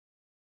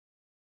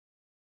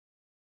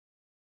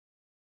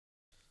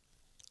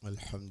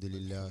الحمد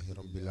لله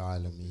رب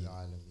العالمين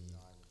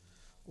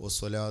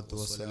والصلاة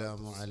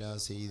والسلام على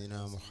سيدنا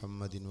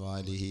محمد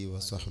وآله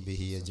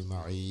وصحبه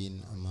أجمعين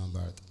أما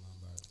بعد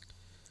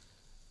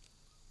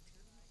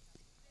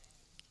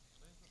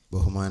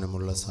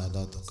ബഹുമാനമുള്ള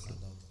സാദാത്തുക്കൾ,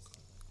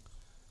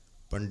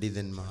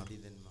 പണ്ഡിതന്മാർ,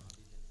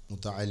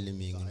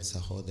 മുതഅല്ലിമീങ്ങൾ,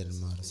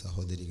 സഹോദരന്മാർ,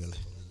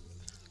 സഹോദരികളെ,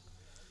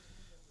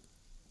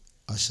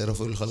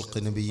 അഷ്റഫുൽ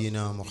ഖൽഖ് നബിയിന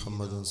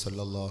മുഹമ്മദ്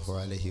സല്ലല്ലാഹു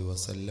അലൈഹി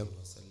വസല്ലം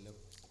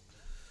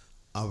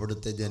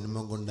അവിടുത്തെ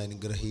ജന്മം കൊണ്ട്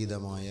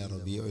അനുഗ്രഹീതമായ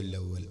റബീഉൽ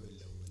അവ്വൽ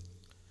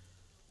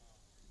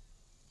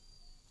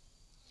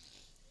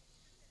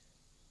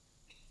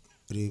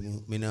ഒരു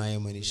മുഅ്മിനായ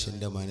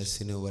മനുഷ്യൻ്റെ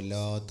മനസ്സിന്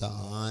വല്ലാത്ത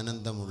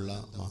ആനന്ദമുള്ള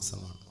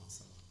മാസമാണ്.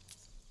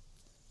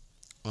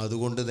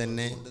 അതുകൊണ്ട്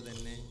തന്നെ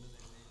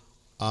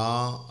ആ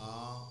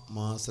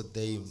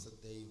മാസത്തെയും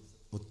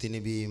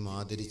മുത്തുനബിയെയും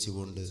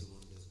ആദരിച്ചുകൊണ്ട്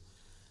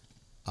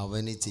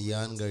അവന്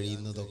ചെയ്യാൻ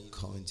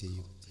കഴിയുന്നതൊക്കെ അവൻ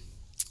ചെയ്യും.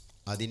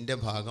 അതിൻ്റെ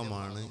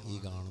ഭാഗമാണ് ഈ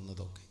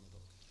കാണുന്നതൊക്കെ.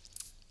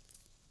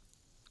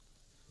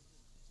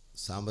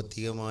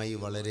 സാമ്പത്തികമായി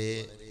വളരെ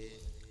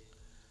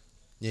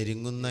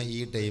ഞെരുങ്ങുന്ന ഈ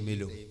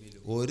ടൈമിലും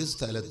ഒരു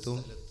സ്ഥലത്തും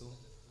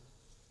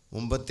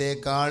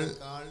മുമ്പത്തേക്കാൾ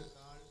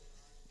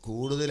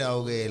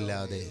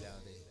കൂടുതലാവുകയല്ലാതെ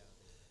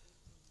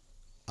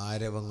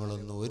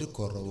ആരവങ്ങളൊന്നും ഒരു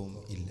കുറവും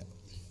ഇല്ല.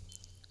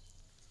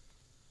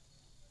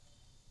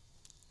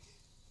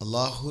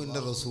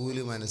 അള്ളാഹുവിൻ്റെ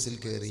റസൂല് മനസ്സിൽ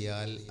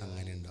കയറിയാൽ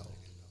അങ്ങനെ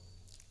ഉണ്ടാവും.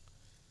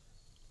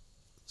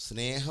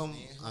 സ്നേഹം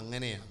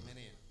അങ്ങനെയാണ്.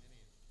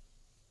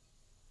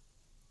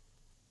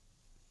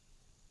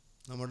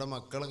 നമ്മുടെ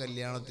മക്കളെ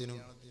കല്യാണത്തിനും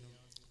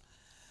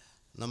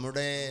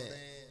നമ്മുടെ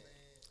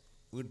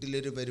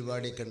വീട്ടിലൊരു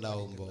പരിപാടിയൊക്കെ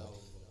ഉണ്ടാവുമ്പോൾ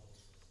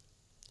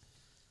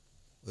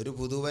ഒരു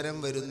പുതുവരം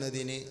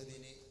വരുന്നതിന്,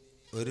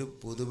 ഒരു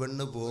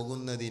പുതുപെണ്ണ്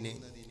പോകുന്നതിന്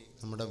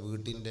നമ്മുടെ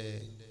വീട്ടിൻ്റെ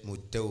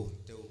മുറ്റവും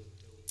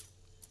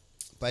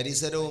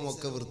പരിസരവും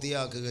ഒക്കെ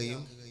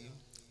വൃത്തിയാക്കുകയും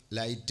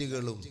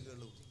ലൈറ്റുകളും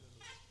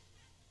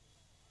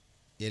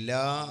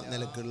എല്ലാ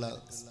നിലക്കുള്ള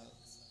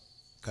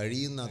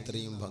കഴിയുന്ന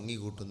അത്രയും ഭംഗി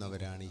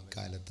കൂട്ടുന്നവരാണ്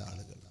ഇക്കാലത്തെ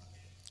ആളുകൾ.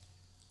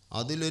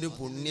 അതിലൊരു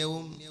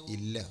പുണ്യവും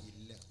ഇല്ല,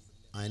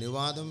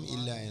 അനുവാദം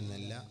ഇല്ല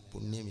എന്നല്ല,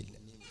 പുണ്യമില്ല.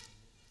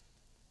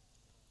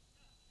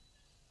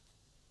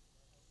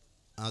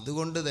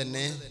 അതുകൊണ്ട്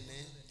തന്നെ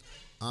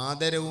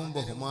ആദരവും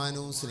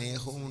ബഹുമാനവും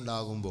സ്നേഹവും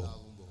ഉണ്ടാകുമ്പോൾ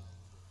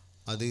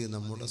അത്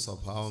നമ്മുടെ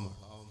സ്വഭാവമാണ്.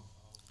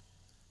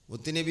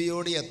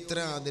 മുത്തുനബിയോട് എത്ര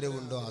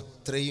ആദരവുണ്ടോ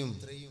അത്രയും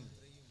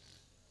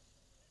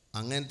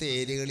അങ്ങനത്തെ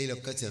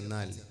ഏരിയകളിലൊക്കെ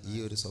ചെന്നാൽ ഈ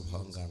ഒരു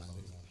സ്വഭാവം കാണാൻ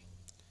കഴിയും.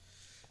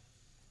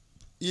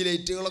 ഈ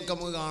ലൈറ്റുകളൊക്കെ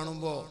നമുക്ക്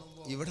കാണുമ്പോൾ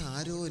ഇവിടെ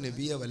ആരോ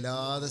നബിയെ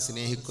വല്ലാതെ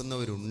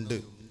സ്നേഹിക്കുന്നവരുണ്ട്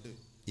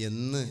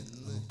എന്ന്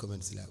നമുക്ക്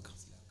മനസ്സിലാക്കാം.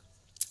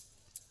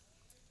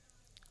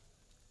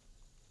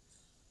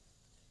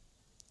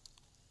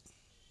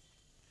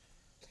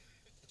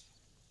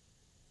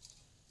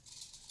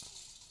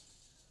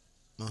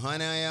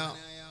 മഹാനായ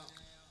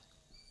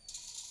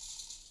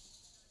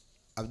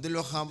അബ്ദുൽ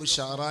വഹാബ്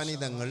ഷാറാനി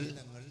തങ്ങൾ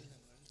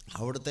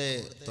അവിടുത്തെ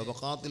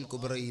തബഖാത്തുൽ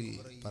കുബ്രയിൽ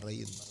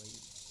പറയുന്നു,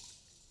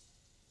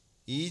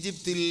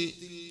 ഈജിപ്തിൽ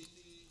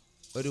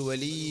ഒരു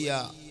വലിയ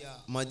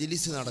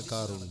മജ്ലിസ്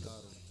നടക്കാറുണ്ട്.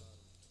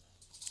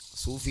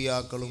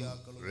 സൂഫിയാക്കളും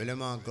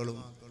ഉലമാക്കളും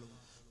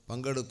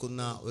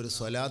പങ്കെടുക്കുന്ന ഒരു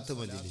സ്വലാത്ത്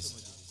മജ്ലിസ്.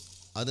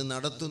 അത്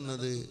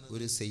നടത്തുന്നത്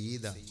ഒരു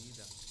സയ്യിദ.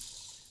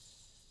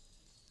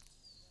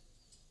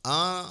 ആ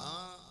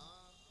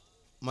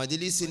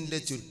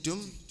മജ്ലിസിന്റെ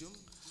ചുറ്റും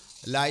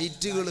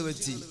ലൈറ്റുകൾ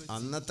വെച്ച്,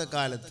 അന്നത്തെ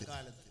കാലത്ത്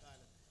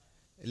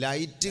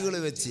ലൈറ്റുകൾ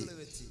വെച്ച്,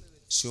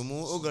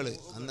 ശുമൂകൾ,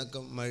 അന്നൊക്കെ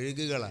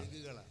മെഴുകുകളാണ്,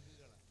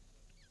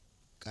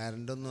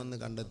 കറണ്ടൊന്നും അന്ന്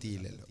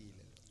കണ്ടെത്തിയില്ലല്ലോ,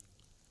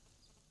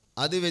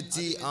 അത്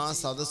വെച്ച് ആ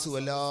സദസ്സ്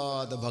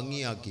വല്ലാതെ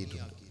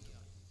ഭംഗിയാക്കിയിട്ടുണ്ട്.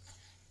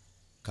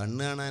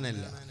 കണ്ണ്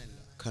കാണാനല്ല,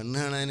 കണ്ണ്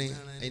കാണാൻ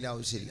അതിൻ്റെ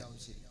ആവശ്യമില്ല.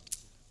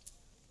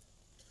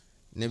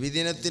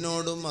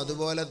 നബിദിനത്തിനോടും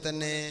അതുപോലെ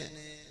തന്നെ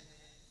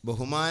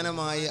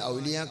ബഹുമാനമായി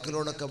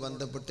ഔലിയാക്കളോടൊക്കെ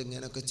ബന്ധപ്പെട്ട്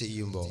ഇങ്ങനെയൊക്കെ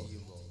ചെയ്യുമ്പോൾ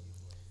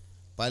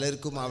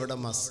പലർക്കും അവിടെ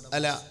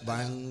മസ്അല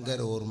ഭയങ്കര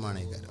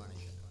ഓർമ്മയാണ്.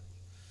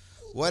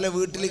 ഓലെ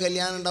വീട്ടിൽ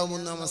കല്യാണം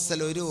ഉണ്ടാവുമ്പോൾ ആ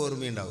മസ്അല ഒരു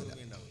ഓർമ്മയുണ്ടാവില്ല.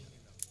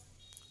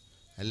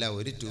 അല്ല,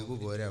 ഒരു ട്യൂബ്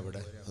പോരാ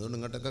അവിടെ, അതുകൊണ്ട്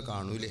ഇങ്ങോട്ടൊക്കെ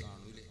കാണൂലേ.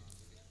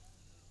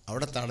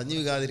 അവിടെ തടഞ്ഞു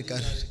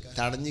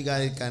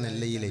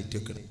വീകാതിരിക്കാനല്ല ഈ ലൈറ്റ്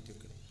വെക്കണം,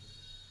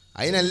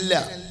 അതിനല്ല,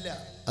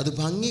 അത്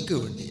ഭംഗിക്ക്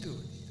വേണ്ടി.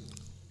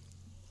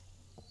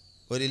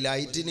 ഒരു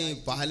ലൈറ്റിന്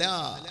പല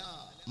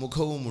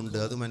മുഖവുമുണ്ട്.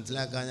 അത്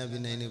മനസ്സിലാക്കാഞ്ഞാൽ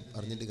പിന്നെ അതിന്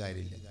പറഞ്ഞിട്ട്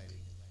കാര്യമില്ല.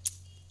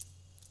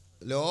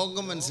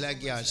 ലോകം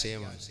മനസ്സിലാക്കിയ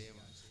ആശയമാണ്.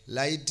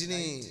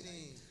 ലൈറ്റിന്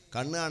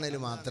കണ്ണ് കാണൽ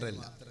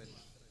മാത്രമല്ല,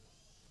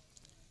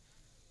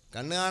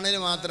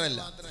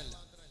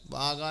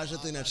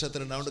 ആകാശത്ത്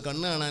നക്ഷത്രം ഉണ്ട്, അതുകൊണ്ട്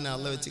കണ്ണ് കാണാൻ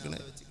അള്ള വെച്ചിക്കണേ.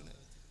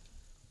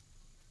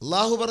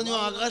 അള്ളാഹു പറഞ്ഞു,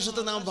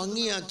 ആകാശത്ത് നാം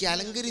ഭംഗിയാക്കി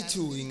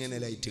അലങ്കരിച്ചു ഇങ്ങനെ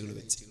ലൈറ്റുകൾ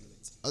വെച്ച്.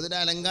 അതൊരു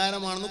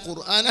അലങ്കാരമാണെന്ന്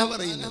ഖുർആനാ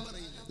പറയുന്നത്.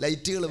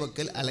 ലൈറ്റുകൾ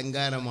വെക്കൽ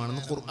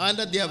അലങ്കാരമാണെന്ന്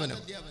ഖുർആന്റെ അധ്യാപനം.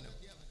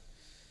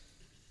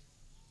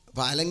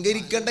 അപ്പൊ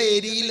അലങ്കരിക്കേണ്ട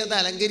ഏരിയയിൽ അത്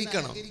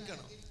അലങ്കരിക്കണം.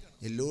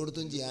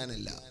 എല്ലായിടത്തും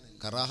ചെയ്യാനല്ല.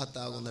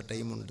 കറാഹത്താകുന്ന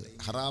ടൈമുണ്ട്,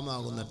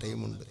 ഹറാമാകുന്ന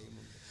ടൈമുണ്ട്,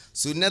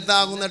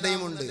 സുന്നത്താകുന്ന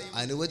ടൈമുണ്ട്,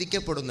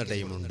 അനുവദിക്കപ്പെടുന്ന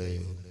ടൈമുണ്ട്.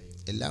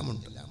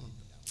 എല്ലാമുണ്ട്.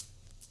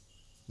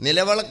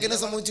 നിലവിളക്കിനെ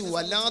സംബന്ധിച്ച്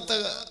വല്ലാത്ത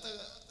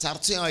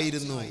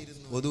ചർച്ചയായിരുന്നു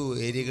പൊതു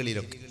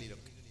ഏരിയകളിലൊക്കെ.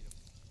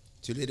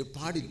 ചിലർ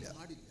പാടില്ല,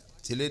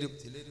 ചിലർ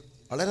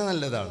വളരെ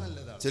നല്ലതാണ്,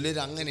 ചിലർ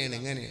അങ്ങനെയാണ്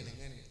എങ്ങനെയാണ്,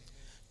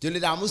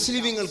 ചിലർ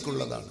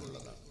അമുസ്ലിമീങ്ങൾക്കുള്ളതാണ്.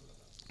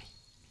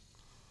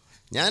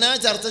 ഞാൻ ആ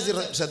ചർച്ച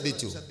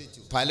ശ്രദ്ധിച്ചു.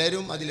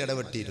 പലരും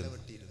അതിലിടപെട്ടിരുന്നു.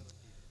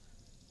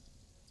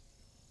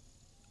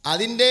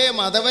 അതിൻ്റെ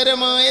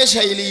മതപരമായ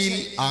ശൈലിയിൽ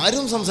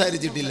ആരും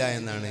സംസാരിച്ചിട്ടില്ല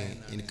എന്നാണ്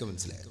എനിക്ക്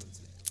മനസ്സിലായത്.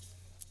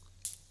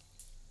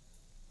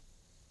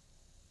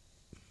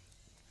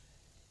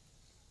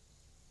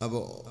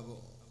 അപ്പോ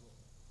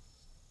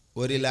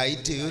ഒരു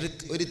ലൈറ്റ്,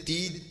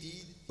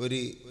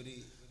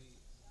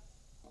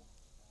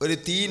 ഒരു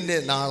തീന്റെ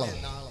നാളം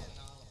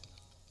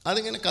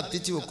അതിങ്ങനെ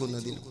കത്തിച്ചു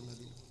വെക്കുന്നതിൽ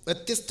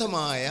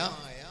വ്യത്യസ്തമായ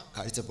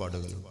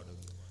കാഴ്ചപ്പാടുകൾ.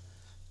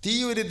 തീ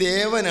ഒരു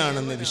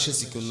ദേവനാണെന്ന്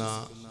വിശ്വസിക്കുന്ന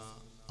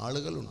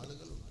ആളുകളുണ്ട്.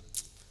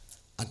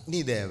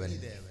 അഗ്നിദേവൻ.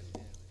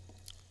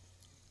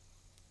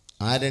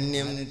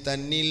 ആരണ്യം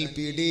തന്നിൽ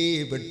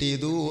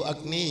പിടിപെട്ടിതു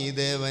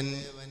അഗ്നിദേവൻ.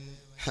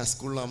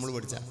 സ്കൂളിൽ നമ്മൾ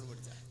പഠിച്ച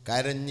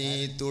കരഞ്ഞി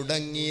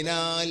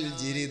തുടങ്ങിനാൽ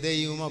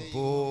ജിരിതയും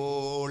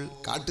അപ്പോൾ.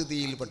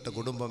 കാട്ടുതീയിൽപ്പെട്ട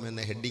കുടുംബം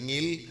എന്ന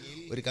ഹെഡിങ്ങിൽ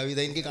ഒരു കവിത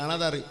എനിക്ക്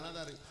കാണാതെ അറിയും,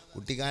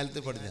 കുട്ടിക്കാലത്ത്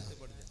പഠിച്ച.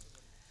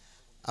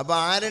 അപ്പൊ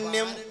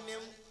ആരണ്യം,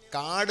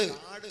 കാട്,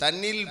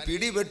 തന്നിൽ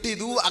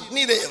പിടിപെട്ടിതു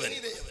അഗ്നിദേവൻ.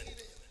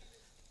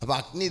 അപ്പൊ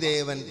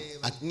അഗ്നിദേവൻ,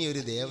 അഗ്നി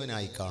ഒരു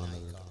ദേവനായി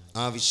കാണുന്നത്,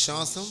 ആ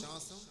വിശ്വാസം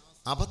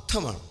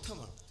അബദ്ധമാണ്.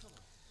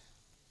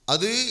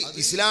 അത്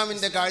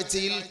ഇസ്ലാമിന്റെ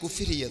കാഴ്ചയിൽ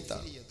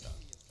കുഫ്രിയത്താണ്.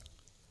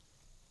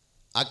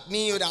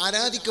 അഗ്നി ഒരു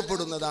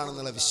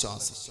ആരാധിക്കപ്പെടുന്നതാണെന്നുള്ള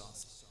വിശ്വാസം,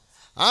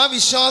 ആ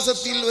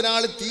വിശ്വാസത്തിൽ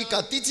ഒരാൾ തീ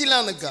കത്തിച്ചില്ല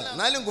നിൽക്കുക,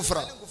 എന്നാലും കുഫ്ര.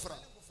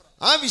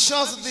 ആ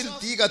വിശ്വാസത്തിൽ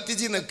തീ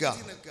കത്തിച്ച് നിൽക്കുക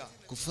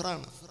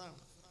കുഫ്രാണ്.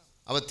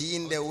 അവ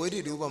തീയിന്റെ ഒരു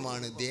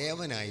രൂപമാണ്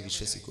ദേവനായി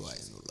വിശ്വസിക്കുക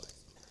എന്നുള്ളത്.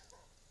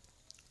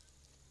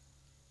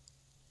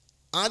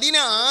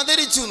 അതിനെ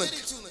ആദരിച്ചു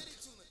നിൽക്കുക.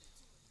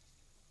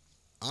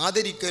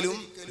 ആദരിക്കലും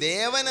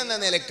ദേവൻ എന്ന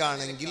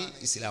നിലക്കാണെങ്കിൽ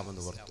ഇസ്ലാം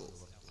എന്ന് പുറത്തു.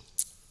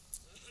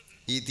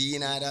 ഈ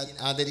തീയിനെ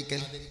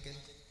ആദരിക്കൽ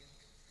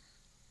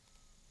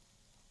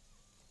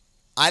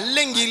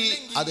അല്ലെങ്കിൽ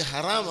അത്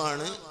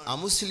ഹറാമാണ്.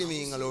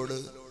 അമുസ്ലിമീങ്ങളോട്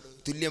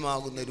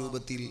തുല്യമാകുന്ന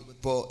രൂപത്തിൽ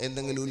ഇപ്പോൾ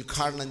എന്തെങ്കിലും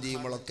ഉദ്ഘാടനം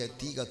ചെയ്യുമ്പോഴൊക്കെ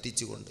തീ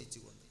കത്തിച്ചുകൊണ്ട്,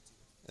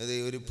 അത്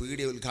ഒരു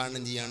പീഡിയ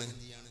ഉദ്ഘാടനം ചെയ്യാണ്,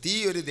 തീ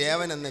ഒരു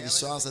ദേവൻ എന്ന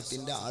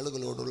വിശ്വാസത്തിന്റെ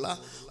ആളുകളോടുള്ള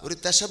ഒരു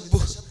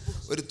തശബ്ബുഹ്,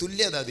 ഒരു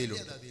തുല്യത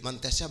അതിലുണ്ട്. മൻ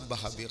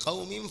തശബ്ബഹ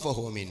ബിഖൗമിൻ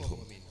ഫഹുവ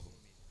മിൻഹും.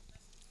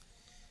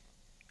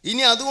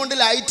 ഇനി അതുകൊണ്ട്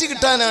ലൈറ്റ്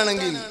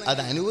കിട്ടാനാണെങ്കിൽ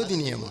അത്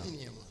അനുവദനീയമാണ്.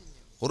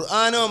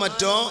 ഖുർആനോ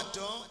മറ്റോ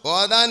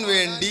ഓതാൻ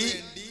വേണ്ടി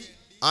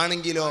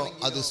ആണെങ്കിലോ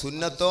അത്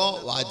സുന്നത്തോ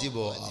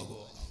വാജിബോ ആകും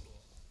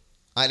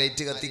ആ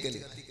ലൈറ്റ് കത്തിക്കൽ.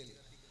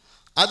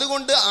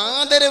 അതുകൊണ്ട്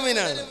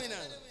ആദരവിനാണ്,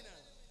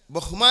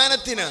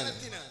 ബഹുമാനത്തിനാണ്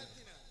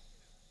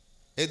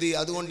ഇത്.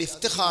 അതുകൊണ്ട്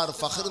ഇഫ്തിഖാർ,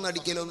 ഫഖർ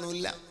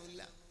നടിക്കലൊന്നുമില്ല.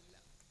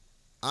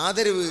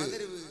 ആദരവ്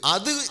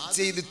അത്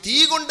ചെയ്ത് തീ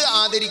കൊണ്ട്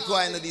ആദരിക്കുക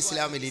എന്നത്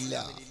ഇസ്ലാമിലില്ല.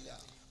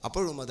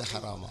 അപ്പോഴും അത്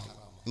ഹറാമാണ്.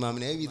 ഇമാം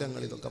നബവി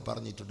തങ്ങൾ ഇതൊക്കെ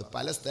പറഞ്ഞിട്ടുണ്ട്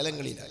പല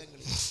സ്ഥലങ്ങളിലാണ്.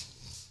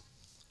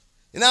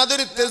 എന്നാൽ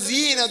അതൊരു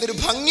തസീൻ, അതൊരു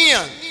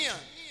ഭംഗിയാണ്.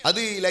 അത്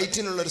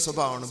ലൈറ്റിനുള്ളൊരു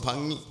സ്വഭാവമാണ്,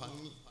 ഭംഗി.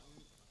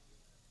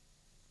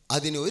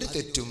 അതിന് ഒരു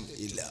തെറ്റും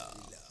ഇല്ല.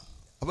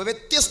 അപ്പൊ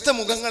വ്യത്യസ്ത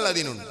മുഖങ്ങൾ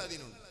അതിനുണ്ട്.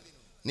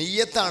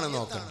 നിയ്യത്താണ്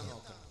നോക്കണം.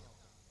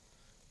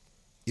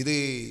 ഇത്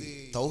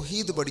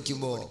തൗഹീദ്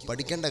പഠിക്കുമ്പോൾ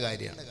പഠിക്കേണ്ട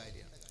കാര്യമാണ്.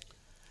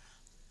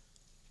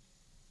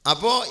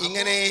 അപ്പോ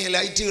ഇങ്ങനെ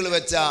ലൈറ്റുകൾ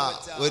വെച്ച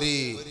ഒരു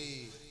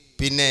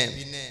പിന്നെ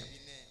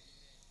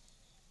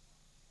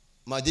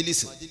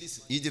മജ്ലിസ്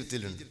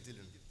ഈജിപ്തിലുണ്ട്.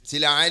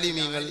 ചില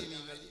ആലിമീങ്ങൾ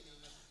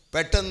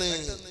പെട്ടെന്ന്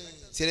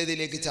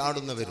ചിലതിലേക്ക്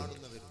ചാടുന്നവരുണ്ട്.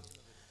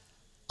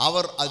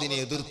 അവർ അതിനെ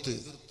എതിർത്ത്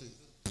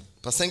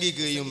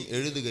പ്രസംഗിക്കുകയും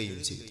എഴുതുകയും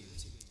ചെയ്തു.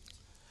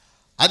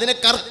 അതിനെ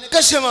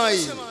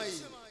കർക്കശമായി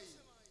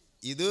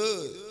ഇത്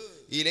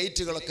ഈ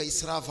ലൈറ്റുകളൊക്കെ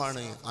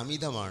ഇസ്രാഫാണ്,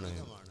 അമിതമാണ്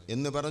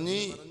എന്ന് പറഞ്ഞ്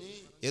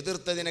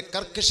എതിർത്തതിനെ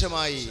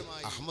കർക്കശമായി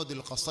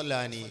അഹ്മദുൽ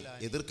ഖസലാനി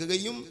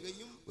എതിർക്കുകയും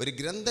ഒരു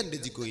ഗ്രന്ഥം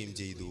രചിക്കുകയും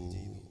ചെയ്തു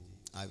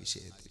ആ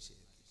വിഷയത്തിൽ.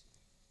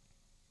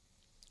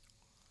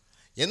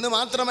 എന്ന്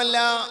മാത്രമല്ല,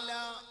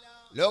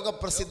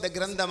 ലോകപ്രസിദ്ധ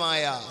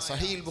ഗ്രന്ഥമായ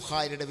സഹീഹ്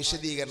ബുഖാരിയുടെ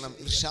വിശദീകരണം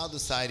ഇർഷാദു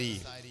സാരി,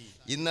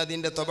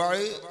 ഇന്നതിന്റെ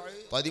തൊബഅ്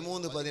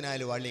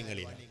 13-14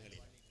 വാള്യങ്ങളിലാണ്.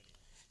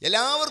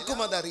 എല്ലാവർക്കും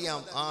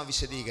അതറിയാം ആ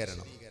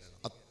വിശദീകരണം.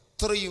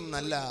 അത്രയും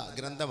നല്ല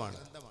ഗ്രന്ഥമാണ്.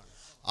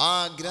 ആ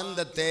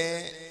ഗ്രന്ഥത്തെ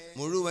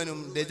മുഴുവനും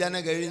രചന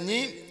കഴിഞ്ഞ്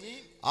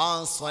ആ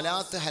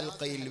സ്വലാത്ത്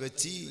ഹൽക്കയിൽ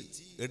വെച്ച്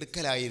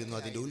എടുക്കലായിരുന്നു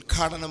അതിന്റെ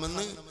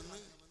ഉദ്ഘാടനമെന്ന്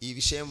ഈ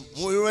വിഷയം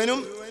മുഴുവനും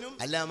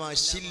അല്ലാമ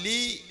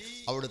ശില്ലി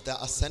അവിടുത്തെ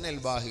അസനൽ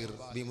ബാഹിർ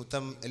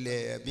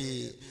ബി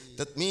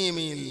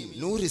തത്മീമിൽ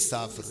നൂറി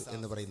സാഫിർ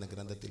എന്ന് പറയുന്ന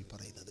ഗ്രന്ഥത്തിൽ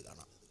പറയുന്നത്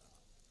കാണാം.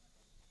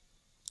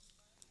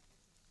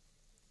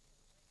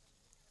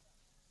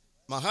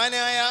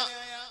 മഹാനായ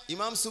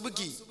ഇമാം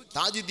സുബ്കി,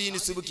 താജുദ്ദീൻ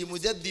സുബ്കി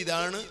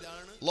മുജദ്ദിദാണ്,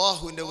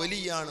 അല്ലാഹുവിന്റെ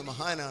വലിയാണ്,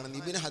 മഹാനാണ്.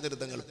 ഇബ്നു ഹജർ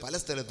തങ്ങൾ പല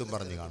സ്ഥലത്തും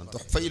പറഞ്ഞു കാണും.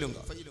 തുഹ്ഫയിലും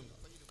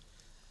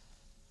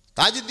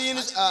താജുദ്ദീൻ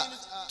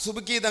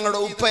സുബ്കി തങ്ങളുടെ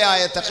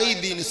ഉപ്പയായ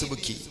തഖീദ്ദീൻ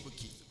സുബ്കി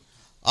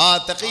ആ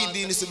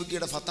തഖീദ്ദീൻ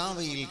സുബ്കിയുടെ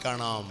ഫതാവയിൽ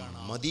കാണാം,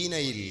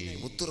 മദീനയിൽ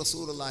മുത്തു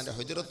റസൂലുള്ളാഹിന്റെ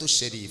ഹുജ്റത്തു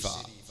ശരീഫ,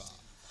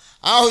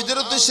 ആ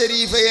ഹുജ്റത്തു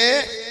ശരീഫയെ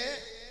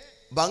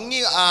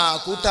ഭംഗി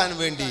കൂട്ടാൻ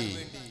വേണ്ടി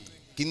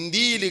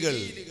കിന്ദീലുകൾ,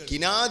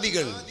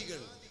 കിനാദികൾ,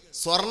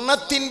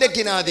 സ്വർണത്തിന്റെ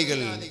കിനാദികൾ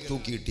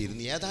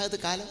തൂക്കിയിട്ടിരുന്നു. ഏതായത്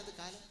കാലം?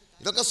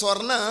 ഇതൊക്കെ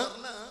സ്വർണ്ണ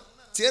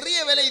ചെറിയ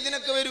വില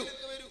ഇതിനൊക്കെ വരും.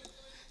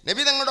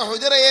 നബി തങ്ങളുടെ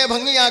ഹുജറയെ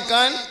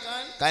ഭംഗിയാക്കാൻ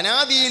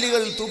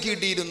കനാദീലുകൾ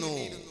തൂക്കിയിട്ടിരുന്നു.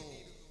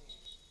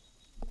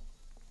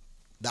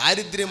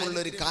 ദാരിദ്ര്യമുള്ള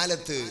ഒരു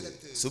കാലത്ത്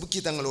സുബ്കി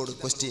തങ്ങളോട്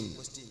ക്വസ്റ്റ്യൻ,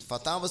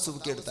 ഫതാവ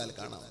സുബ്കി എടുത്താൽ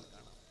കാണാം.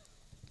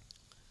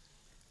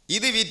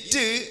 ഇത്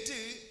വിറ്റ്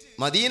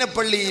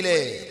മദീനപ്പള്ളിയിലെ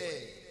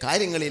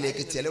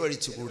കാര്യങ്ങളിലേക്ക്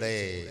ചെലവഴിച്ചുകൂടെ?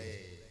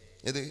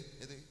 ഇത്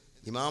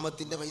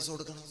ഇമാമത്തിന്റെ പൈസ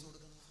കൊടുക്കണം,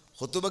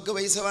 ഖുതുബക്ക്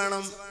പൈസ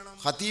വേണം,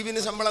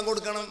 ഖതീബിന് ശമ്പളം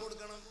കൊടുക്കണം,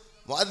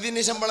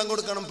 മുഅദ്ദിന് ശമ്പളം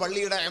കൊടുക്കണം,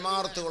 പള്ളിയുടെ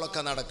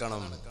ഇമാറത്തുകളൊക്കെ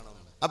നടക്കണം.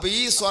 അപ്പൊ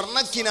ഈ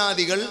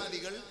സ്വർണ്ണക്കിനാദികൾ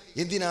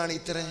എന്തിനാണ്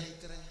ഇത്ര?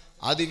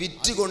 അത്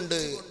വിറ്റുകൊണ്ട്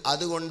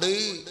അതുകൊണ്ട്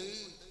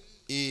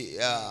ഈ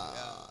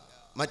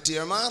മറ്റ്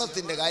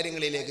ഇമാറത്തിന്റെ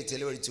കാര്യങ്ങളിലേക്ക്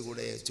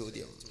ചെലവഴിച്ചുകൂടെ?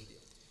 ചോദ്യം.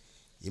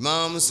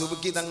 ഇമാം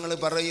സുബ്കി തങ്ങൾ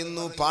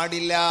പറയുന്നു,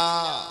 പാടില്ല.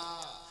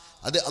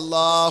 അത്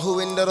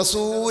അല്ലാഹുവിന്റെ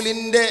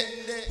റസൂലിന്റെ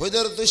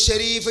ഹുജ്റത്തു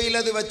ശരീഫയിൽ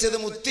അത് വെച്ചത്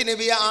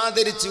മുത്തുനബിയെ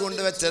ആദരിച്ചു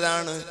കൊണ്ട്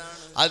വെച്ചതാണ്.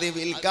 അത്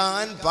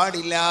വിൽക്കാൻ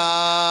പാടില്ല.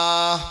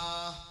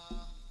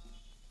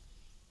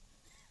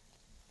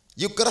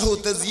 യുക്റഹു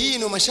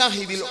തസ്യീനു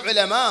മശാഹിദിൽ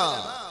ഉലമാ.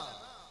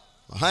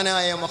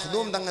 മഹാനായ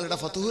മഖ്ദൂം തങ്ങളുടെ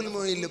ഫത്ഹുൽ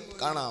മുഈനിൽ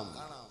കാണാം,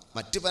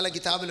 മറ്റു പല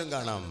കിതാബിലും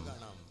കാണാം.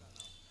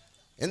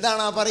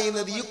 എന്താണ് ആ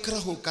പറയുന്നത്?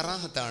 യുക്റഹു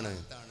കറാഹത്താണ്,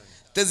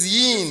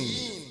 തസ്യീൻ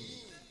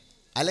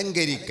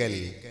അലങ്കരിക്കൽ,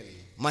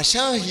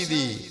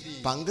 മശാഹിദി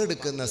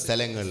പങ്കെടുക്കുന്ന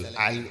സ്ഥലങ്ങൾ,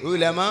 അൽ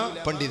ഉലമ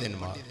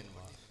പണ്ഡിതന്മാർ.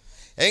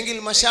 എങ്കിൽ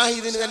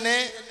മശാഹിദിന് തന്നെ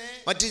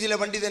മറ്റു ചില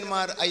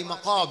പണ്ഡിതന്മാർ ഐ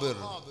മഖാബിർ,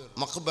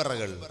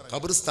 മഖ്ബറകൾ,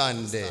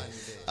 ഖബർസ്ഥാനിന്റെ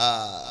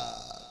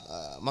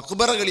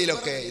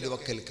മഖ്ബറകളിലൊക്കെ ഇത്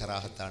വക്കൽ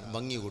കറാഹത്താണ്,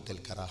 ഭംഗി കൂട്ടൽ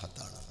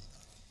കറാഹത്താണ്.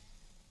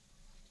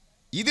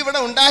 ഇതിവിടെ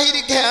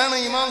ഉണ്ടായിരിക്കുകയാണ്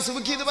ഇമാം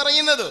സുബ്കി ഇത്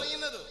പറയുന്നത്.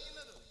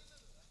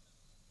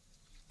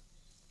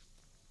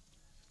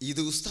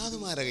 ഇത്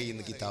ഉസ്താദുമാരെ കയ്യിൽ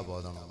നിന്ന് കിതാബ്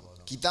ഓതണം.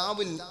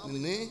 കിതാബിൽ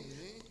നിന്ന്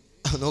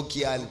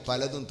നോക്കിയാൽ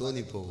പലതും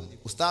തോന്നിപ്പോകും.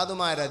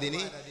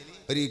 ഉസ്താദുമാരതിന്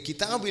ഒരു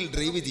കിതാബിൽ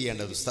ഡ്രൈവ്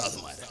ചെയ്യേണ്ടത്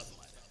ഉസ്താദുമാരാണ്.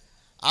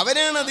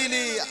 അവരാണ് അതിൽ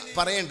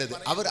പറയേണ്ടത്.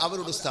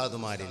 അവരുടെ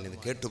ഉസ്താദുമാരിൽ നിന്ന്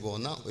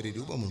കേട്ടുപോകുന്ന ഒരു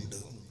രൂപമുണ്ട്.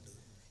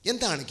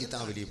 എന്താണ്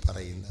കിതാബിൽ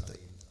പറയുന്നത്?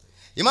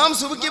 ഇമാം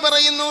സുബ്കി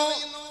പറയുന്നു,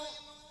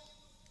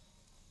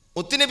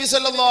 മുത്തുനബി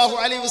സല്ലല്ലാഹു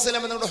അലൈഹി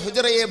വസല്ലം നമ്മുടെ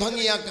ഹുജറയെ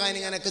ഭംഗിയാക്കാൻ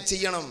ഇങ്ങനെയൊക്കെ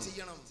ചെയ്യണം.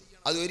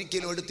 അത്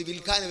ഒരിക്കലും എടുത്ത്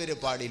വിൽക്കാൻ വരെ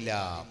പാടില്ല,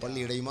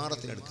 പള്ളിയുടെ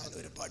ഇമാറത്തിനെടുക്കാൻ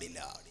വരെ പാടില്ല.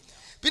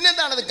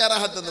 പിന്നെന്താണ് അത്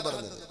കറാഹത്ത് എന്ന്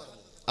പറഞ്ഞത്?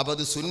 അപ്പൊ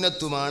അത്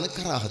സുന്നത്തുമാണ്,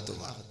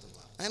 കറാഹത്തുമാണ്.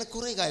 അങ്ങനെ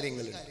കുറെ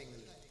കാര്യങ്ങളുണ്ട്.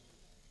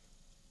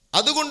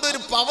 അതുകൊണ്ട് ഒരു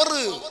പവർ,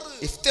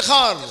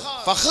 ഇഫ്തിഖാർ,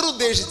 ഫഖർ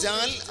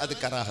ഉദ്ദേശിച്ചാൽ അത്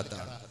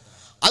കറാഹത്താണ്.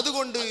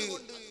 അതുകൊണ്ട്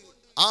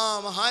ആ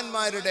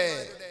മഹാന്മാരുടെ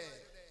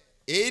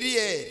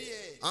ഏരിയയെ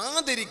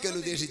ആദരിക്കൽ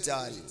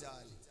ഉദ്ദേശിച്ചാൽ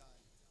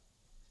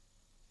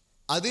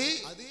അത്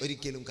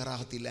ഒരിക്കലും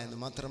കറാഹത്തില്ല എന്ന്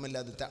മാത്രമല്ല,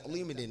 അത്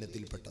തഅ്ലീമിന്റെ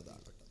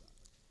ഇനത്തിൽപ്പെട്ടതാണ്.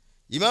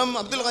 ഇമാം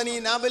അബ്ദുൽ ഗനി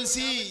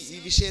നാബൽസി ഈ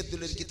വിഷയത്തിൽ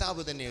ഒരു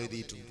കിതാബ് തന്നെ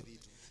എഴുതിയിട്ടുണ്ട്,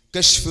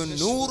 കശ്ഫുൻ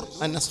നൂർ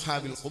അൻ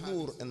അസ്ഹാബിൽ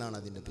ഖുബൂർ എന്നാണ്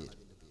അതിന്റെ പേര്.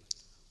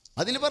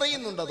 അതിൽ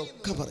പറയുന്നുണ്ട്,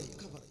 അതൊക്കെ പറയും.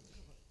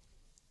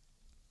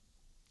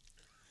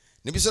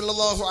 നബി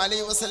സല്ലല്ലാഹു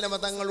അലൈഹി വസല്ലം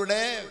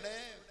തങ്ങളുടെ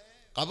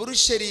ഖബറു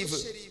ശരീഫ്,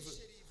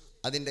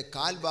 അതിന്റെ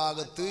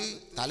കാൽഭാഗത്ത്,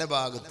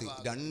 തലഭാഗത്ത്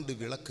 2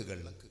 വിളക്കുകൾ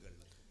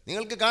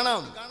നിങ്ങൾക്ക്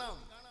കാണാം.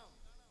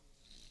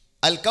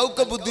 അൽ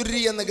കൗകബു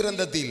ദുർരി എന്ന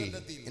ഗ്രന്ഥത്തിൽ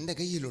എന്റെ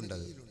കയ്യിലുണ്ട്.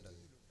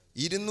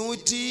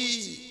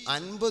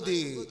 250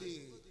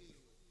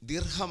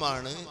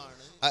 ദിർഹമാണ്,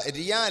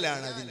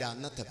 റിയാലാണ് അതിന്റെ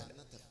അന്നത്തെ.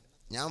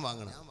 ഞാൻ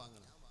വാങ്ങണം.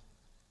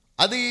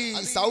 അത്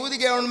സൗദി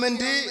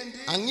ഗവൺമെന്റ്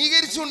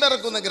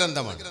അംഗീകരിച്ചുകൊണ്ടിറക്കുന്ന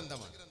ഗ്രന്ഥമാണ്,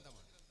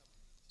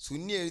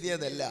 സുന്നി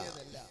എഴുതിയതല്ല.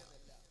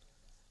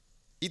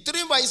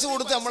 ഇത്രയും പൈസ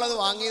കൊടുത്ത് നമ്മളത്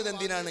വാങ്ങിയത്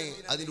എന്തിനാണ്?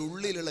 അതിൻ്റെ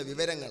ഉള്ളിലുള്ള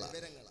വിവരങ്ങളാണ്.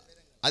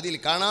 അതിൽ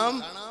കാണാം,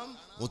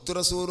 മുത്തു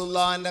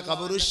റസൂലുള്ളാഹിന്റെ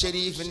ഖബറു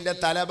ശരീഫിന്റെ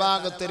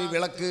തലഭാഗത്തൊരു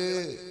വിളക്ക്,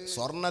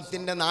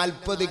 സ്വർണത്തിന്റെ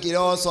 40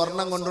 കിലോ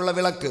സ്വർണം കൊണ്ടുള്ള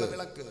വിളക്ക്.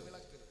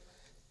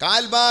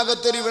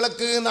 കാൽഭാഗത്തൊരു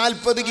വിളക്ക്,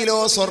 40 കിലോ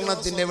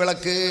സ്വർണത്തിന്റെ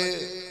വിളക്ക്.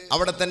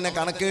 അവിടെ തന്നെ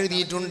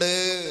കണക്കെഴുതിയിട്ടുണ്ട്.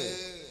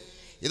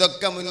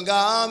 ഇതൊക്കെ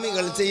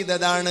മുൻഗാമികൾ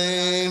ചെയ്തതാണ്.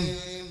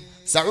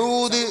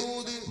 സഊദ്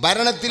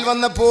ഭരണത്തിൽ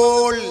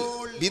വന്നപ്പോൾ,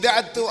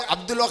 ബിദ്അത്ത്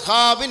അബ്ദുൽ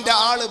വഹാബിന്റെ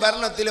ആള്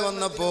ഭരണത്തിൽ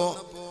വന്നപ്പോ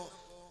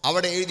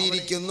അവിടെ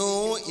എഴുതിയിരിക്കുന്നു,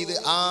 ഇത്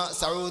ആ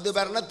സഊദ്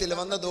ഭരണത്തിൽ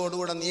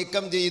വന്നതോടുകൂടെ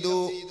നീക്കം ചെയ്തു.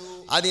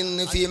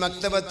 അതിന് ഫി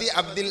മക്തബത്തി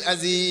അബ്ദുൽ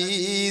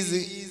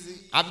അസീസ്,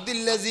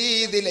 അബ്ദുൽ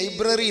അസീസ്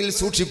ലൈബ്രറിയിൽ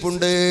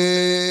സൂക്ഷിപ്പുണ്ട്.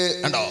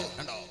 കണ്ടോ?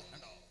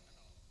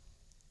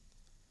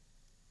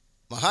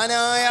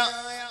 മഹാനായ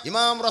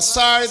ഇമാം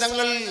റസ്സാഴി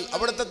തങ്ങൾ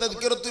അവിടുത്തെ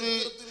തദ്കിറത്തുൽ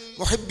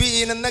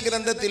മുഹിബ്ബീൻ എന്ന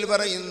ഗ്രന്ഥത്തിൽ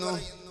പറയുന്നു,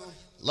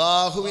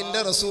 അല്ലാഹുവിന്റെ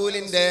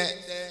റസൂലിന്റെ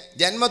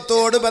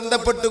ജന്മത്തോട്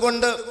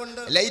ബന്ധപ്പെട്ടുകൊണ്ട്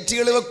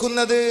ലൈറ്റുകൾ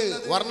വെക്കുന്നത്,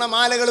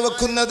 വർണ്ണമാലകൾ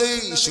വെക്കുന്നത്,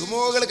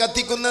 ശുമോകൾ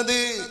കത്തിക്കുന്നത്,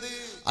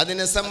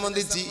 അതിനെ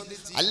സംബന്ധിച്ച്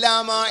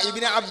അല്ലാമ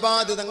ഇബ്നു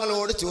അബ്ബാദ്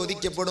തങ്ങളോട്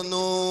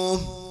ചോദിക്കപ്പെടുന്നു.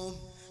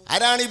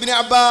 ആരാണ് ഇബ്നു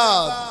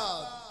അബ്ബാദ്?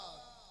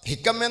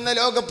 ഹിക്കം എന്ന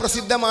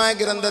ലോകപ്രസിദ്ധമായ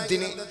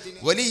ഗ്രന്ഥത്തിന്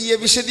വലിയ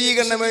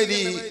വിശദീകരണം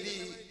എഴുതി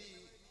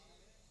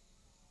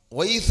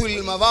വൈസുൽ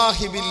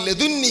മവാഹിബിൽ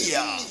ലദുന്നിയ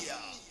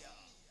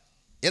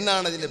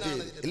എന്നാണ് അതിന്റെ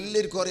പേര്.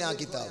 എല്ലാവർക്കും അറിയാം ആ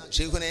കിതാബ്.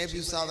 ശൈഖുന എ പി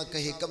ഉസ്താദൊക്കെ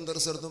ഹിക്കം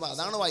ദർസ് നടത്തുമ്പോൾ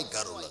അതാണ്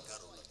വായിക്കാറുള്ളത്.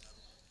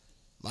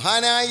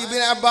 മഹാനായ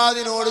ഇബ്നു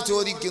അബ്ബാസിനോട്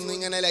ചോദിക്കുന്നു,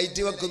 ഇങ്ങനെ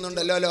ലൈറ്റ്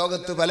വെക്കുന്നുണ്ടല്ലോ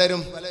ലോകത്ത്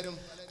പലരും,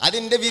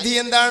 അതിന്റെ വിധി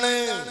എന്താണ്?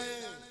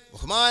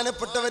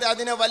 ബഹുമാനപ്പെട്ടവർ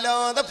അതിനെ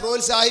വല്ലാതെ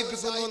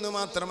പ്രോത്സാഹിപ്പിക്കുന്നു എന്ന്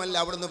മാത്രമല്ല,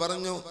 അവിടുന്ന്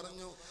പറഞ്ഞു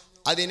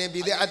അതിനെ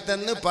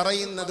ബിദ്അത്തെന്ന്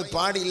പറയുന്നത്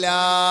പാടില്ല,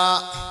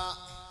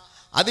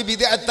 അത്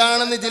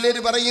ബിദ്അത്താണെന്ന് ചിലർ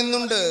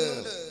പറയുന്നുണ്ട്.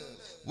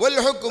 വൽ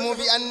ഹുക്മു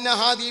ബി അന്ന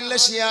ഹാദിഹിൽ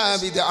അശ്യാ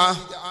ബിദ്അ,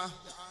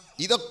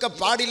 ഇതൊക്കെ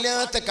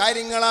പാടില്ലാത്ത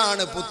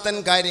കാര്യങ്ങളാണ്, പുത്തൻ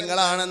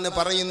കാര്യങ്ങളാണെന്ന്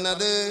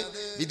പറയുന്നത്,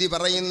 വിധി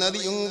പറയുന്നത്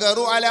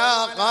യുങ്കറു അലാ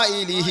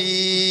ഖായിലിഹി,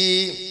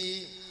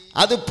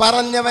 അത്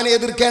പറഞ്ഞവനെ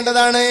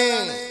എതിർക്കേണ്ടതാണ്.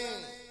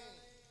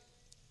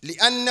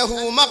 ലിഅന്നഹു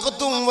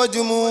മഖ്തും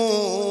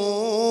വജുമൂദ്,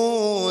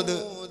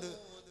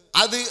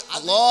 അത്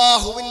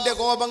അല്ലാഹുവിന്റെ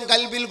കോപം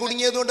കൽബിൽ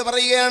കുടുങ്ങിയതുകൊണ്ട്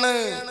പറയുകയാണ്.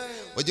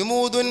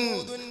 വജുമൂദുൻ,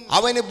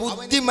 അവന്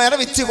ബുദ്ധി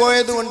മരവിച്ചു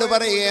പോയതുകൊണ്ട്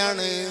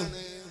പറയുകയാണ്.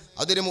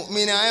 അതൊരു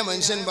മുഅ്മിനായ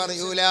മനുഷ്യൻ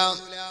പറയൂല.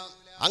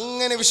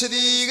 അങ്ങനെ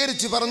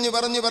വിശദീകരിച്ച്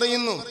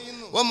പറയുന്നു.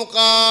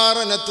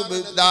 വമുഖാറനതു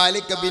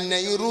ബിദാലിക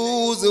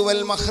ബിന്നൈറൂസ്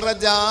വൽ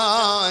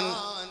മഖ്റജാൻ,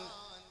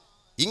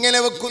 ഇങ്ങനെ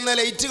വെക്കുന്ന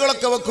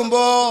ലൈറ്റുകളൊക്കെ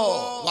വെക്കുമ്പോ,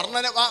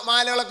 വർണ്ണന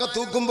മാലകളൊക്കെ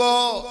തൂക്കുമ്പോ,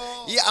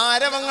 ഈ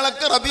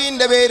ആരവങ്ങളൊക്കെ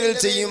റബീന്റെ പേരിൽ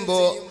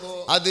ചെയ്യുമ്പോ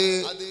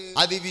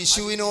അത്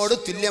വിഷുവിനോട്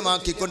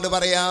തുല്യമാക്കിക്കൊണ്ട്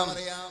പറയാം.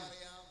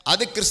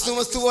 അത്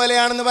ക്രിസ്തുമസ്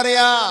പോലെയാണെന്ന്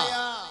പറയാ,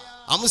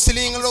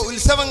 അമുസ്ലിങ്ങളുടെ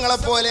ഉത്സവങ്ങളെ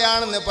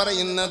പോലെയാണെന്ന്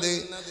പറയുന്നത്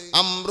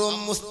അംറും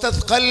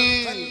മുസ്തഖൽ,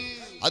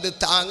 അത്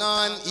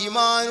താങ്ങാൻ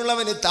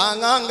ഈമാനുള്ളവന്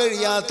താങ്ങാൻ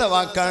കഴിയാത്ത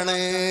വാക്കാണ്.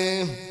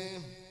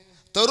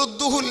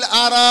 തറുദ്ദുഹുൽ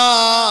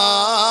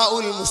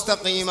ആറാഉൽ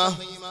മുസ്തഖീമ,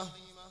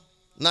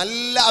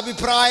 നല്ല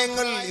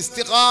അഭിപ്രായങ്ങൾ,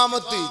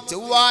 ഇസ്തിഖാമത്ത്,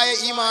 ചൊവ്വായ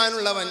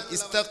ഈമാനുള്ളവൻ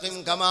ഇസ്തഖിം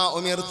കമാ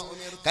ഉമിർത്,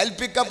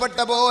 കൽപ്പിക്കപ്പെട്ട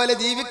പോലെ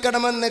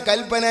ജീവിക്കണമെന്ന്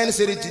കൽപ്പന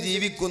അനുസരിച്ച്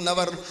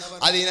ജീവിക്കുന്നവർ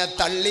അതിനെ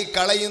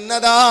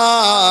തള്ളിക്കളയുന്നതാണ്.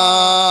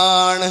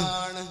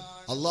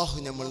 അല്ലാഹു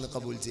നമ്മളിൽ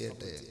കബൂൽ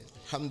ചെയ്യട്ടെ.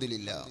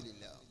 അൽഹംദുലില്ലാഹ്.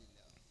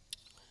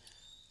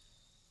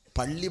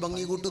 പള്ളി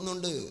ഭംഗി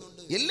കൂട്ടുന്നുണ്ട്,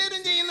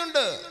 എല്ലാവരും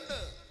ചെയ്യുന്നുണ്ട്.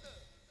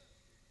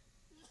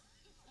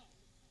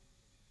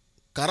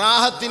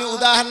 കറാഹത്തിന്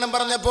ഉദാഹരണം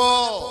പറഞ്ഞപ്പോ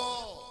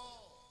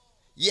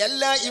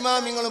എല്ലാ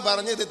ഇമാമിങ്ങളും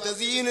പറഞ്ഞത്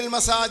തസീനുൽ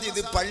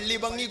മസാജിദ്, പള്ളി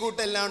ഭംഗി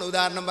കൂട്ടലാണ്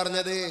ഉദാഹരണം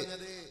പറഞ്ഞത്.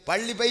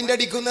 പള്ളി പെയിന്റ്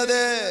അടിക്കുന്നത്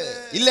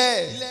ഇല്ലേ,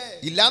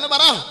 ഇല്ലാന്ന്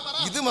പറ.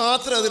 ഇത്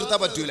മാത്രം എതിർത്താ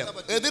പറ്റൂല.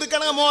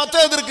 എതിർക്കണമെങ്കിൽ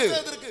മൊത്തം എതിർക്ക്.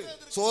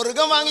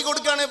 സ്വർഗം വാങ്ങി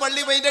കൊടുക്കാണ്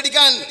പള്ളി പെയിന്റ്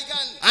അടിക്കാൻ.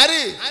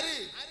 ആര്?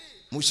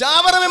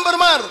 മുശാവറ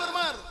മെമ്പർമാർ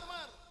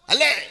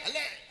അല്ലേ?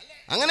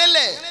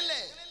 അങ്ങനല്ലേ?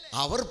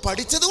 അവർ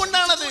പഠിച്ചത്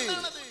കൊണ്ടാണത്.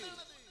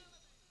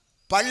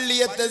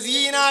 പള്ളിയെ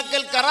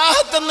തസീനാക്കൽ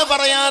കറാഹത്ത് എന്ന്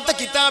പറയാത്ത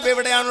കിതാബ്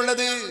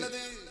എവിടെയാണുള്ളത്?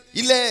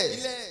 ഇല്ലേ?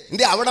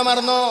 എന്റെ അവിടെ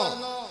മറന്നോ?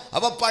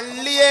 അപ്പൊ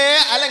പള്ളിയെ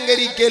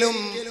അലങ്കരിക്കലും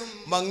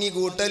ഭംഗി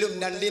കൂട്ടലും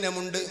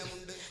രണ്ടിനമുണ്ട്.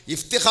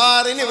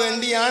 ഇഫ്തിഖാറിന്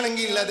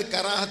വേണ്ടിയാണെങ്കിൽ അത്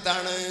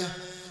കറാഹത്താണ്.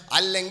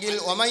 അല്ലെങ്കിൽ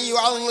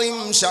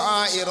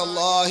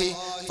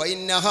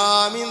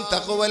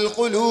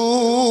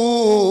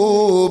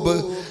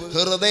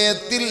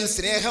ഹൃദയത്തിൽ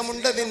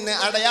സ്നേഹമുണ്ടതിന്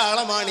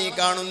അടയാളമാണ് ഈ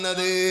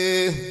കാണുന്നത്.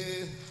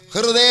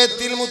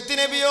 ഹൃദയത്തിൽ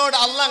മുത്തുനബിയോട്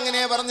അല്ലാഹ്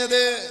അങ്ങനെ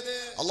പറഞ്ഞത്.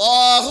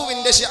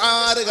 അല്ലാഹുവിന്റെ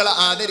ശിആറുകളെ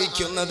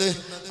ആദരിക്കുന്നത്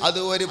അത്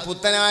ഒരു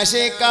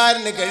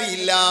പുത്തനാശയക്കാരന്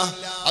കഴിയില്ല,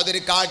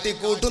 അതൊരു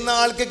കാട്ടിക്കൂട്ടുന്ന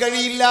ആൾക്ക്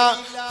കഴിയില്ല.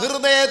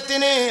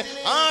 ഹൃദയത്തിന്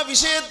ആ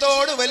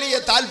വിഷയത്തോട് വലിയ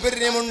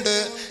താല്പര്യമുണ്ട്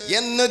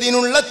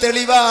എന്നതിനുള്ള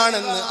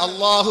തെളിവാണെന്ന്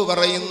അല്ലാഹു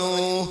പറയുന്നു.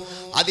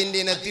 അതിന്റെ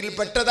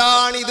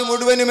ഇനത്തിൽപ്പെട്ടതാണ് ഇത്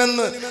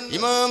മുഴുവനുമെന്ന്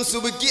ഇമാം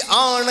സുബക്കി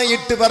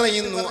ആണയിട്ട്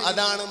പറയുന്നു.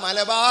 അതാണ്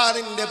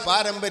മലബാറിന്റെ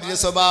പാരമ്പര്യ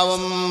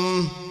സ്വഭാവം.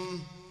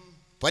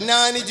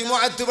 പൊന്നാനി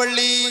ജുമുഅത്ത്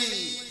പള്ളി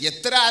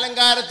എത്ര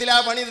അലങ്കാരത്തിലാ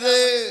പണിത്.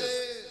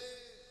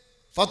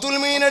 ഫത്തുൽ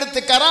മീനെടുത്ത്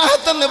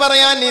കറാഹത്തെന്ന്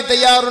പറയാൻ നീ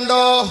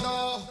തയ്യാറുണ്ടോ?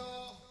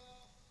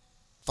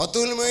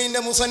 ഫത്തുൽ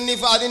മീന്റെ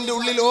മുസന്നിഫ് അതിന്റെ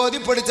ഉള്ളിൽ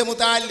ഓതിപ്പടിച്ച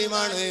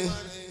മുതഅല്ലിമാണ്.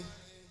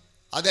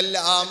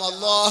 അതെല്ലാം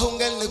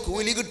അല്ലാഹുങ്കലിന്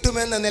കൂലി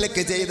കിട്ടുമെന്ന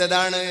നിലയ്ക്ക്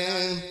ചെയ്തതാണ്.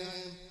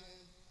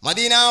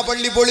 മദീന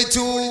പള്ളി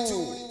പൊളിച്ചു,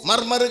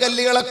 മർമർ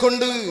കല്ലുകളെ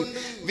കൊണ്ട്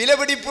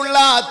വിലപിടിപ്പുള്ള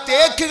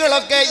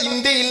തേക്കുകളൊക്കെ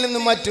ഇന്ത്യയിൽ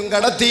നിന്നും മറ്റും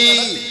കടത്തി.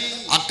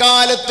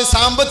 അക്കാലത്ത്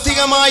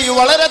സാമ്പത്തികമായി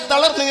വളരെ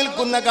തളർന്നു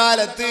നിൽക്കുന്ന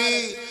കാലത്ത്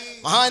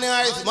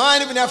മഹാനായ ഉസ്മാൻ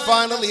ഇബ്നു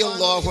അഫ്ഫാൻ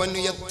റളിയല്ലാഹു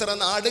അൻഹു എത്ര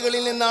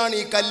നാടുകളിൽ നിന്നാണ്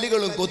ഈ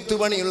കല്ലുകളും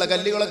കൊത്തുപണിയുള്ള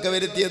കല്ലുകളൊക്കെ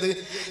വരുത്തിയത്.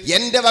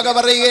 എന്റെ വക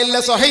പറയുകയല്ല,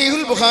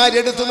 സ്വഹീഹുൽ ബുഖാരി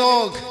എടുത്തു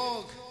നോക്ക്.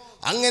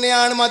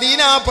 അങ്ങനെയാണ്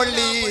മദീന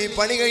പള്ളി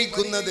പണി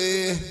കഴിക്കുന്നത്.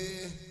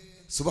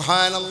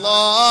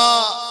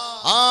 സുബ്ഹാനല്ലാഹ്.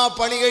 ആ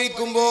പണി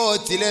കഴിക്കുമ്പോ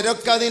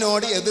ചിലരൊക്കെ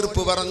അതിനോട്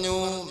എതിർപ്പ് പറഞ്ഞു.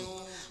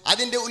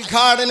 അതിന്റെ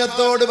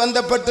ഉദ്ഘാടനത്തോട്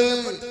ബന്ധപ്പെട്ട്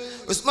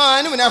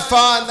ഉസ്മാൻ ഇബ്നു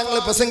അഫ്ഫാൻ തങ്ങൾ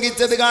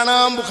പ്രസംഗിച്ചത്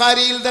കാണാം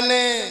ബുഖാരിയിൽ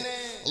തന്നെ.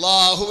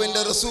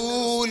 അല്ലാഹുവിന്റെ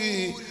റസൂൽ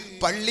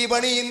പള്ളി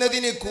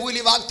പണിയുന്നതിന്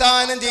കൂലി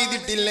വാഗ്ദാനം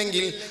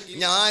ചെയ്തിട്ടില്ലെങ്കിൽ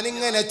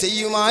ഞാനിങ്ങനെ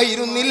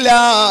ചെയ്യുമായിരുന്നില്ല.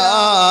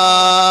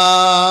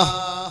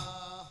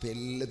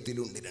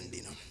 എല്ലാത്തിലുണ്ട്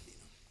രണ്ടിനും.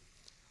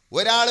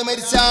 ഒരാൾ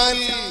മരിച്ചാൽ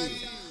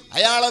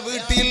അയാളെ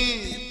വീട്ടിൽ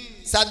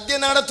സദ്യ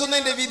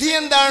നടത്തുന്നതിന്റെ വിധി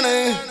എന്താണ്?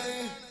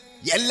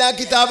 എല്ലാ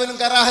കിതാബിലും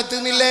കറാഹത്ത്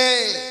എന്നില്ലേ?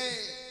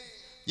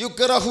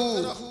 യുക്റഹു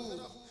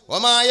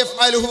വമാ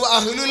യഫ്അലുഹു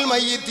അഹ്ലുൽ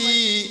മയ്യിതി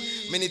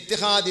മിൻ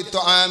ഇത്തിഖാദി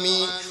തുആമി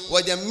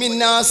വജമ്മിൻ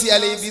നാസി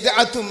അലൈ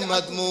ബിദ്അത്തും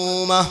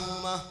മദ്മൂമ.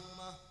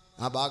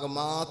 ആ ഭാഗം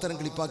മാത്രം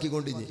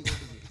ക്ലിപ്പാക്കിക്കൊണ്ടിഞ്ഞ്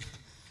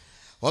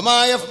വമാ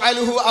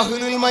യഫ്അലുഹു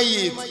അഹ്ലുൽ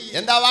മയ്യിത്.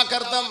 എന്താ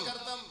വാക്കർത്ഥം?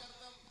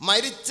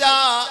 മരിച്ച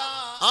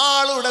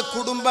ആളുടെ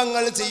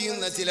കുടുംബങ്ങൾ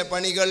ചെയ്യുന്ന ചില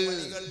പണികൾ.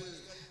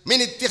 മിൻ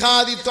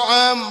ഇത്തിഖാദി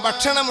തുആം,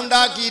 ഭക്ഷണം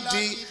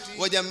ഉണ്ടാക്കിയിട്ട്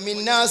വജമ്മിൻ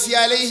നാസി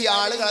അലൈഹി,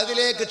 ആളുകൾ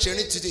അതിലേക്ക്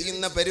ക്ഷണിച്ചു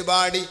ചെയ്യുന്ന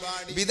പരിപാടി.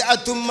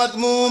 ബിദ്അത്തും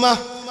മദ്മൂമ,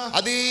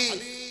 അത്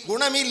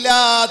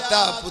ഗുണമില്ലാത്ത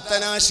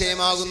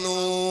പുത്തനാശയമാകുന്നു.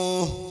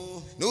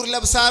 നൂറുൽ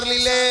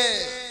അബ്സാറിലില്ലേ,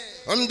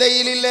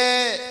 ഉംദയിലില്ലേ,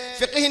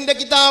 ഫിഖ്ഹിന്റെ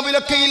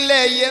കിതാബിലൊക്കെ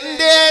ഇല്ലേ?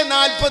 എന്തേ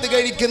 40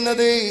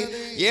 കഴിക്കുന്നത്,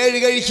 7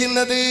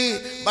 കഴിക്കുന്നത്,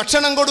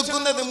 ഭക്ഷണം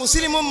കൊടുക്കുന്നത്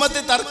മുസ്ലിം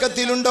ഉമ്മത്ത്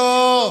തർക്കത്തിലുണ്ടോ?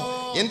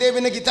 എന്തേ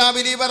പിന്നെ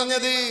കിതാബിൽ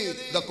പറഞ്ഞത്?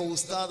 ഇതൊക്കെ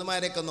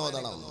ഉസ്താദ്മാരൊക്കെ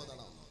നോദണം.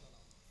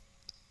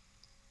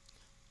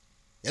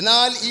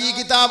 എന്നാൽ ഈ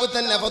കിതാബ്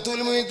തന്നെ ഫതുൽ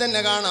മുഈൻ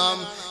തന്നെ കാണാം,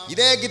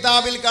 ഇതേ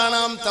കിതാബിൽ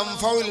കാണാം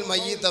തംഫഉൽ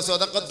മയ്യിത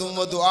സദഖത്തും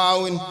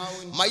വദുആഉൻ,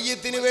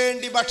 മയ്യിത്തിന്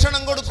വേണ്ടി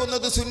ഭക്ഷണം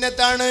കൊടുക്കുന്നത്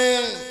സുന്നത്താണ്,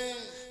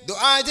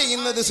 ദുആ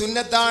ചെയ്യുന്നത്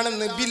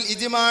സുന്നത്താണെന്ന് bill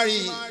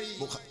ഇജ്മാഇ.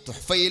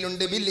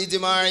 തുഹ്ഫയിലുണ്ട് bill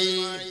ഇജ്മാഇ,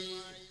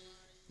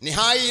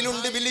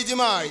 നിഹായിലുണ്ട് bill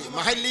ഇജ്മാഇ,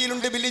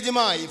 മഹല്ലിയിലുണ്ട് bill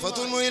ഇജ്മാഇ,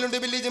 Fathul മുഈനിലുണ്ട്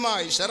bill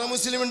ഇജ്മാഇ, ശറഹ്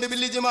മുസ്ലിമുണ്ട്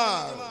bill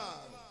ഇജ്മാഇ.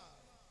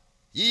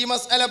 ഈ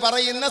മസ്അല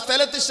പറയുന്ന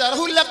സ്ഥലത്ത്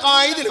ശർഹുൽ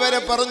ഖായിദിൽ വരെ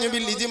പറഞ്ഞു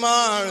ബിൽ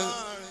ഇജ്മാഇ.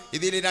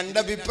 ഇതിൽ 2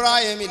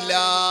 അഭിപ്രായമില്ല.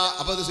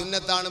 അപ്പൊ അത്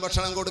സുന്നത്താണ്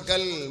ഭക്ഷണം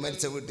കൊടുക്കൽ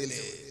മരിച്ച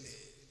വീട്ടില്,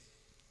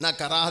 എന്നാ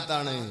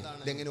കറാഹത്താണ്.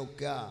 ഇതെങ്ങനെ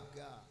ഒക്ക?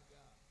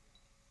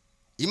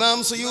 ഇമാം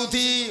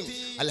സുയൂത്തി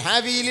അൽ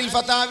ഹാവിയിൽ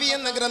ഫതാവി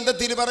എന്ന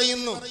ഗ്രന്ഥത്തിൽ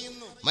പറയുന്നു,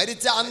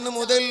 മരിച്ച അന്ന്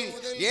മുതൽ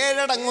 7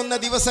 അടങ്ങുന്ന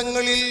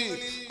ദിവസങ്ങളിൽ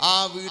ആ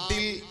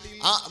വീട്ടിൽ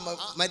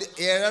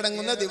 7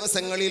 അടങ്ങുന്ന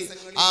ദിവസങ്ങളിൽ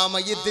ആ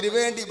മയ്യത്തിന്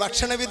വേണ്ടി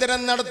ഭക്ഷണ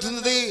വിതരണം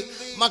നടത്തുന്നത്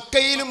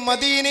മക്കയിലും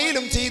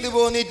മദീനയിലും ചെയ്തു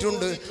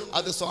പോന്നിട്ടുണ്ട്.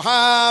 അത്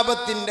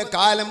സ്വഹാബത്തിന്റെ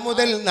കാലം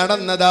മുതൽ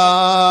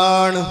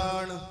നടന്നതാണ്.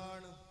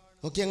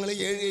 നോക്കി, ഞങ്ങൾ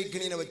 7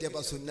 കഴിക്കണീനെ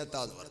പറ്റിയപ്പോ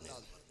സുന്നത്താന്ന് പറഞ്ഞു.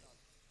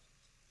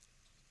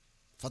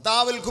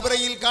 ഫതാവുൽ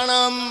കുബ്രയിൽ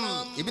കാണാം,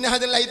 ഇബ്നു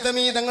ഹജർ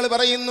ഹൈതമി തങ്ങൾ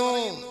പറയുന്നു,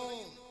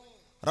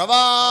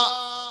 റവാ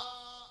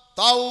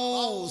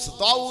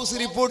താവൂസ്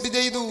റിപ്പോർട്ട്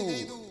ചെയ്തു.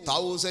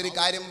 താവൂസ് ഒരു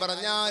കാര്യം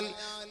പറഞ്ഞാൽ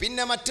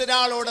പിന്നെ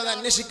മറ്റൊരാളോട് അത്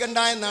അന്വേഷിക്കണ്ട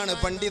എന്നാണ്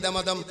പണ്ഡിത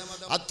മതം.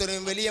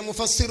 അത്രയും വലിയ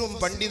മുഫസ്സിറും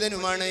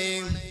പണ്ഡിതനുമാണ്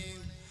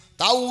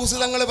താവൂസ്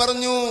തങ്ങൾ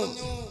പറഞ്ഞു,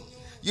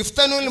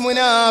 യുഫ്തനുൽ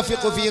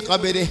മുനാഫിഖു ഫീ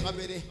ഖബ്രിഹി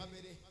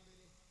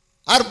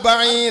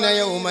 40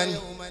 യൗമൻ.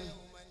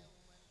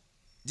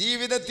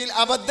 ജീവിതത്തിൽ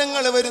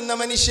അബദ്ധങ്ങൾ വരുന്ന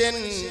മനുഷ്യൻ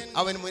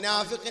അവൻ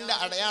മുനാഫിഖിന്റെ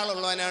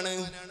അടയാളമുള്ളവനാണ്.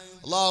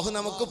 അല്ലാഹു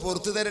നമുക്ക്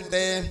പുറത്തു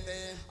തരട്ടെ.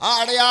 ആ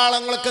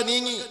അടയാളങ്ങളൊക്കെ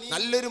നീങ്ങി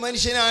നല്ലൊരു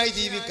മനുഷ്യനായി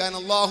ജീവിക്കാൻ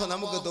അല്ലാഹു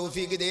നമുക്ക്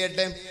തൗഫീഖ്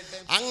ചെയ്യട്ടെ.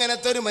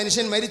 അങ്ങനത്തെ ഒരു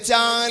മനുഷ്യൻ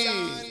മരിച്ചാൽ,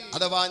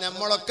 അഥവാ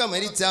നമ്മളൊക്കെ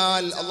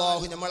മരിച്ചാൽ,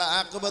 അല്ലാഹു നമ്മളെ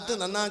ആഖിബത്ത്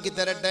നന്നാക്കി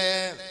തരട്ടെ.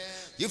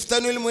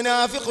 യുഫ്തനുൽ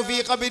മുനാഫിഖു ഫീ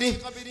ഖബ്രിഹി,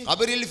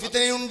 ഖബറിൽ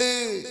ഫിത്നയുണ്ട്.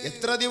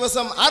 എത്ര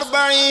ദിവസം?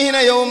 40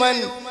 യൗമൻ,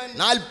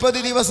 40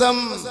 ദിവസം.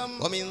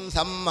 വമിൻ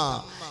സമ്മ,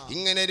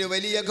 ഇങ്ങനെ ഒരു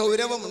വലിയ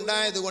ഗൗരവം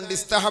ഉണ്ടായതുകൊണ്ട്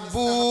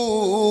ഇസ്തഹബ്ബൂ,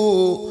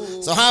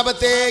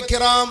 സ്വഹാബത്തെ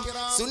കിറാം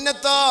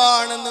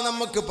സുന്നത്താണെന്ന്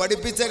നമുക്ക്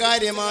പഠിപ്പിച്ച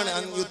കാര്യമാണ്.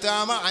 അൻ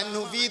യുതാമ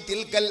അൻഹു ഫീ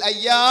തിൽക്കൽ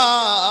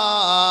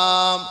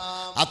അയ്യാം,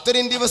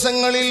 അത്തരം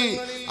ദിവസങ്ങളിൽ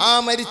ആ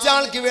മരിച്ച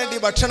ആൾക്ക് വേണ്ടി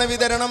ഭക്ഷണ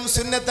വിതരണം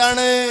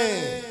സുന്നത്താണ്.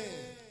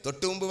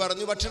 തൊട്ടു മുമ്പ്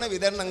പറഞ്ഞു ഭക്ഷണ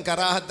വിതരണം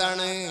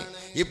കറാഹത്താണ്,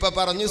 ഇപ്പൊ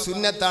പറഞ്ഞു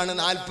സുന്നത്താണ്.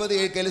 40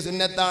 കഴിക്കൽ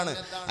സുന്നത്താണ്.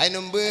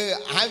 അതിനുമുമ്പ്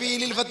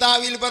ഹവീലിൽ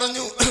ഫതാവിൽ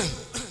പറഞ്ഞു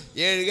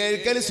 7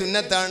 കഴിക്കൽ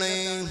സുന്നത്താണ്.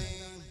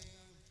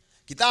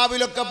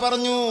 കിതാബിലൊക്കെ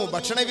പറഞ്ഞു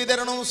ഭക്ഷണ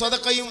വിതരണവും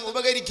സ്വതക്കയും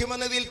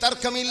ഉപകരിക്കുമെന്നതിൽ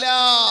തർക്കമില്ല.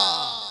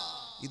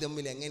 ഇത്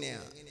തമ്മിൽ എങ്ങനെയാ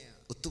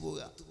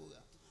ഒത്തുപോകുക?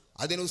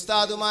 അതിന്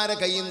ഉസ്താദുമാരെ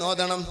കയ്യിൽ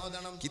നോദണം,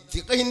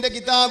 ഫിഖ്ഹിന്റെ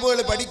കിതാബുകൾ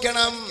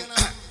പഠിക്കണം.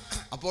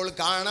 അപ്പോൾ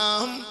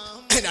കാണാം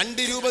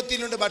 2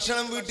 രൂപത്തിലുണ്ട്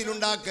ഭക്ഷണം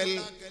വീട്ടിലുണ്ടാക്കൽ,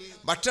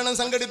 ഭക്ഷണം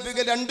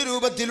സംഘടിപ്പിക്കൽ 2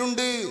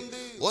 രൂപത്തിലുണ്ട്.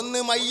 ഒന്ന്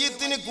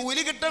മയ്യത്തിന്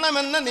കൂലി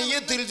കിട്ടണമെന്ന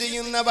നിയ്യത്തിൽ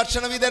ചെയ്യുന്ന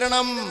ഭക്ഷണ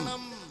വിതരണം,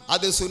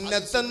 അത്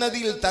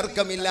സുന്നത്തെന്നതിൽ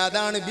തർക്കമില്ല,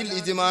 അതാണ് ബിൽ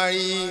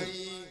ഇജ്മാഇ.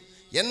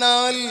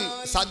 എന്നാൽ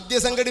സദ്യ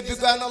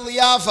സംഘടിപ്പിക്കാൻ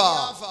ളിയാഫ,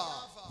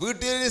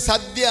 വീട്ടിൽ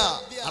സദ്യ,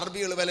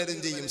 അറബികൾ പലരും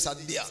ചെയ്യും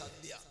സദ്യ,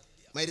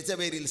 മരിച്ച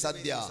പേരിൽ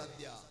സദ്യ,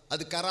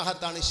 അത്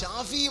കറാഹത്താണ്.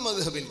 ഷാഫി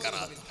മദ്ഹബിൽ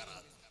കറാഹത്ത്,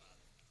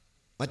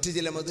 മറ്റു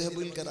ചില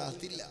മദ്ഹബിൽ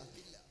കറാഹത്തില്ല.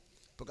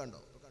 ഇപ്പൊ കണ്ടോ?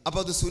 അപ്പൊ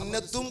അത്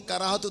സുന്നത്തും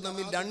കറാഹത്തും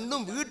തമ്മിൽ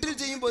രണ്ടും വീട്ടിൽ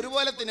ചെയ്യുമ്പോൾ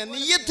ഒരുപോലെ തന്നെ,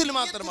 നിയ്യത്തിൽ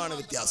മാത്രമാണ്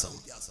വ്യത്യാസം.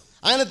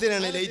 അങ്ങനെ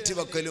തന്നെയാണ് ലൈറ്റ്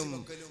വെക്കലും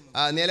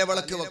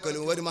നിലവിളക്ക്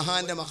വെക്കലും. ഒരു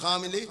മഹാന്റെ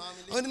മഖാമില്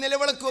ഒരു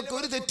നിലവിളക്ക് വെക്ക,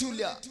 ഒരു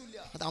തെറ്റുമില്ല.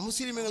 അത്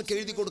അമുസ്ലിമുകൾക്ക്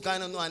എഴുതി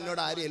കൊടുക്കാനൊന്നും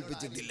എന്നോട് ആരും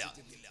ഏൽപ്പിച്ചിട്ടില്ല.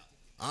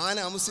 ആന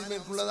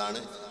അമുസ്ലിമുകൾക്കുള്ളതാണ്,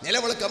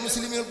 നിലവിളക്ക്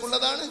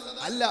അമുസ്ലിമുകൾക്കുള്ളതാണ്.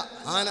 അല്ല,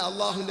 ആന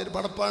അള്ളാഹുവിന്റെ ഒരു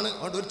പടപ്പാണ്,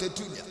 അതുകൊണ്ട് ഒരു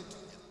തെറ്റുമില്ല.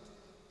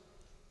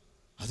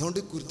 അതുകൊണ്ട്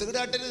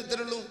കുരുത്തകരാട്ടല്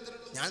ഇത്രയുള്ളൂ.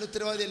 ഞാൻ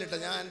ഉത്തരവാദിയല്ല കേട്ടോ,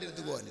 ഞാൻ എൻ്റെ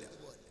അടുത്ത് പോകില്ല.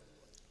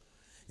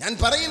 ഞാൻ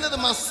പറയുന്നത്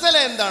മസല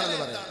എന്താണെന്ന്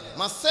പറയാം.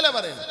 മസല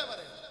പറയണം,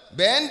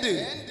 ബാൻഡ്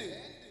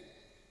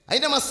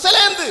അതിന്റെ മസല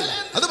എന്ത്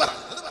അത് പറ.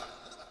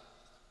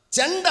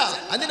 ചെണ്ട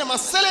അതിന്റെ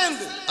മസല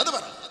എന്ത് അത്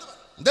പറ.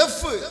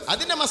 ദഫ്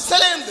അതിന്റെ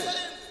മസല എന്ത്?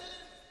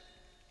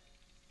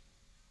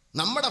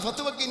 നമ്മുടെ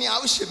ഫത്വക്ക് ഇനി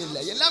ആവശ്യമില്ല,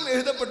 എല്ലാം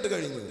എഴുതപ്പെട്ട്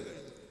കഴിഞ്ഞു.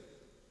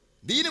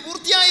 ദീന്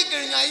പൂർത്തിയായി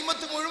കഴിഞ്ഞു,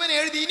 അയിമത്ത് മുഴുവൻ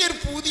എഴുതി. ഇനി ഒരു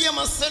പുതിയ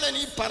മസല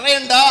നീ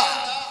പറയണ്ട,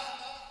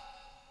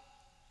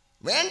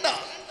 വേണ്ട,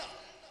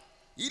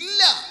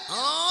 ഇല്ല,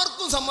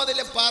 ആർക്കും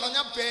സമ്മതമില്ല. പറഞ്ഞ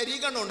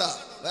പെരീകണ്ണുണ്ടാ,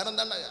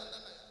 വേറെന്താ?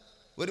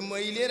 ഒരു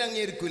മൊയിലേർ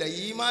അംഗീകരിക്കൂല,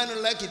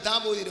 ഈമാനുള്ള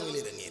കിതാബ് ഓതിയൊരു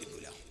മൊയിലേർ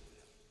അംഗീകരിക്കൂല.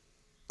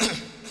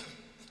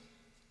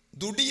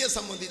 ദുടിയെ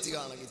സംബന്ധിച്ച്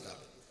കാണാം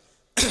കിതാബ്.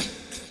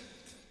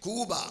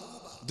 കൂബ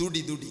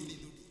ദുടി,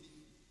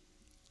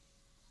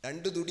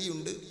 രണ്ട്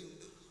ദുടിയുണ്ട്.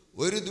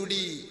 ഒരു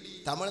ദുടി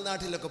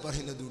തമിഴ്നാട്ടിലൊക്കെ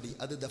പറയുന്ന ദുടി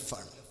അത്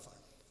ദഫാണ്,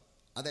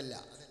 അതല്ല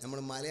നമ്മൾ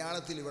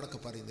മലയാളത്തിൽ ഇവിടൊക്കെ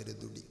പറയുന്നൊരു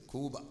ദുടി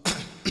കൂബ.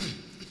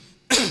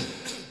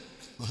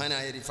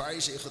 മഹാനായ റിഫായി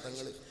ശൈഖ്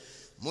തങ്ങൾ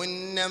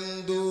മുന്നം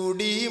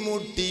ദുടി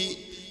മുട്ടി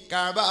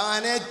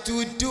കബാനെ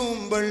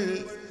ചുറ്റുമ്പോൾ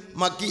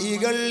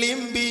മക്കികൾ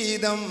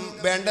ഇമ്പീതം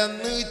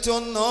വേണ്ടെന്ന്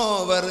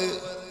ചൊന്നോവർ,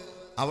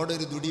 അവിടെ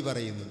ഒരു ദുടി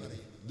പറയുന്നുണ്ട്.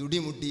 ദുടി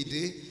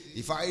മുട്ടിയിട്ട്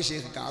റിഫായി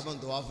ശൈഖ് കാബം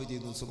തവാഫ്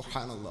ചെയ്തു.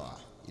 സുബ്ഹാനല്ലാഹ്.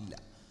 ഇല്ല,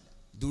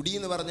 ദുടി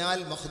എന്ന് പറഞ്ഞാൽ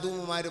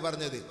മഖ്ദൂമുമാര്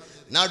പറഞ്ഞത്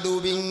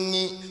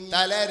നടുവിങ്ങി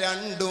തല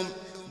രണ്ടും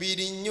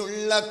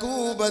വിരിഞ്ഞുള്ള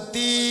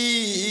കൂപത്തി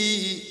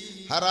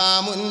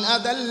ഹറാമുൻ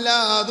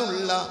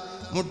അതല്ലാതുള്ള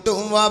മുട്ടും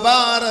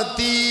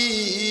വബാറത്തി.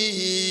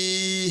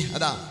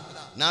 അതാ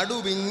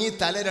നടുവിങ്ങി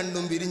തല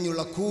രണ്ടും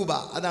വിരിഞ്ഞുള്ള കൂബ,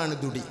 അതാണ്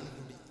ദുടി.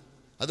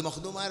 അത്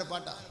മഖ്ദൂമാരെ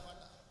പാട്ടാ,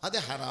 അത്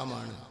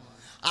ഹറാമാണ്.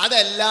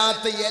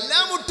 അതല്ലാത്ത എല്ലാ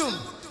മുട്ടും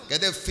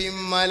കദഫിം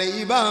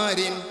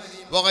മലൈബാരിൻ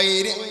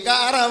വഗൈരി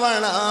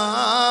കറവണ,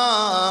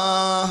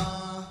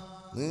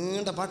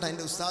 നീണ്ട പാട്ട.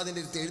 എൻ്റെ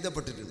ഉസ്താദിൻ്റെ അടുത്ത്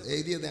എഴുതപ്പെട്ടിട്ടുണ്ട്,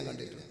 എഴുതിയത് ഞാൻ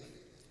കണ്ടിട്ടുണ്ട്.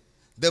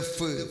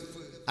 ദഫ്,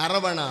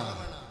 അറവണ,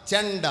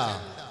 ചെണ്ട,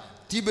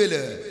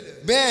 തിബില്,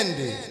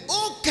 ബാൻഡ്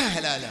ഒക്കെ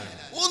ഹലാലാണ്.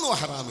 ഒന്നും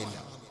ഹറാമില്ല,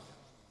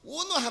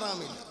 ഒന്നും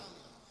ഹറാമില്ല.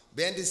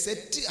 ബാൻഡ്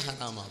സെറ്റ്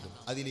ഹറാമാകും,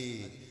 അതിൽ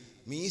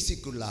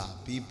മ്യൂസിക്കുള്ള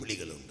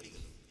പീപ്പിളികളുണ്ട്.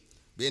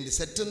 ബാൻഡ്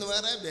സെറ്റ് എന്ന്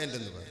വേറെ, ബാൻഡ്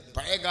എന്ന് വേറെ.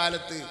 പഴയ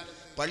കാലത്ത്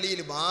പള്ളിയിൽ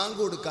ബാങ്ക്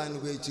കൊടുക്കാൻ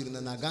ഉപയോഗിച്ചിരുന്ന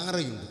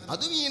നഗാറയുണ്ട്,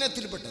 അതും ഈ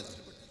ഇനത്തിൽപ്പെട്ടതാണ്.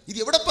 ഇത്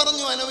എവിടെ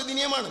പറഞ്ഞു?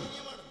 അനവദനീയമാണ്.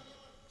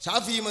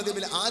 ഷാഫി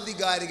മദ്ഹബിലെ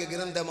ആധികാരിക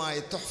ഗ്രന്ഥമായ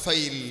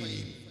തുഹ്ഫയിൽ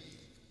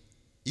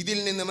ഇതിൽ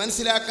നിന്ന്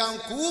മനസ്സിലാക്കാം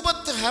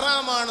കൂബത്ത്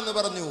ഹറാമാണെന്ന്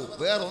പറഞ്ഞു,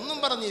 വേറൊന്നും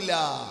പറഞ്ഞില്ല.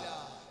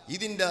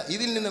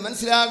 ഇതിൽ നിന്ന്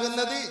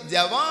മനസ്സിലാകുന്നത്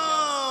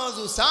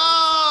ജവാസു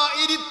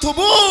സായിരി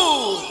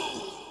തുബൂൽ,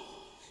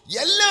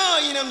 എല്ലാ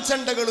ഇനം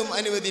ചണ്ടകളും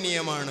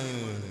അനുവദനീയമാണ്.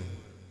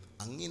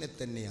 അങ്ങനെ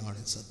തന്നെയാണ്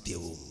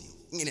സത്യവും,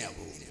 ഇങ്ങനെയാ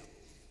പോകുന്നത്.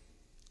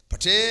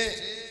 പക്ഷേ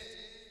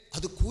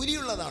അത്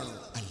കൂലിയുള്ളതാണോ?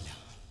 അല്ല.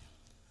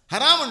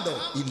 ഹറാമുണ്ടോ?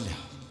 ഇല്ല.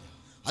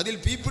 അതിൽ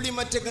പീപ്പിളി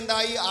മറ്റൊക്കെ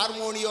ഉണ്ടായി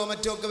ഹാർമോണിയോ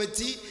മറ്റോ ഒക്കെ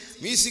വെച്ച്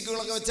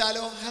മ്യൂസിക്കുകളൊക്കെ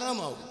വെച്ചാലോ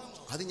ഹറാമാവും.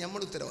 അത്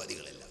നമ്മൾ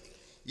ഉത്തരവാദികളല്ല.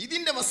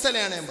 ഇതിൻ്റെ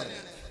മസലയാണ് ഞാൻ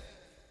പറഞ്ഞത്.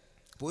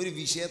 ഇപ്പോൾ ഒരു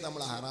വിഷയത്തെ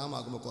നമ്മൾ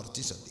ഹറാമാകുമ്പോൾ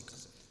കുറച്ച്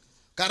ശ്രദ്ധിക്കണം,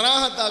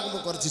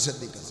 കറാഹത്താകുമ്പോൾ കുറച്ച്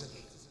ശ്രദ്ധിക്കണം.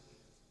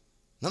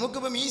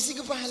 നമുക്കിപ്പോൾ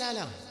മ്യൂസിക് ഇപ്പോൾ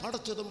ഹലാലാണ്,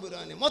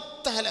 പടച്ചതുമ്പുരാന്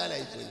മൊത്തം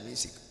ഹലാലായിപ്പോയി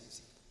മ്യൂസിക്.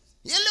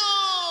 എല്ലാ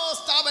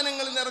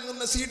സ്ഥാപനങ്ങളിൽ നിന്ന്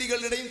ഇറങ്ങുന്ന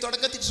സീഡികളുടെയും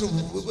തുടക്കത്തിൽ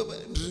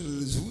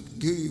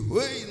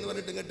എന്ന്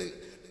പറഞ്ഞിട്ട് ഇങ്ങോട്ട്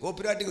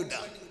കോപ്പിരായിട്ട്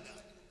കിട്ടുക.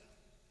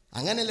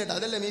 അങ്ങനെയല്ല,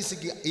 അതല്ല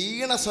മ്യൂസിക്.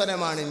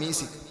 ഈണസ്വരമാണ്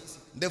മ്യൂസിക്.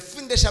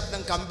 ദഫിന്റെ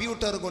ശബ്ദം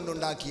കമ്പ്യൂട്ടർ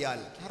കൊണ്ടുണ്ടാക്കിയാൽ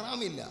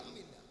ഹറാമില്ല.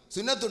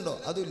 സുന്നത്തുണ്ടോ?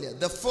 അതുമില്ല.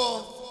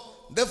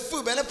 ദഫ്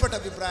ബലപ്പെട്ട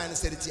അഭിപ്രായം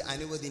അനുസരിച്ച്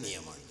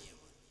അനുവദനീയമാണ്.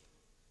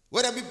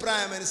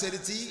 ഒരഭിപ്രായം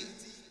അനുസരിച്ച്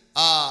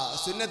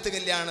സുന്നത്ത്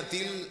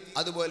കല്യാണത്തിൽ,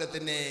 അതുപോലെ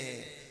തന്നെ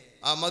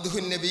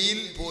മദ്ഹുൻ നബിയിൽ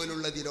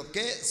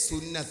പോലുള്ളതിലൊക്കെ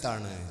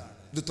സുന്നത്താണ്.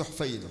 ഇത്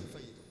തുഹ്ഫയിലും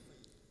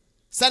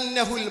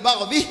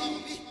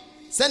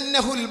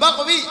സന്നഹുൽ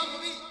ബഗ്വി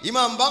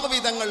ഇമാം ബഗ്വി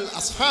തങ്ങൾ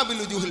അസ്ഹാബുൽ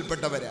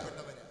വുജൂഹിൽപ്പെട്ടവരാണ്.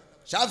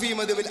 ഷാഫി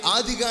മദ്ഹബിൽ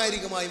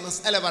ആധികാരികമായി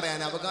മസ്അല പറയാൻ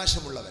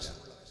അവകാശമുള്ളവരാണ്.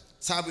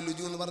 അസ്ഹാബുൽ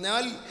വുജൂഹ് എന്ന്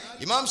പറഞ്ഞാൽ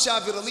ഇമാം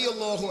ഷാഫി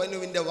റളിയല്ലാഹു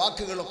അൻഹുവിന്റെ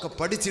വാക്കുകളൊക്കെ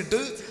പഠിച്ചിട്ട്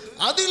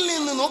അതിൽ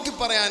നിന്ന് നോക്കി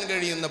പറയാൻ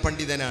കഴിയുന്ന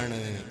പണ്ഡിതനാണ്.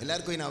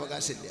 എല്ലാവർക്കും ഇതിന്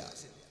അവകാശമില്ല.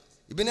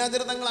 ഇബ്നു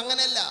ഹജർ തങ്ങൾ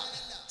അങ്ങനെയല്ല,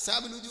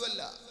 അസ്ഹാബുൽ വുജൂഹ്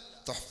അല്ല.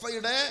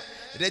 തുഹ്ഫയുടെ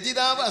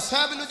രചയിതാവ്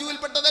അസ്ഹാബുൽ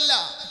വുജൂഹിൽപ്പെട്ടതല്ല,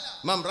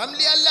 ഇമാം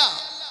റംലി അല്ല.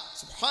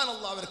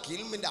 സുബ്ഹാനല്ലാഹ്, അവർക്ക്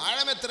ഇൽമിന്റെ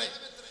ആഴം എത്ര!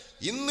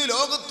 ഇന്ന്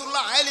ലോകത്തുള്ള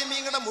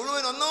ആലിമീങ്ങളുടെ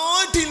മുഴുവൻ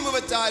ഒന്നോട്ട് ഇൽമു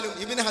വെച്ചാലും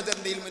ഇബ്നു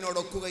ഹജറിന്റെ ഇൽമിനോട്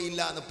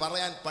ഒക്കുകയില്ല എന്ന്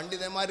പറയാൻ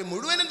പണ്ഡിതന്മാർ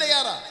മുഴുവനും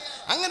തയ്യാറാ.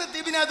 അങ്ങനത്തെ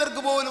ഇബ്നു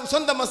ഹജർക്ക് പോലും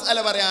സ്വന്തം മസ്അല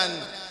പറയാൻ,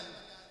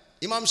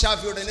 ഇമാം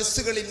ഷാഫിയുടെ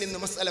നസ്സുകളിൽ നിന്ന്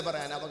മസ്അല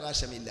പറയാൻ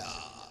അവകാശമില്ല.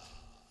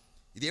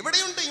 ഇത്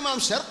എവിടെയുണ്ട്? ഇമാം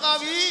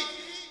ഷർഖാവി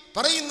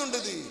പറയുന്നുണ്ട്.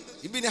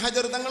 ഇബ്നു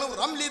ഹജർ തങ്ങളും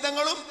റംലി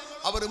തങ്ങളും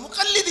അവർ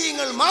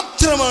മുഖല്ലിദീങ്ങൾ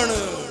മാത്രമാണ്,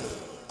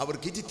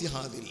 അവർക്ക്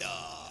ഇജ്തിഹാദില്ല.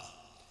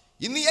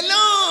 ഇന്ന്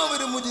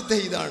എല്ലാവരും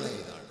മുജ്തഹിദാണ്.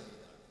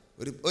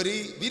 ഒരു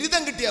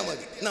ബിരുദം കിട്ടിയാൽ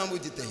മതി, നാം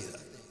മുജ്തഹിദ്.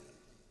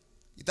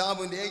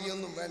 കിതാബും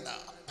രേഖയൊന്നും വേണ്ട.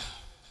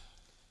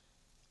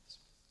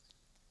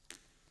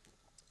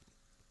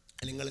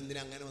 നിങ്ങൾ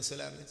എന്തിനാ അങ്ങനെ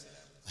മസലാണ്?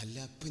 അല്ല,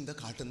 ഇപ്പൊ എന്താ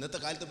കാട്ടുക? ഇന്നത്തെ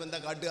കാലത്ത് ഇപ്പൊ എന്താ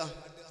കാട്ടുക?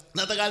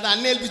 ഇന്നത്തെ കാലത്ത്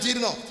അന്നെ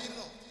ഏൽപ്പിച്ചിരുന്നോ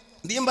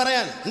എന്തെങ്കിലും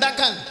പറയാൻ,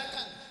 ഉണ്ടാക്കാൻ?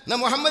 എന്നാ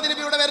മുഹമ്മദ്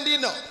നബി ഇവിടെ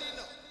വരേണ്ടിയിരുന്നോ?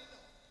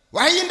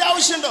 വഹയിന്റെ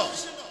ആവശ്യമുണ്ടോ?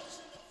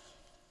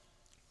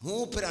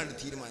 മൂപ്പരാണ്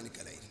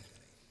തീരുമാനിക്കലായിരുന്നു.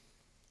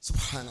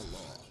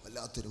 സുബ്ഹാനല്ലാഹ്,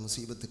 വല്ലാത്തൊരു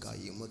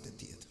മുസീബത്തുക്കായി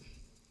ഉമ്മത്തെത്തിയത്.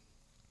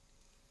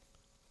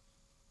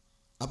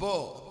 അപ്പോ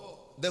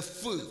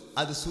ദഫ്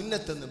അത്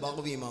സുന്നത്തെന്ന്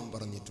ബഗവി ഇമാം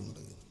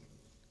പറഞ്ഞിട്ടുണ്ട്.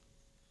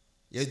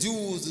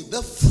 യജൂസ്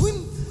ദഫ്ൻ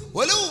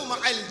വലൗ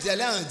മഅൽ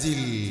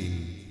ജലാജിൽ.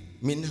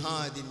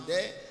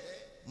 മിൻഹാജിന്റെ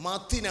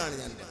മത്തിനാണ്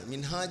ഞാൻ പറഞ്ഞത്,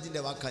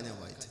 മിൻഹാജിന്റെ വാക്കാ ഞാൻ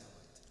വായിച്ചത്.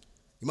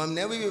 ഇമാം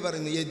നവവി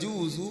പറയുന്നു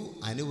യജൂസു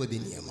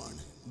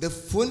അനുവദനീയമാണ്.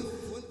 ദഫ്ൻ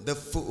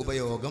ദഫ്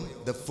ഉപയോഗം,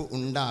 ദഫ്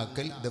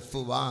ഉണ്ടാക്കൽ, ദഫ്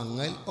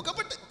വാങ്ങൽ ഒക്കെ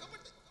പെട്ട്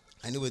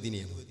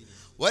അനുവദനീയമാണ്.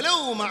 വലൗ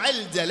മഅൽ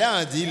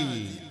ജലാജിൽ,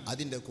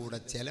 അതിന്റെ കൂടെ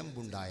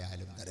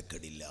ചെലമ്പുണ്ടായാലും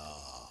തരക്കേടില്ല.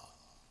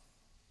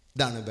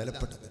 ഇതാണ്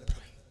ബലപ്പെട്ട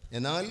അഭിപ്രായം.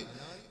 എന്നാൽ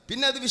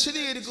പിന്നെ അത്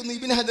വിശദീകരിക്കുന്നു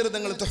ഇബ്നു ഹജർ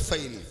തങ്ങൾ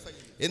തുഹ്ഫയിൽ.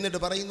 എന്നിട്ട്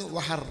പറയുന്നു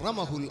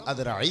വഹറമഹുൽ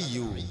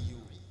അദ്റഇയ്യു.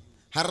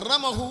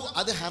 ഹറമഹു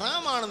അത്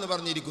ഹറാമാണെന്ന്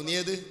പറഞ്ഞിരിക്കുന്നു.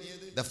 ഏത്?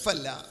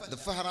 ദഫല്ല.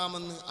 ദഫ്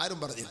ഹറാമെന്ന് ആരും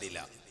പറഞ്ഞിട്ടില്ല.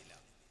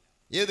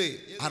 ഏത്?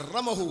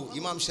 ഹറമഹു.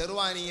 ഇമാം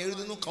ഷെർവാനി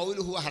എഴുതുന്നു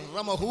ഖൗലുഹു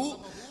ഹറമഹു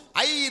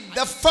ഐ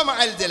ദഫ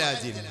മഅൽ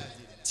ജലാജിൽ.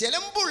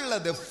 ചെലമ്പുള്ള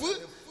ദഫ്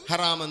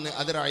ഹറാമെന്ന്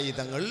അദ്റഇ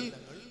തങ്ങൾ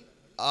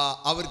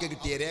അവർക്ക്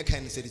കിട്ടിയ രേഖ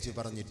അനുസരിച്ച്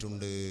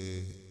പറഞ്ഞിട്ടുണ്ട്.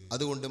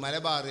 അതുകൊണ്ട്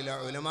മലബാറിലെ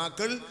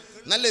ഉലമാക്കൾ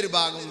നല്ലൊരു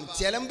ഭാഗം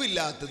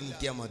ചെലമ്പില്ലാത്തത്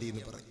നിത്യാ മതി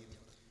എന്ന് പറയും.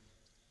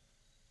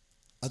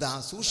 അത് ആ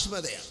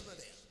സൂക്ഷ്മതയാണ്.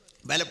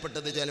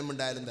 ബലപ്പെട്ടത്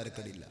ചെലമ്പുണ്ടായാലും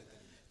തരക്കടില്ല.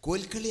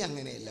 കോൽക്കളി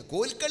അങ്ങനെയല്ല.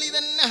 കോൽക്കളി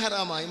തന്നെ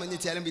ഹറാമായി മഞ്ഞ്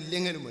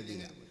ചെലമ്പില്ലെങ്കിലും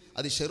വേണ്ടിയില്ല.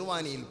 അത്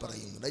ഷെർവാനിയിൽ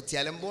പറയുന്നുണ്ട്. അത്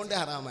ചെലമ്പോണ്ട്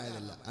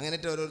ഹറാമായതല്ല.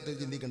 അങ്ങനത്തെ ഓരോരുത്തർ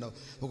ചിന്തിക്കണ്ടാവും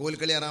അപ്പോൾ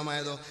കോൽക്കളി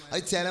ഹറാമായതോ?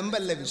 അത്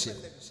ചെലമ്പല്ല വിഷയം.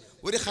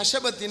 ഒരു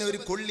ഹഷബത്തിന്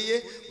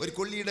ഒരു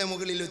കൊള്ളിയുടെ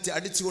മുകളിൽ വെച്ച്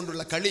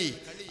അടിച്ചുകൊണ്ടുള്ള കളി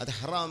അത്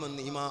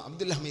ഹറാമെന്ന് ഇമാം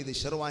അബ്ദുൽ ഹമീദ്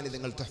ഷെർവാനി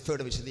തങ്ങൾ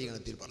തുഹ്ഫയുടെ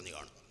വിശദീകരണത്തിൽ പറഞ്ഞു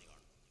കാണും.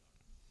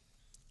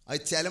 അത്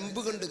ചെലമ്പ്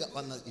കൊണ്ട്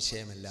വന്ന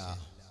വിഷയമല്ല.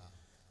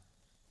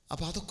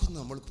 അപ്പം അതൊക്കെ ഒന്ന്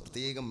നമ്മൾ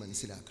പ്രത്യേകം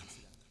മനസ്സിലാക്കണം.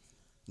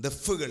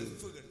 ദഫുകൾ,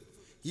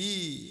 ഈ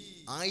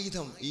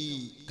ആയുധം, ഈ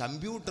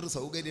കമ്പ്യൂട്ടർ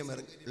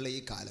സൗകര്യമുള്ള ഈ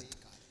കാലത്ത്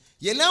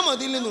എല്ലാം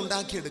അതിൽ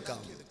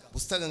നിന്നുണ്ടാക്കിയെടുക്കാം.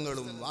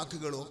 പുസ്തകങ്ങളും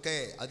വാക്കുകളും ഒക്കെ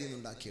അതിൽ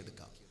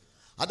നിന്നുണ്ടാക്കിയെടുക്കാം.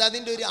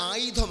 അതതിൻ്റെ ഒരു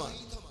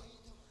ആയുധമാണ്.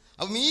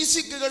 അപ്പോൾ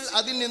മ്യൂസിക്കുകൾ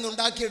അതിൽ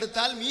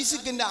നിന്നുണ്ടാക്കിയെടുത്താൽ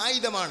മ്യൂസിക്കിന്റെ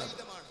ആയുധമാണ്.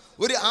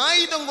 ഒരു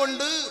ആയുധം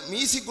കൊണ്ട്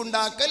മ്യൂസിക്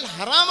ഉണ്ടാക്കൽ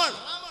ഹറാമാണ്.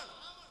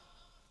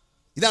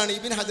 ഇതാണ്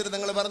ഇബ്നു ഹജർ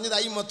തങ്ങൾ പറഞ്ഞത്,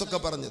 അയിമ്മത്തൊക്കെ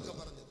പറഞ്ഞത്.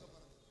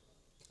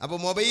 അപ്പോൾ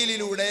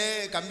മൊബൈലിലൂടെ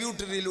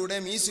കമ്പ്യൂട്ടറിലൂടെ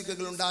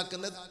മ്യൂസിക്കുകൾ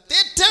ഉണ്ടാക്കുന്നത്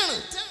തെറ്റാണ്.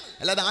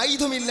 അല്ലാതെ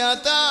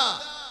ആയുധമില്ലാത്ത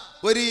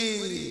ഒരു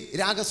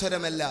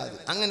രാഗസ്വരമല്ല അത്.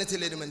 അങ്ങനെ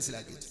ചിലർ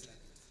മനസ്സിലാക്കി.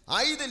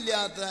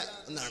 ആയുധമില്ലാത്ത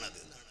എന്നാണത്.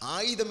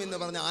 ആയുധം എന്ന്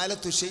പറഞ്ഞ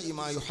ആലത്തു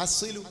ഷൈഇമാ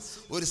യുഹസ്സിലു,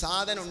 ഒരു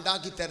സാധനം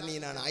ഉണ്ടാക്കി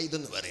തരണീനാണ് ആയുധം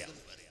എന്ന് പറയാം.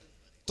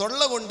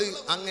 തൊള്ള കൊണ്ട്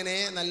അങ്ങനെ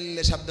നല്ല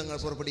ശബ്ദങ്ങൾ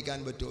പുറപ്പെടുവിക്കാൻ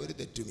പറ്റുമോ? ഒരു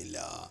തെറ്റുമില്ല.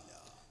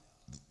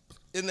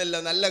 എന്നല്ല,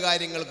 നല്ല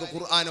കാര്യങ്ങൾക്ക്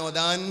ഖുർആൻ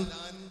ഓതാൻ,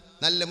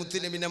 നല്ല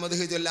മുത്തുനബിന്റെ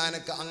മദ്ഹ്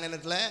ചൊല്ലാനൊക്കെ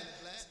അങ്ങനെയുള്ള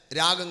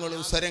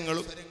രാഗങ്ങളും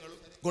സ്വരങ്ങളും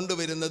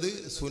കൊണ്ടുവരുന്നത്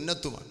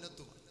സുന്നത്തുമാണ്.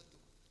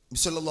 നബി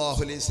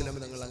സല്ലല്ലാഹു അലൈഹി വസല്ലം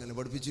തങ്ങൾ അങ്ങനെ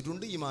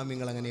പഠിപ്പിച്ചിട്ടുണ്ട്.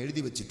 ഇമാമിങ്ങൾ അങ്ങനെ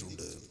എഴുതി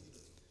വെച്ചിട്ടുണ്ട്.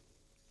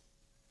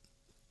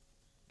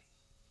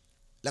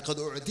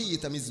 ലഖദ്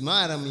ഉഅതീത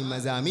മിസ്മാറൻ മിൻ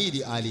മസാമീരി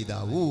ആലി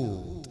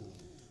ദാവൂദ്.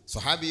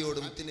 സ്വഹാബിയോട്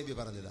മുത്തുനബി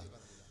പറഞ്ഞതാ,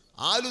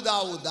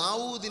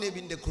 ദാവൂദ്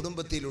നബിന്റെ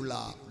കുടുംബത്തിലുള്ള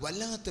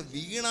വല്ലാത്ത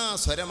വീണാ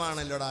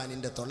സ്വരമാണല്ലോടാ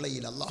നിന്റെ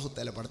തൊള്ളയിൽ അല്ലാഹു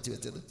തആല പടച്ചു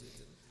വെച്ചത്.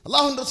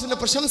 അല്ലാഹുവിന്റെ റസൂലിന്റെ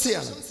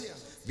പ്രശംസയാണ്.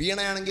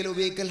 വീണയാണെങ്കിൽ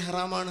ഉപയോഗിക്കൽ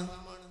ഹറാമാണ്.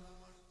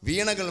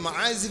 വീണകൾ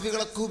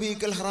മആസിഫുകളൊക്കെ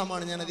ഉപയോഗിക്കൽ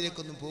ഹറാമാണ്. ഞാൻ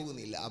അതിലേക്കൊന്നും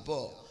പോകുന്നില്ല.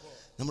 അപ്പോൾ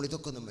നമ്മൾ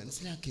ഇതൊക്കെ ഒന്ന്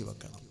മനസ്സിലാക്കി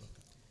വെക്കണം.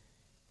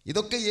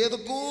 ഇതൊക്കെ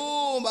ഏതൊക്കെയോ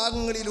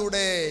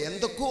ഭാഗങ്ങളിലൂടെ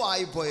എന്തൊക്കെയോ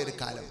ആയിപ്പോയൊരു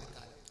കാലമാണ്.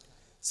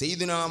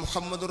 സയ്യിദുനാ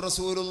മുഹമ്മദുർ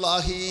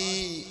റസൂലുള്ളാഹി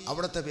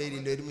അവിടുത്തെ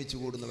പേരിൽ ഒരുമിച്ച്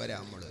കൂടുന്നവരാ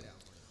നമ്മൾ.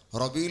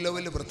 റബീഉൽ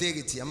അവ്വൽ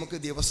പ്രത്യേകിച്ച് നമുക്ക്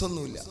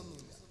ദിവസമൊന്നുമില്ല.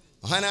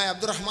 മഹാനായ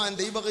അബ്ദുറഹ്മാൻ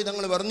ദൈബഖി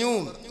തങ്ങൾ പറഞ്ഞു,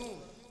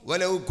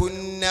 വലൗ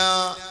കുന്നാ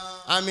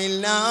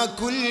അമിൽനാ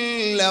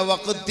കുല്ല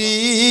വഖ്തി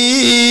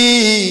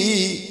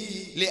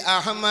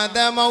لأحمد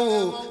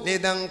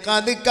مولدا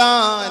قد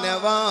كان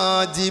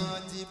واجب.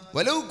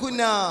 ولو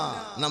كنا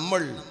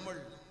നമ്മൾ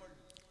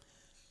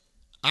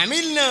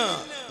അമിൽന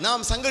നാം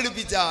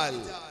സംഘടിപ്പിച്ചാൽ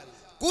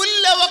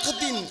കുല്ല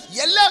വഖ്തിൻ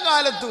എല്ലാ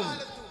കാലത്തും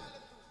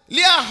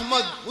ലി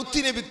അഹ്മദ്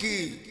മുത്തുനബിക്ക്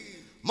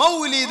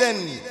മൗലിദൻ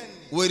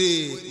ഒരു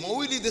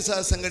മൗലിദ്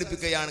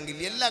സംഘടിപ്പിക്കുകയാണെങ്കിൽ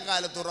എല്ലാ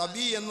കാലത്തും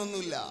റബി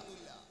എന്നൊന്നുമില്ല.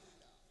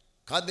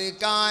 ഖദ്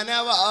കാന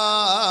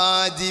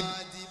വാജിബ്,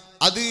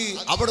 അത്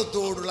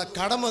അവിടത്തോടുള്ള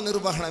കടമ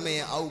നിർവഹണമേ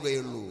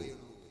ആവുകയുള്ളൂ.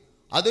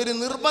 അതൊരു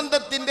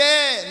നിർബന്ധത്തിന്റെ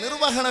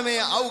നിർവഹണമേ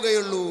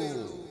ആവുകയുള്ളൂ.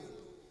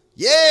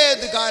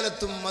 ഏത്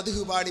കാലത്തും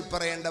മദ്ഹ് പാടി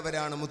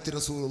പറയേണ്ടവരാണ് മുത്ത്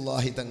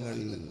റസൂലുള്ളാഹി തങ്ങൾ.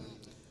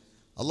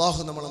 അല്ലാഹു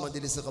നമ്മളെ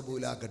മജ്ലിസ്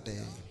ഖബൂലാക്കട്ടെ.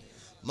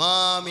 മാ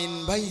മിൻ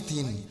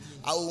ബൈതിൻ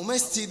ഔ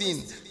മസ്ജിദിൻ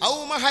ഔ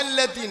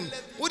മഹല്ലത്തിൻ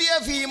ഉരിയ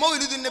ഫീ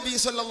മൗലിദിൻ നബി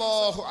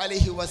സല്ലല്ലാഹു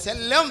അലൈഹി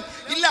വസല്ലം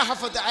ഇല്ലാ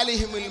ഹഫത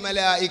അലൈഹിമുൽ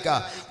മലായിക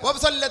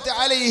വസല്ലത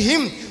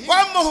അലൈഹിം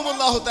വഅമ്മഹും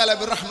അല്ലാഹു തആല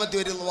ബിറഹ്മതി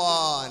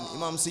വറിദ്വാൻ.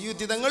 ഇമാം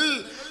സയ്യൂത്തി തങ്ങൾ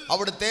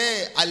അവിടുത്തെ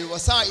അൽ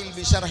വസായിൽ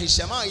ബി ശർഹി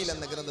ശമായിൽ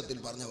എന്ന ഗ്രന്ഥത്തിൽ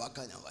പറഞ്ഞ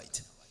വാക്കാ ഞാൻ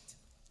വായിച്ചത്.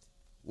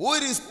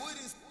 ഒരു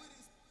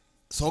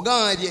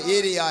സ്വകാര്യ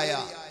ഏരിയയായ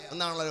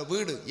എന്നാണല്ലോ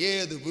വീട്,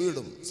 ഏത്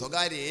വീടും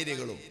സ്വകാര്യ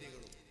ഏരിയകളും,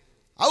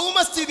 ഔ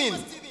മസ്ജിദിൻ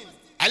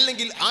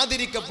അല്ലെങ്കിൽ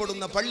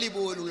ആദരിക്കപ്പെടുന്ന പള്ളി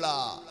പോലുള്ള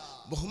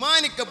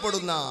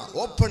ബഹുമാനിക്കപ്പെടുന്ന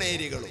ഓപ്പൺ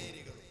ഏരിയകളും,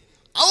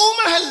 ഔ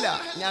മഹല്ല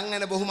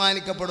അങ്ങനെ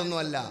ബഹുമാനിക്കപ്പെടുന്നു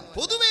അല്ല,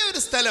 പൊതുവെ ഒരു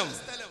സ്ഥലം,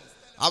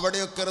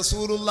 അവിടെയൊക്കെ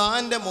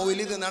റസൂലുള്ളാഹിന്റെ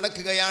മൗലിദ്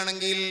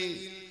നടക്കുകയാണെങ്കിൽ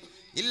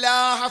ഇല്ലാ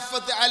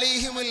ഹഫത്ത്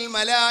അലൈഹിമുൽ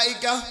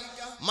മലായിക,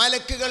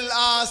 മലക്കുകൾ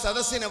ആ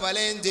സദസ്സിനെ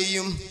വലയം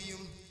ചെയ്യും.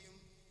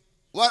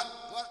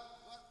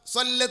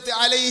 സ്വല്ലത്ത്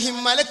അലൈഹിം,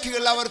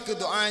 മലക്കുകൾ അവർക്ക്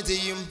ദുആ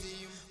ചെയ്യും.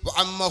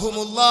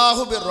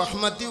 വഅമ്മഹുമുല്ലാഹു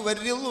ബിർറഹ്മതി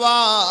വറിദ്വാൻ,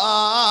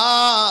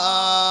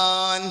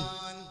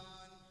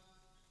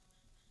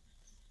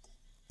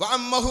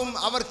 വഅമ്മഹും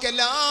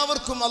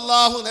അവർക്കെല്ലാവർക്കും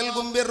അല്ലാഹു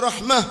നൽകും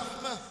ബിർറഹ്മ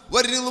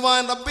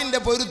വറിദ്വാൻ, റബ്ബിന്റെ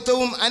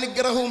പൊരുത്തവും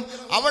അനുഗ്രഹവും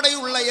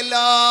അവിടെയുള്ള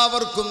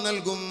എല്ലാവർക്കും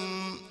നൽകും.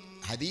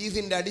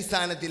 ഹദീസിന്റെ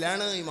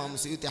അടിസ്ഥാനത്തിലാണ് ഇമാം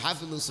സുയൂത്തി,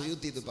 ഹാഫിദ്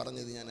സുയൂത്തി ഇത്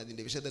പറഞ്ഞത്. ഞാൻ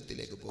അതിന്റെ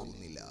വിശദത്തിലേക്ക്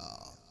പോകുന്നില്ല.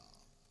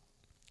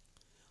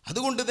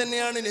 അതുകൊണ്ട്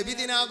തന്നെയാണ്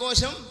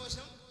നബിദിനാഘോഷം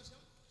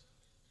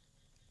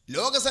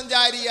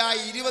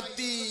ലോകസഞ്ചാരിയായി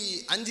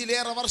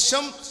 25-ലേറെ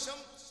വർഷം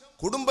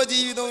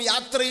കുടുംബജീവിതവും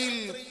യാത്രയിൽ,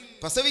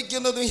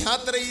 പ്രസവിക്കുന്നതും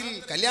യാത്രയിൽ,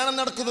 കല്യാണം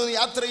നടക്കുന്നതും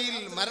യാത്രയിൽ,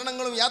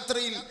 മരണങ്ങളും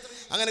യാത്രയിൽ,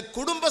 അങ്ങനെ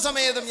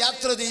കുടുംബസമേതം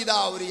യാത്ര ചെയ്ത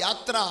ഒരു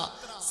യാത്ര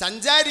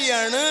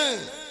സഞ്ചാരിയാണ്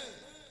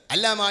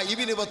അല്ലാമ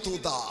ഇബ്നു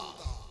ബത്തൂത്ത.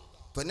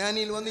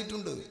 പൊന്നാനിയിൽ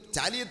വന്നിട്ടുണ്ട്,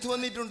 ചാലിയത്ത്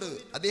വന്നിട്ടുണ്ട്.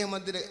 അദ്ദേഹം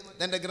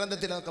തന്റെ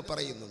ഗ്രന്ഥത്തിലൊക്കെ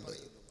പറയുന്നുണ്ട്.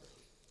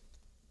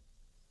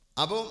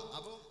 അപ്പോൾ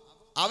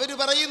അവര്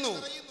പറയുന്നു,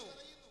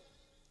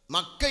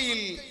 മക്കയിൽ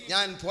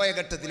ഞാൻ പോയ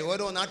ഘട്ടത്തിൽ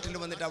ഓരോ നാട്ടിലും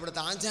വന്നിട്ട്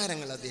അവിടുത്തെ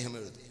ആചാരങ്ങൾ അദ്ദേഹം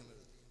എഴുതും.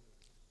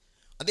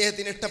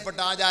 അദ്ദേഹത്തിന് ഇഷ്ടപ്പെട്ട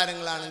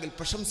ആചാരങ്ങളാണെങ്കിൽ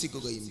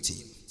പ്രശംസിക്കുകയും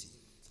ചെയ്യും.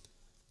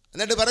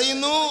 എന്നിട്ട്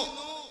പറയുന്നു,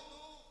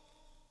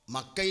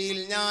 മക്കയിൽ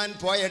ഞാൻ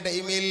പോയ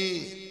ടൈമിൽ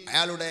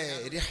അയാളുടെ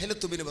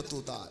റിഹ്ലത്തു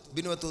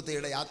ഇബ്നു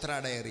ബത്തൂത്തയുടെ യാത്രാ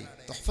ഡയറി,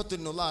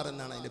 തുഹ്ഫത്തുൻ നുളാർ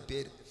എന്നാണ് അതിന്റെ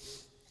പേര്.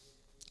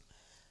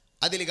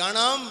 അതിൽ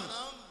കാണാം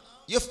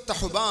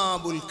യഫ്തഹു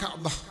ബാബുൽ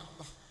കഅബ,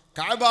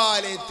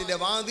 കഅബാലയത്തിന്റെ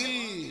വാതിൽ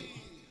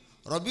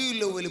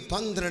റബീഉൽ അവ്വൽ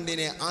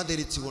 12-നെ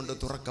ആദരിച്ചുകൊണ്ട്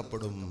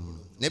തുറക്കപ്പെടും.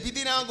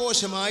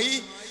 നബിദിനാഘോഷമായി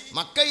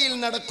മക്കയിൽ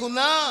നടക്കുന്ന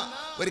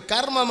ഒരു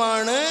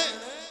കർമ്മമാണ്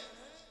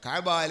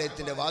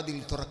കഅബാലയത്തിന്റെ വാതിൽ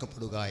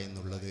തുറക്കപ്പെടുക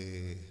എന്നുള്ളത്.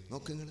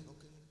 നോക്കുങ്ങൾ,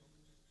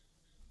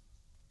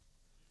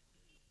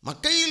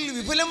 മക്കയിൽ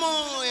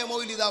വിപുലമായ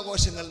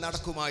മൗലിദാഘോഷങ്ങൾ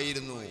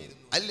നടക്കുമായിരുന്നു.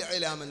 അൽ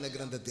ഇലാം എന്ന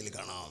ഗ്രന്ഥത്തിൽ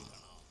കാണാം.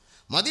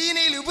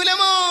 മദീനയിൽ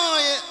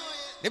വിപുലമായ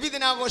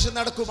നബിദിനാഘോഷം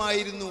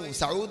നടക്കുമായിരുന്നു.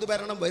 സൗദ്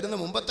ഭരണം വരുന്ന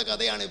മുമ്പത്തെ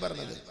കഥയാണ്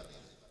പറഞ്ഞത്.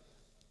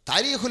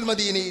 താരീഖുൽ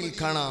മദീനയിൽ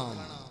കാണാം.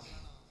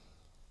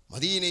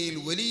 മദീനയിൽ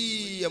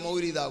വലിയ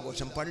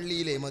മൗലിദാഘോഷം,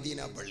 പള്ളിയിലെ മദീന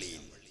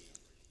പള്ളിയിൽ.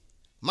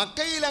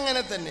 മക്കയിൽ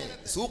അങ്ങനെ തന്നെ.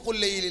 സൂഖുൽ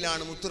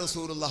ലൈലിലാണ് മുത്ത്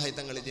റസൂലുള്ളാഹി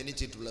തങ്ങൾ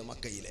ജനിച്ചിട്ടുള്ളത്,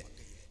 മക്കയിലെ.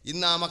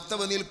 ഇന്ന് ആ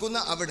മക്തബ് നിൽക്കുന്ന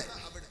അവിടെ,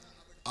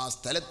 ആ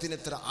സ്ഥലത്തിന്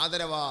എത്ര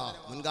ആദരവാ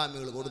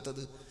മുൻഗാമികൾ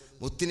കൊടുത്തത്.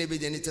 മുത്തുനബി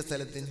ജനിച്ച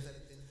സ്ഥലത്തിന്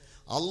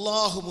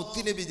അള്ളാഹു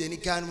മുത്തുനബി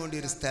ജനിക്കാൻ വേണ്ടി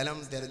ഒരു സ്ഥലം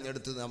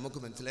തിരഞ്ഞെടുത്തത് നമുക്ക്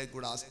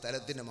മനസ്സിലാക്കിക്കൂടെ. ആ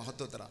സ്ഥലത്തിന്റെ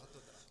മഹത്വത്ര.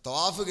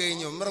 തവാഫ്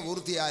കഴിഞ്ഞ് ഉംറ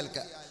പൂർത്തിയാൽ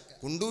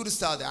കുണ്ടൂർ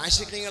ഉസ്താദ്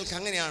ആശിഖ്യങ്ങൾക്ക്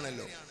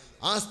അങ്ങനെയാണല്ലോ,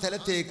 ആ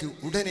സ്ഥലത്തേക്ക്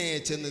ഉടനെ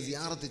ചെന്ന്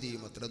സിയാറത്ത്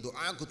ചെയ്യും. അത്ര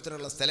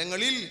ദുആക്കുത്തരമുള്ള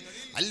സ്ഥലങ്ങളിൽ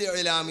അൽ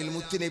ഇലാമിൽ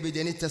മുത്തുനബി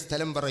ജനിച്ച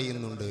സ്ഥലം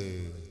പറയുന്നുണ്ട്.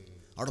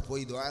 അവിടെ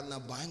പോയി ദുആ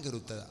ഭയങ്കര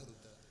ഉത്തര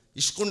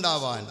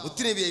ഇഷ്കുണ്ടാവാൻ,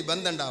 മുത്തുനബിയായി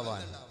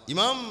ബന്ധമുണ്ടാവാൻ.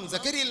 ഇമാം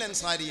സക്കരിയ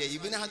അൻസാരിയെ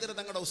ഇബ്നു ഹജർ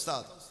തങ്ങളുടെ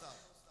ഉസ്താദ്,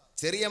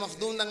 ചെറിയ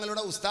മഖ്ദൂം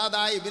തങ്ങളുടെ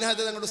ഉസ്താദായ ഇബ്നു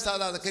ഹജർ തങ്ങളുടെ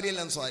ഉസ്താദ് സക്കരിയ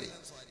അൻസാരി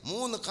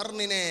 3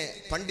 ഖർണിനെ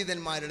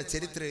പണ്ഡിതന്മാരുടെ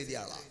ചരിത്രം എഴുതിയ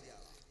ആളാണ്.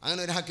 അങ്ങനെ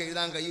ഒരാൾക്ക്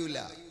എഴുതാൻ കഴിയൂല.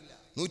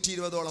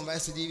 120ഓളം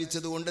വയസ്സ്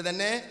ജീവിച്ചത് കൊണ്ട്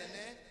തന്നെ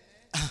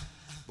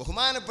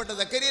ബഹുമാനപ്പെട്ട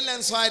സക്കരിയ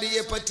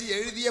അൻസാരിയെ പറ്റി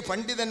എഴുതിയ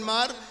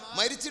പണ്ഡിതന്മാർ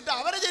മരിച്ചിട്ട്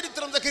അവരുടെ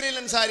ചരിത്രം സക്കരിയ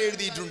അൻസാരി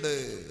എഴുതിയിട്ടുണ്ട്.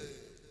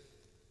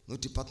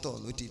 110ഓ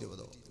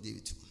 120ഓ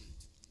ജീവിച്ചു.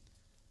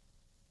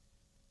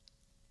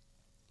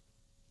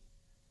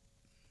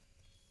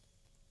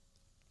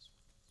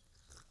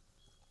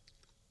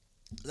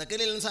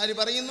 സക്കരിയ അൻസാരി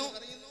പറയുന്നു,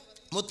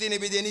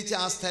 മുത്തുനബി ജനിച്ച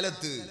ആ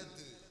സ്ഥലത്ത്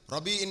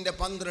റബീഇന്റെ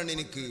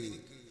 12-ന്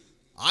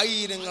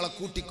ആയിരങ്ങളെ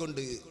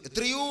കൂട്ടിക്കൊണ്ട്,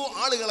 എത്രയോ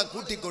ആളുകളെ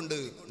കൂട്ടിക്കൊണ്ട്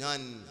ഞാൻ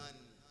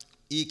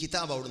ഈ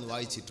കിതാബ് അവിടുന്ന്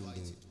വായിച്ചിട്ടുണ്ട്.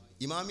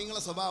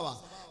 ഇമാമിങ്ങളെ സ്വഭാവ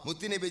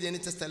മുത്തുനബി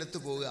ജനിച്ച സ്ഥലത്ത്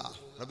പോവുക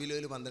റബീഉൽ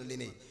അവ്വൽ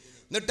 12-ന്.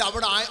 എന്നിട്ട്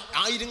അവിടെ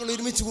ആയിരങ്ങൾ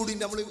ഒരുമിച്ച് കൂടി.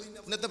 നമ്മൾ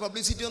ഇന്നത്തെ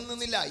പബ്ലിസിറ്റി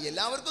ഒന്നുമില്ല,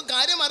 എല്ലാവർക്കും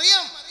കാര്യം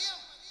അറിയാം,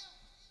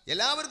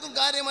 എല്ലാവർക്കും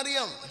കാര്യം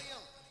അറിയാം.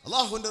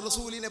 അള്ളാഹുവിന്റെ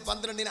റസൂലിനെ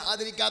 12-ന്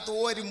ആദരിക്കാത്ത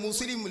ഒരു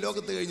മുസ്ലിം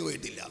ലോകത്ത് കഴിഞ്ഞു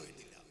പോയിട്ടില്ല.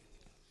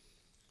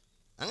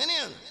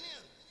 അങ്ങനെയാണ്.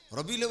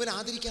 റബീഉൽ അവ്വൽ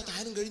ആദരിക്കാത്ത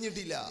ആരും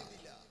കഴിഞ്ഞിട്ടില്ല.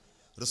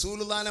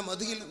 റസൂലുള്ളാഹിന്റെ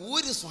മദ്ഹിൽ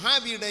ഒരു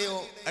സ്വഹാബിയുടെയോ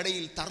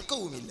ഇടയിൽ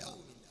തർക്കവുമില്ല.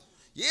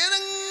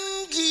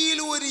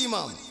 ഏതെങ്കിലും ഒരു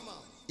ഇമാം,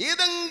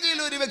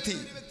 ഏതെങ്കിലും ഒരു വ്യക്തി,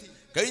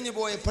 കഴിഞ്ഞു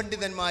പോയ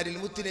പണ്ഡിതന്മാരിൽ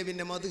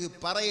മുത്തുനബിന്റെ മദ്ഹ്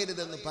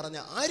പറയരുതെന്ന് പറഞ്ഞ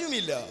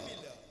ആരുമില്ല.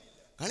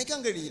 കാണിക്കാൻ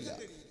കഴിയില്ല,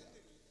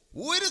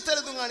 ഒരു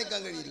സ്ഥലത്തും കാണിക്കാൻ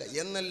കഴിയില്ല.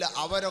 എന്നല്ല,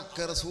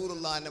 അവരൊക്കെ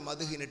റസൂലുള്ളാഹിന്റെ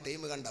മദ്ഹിന്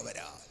ടൈം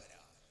കണ്ടവരാ,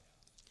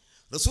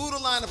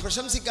 റസൂലുള്ളാഹിനെ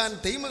പ്രശംസിക്കാൻ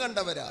ടൈം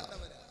കണ്ടവരാ.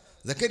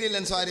 സക്കരിയ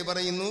അൻസാരി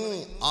പറയുന്നു,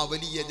 ആ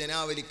വലിയ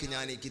ജനാവലിക്ക്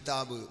ഞാൻ ഈ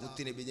കിതാബ്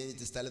മുത്തുനബി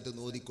ജനിച്ച സ്ഥലത്ത്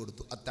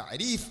ഓതിക്കൊടുത്തു.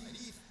 അത്തഅരീഫ്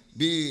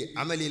ബി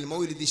അമലിൽ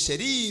മൗലിദി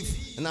ഷരീഫ്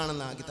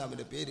എന്നാണെന്ന് ആ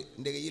കിതാബിന്റെ പേര്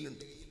എൻ്റെ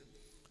കയ്യിലുണ്ട്.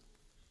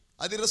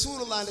 അത്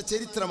റസൂലുള്ളാഹിന്റെ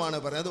ചരിത്രമാണ്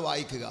പറയുന്നത്. അത്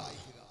വായിക്കുക.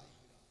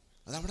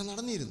 അതവിടെ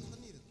നടന്നിരുന്നു.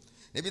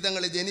 നബി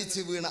തങ്ങൾ ജനിച്ചു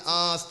വീണ ആ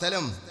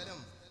സ്ഥലം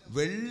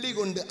വെള്ളി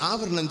കൊണ്ട്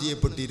ആവരണം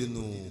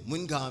ചെയ്യപ്പെട്ടിരുന്നു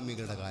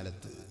മുൻഗാമികളുടെ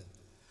കാലത്ത്.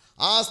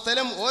 ആ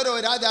സ്ഥലം ഓരോ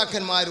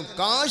രാജാക്കന്മാരും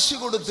കാശ്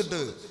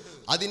കൊടുത്തിട്ട്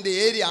അതിൻ്റെ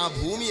ഏരിയ, ആ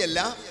ഭൂമിയല്ല,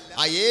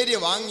 ആ ഏരിയ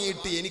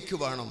വാങ്ങിയിട്ട് എനിക്ക്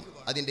വേണം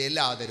അതിൻ്റെ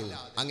എല്ലാ ആദരവും.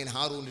 അങ്ങനെ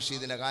ഹാറൂൻ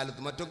റഷീദിൻ്റെ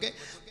കാലത്ത് മറ്റൊക്കെ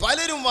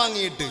പലരും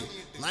വാങ്ങിയിട്ട്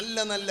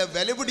നല്ല നല്ല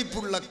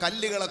വിലപിടിപ്പുള്ള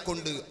കല്ലുകളെ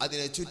കൊണ്ട്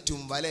അതിനെ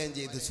ചുറ്റും വലയം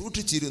ചെയ്ത്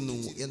സൂക്ഷിച്ചിരുന്നു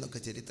എന്നൊക്കെ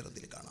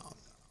ചരിത്രത്തിൽ കാണാം.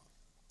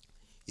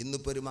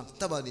 ഇന്നിപ്പോൾ ഒരു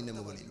മക്തബ അതിൻ്റെ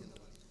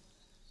മുകളിലുണ്ട്.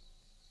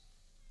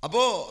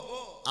 അപ്പോ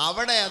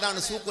അവിടെ അതാണ്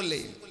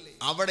സൂഖുല്ലയിൽ.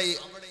 അവിടെ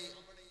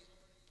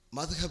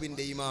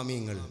മദ്ഹബിന്റെ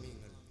ഇമാമിയങ്ങൾ,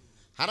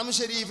 ഹറം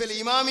ഷരീഫിലെ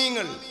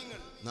ഇമാമിയങ്ങൾ,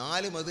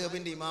 4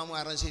 മദ്ഹബിന്റെ ഇമാമും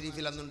ഹറം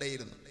ഷരീഫിൽ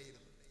അന്നുണ്ടായിരുന്നു.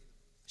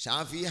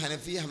 ഷാഫി,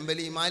 ഹനഫി,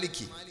 ഹംബലി,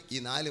 മാലിക്കി, ഈ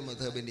 4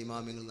 മദ്ഹബിന്റെ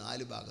ഇമാമിയങ്ങൾ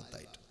 4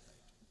 ഭാഗത്തായിട്ട്.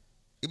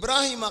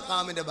 ഇബ്രാഹിം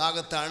മഖാമിന്റെ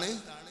ഭാഗത്താണ്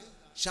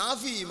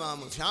ഷാഫി ഇമാം,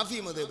 ഷാഫി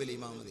മദ്ഹബിലെ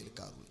ഇമാം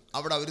നിൽക്കാറുള്ളത്.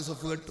 അവിടെ അവർ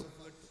സഫ് കെട്ടും.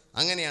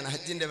 അങ്ങനെയാണ്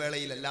ഹജ്ജിന്റെ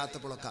വേളയിൽ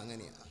അല്ലാത്തപ്പോഴൊക്കെ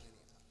അങ്ങനെയാണ്.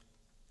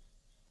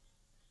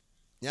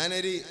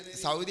 ഞാനൊരു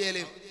സൗദിയിൽ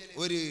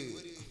ഒരു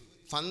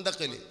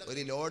ഫന്തക്കിൽ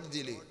ഒരു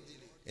ലോഡ്ജിൽ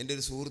എൻ്റെ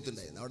ഒരു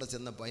സുഹൃത്തുണ്ടായിരുന്നു. അവിടെ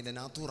ചെന്നപ്പോൾ അതിൻ്റെ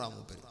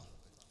നാത്തൂറാമൂപ്പര്.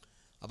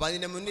 അപ്പോൾ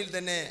അതിൻ്റെ മുന്നിൽ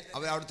തന്നെ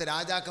അവിടുത്തെ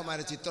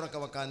രാജാക്കന്മാരെ ചിത്രമൊക്കെ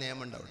വെക്കാൻ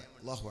നിയമമുണ്ട് അവിടെ.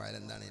 അല്ലാഹു അഅലം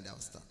എന്താണ് അതിൻ്റെ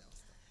അവസ്ഥ.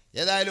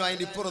 ഏതായാലും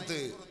അതിൻ്റെ ഇപ്പുറത്ത്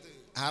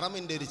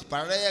ഹറമിൻ്റെ ഒരു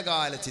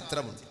പഴയകാല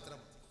ചിത്രമുണ്ട്.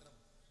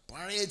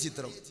 പഴയ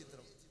ചിത്രം.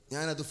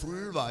 ഞാനത്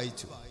ഫുൾ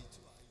വായിച്ചു.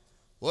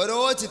 ഓരോ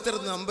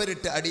ചിത്രത്തിന്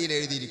നമ്പറിട്ട് അടിയിൽ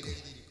എഴുതിയിരിക്കും.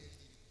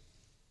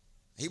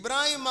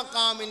 ഇബ്രാഹിം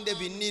മഖാമിൻ്റെ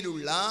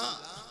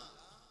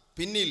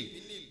പിന്നിൽ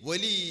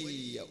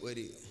വലിയ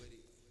ഒരു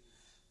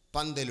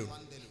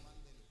പന്തലുണ്ട്,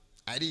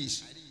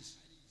 അരീഷ്.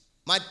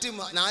 മറ്റ്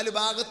 4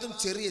 ഭാഗത്തും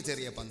ചെറിയ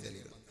ചെറിയ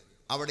പന്തലുകൾ.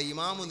 അവിടെ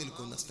ഇമാമ്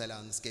നിൽക്കുന്ന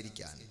സ്ഥലം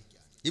നിസ്കരിക്കാൻ.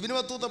 ഇബ്നു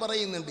ബത്തൂത്ത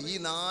പറയുന്നുണ്ട്, ഈ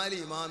 4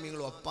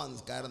 ഇമാമികളും ഒപ്പാ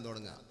നിസ്കാരം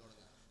തുടങ്ങുക.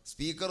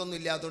 സ്പീക്കറൊന്നും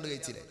ഇല്ലാത്തതുകൊണ്ട്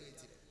കഴിച്ചില്ലേ.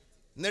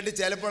 എന്നിട്ട്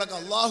ചിലപ്പോഴൊക്കെ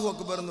അല്ലാഹു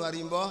അക്ബർ എന്ന്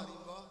പറയുമ്പോൾ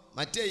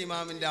മറ്റേ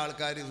ഇമാമിൻ്റെ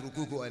ആൾക്കാർ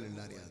റുക്കൂക്ക്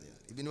പോയാലുണ്ട് അറിയാതെ.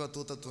 ഇബ്നു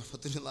ബത്തൂത്ത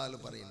തുഹ്ഫത്തുൽ ലാൽ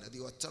പറയുന്നുണ്ട്, അത്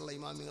ഈ ഒച്ചുള്ള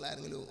ഇമാമിങ്ങൾ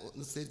ആരെങ്കിലും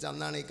നിസ്കരിച്ച്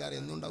അന്നാണ് ഈ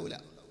കാര്യം ഒന്നും ഉണ്ടാവില്ല.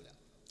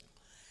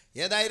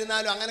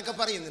 ഏതായിരുന്നാലും അങ്ങനെയൊക്കെ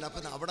പറയുന്നുണ്ട്.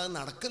 അപ്പം അവിടെ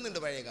നടക്കുന്നുണ്ട്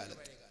പഴയ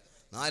കാലത്ത്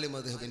 4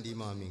 മദ്ഹബിന്റെ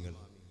ഇമാമിങ്ങൾ.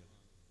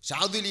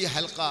 ഷാദുലി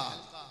ഹൽക്ക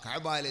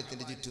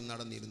കഅബാലയത്തിന്റെ ചുറ്റും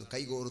നടന്നിരുന്നു.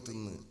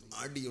 കൈകോർത്തുനിന്ന്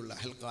അടിയുള്ള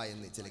ഹൽക്ക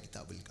എന്ന് ചില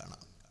കിതാബിൽ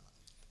കാണാം.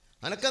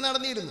 അനക്കെ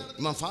നടന്നിരുന്നു.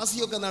 ഇമാം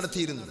ഫാസിയൊക്കെ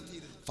നടത്തിയിരുന്നു.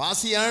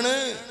 ഫാസിയാണ്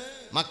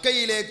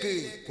മക്കയിലേക്ക്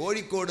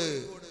കോഴിക്കോട്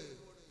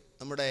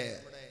നമ്മുടെ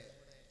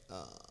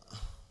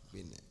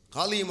പിന്നെ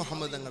ഖാലി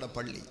മുഹമ്മദ് തങ്ങളുടെ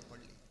പള്ളി,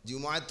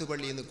 ജുമാഅത്ത്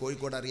പള്ളി എന്ന്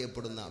കോഴിക്കോട്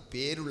അറിയപ്പെടുന്ന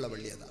പേരുള്ള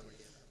പള്ളി അതാണ്.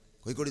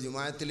 കോഴിക്കോട്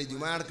ജുമാഅത്തിൽ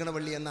ജുമാ അടക്കുന്ന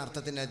പള്ളി എന്ന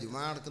അർത്ഥത്തിന്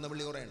ജുമാ അടക്കുന്ന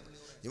പള്ളി കുറേ ഉണ്ട്.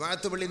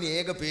 ജുമാഅത്ത് പള്ളിന്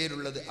ഏക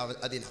പേരുള്ളത്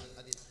അതിനാണ്.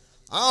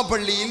 ആ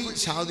പള്ളിയിൽ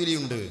ഷാദുലി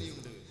ഉണ്ട്.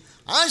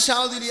 ആ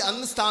ഷാദുലി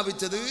അന്ന്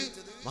സ്ഥാപിച്ചത്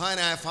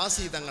മഹാനായ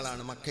ഫാസി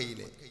തങ്ങളാണ്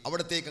മക്കയിലെ.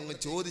 അവിടത്തേക്ക് അങ്ങ്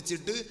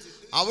ചോദിച്ചിട്ട്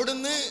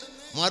അവിടുന്ന്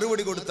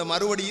മറുപടി കൊടുത്ത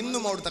മറുപടി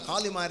ഇന്നും അവിടുത്തെ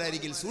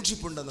ഖാലിമാരരികിൽ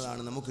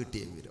സൂക്ഷിപ്പുണ്ടെന്നതാണ് നമുക്ക്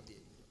കിട്ടിയ വിവരം.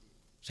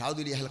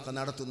 ഷാദുലി ഹൽക്ക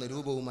നടത്തുന്ന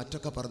രൂപവും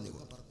മറ്റൊക്കെ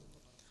പറഞ്ഞുകൊണ്ട്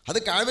അത്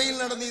കഅബയിൽ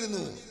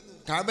നടന്നിരുന്നു,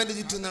 കഅബന്റെ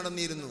ചുറ്റും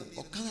നടന്നിരുന്നു,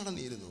 ഒക്കെ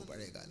നടന്നിരുന്നു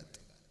പഴയ കാലത്ത്.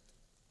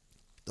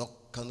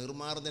 ഇതൊക്കെ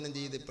നിർമ്മാർജ്ജനം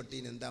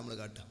ചെയ്തപ്പെട്ടിന് എന്താ നമ്മൾ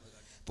കാട്ടുക?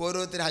 ഇപ്പോൾ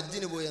ഓരോരുത്തർ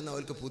ഹജ്ജിന് പോയി എന്നാൽ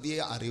അവർക്ക് പുതിയ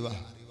അറിവാ.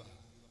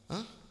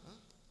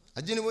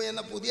 ഹജ്ജിന് പോയി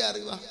എന്നാൽ പുതിയ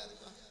അറിവാ.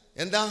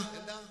 എന്താ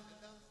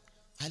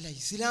അല്ല,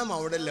 ഇസ്ലാം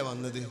അവിടെ അല്ലേ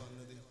വന്നത്,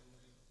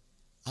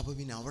 അപ്പൊ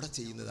പിന്നെ അവിടെ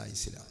ചെയ്യുന്നതാ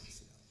ഇസ്ലാം.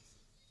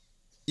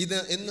 ഇത്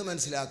എന്ന്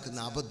മനസ്സിലാക്കുന്ന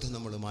അബദ്ധം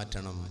നമ്മൾ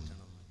മാറ്റണം.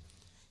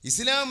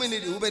 ഇസ്ലാമിന്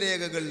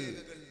രൂപരേഖകൾ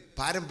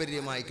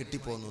പാരമ്പര്യമായി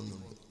കിട്ടിപ്പോന്നുണ്ട്.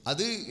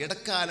 അത്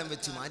ഇടക്കാലം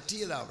വെച്ച്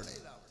മാറ്റിയതാ. അവിടെ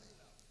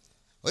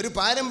ഒരു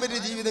പാരമ്പര്യ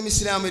ജീവിതം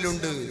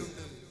ഇസ്ലാമിലുണ്ട്.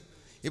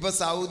 ഇപ്പൊ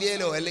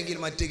സൗദിയിലോ അല്ലെങ്കിൽ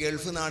മറ്റ്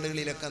ഗൾഫ്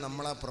നാടുകളിലൊക്കെ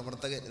നമ്മളെ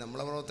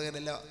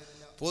പ്രവർത്തകരല്ല,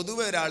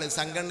 പൊതുവെ ഒരാൾ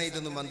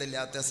സംഘടനയായിട്ടൊന്നും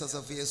ബന്ധമില്ലാത്ത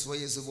SSF,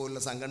 SYS പോലുള്ള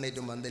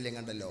സംഘടനയായിട്ടും ബന്ധമില്ല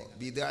കണ്ടല്ലോ,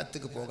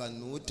 ബിദ്അത്ത്ക്ക് പോകാൻ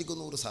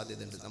 100%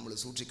 സാധ്യത ഉണ്ട്. നമ്മൾ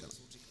സൂക്ഷിക്കണം.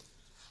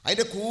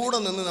 അതിൻ്റെ കൂടെ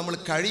നിന്ന് നമ്മൾ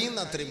കഴിയുന്ന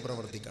അത്രയും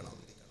പ്രവർത്തിക്കണം.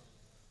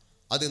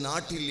 അത്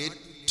നാട്ടിൽ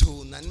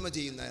ഏറ്റവും നന്മ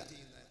ചെയ്യുന്ന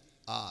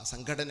ആ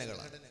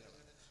സംഘടനകളാണ്.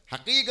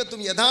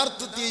 ഹഖീഖത്തും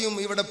യഥാർത്ഥത്തെയും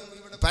ഇവിടെ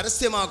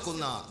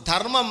പരസ്യമാക്കുന്ന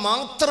ധർമ്മം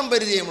മാത്രം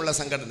പരിചയമുള്ള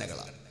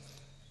സംഘടനകളാണ്.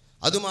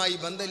 അതുമായി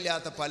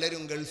ബന്ധമില്ലാത്ത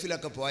പലരും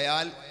ഗൾഫിലൊക്കെ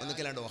പോയാൽ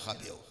ഒന്നിക്കലാണ്ട്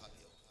വഹാബിയാവും.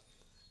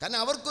 കാരണം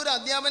അവർക്കൊരു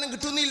അധ്യാപനം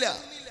കിട്ടുന്നില്ല.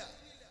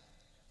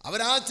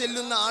 അവരാ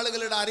ചെല്ലുന്ന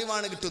ആളുകളുടെ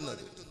അറിവാണ്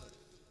കിട്ടുന്നത്.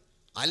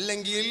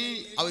 അല്ലെങ്കിൽ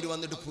അവർ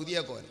വന്നിട്ട് പുതിയ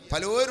കോൽ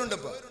പലവരുണ്ട്.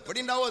 ഇപ്പോൾ ഇവിടെ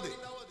ഉണ്ടാവും അത്.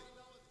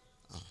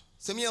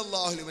 സമി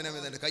അല്ലാഹു ലിമൻ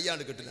ഹമിദ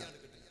കയ്യാണ്ട് കിട്ടുന്ന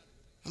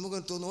നമുക്ക്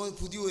തോന്നുന്നു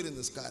പുതിയൊരു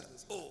നിസ്കാരം.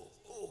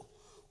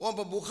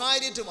 ഇപ്പൊ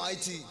ബുഖാരിയിട്ട്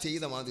വായിച്ച്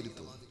ചെയ്ത മാതിരി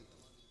തോന്നുന്നു.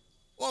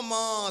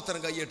 മാത്രം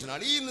കൈയ്യട്ടണ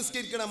ഈ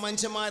നിസ്കരിക്കണ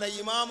മനുഷ്യന്മാരെ,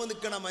 ഇമാമ്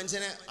നിൽക്കണ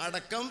മനുഷ്യനെ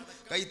അടക്കം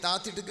കൈ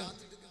താത്തിട്ട്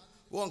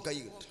കൈ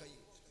കിട്ടും.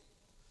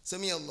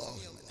 സമി അല്ലാഹു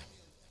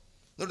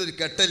എന്നിട്ടൊരു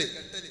കെട്ടല്.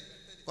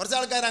 കുറച്ച്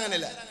ആൾക്കാർ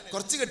അങ്ങനെയല്ല,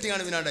 കുറച്ച്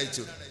കെട്ടിയാണ് ഇവനാണ്ട്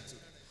അയച്ചു.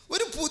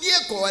 ഒരു പുതിയ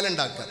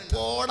കോലുണ്ടാക്കുക.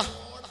 പോടാ,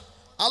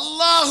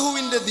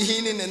 അള്ളാഹുവിന്റെ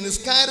ദീനിനെ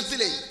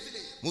നിസ്കാരത്തിലെ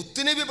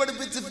മുത്തുനബി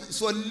പഠിപ്പിച്ച്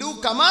സ്വല്ലു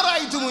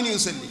കമാറായിത്തുമുനി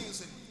യുസല്ലി,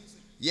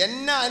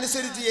 എന്നെ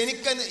അനുസരിച്ച്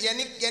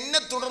എന്നെ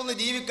തുടർന്ന്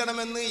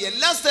ജീവിക്കണമെന്ന്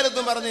എല്ലാ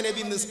സ്ഥലത്തും പറഞ്ഞ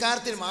നബി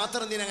നിസ്കാരത്തിൽ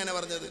മാത്രം എന്തിനങ്ങനെ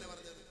പറഞ്ഞത്?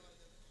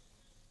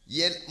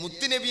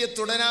 മുത്തുനബിയെ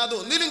തുടരാതെ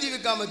ഒന്നിലും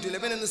ജീവിക്കാൻ പറ്റൂല,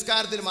 പിന്നെ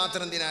നിസ്കാരത്തിൽ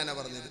മാത്രം എന്തിനാണ്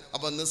പറഞ്ഞത്?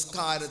 അപ്പൊ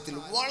നിസ്കാരത്തിൽ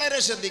വളരെ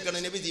ശ്രദ്ധിക്കണം.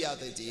 നബി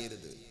ചെയ്യാത്ത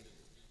ചെയ്യരുത്,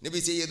 നബി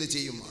ചെയ്യത്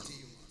ചെയ്യും വേണം.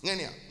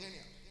 ഇങ്ങനെയാ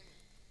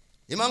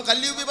ഇമാം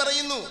ഖല്ലൂബി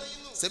പറയുന്നു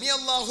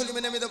സമിഅല്ലാഹു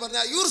ലിമൻ ഹമിദ പറഞ്ഞ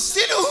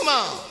യുർസിലുഹുമാ,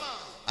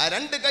 ആ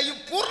രണ്ട് കൈയും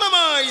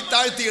പൂർണ്ണമായി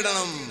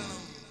താഴ്ത്തിയിടണം.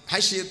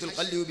 ഹശിയത്തുൽ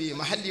ഖല്ലൂബി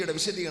മഹല്ലിയുടെ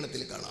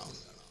വിശദീകരണത്തിൽ കാണാം.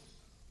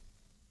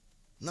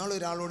 നാളെ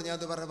ഒരാളോട് ഞാൻ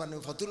അത് പറഞ്ഞു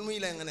ഫത്തുൽ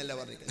മുഈൽ അങ്ങനെയല്ല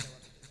പറഞ്ഞിരിക്കുന്നത്.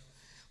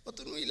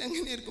 ഫത്തുൽ മുഈൽ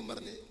എങ്ങനെയായിരിക്കും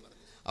പറഞ്ഞത്?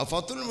 ആ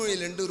ഫത്തുൽ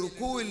മുഈലുണ്ട്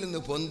റുക്കൂവിൽ നിന്ന്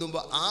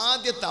പൊന്തുമ്പോൾ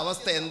ആദ്യത്തെ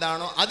അവസ്ഥ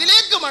എന്താണോ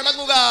അതിലേക്ക്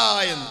മടങ്ങുക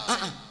എന്ന്.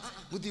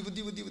 ബുദ്ധി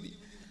ബുദ്ധി ബുദ്ധി ബുദ്ധി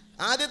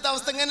ആദ്യത്തെ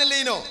അവസ്ഥ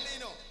എങ്ങനെയല്ലേനോ,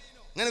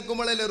 അങ്ങനെ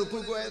കുമ്പളല്ലേ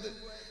റുക്കൂക്ക് പോയത്.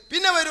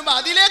 പിന്നെ വരുമ്പോ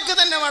അതിലേക്ക്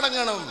തന്നെ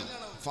മടങ്ങണം.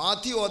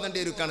 ഫാത്തിഹ ഓതേണ്ട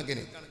ഒരു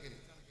കണക്കിന്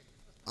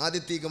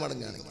ആദ്യത്തേക്ക്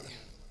മടങ്ങുകയാണെങ്കിൽ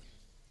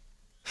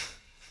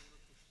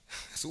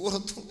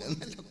സൂറത്തും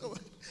എന്നല്ലൊക്കെ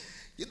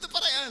ഇത്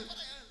പറയാൻ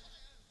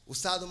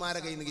ഉസ്താദുമാരെ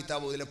കയ്യിൽ നിന്ന്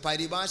കിതാബ് ഓതില്ല.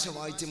 പരിഭാഷ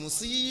വായിച്ച്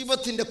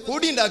മുസീബത്തിന്റെ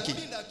കൊടി ഉണ്ടാക്കി.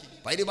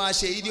 പരിഭാഷ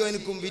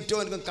എഴുതിയോനക്കും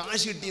വിറ്റോനക്കും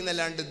കാശ്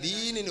കിട്ടിയെന്നല്ലാണ്ട്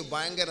ദീനിന്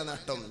ഭയങ്കര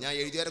നഷ്ടം. ഞാൻ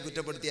എഴുതിയവരെ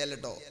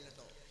കുറ്റപ്പെടുത്തിയല്ലോ.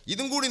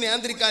 ഇതും കൂടി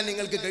നിയന്ത്രിക്കാൻ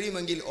നിങ്ങൾക്ക്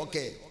കഴിയുമെങ്കിൽ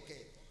ഓക്കെ.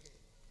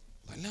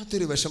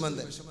 വല്ലാത്തൊരു വിഷമം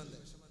തന്നെ,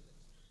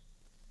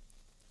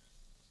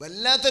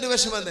 വല്ലാത്തൊരു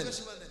വിഷമം തന്നെ.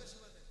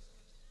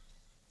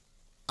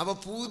 അപ്പൊ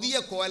പുതിയ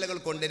കോലകൾ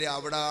കൊണ്ടുവരിക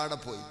അവിടെ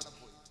പോയിട്ട്.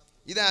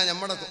 ഇതാ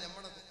നമ്മുടെ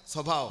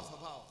സ്വഭാവം.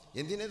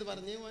 എന്തിനത്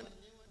പറഞ്ഞു മോനെ?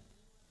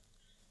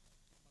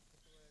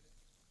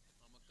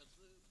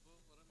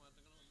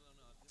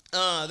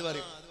 അത്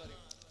പറയും.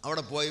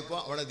 അവിടെ പോയപ്പോ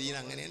അവിടെ ദീൻ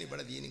അങ്ങനെയാണ്,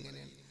 ഇവിടെ ദീൻ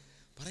ഇങ്ങനെയാണ്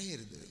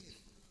പറയരുത്.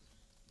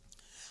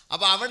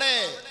 അപ്പൊ അവിടെ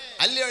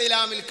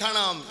അൽ-ഇലാമിൽ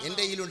കാണാം.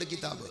 എൻ്റെ കയ്യിലുണ്ട്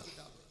കിതാബ്.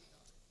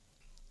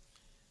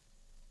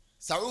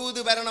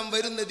 സൗദ് ഭരണം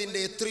വരുന്നതിന്റെ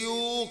എത്രയോ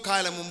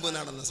കാലം മുമ്പ്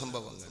നടന്ന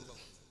സംഭവങ്ങൾ.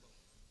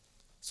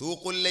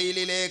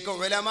 സൂഖുല്ലയിലേക്ക്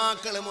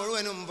ഉലമാക്കൾ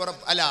മുഴുവനും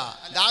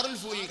ദാറുൽ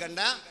ഫൂലിൽ കണ്ട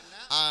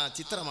ആ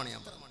ചിത്രമാണ്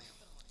ഞാൻ പറഞ്ഞത്.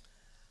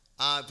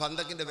 ആ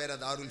പന്തക്കിന്റെ പേരാ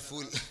ദാറുൽ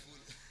ഫൂൽ.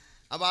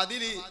 അപ്പൊ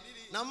അതില്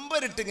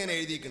നമ്പറിട്ട് ഇങ്ങനെ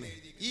എഴുതിക്കണേ,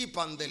 ഈ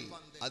പന്തൽ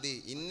അത്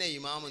ഇന്ന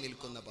ഇമാമ്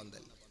നിൽക്കുന്ന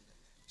പന്തൽ,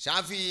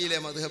 ഷാഫിയിലെ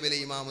മദ്ഹബിലെ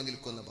ഇമാമ്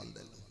നിൽക്കുന്ന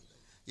പന്തൽ,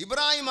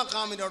 ഇബ്രാഹിം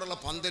മഖാമിനോടുള്ള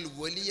പന്തൽ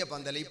വലിയ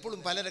പന്തൽ. ഇപ്പോഴും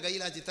പലരുടെ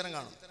കയ്യിൽ ആ ചിത്രം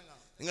കാണും.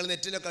 നിങ്ങൾ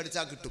നെറ്റിലൊക്കെ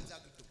അടിച്ചാൽ കിട്ടും.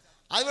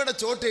 അവിടെ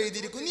ചോട്ട്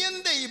എഴുതിയിരിക്കും. നീ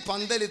എന്താ ഈ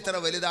പന്തൽ ഇത്ര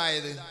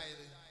വലുതായത്?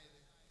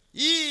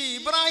 ഈ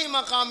ഇബ്രാഹിം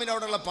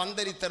മഖാമിനോടുള്ള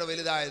പന്തൽ ഇത്ര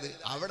വലുതായത്?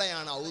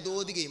 അവിടെയാണ്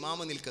ഔദ്യോഗിക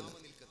ഇമാമ് നിൽക്കുന്നത്.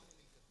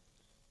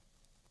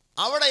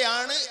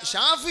 അവിടെയാണ്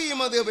ഷാഫി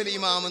മദ്ഹബിലെ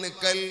ഇമാമ്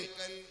നിൽക്കൽ.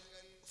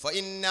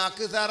 فإن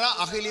أكثر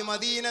أهل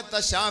مدينة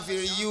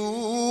الشافعيون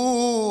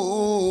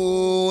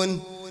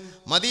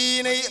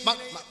مدينة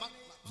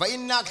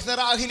فإن أكثر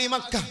أهل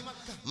مكة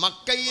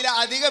മക്കയിലെ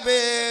അധിക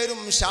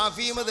പേരും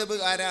ഷാഫി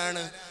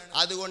മദ്ഹബുകാരാണ്.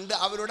 അതുകൊണ്ട്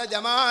അവരുടെ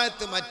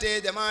ജമാഅത്ത് മറ്റേ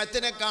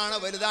ജമാഅത്തിനെക്കാണ്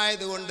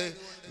വലുതായതുകൊണ്ട്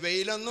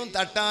വെയിലൊന്നും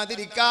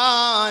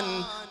തട്ടാതിരിക്കാൻ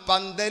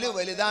പന്തല്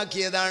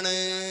വലുതാക്കിയതാണ്.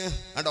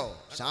 കേട്ടോ,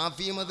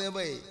 ഷാഫി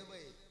മദ്ഹബ്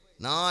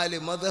 4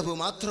 മദ്ഹബ്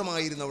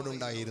മാത്രമായിരുന്നു അവിടെ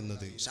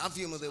ഉണ്ടായിരുന്നത്.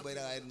 ഷാഫി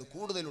മദ്ഹബായിരുന്നു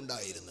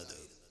കൂടുതലുണ്ടായിരുന്നത്.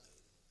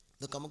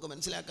 ഇതൊക്കെ നമുക്ക്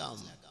മനസ്സിലാക്കാം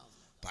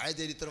പഴയ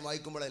ചരിത്രം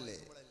വായിക്കുമ്പോഴല്ലേ.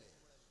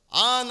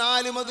 ആ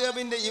 4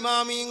 മദ്ഹബിന്റെ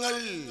ഇമാമിയങ്ങൾ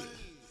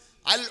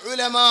അൽ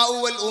ഉലമാഉ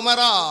വൽ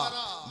ഉമറാ,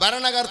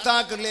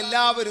 ഭരണകർത്താക്കൾ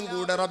എല്ലാവരും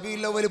കൂടെ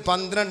റബീഉൽ അവ്വൽ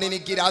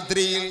 12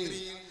 രാത്രിയിൽ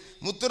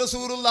മുത്ത്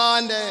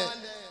റസൂലുള്ളാഹിന്റെ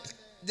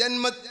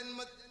ജന്മ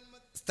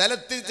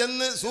സ്ഥലത്തിൽ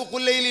ചെന്ന്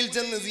സൂഖുല്ലയിൽ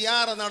ചെന്ന്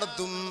സിയാറ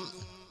നടത്തും.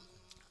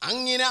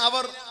 അങ്ങനെ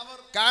അവർ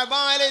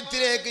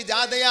കഅബാലയത്തിലേക്ക്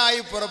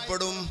ജാഥയായി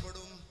പുറപ്പെടും.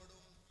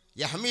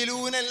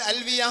 യഹ്മിലൂനൽ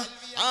അൽവിയ,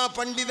 ആ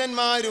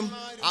പണ്ഡിതന്മാരും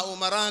ആ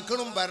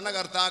ഉമറാക്കളും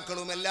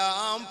ഭരണകർത്താക്കളും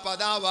എല്ലാം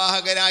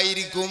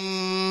പദാവാഹകരായിരിക്കും.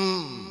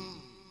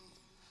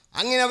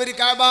 അങ്ങനെ അവർ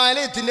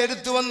കഅബാലയത്തിന്റെ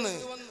അടുത്ത് വന്ന്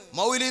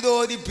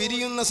മൗലിദോതി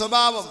പിരിയുന്ന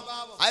സ്വഭാവം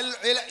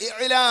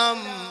അൽ-ഇലാം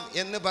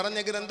എന്ന് പറഞ്ഞ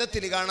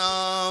ഗ്രന്ഥത്തിൽ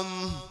കാണാം.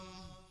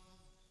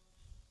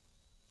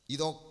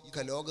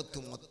 ഇതൊക്കെ ലോകത്ത്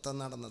മൊത്തം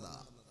നടന്നതാ,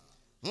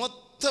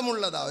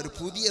 മൊത്തമുള്ളതാ. ഒരു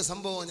പുതിയ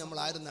സംഭവം നമ്മൾ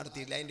ആരും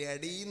നടത്തിയില്ല. അതിൻ്റെ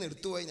അടിയിൽ നിന്ന്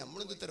എടുത്തുപോയി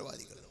നമ്മളിത്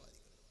ഉത്തരവാദികൾ.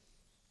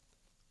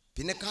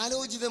 പിന്നെ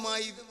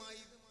കാലോചിതമായി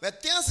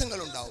വ്യത്യാസങ്ങൾ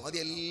ഉണ്ടാവും, അത്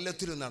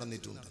എല്ലാത്തിലും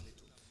നടന്നിട്ടുണ്ട്.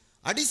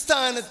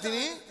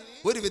 അടിസ്ഥാനത്തിന്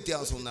ഒരു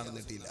വ്യത്യാസവും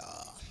നടന്നിട്ടില്ല.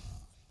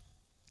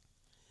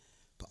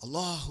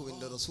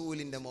 അള്ളാഹുവിൻ്റെ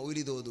റസൂലിൻ്റെ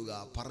മൗലിദോതുക,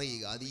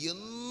 പറയുക, അത്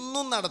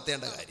എന്നും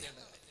നടത്തേണ്ട കാര്യം,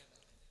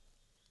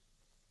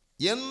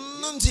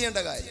 എന്നും ചെയ്യേണ്ട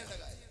കാര്യം.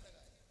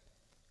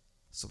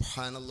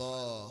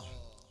 സുബ്ഹാനല്ലാഹ്,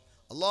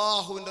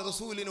 അള്ളാഹുവിൻ്റെ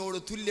റസൂലിനോട്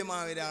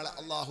തുല്യമായ ഒരാളെ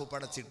അള്ളാഹു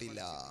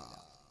പടച്ചിട്ടില്ല.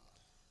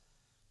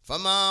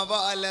 فما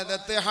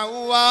ولدت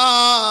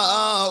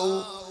حواء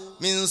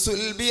من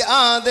صلب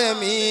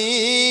آدم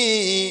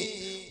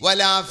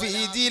ولا في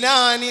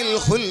جنان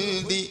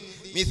الخلد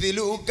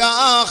مثلك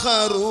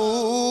آخر.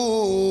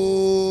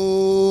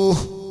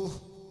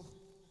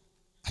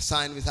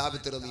 ഹസ്സാൻ ബിൻ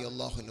സാബിത്ത്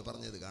റളിയല്ലാഹു അൻഹു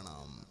പറഞ്ഞത്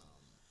കാണാം.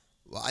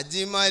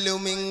 وأجمل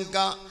منك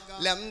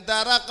لم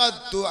تر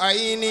قط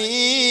عيني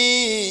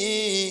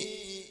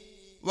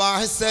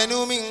وأحسن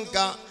منك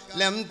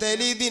لم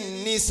تلد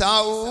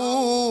النساء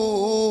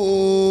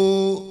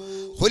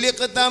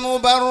خلقت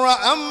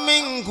مبرأ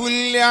من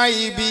كل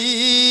عيب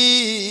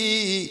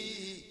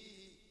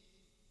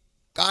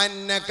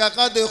كأنك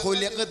قد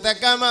خلقت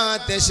كما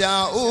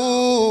تشاء.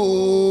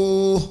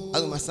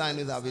 അത് ഹസ്സാൻ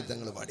ബിൻ സാബിത്ത്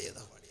തങ്ങൾ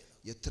പാടിയതാ.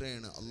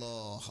 എത്രയാണ്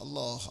അല്ലാഹ്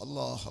അല്ലാഹ്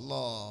അല്ലാഹ്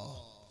അല്ലാഹ്.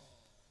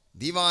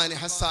 ദിവാൻ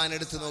ഹസ്സാൻ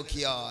എടുത്തു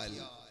നോക്കിയാൽ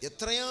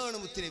എത്രയാണ്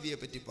മുത്തുനബിയെ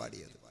പറ്റി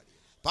പാടിയത്.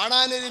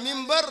 പാടാനൊരു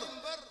മിമ്പർ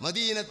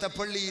മദീനത്തെ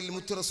പള്ളിയിൽ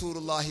മുത്ത്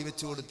റസൂലുള്ളാഹി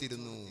വെച്ചു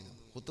കൊടുത്തിരുന്നു.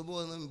 ഖുതുബ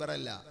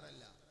മിമ്പറല്ല,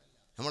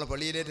 നമ്മളെ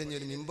പള്ളിയിലേറ്റ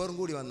ഒരു മിമ്പറും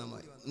കൂടി വന്ന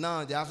മതി. എന്നാ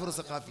ജാഫർ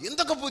സഖാഫി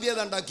എന്തൊക്കെ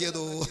പുതിയതാ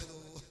ഉണ്ടാക്കിയതോ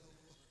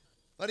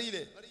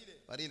പറയില്ലേ?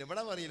 പറയില്ല,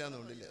 ഇവിടെ പറയില്ല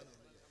എന്നുകൊണ്ടില്ല,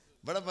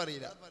 ഇവിടെ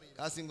പറയില്ല,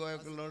 കാസിം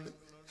കോയക്കുള്ളതുകൊണ്ട്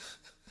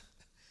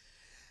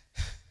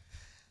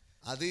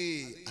അത്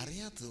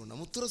അറിയാത്തതുകൊണ്ട്.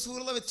 മുത്ത്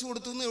റസൂലുള്ളാഹി വെച്ചു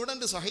കൊടുത്തു എവിടെ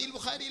ഉണ്ട്? സഹീഹ്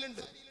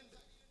ബുഖാരിയിലുണ്ട്.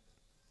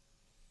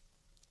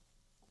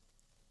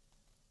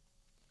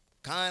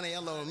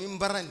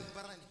 മിമ്പറൻ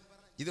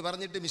ഇത്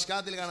പറഞ്ഞിട്ട്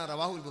മിഷ്കാത്തിൽ കാണാൻ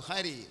റവാഹുൽ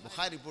ബുഖാരി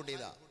റിപ്പോർട്ട്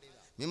ചെയ്ത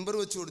മിമ്പർ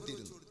വെച്ചു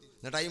കൊടുത്തിരുന്നു.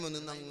 ടൈം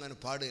നിന്ന് അങ്ങനെ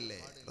പാടുകയല്ലേ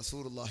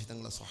റസൂലുള്ളാഹി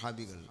തങ്ങളുടെ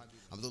സ്വഹാബികൾ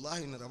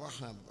Abdullahi bin Rawaha,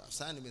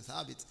 Hassan bin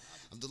Sabith,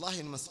 Abdullahi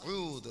bin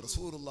Masood,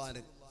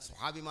 റസൂലുള്ളാഹിന്റെ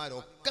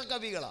സ്വഹാബിമാരൊക്കെ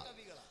കവികളാ.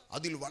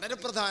 അതിൽ വളരെ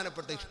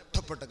പ്രധാനപ്പെട്ട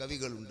ഇഷ്ടപ്പെട്ട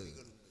കവികളുണ്ട്.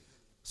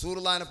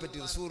 റസൂലുള്ളാഹിനെ പറ്റി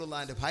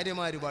റസൂലുള്ളാഹിന്റെ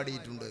ഭാര്യമാര്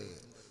പാടിയിട്ടുണ്ട്,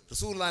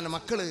 റസൂലുള്ളാഹിന്റെ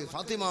മക്കള്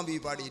ഫാത്തിമ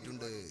ബീവി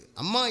പാടിയിട്ടുണ്ട്,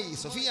 അമ്മായി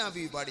സഫിയ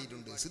ബീവി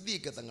പാടിയിട്ടുണ്ട്,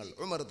 സിദ്ദീഖ തങ്ങൾ,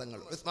 ഉമർ തങ്ങൾ,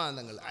 ഉസ്മാൻ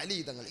തങ്ങൾ, അലി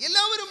തങ്ങൾ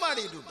എല്ലാവരും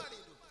പാടിയിട്ടുണ്ട്.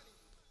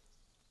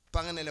 ഇപ്പം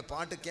അങ്ങനെയല്ല,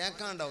 പാട്ട്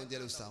കേൾക്കാണ്ടാവും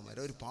ചില ഉസ്താദന്മാർ,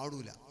 അവർ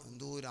പാടൂല,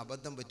 എന്തോ ഒരു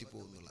അബദ്ധം പറ്റി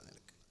പോകുന്നുള്ള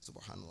നിലക്ക്.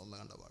 സുബ്ഹാനല്ലാഹ്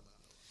കണ്ട പാടും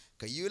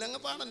കയ്യൂലങ്ങ്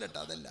പാടല്ല കേട്ടോ,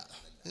 അതല്ല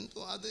എന്തോ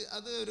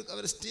അത് ഒരു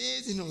അവരുടെ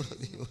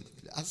സ്റ്റേജിനോട്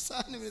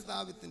ഹസ്സാൻ ബിൻ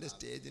സാബിത്തിന്റെ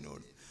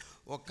സ്റ്റേജിനോട്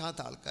ഒക്കാത്ത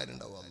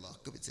ആൾക്കാരുണ്ടാവും.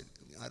 അല്ലാഹ്ക്ക്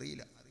വെച്ചിട്ട്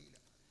അറിയില്ല,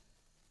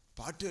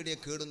 പാട്ട് കേടിയാ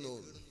കേടുന്നോ?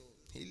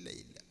 ഇല്ല.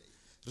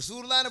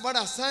 റസൂലുള്ളാഹിന്റെ പാട്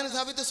ഹസ്സാൻ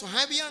സാബിത്ത്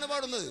സ്വഹാബിയാണ്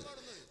പാടുന്നത്.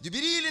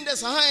 ജിബ്രീലിന്റെ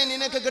സഹായം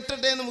നിനക്ക്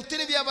കിട്ടട്ടെ എന്ന്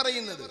മുത്തുനബിയാ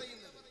പറയുന്നത്.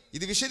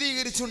 ഇത്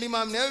വിശദീകരിച്ചുകൊണ്ട്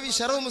ഇമാം നവവി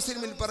ശറഹ്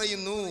മുസ്ലിമിൽ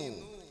പറയുന്നു,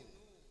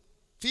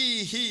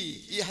 ഫീഹി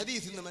ഈ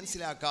ഹദീസിൽ നിന്ന്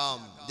മനസ്സിലാക്കാം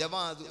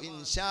ജവാദു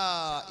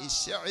ഇൻശാഇ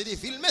ശഅരി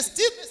ഫിൽ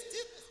മസ്ജിദ്,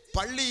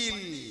 പള്ളിയിൽ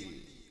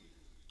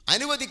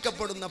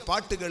അനുവദിക്കപ്പെടുന്ന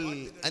പാട്ടുകൾ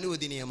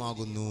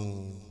അനുവദനീയമാകുന്നു.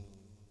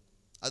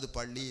 അത്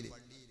പള്ളിയിൽ,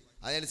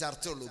 അതിന്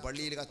ചർച്ച ഉള്ളൂ.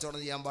 പള്ളിയിൽ കച്ചവടം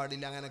ചെയ്യാൻ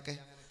പാടില്ല അങ്ങനൊക്കെ,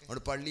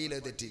 അവിടെ പള്ളിയിൽ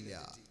തെറ്റില്ല.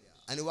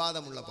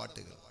 അനുവാദമുള്ള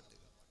പാട്ടുകൾ,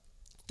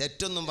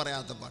 തെറ്റൊന്നും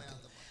പറയാത്ത പാട്ട്.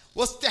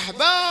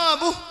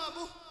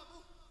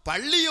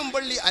 പള്ളിയും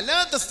പള്ളി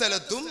അല്ലാത്ത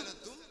സ്ഥലത്തും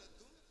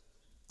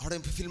അവിടെ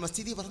ഫിൽ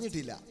മസ്ജിദി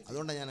പറഞ്ഞിട്ടില്ല,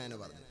 അതുകൊണ്ടാണ് ഞാൻ അങ്ങനെ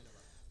പറഞ്ഞു.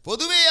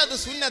 പൊതുവേ അത്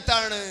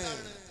സുന്നത്താണ്.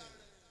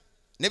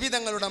 നബി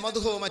തങ്ങളുടെ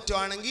മദ്ഹോ മറ്റോ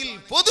ആണെങ്കിൽ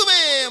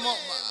പൊതുവേ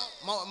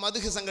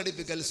മദ്ഹ്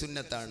സംഘടിപ്പിക്കൽ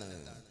സുന്നത്താണ്.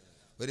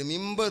 ഒരു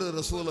മിമ്പർ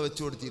റസൂൽ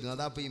വെച്ചു കൊടുത്തിരുന്നു.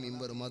 അതാ ഈ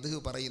മിമ്പർ മദ്ഹ്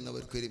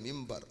പറയുന്നവർക്കൊരു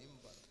മിമ്പർ,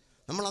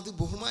 നമ്മളത്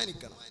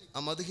ബഹുമാനിക്കണം. ആ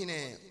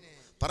മദ്ഹിനെ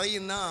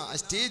പറയുന്ന ആ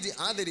സ്റ്റേജ്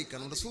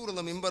ആദരിക്കണം.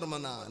 റസൂലുള്ള മിമ്പർ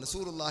വന്ന,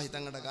 റസൂലുള്ളാഹി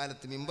തങ്ങളുടെ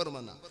കാലത്ത് മിമ്പർ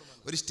വന്ന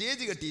ഒരു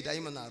സ്റ്റേജ്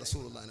കെട്ടിയിട്ടായിമെന്ന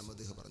റസൂലുള്ളാഹിനെ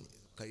മദ്ഹ് പറഞ്ഞു.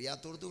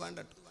 കഴിയാത്തോടത്ത്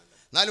വേണ്ടട്ടോ.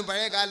 എന്നാലും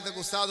പഴയ കാലത്തൊക്കെ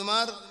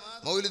ഉസ്താദുമാർ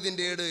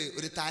മൗലിദിൻ്റെ ഏട്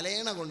ഒരു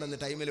തലേണ കൊണ്ടുവന്ന്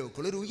ടൈമിൽ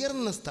വെക്കുള്ളൂ, ഒരു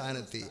ഉയർന്ന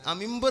സ്ഥാനത്ത് ആ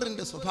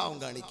മിമ്പറിന്റെ സ്വഭാവം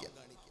കാണിക്കുക.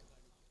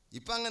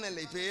 ഇപ്പം അങ്ങനെയല്ല,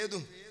 ഇപ്പം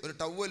ഏതും ഒരു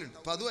ടവലുണ്ട്.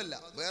 അപ്പം അതുമല്ല,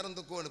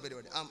 വേറെന്തൊക്കെയാണ്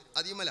പരിപാടി.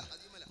 അതീമല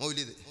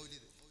മൗലിദ്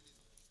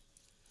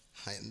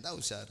എന്താ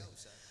ഉഷാറ്.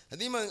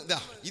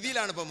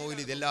 ഇതിലാണ് ഇപ്പൊ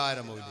മൗലിദ്,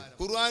 എല്ലാവരും മൗലിദ്.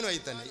 ഖുർആനുമായി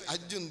തന്നെ,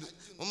 ഹജ്ജും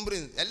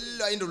ഉംറയും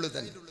എല്ലാം അതിൻ്റെ ഉള്ളിൽ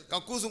തന്നെ,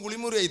 കക്കൂസും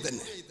കുളിമുറിയായി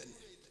തന്നെ.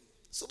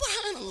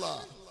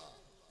 സുബ്ഹാനല്ലാഹ്,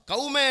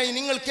 കൗമേ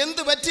നിങ്ങൾക്ക്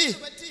എന്ത് പറ്റി?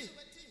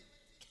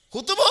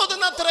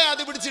 ഖുതുബോധന അത്ര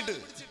അത് പിടിച്ചിട്ട്.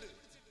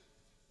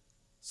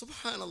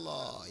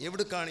 സുബ്ഹാനല്ലാഹ്,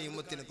 എവിടേക്കാണ് ഈ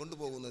ഉമ്മത്തിനെ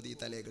കൊണ്ടുപോകുന്നത് ഈ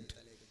തലയെക്കെട്ട്?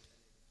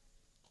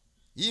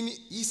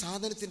 ഈ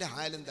സാധനത്തിന്റെ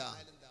ഹാലെന്താ?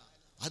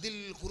 അതിൽ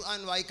ഖുർആൻ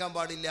വായിക്കാൻ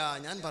പാടില്ല,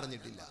 ഞാൻ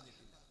പറഞ്ഞിട്ടില്ല.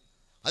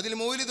 അതിൽ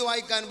മൗലിദ്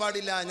വായിക്കാൻ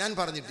പാടില്ല, ഞാൻ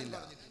പറഞ്ഞിട്ടില്ല.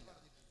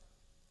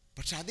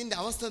 പക്ഷെ അതിന്റെ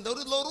അവസ്ഥ എന്താ?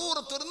 ഒരു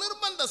ലറൂറത്ത്, ഒരു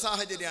നിർബന്ധ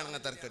സാഹചര്യമാണ്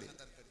അങ്ങ് തർക്കടി.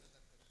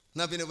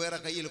 എന്നാ പിന്നെ വേറെ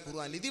കയ്യിൽ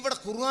ഖുർആൻ. ഇതിവിടെ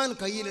ഖുർആൻ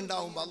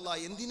കയ്യിലുണ്ടാവുമ്പോ അല്ലാഹ്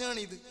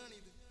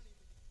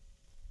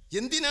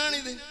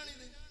എന്തിനാണിത്?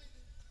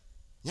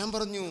 ഞാൻ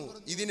പറഞ്ഞു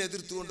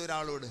ഇതിനെതിർത്തുകൊണ്ട്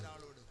ഒരാളോട്,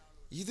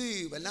 ഇത്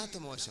വല്ലാത്ത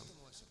മോശം.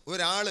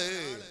 ഒരാള്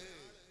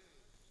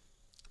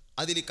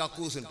അതിൽ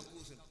കക്കൂസുണ്ട്,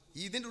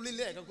 ഇതിന്റെ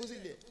ഉള്ളില്ലേ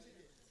കക്കൂസില്ലേ?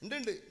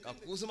 ഉണ്ട്.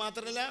 കക്കൂസ്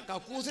മാത്രമല്ല,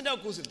 കക്കൂസിന്റെ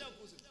കക്കൂസുണ്ട്.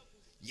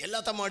 എല്ലാ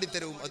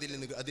തമ്മാടിത്തരവും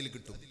അതിൽ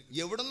കിട്ടും.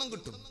 എവിടെ നിന്നും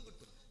കിട്ടും.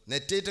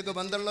 നെറ്റേറ്റൊക്കെ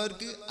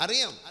ബന്ധമുള്ളവർക്ക്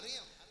അറിയാം.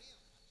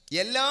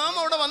 എല്ലാം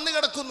അവിടെ വന്ന്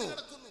കിടക്കുന്നു.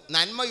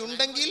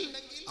 നന്മയുണ്ടെങ്കിൽ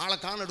ആളെ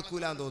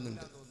കാണെടുക്കൂലെന്ന്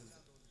തോന്നുന്നുണ്ട്.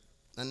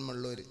 നന്മ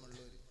ഉള്ളവര്,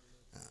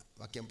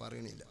 വാക്യം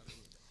പറയണില്ല,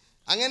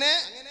 അങ്ങനെ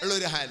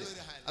ഉള്ളൊരു ഹാല്.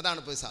 അതാണ്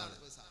ഇപ്പൊ സാധനം.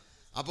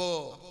 അപ്പോ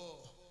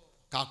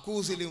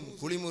കക്കൂസിലും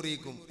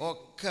കുളിമുറിക്കും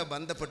ഒക്കെ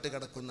ബന്ധപ്പെട്ട്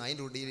കിടക്കുന്ന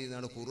അതിൻ്റെ ഉള്ളിൽ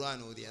നിന്നാണ് ഖുർആൻ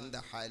ഓതി. എന്താ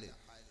ഹാല്?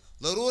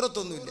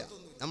 ലറൂറത്തൊന്നുമില്ല.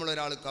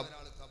 നമ്മളൊരാൾ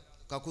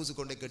കക്കൂസ്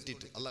കൊണ്ട്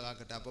കെട്ടിയിട്ട് അല്ലാഹ്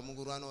കാക്കട്ടെ, അപ്പം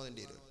ഖുർആൻ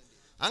ഓതേണ്ടി വരും.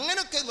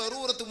 അങ്ങനൊക്കെ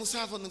ലറൂറത്ത്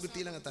മുസാഫ് ഒന്നും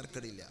കിട്ടിയില്ല, അങ്ങ്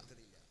തർക്കടില്ല.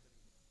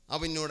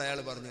 അപ്പം എന്നോട് അയാൾ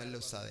പറഞ്ഞു, അല്ല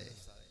ഉസ്താദേ,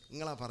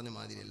 നിങ്ങളാ പറഞ്ഞ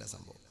മാതിരിയല്ല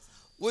സംഭവം.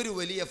 ഒരു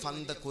വലിയ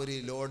ഫന്തക്ക്, ഒരു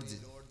ലോഡ്ജ്,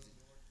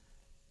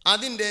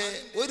 അതിൻ്റെ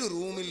ഒരു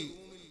റൂമിൽ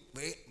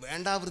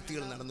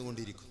വേണ്ടാവൃത്തികൾ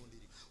നടന്നുകൊണ്ടിരിക്കും.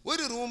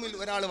 ഒരു റൂമിൽ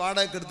ഒരാൾ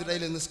വാടക എടുത്തിട്ട്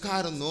അതിൽ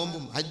നിസ്കാരം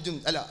നോമ്പും ഹജ്ജും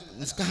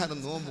നിസ്കാരം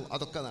നോമ്പും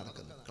അതൊക്കെ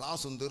നടക്കുന്നു,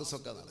 ക്ലാസ്സും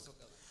ദിവസമൊക്കെ നടക്കും.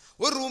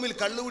 ഒരു റൂമിൽ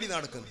കള്ളുകൂടി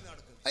നടക്കുന്നു.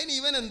 അതിന്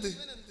ഇവൻ എന്ത്?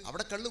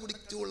 അവിടെ കള്ളു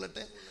പിടിച്ചു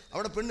കൊള്ളട്ടെ,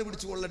 അവിടെ പെണ്ണ്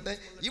പിടിച്ചു കൊള്ളട്ടെ,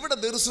 ഇവിടെ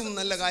ദർസും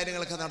നല്ല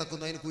കാര്യങ്ങളൊക്കെ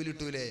നടക്കുന്നു, അതിന്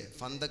കൂലിട്ടൂലേ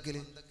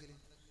ഫന്തക്കില്?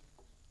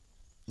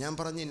 ഞാൻ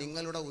പറഞ്ഞു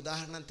നിങ്ങളുടെ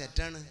ഉദാഹരണം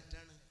തെറ്റാണ്.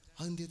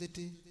 അതെന്ത്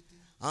തെറ്റ്?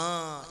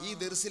 ഈ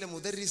ദർസിലെ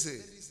മുദരിസ്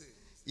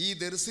ഈ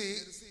ദർസ്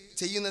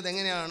ചെയ്യുന്നത്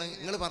എങ്ങനെയാണ്?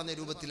 നിങ്ങൾ പറഞ്ഞ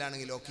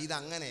രൂപത്തിലാണെങ്കിലോ ഇത്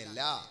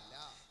അങ്ങനെയല്ല.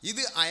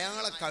 ഇത്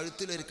അയാളെ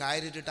കഴുത്തിലൊരു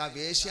കയറിട്ടിട്ട് ആ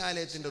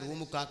വേശ്യാലയത്തിൻ്റെ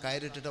റൂമുക്ക് ആ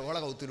കയറിട്ടിട്ട് ഓളെ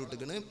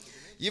കൗത്തിലിട്ടിക്കണ്.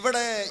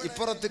 ഇവിടെ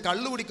ഇപ്പുറത്ത്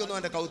കള്ളു കുടിക്കുന്നു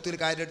എൻ്റെ കൗത്തിൽ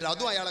കയറിട്ട്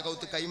അതും അയാളെ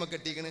കൗത്ത് കൈമ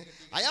കെട്ടിക്കണ്.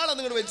 അയാളെ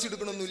നിങ്ങൾ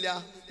വലിച്ചെടുക്കണമൊന്നുമില്ല.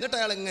 എന്നിട്ട്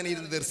അയാൾ ഇങ്ങനെ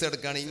ഇരുന്ന് ദർസ്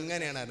എടുക്കുകയാണ്.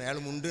 ഇങ്ങനെയാണ് അയാൾ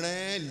മുണ്ടണേ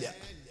ഇല്ല,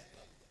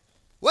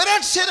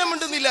 ഒരക്ഷരം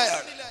മിണ്ടുന്നില്ല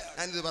അയാൾ.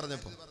 ഞാനിത്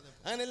പറഞ്ഞപ്പോൾ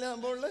അങ്ങനെയല്ല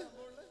സംഭവമുള്ളത്,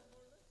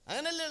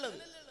 അങ്ങനെയല്ലേ ഉള്ളത്,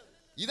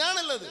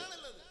 ഇതാണുള്ളത്.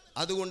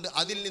 അതുകൊണ്ട്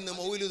അതിൽ നിന്ന്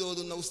മൗലിദ്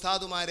ഓതുന്ന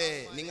ഉസ്താദുമാരെ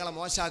നിങ്ങളെ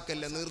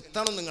മോശാക്കല്ല,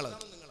 നിർത്തണം. നിങ്ങൾ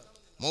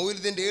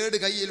മൗലിദിന്റെ ഏട്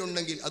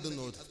കയ്യിലുണ്ടെങ്കിൽ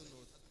അതിന്നോത്,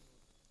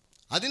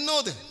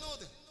 അതിന്നോത്,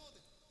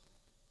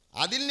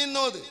 അതിൽ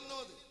നിന്നോത്.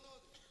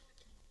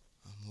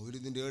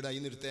 മൗലിദിന്റെ ഏട് അയി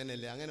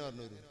നിർത്തേനല്ലേ അങ്ങനെ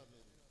പറഞ്ഞവര്.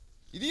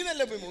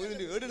 ഇതിന്നല്ല പോയി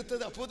മൗലിദിന്റെ ഏട്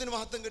എടുത്തത്, അപ്പോത്തിന്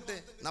മഹത്വം കിട്ടെ.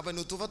 എന്നാ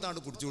നുത്തുഫത്താണ്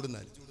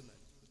കുടിച്ചുവിടുന്നാൽ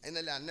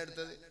എന്നല്ല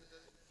അന്നെടുത്തത്.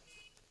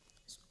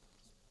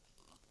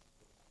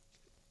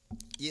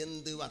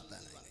 എന്ത്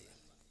വർത്താനം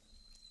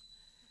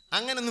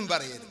അങ്ങനൊന്നും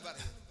പറയരുത്.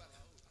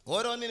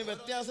 ഓരോന്നിനും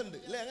വ്യത്യാസമുണ്ട്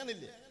അല്ലേ?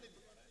 അങ്ങനില്ലേ?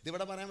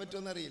 ഇതിവിടെ പറയാൻ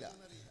പറ്റുമെന്ന് അറിയില്ല.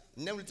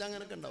 എന്നെ വിളിച്ചാൽ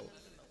അങ്ങനൊക്കെ ഉണ്ടാവും.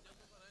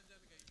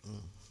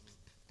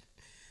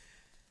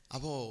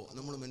 അപ്പോ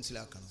നമ്മൾ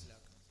മനസ്സിലാക്കണം.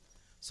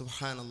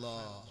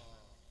 സുബ്ഹാനല്ലാഹ്,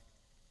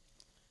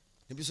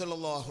 നബി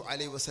സല്ലല്ലാഹു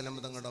അലൈഹി വസല്ലം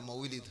തങ്ങളുടെ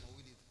മൗലിദ്,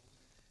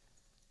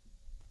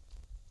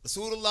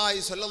 റസൂലുള്ളാഹി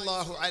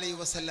സ്വല്ലല്ലാഹു അലൈഹി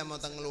വസല്ലം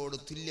തങ്ങളോട്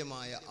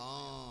തുല്യമായ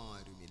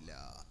ആരുമില്ല,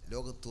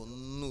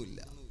 ലോകത്തൊന്നുമില്ല.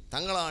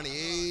 തങ്ങളാണ്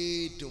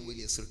ഏറ്റവും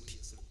വലിയ സൃഷ്ടി.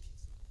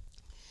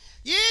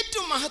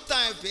 ഏറ്റവും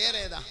മഹത്തായ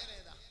പേരേതാ?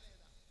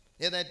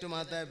 ഏതാ ഏറ്റവും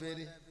മഹത്തായ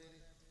പേര്?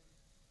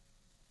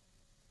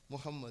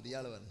 മുഹമ്മദ്.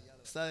 ഇയാൾ പറഞ്ഞു.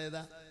 ഉസ്താദ്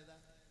ഏതാ?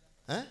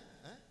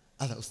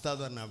 അതാ ഉസ്താദ്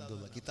പറഞ്ഞ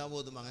അബ്ദുള്ള. കിതാബ്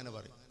ഓതുമ്പോൾ അങ്ങനെ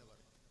പറയും.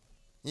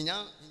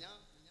 ഞാൻ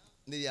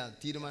എന്ത് ചെയ്യാ?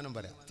 തീരുമാനം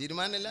പറയാം.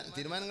 തീരുമാനമല്ല,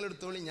 തീരുമാനങ്ങൾ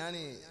എടുത്തോളി. ഞാൻ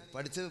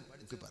പഠിച്ചത്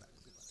പറയാം.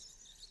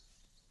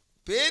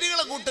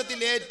 പേരുകളെ കൂട്ടത്തിൽ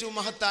ഏറ്റവും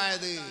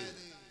മഹത്തായത്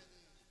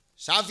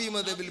ഷാഫി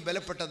മദ്ഹബിൽ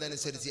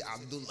ബലപ്പെട്ടതനുസരിച്ച്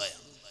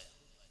അബ്ദുള്ളയാണ്.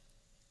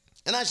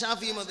 എന്നാൽ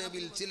ഷാഫി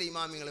മദ്ഹബിൽ ചില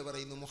ഇമാമികൾ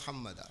പറയുന്നു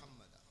മുഹമ്മദ്.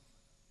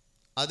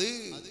 അത്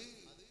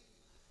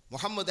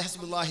മുഹമ്മദ്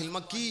ഹസ്ബുല്ലാഹിൽ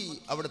മക്കി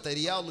അവിടുത്തെ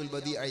റിയാദുൽ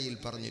ബദീഅയിൽ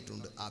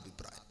പറഞ്ഞിട്ടുണ്ട് ആ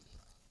അഭിപ്രായം.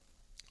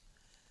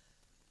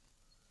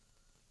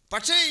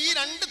 പക്ഷേ ഈ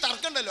രണ്ട്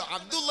തർക്കമുണ്ടല്ലോ,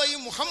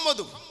 അബ്ദുള്ളയും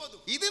മുഹമ്മദും.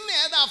 ഇതിന്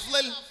ഏതാ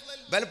അഫ്ളൽ?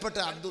 ബലപ്പെട്ട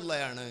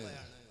അബ്ദുള്ളയാണ്.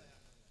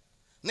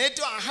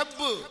 ഏറ്റവും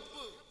അഹബ്,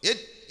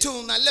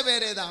 ഏറ്റവും നല്ല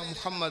പേരേതാ?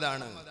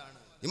 മുഹമ്മദാണ്.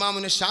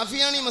 ഇമാമുന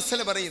ഷാഫിയാണ് ഈ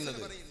മസല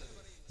പറയുന്നത്.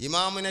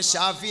 ഇമാമുന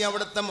ഷാഫി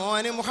അവിടുത്തെ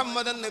മോന്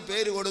മുഹമ്മദ് എന്ന്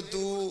പേര്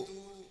കൊടുത്തു.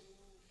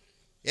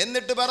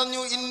 എന്നിട്ട്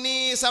പറഞ്ഞു, ഇന്നി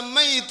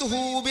സമ്മൈതുഹു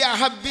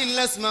ബിഅഹബ്ബിൽ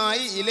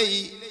അസ്മാഇ ഇലൈ,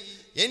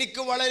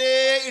 എനിക്ക് വളരെ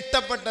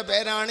ഇഷ്ടപ്പെട്ട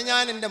പേരാണ്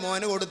ഞാൻ എൻ്റെ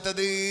മോന്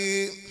കൊടുത്തത്.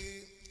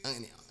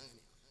 അങ്ങനെയാ.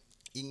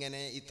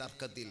 ഇങ്ങനെ ഈ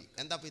തർക്കത്തിൽ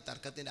എന്താ ഈ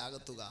തർക്കത്തിന്റെ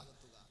ആകത്തുക?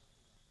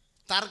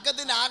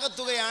 തർക്കത്തിന്റെ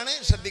ആകത്തുകയാണ്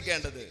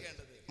ശ്രദ്ധിക്കേണ്ടത്.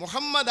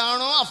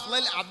 മുഹമ്മദാണോ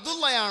അഫ്ളൽ,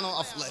 അബ്ദുള്ളയാണോ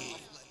അഫ്ളൽ?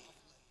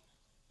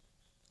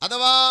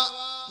 അഥവാ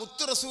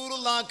മുത്തു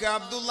റസൂലുള്ളാഹിക്ക്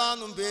അബ്ദുള്ള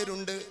എന്നും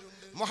പേരുണ്ട്,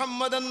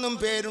 മുഹമ്മദ് എന്നും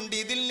പേരുണ്ട്.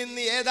 ഇതിൽ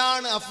നിന്ന്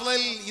ഏതാണ്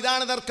അഫ്ളൽ?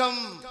 ഇതാണ് തർക്കം.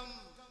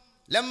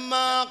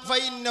 ലമ്മാ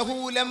ഫൈന്നഹു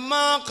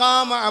ലമ്മാ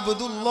ഖാമ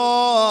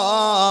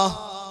അബ്ദുല്ലാഹ്,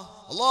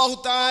 അല്ലാഹു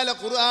തആല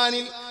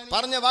ഖുർആനിൽ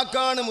പറഞ്ഞ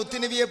വാക്കാണ്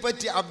മുത്തുനബിയെ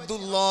പറ്റി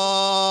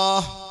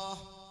അബ്ദുല്ലാഹ്.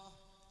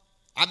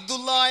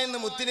 അബ്ദുള്ള എന്ന്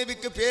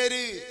മുത്തുനബിക്ക്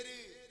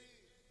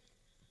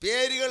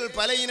പേരുകൾ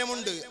പല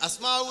ഇനമുണ്ട്,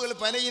 അസ്മാവുകൾ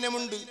പല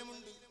ഇനമുണ്ട്.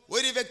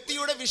 ഒരു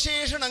വ്യക്തിയുടെ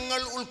വിശേഷണങ്ങൾ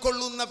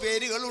ഉൾക്കൊള്ളുന്ന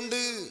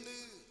പേരുകളുണ്ട്.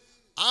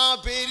 ആ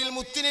പേരിൽ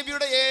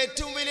മുത്തുനബിയുടെ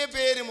ഏറ്റവും വലിയ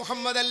പേര്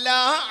മുഹമ്മദ് അല്ല,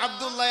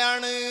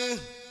 അബ്ദുള്ളയാണ്.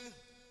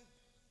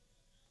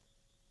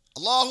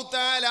 അല്ലാഹു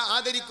തആല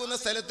ആദരിക്കുന്ന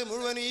സ്ഥലത്ത്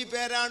മുഴുവൻ ഈ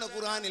പേരാണ്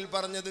ഖുർആനിൽ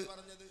പറഞ്ഞത്.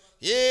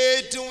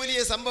 ഏറ്റവും വലിയ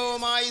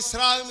സംഭവമായി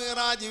ഇസ്രാ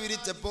മിഅ്റാജ്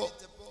വിവരിച്ചപ്പോ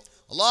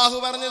അല്ലാഹു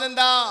പറഞ്ഞത്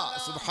എന്താ?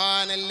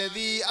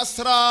 സുബ്ഹാനല്ലദീ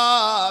അസ്റാ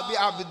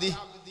ബിഅബ്ദി,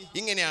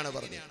 ഇങ്ങനെയാണ്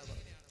പറഞ്ഞത്.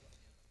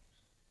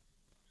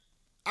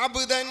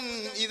 അബ്ദൻ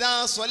ഇദാ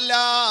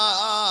സ്വല്ലാ,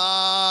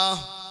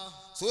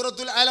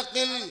 സൂറത്തുൽ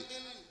അലഖിൽ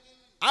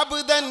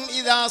അബ്ദൻ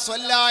ഇദാ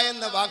സ്വല്ലാ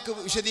എന്ന വാക്ക്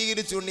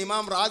വിശദീകരിച്ചുകൊണ്ട്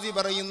ഇമാം റാസി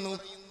പറയുന്നു,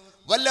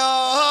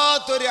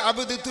 വല്ലാത്തൊരു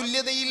അബ്ദ്,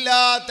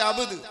 തുല്യതയില്ലാത്ത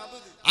അബ്ദ്,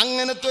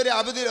 അങ്ങനത്തെ ഒരു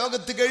അബ്ദ്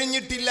ലോകത്ത്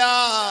കഴിഞ്ഞിട്ടില്ല.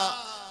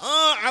 ആ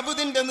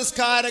അബ്ദിന്റെ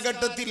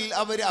നിസ്കാരഘട്ടത്തിൽ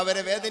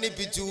അവരെ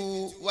വേദനിപ്പിച്ചു,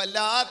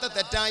 വല്ലാത്ത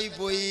തെറ്റായി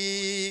പോയി.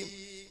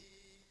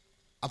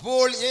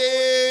 അപ്പോൾ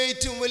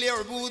ഏറ്റവും വലിയ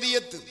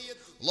ഉബൂദിയത്ത്,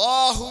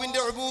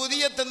 അല്ലാഹുവിന്റെ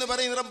ഉബൂദിയത്ത് എന്ന്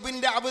പറയുന്ന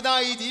റബ്ബിന്റെ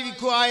അബ്ദായി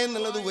ജീവിക്കുക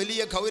എന്നുള്ളത്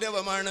വലിയ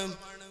ഗൗരവമാണ്.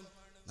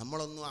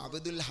 നമ്മളൊന്നും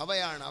അബ്ദുൽ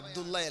ഹവയാണ്,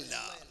 അബ്ദുള്ളയല്ല.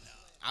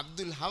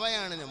 അബ്ദുൽ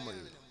ഹവയാണ് നമ്മൾ.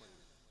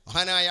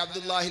 മഹാനായ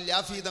അബ്ദുല്ലാഹിൽ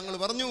യാഫി തങ്ങൾ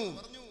പറഞ്ഞു,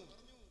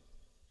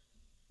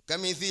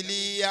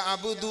 കമിസിലി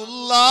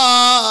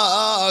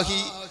അബ്ദുല്ലാഹി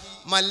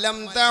മല്ലം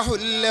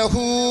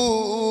തഹുല്ലഹു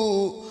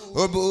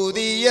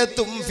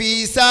ഉബൂദിയത്തും ഫീ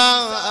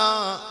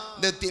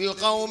സാദത്തിൽ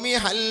ഖൗമി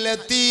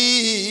ഹല്ലത്തി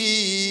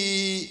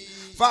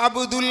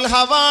ഫഅബ്ദുൽ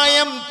ഹവാ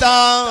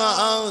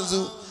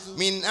യംതാസു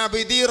മിൻ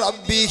അബ്ദി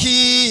റബ്ബിഹി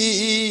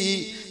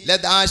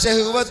ലദാ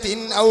ശഹവത്തിൻ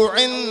ഔ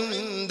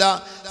ഇൻദ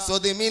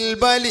സ്വദ്മിൽ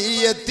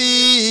ബലിയത്തി.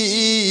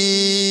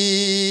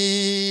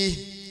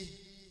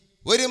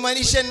 ഒരു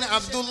മനുഷ്യൻ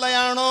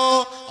അബ്ദുള്ളയാണോ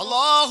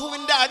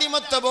അല്ലാഹുവിന്റെ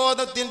അടിമത്ത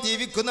ബോധത്തിൽ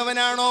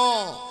ജീവിക്കുന്നവനാണോ,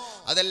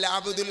 അതല്ല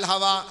അബ്ദുൽ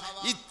ഹവ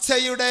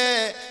ഇച്ഛയുടെ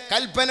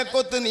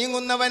കൽപ്പനക്കൊത്ത്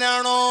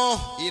നീങ്ങുന്നവനാണോ?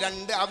 ഈ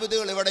രണ്ട്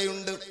അബ്ദുകൾ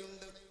ഇവിടെയുണ്ട്.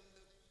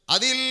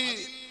 അതിൽ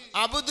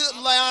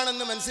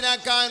അബ്ദുള്ളയാണെന്ന്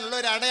മനസ്സിലാക്കാനുള്ള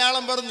ഒരു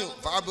അടയാളം പറഞ്ഞു.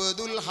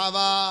 അബ്ദുൽ ഹവ,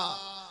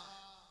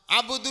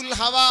 അബ്ദുൽ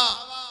ഹവ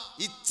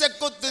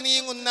ഇച്ഛക്കൊത്ത്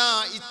നീങ്ങുന്ന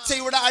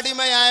ഇച്ഛയുടെ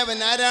അടിമയായവൻ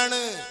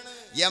ആരാണ്?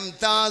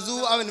 യംതാസു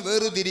അവൻ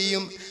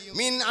വേർതിരിയും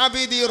മിൻ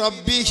അബ്ദി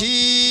റബ്ബിഹി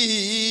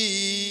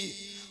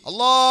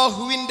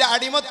അല്ലാഹുവിന്റെ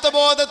അടിമത്ത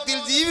ബോധത്തിൽ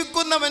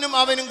ജീവിക്കുന്നവനും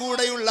അവനും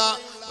കൂടെയുള്ള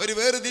ഒരു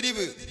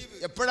വേർതിരിവ്.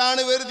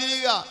 എപ്പോഴാണ്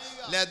വേർതിരിയുക?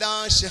 ലദാ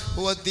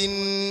ശഹ്വത്തിൻ,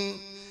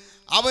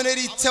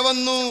 അവനൊരു ഇച്ഛ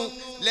വന്നു,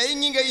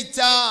 ലൈംഗിക ഇച്ഛ,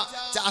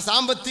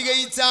 സാമ്പത്തിക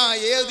ഇച്ഛ,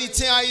 ഏത്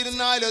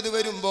ഇച്ഛയായിരുന്നാലും അത്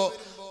വരുമ്പോ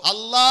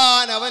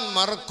അല്ലാഹൻ അവൻ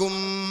മറക്കും.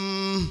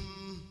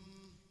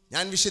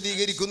 ഞാൻ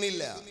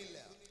വിശദീകരിക്കുന്നില്ല.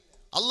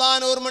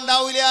 അല്ലാഹൻ ഓർമ്മ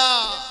ഉണ്ടാവില്ല.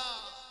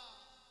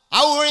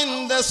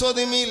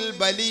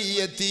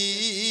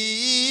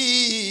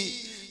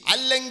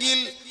 അല്ലെങ്കിൽ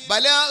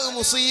ബലാ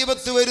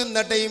മുസീബത്ത് വരുന്ന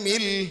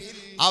ടൈമിൽ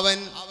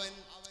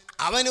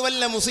അവന്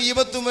വല്ല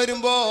മുസീബത്തും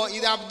വരുമ്പോ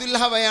ഇത് അബ്ദുൽ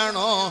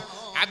ഹവയാണോ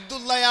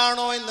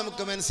അബ്ദുള്ളയാണോ എന്ന്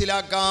നമുക്ക്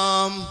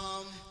മനസ്സിലാക്കാം.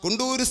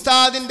 കുണ്ടൂർ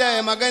ഉസ്താദിന്റെ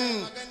മകൻ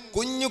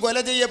കുഞ്ഞു കൊല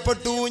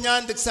ചെയ്യപ്പെട്ടു. ഞാൻ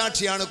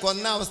ദിക്സാക്ഷിയാണ്.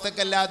 കൊന്ന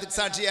അവസ്ഥക്കല്ല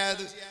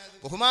ദിക്സാക്ഷിയായത്.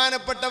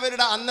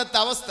 ബഹുമാനപ്പെട്ടവരുടെ അന്നത്തെ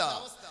അവസ്ഥ,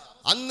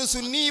 അന്ന്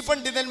സുന്നി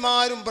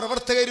പണ്ഡിതന്മാരും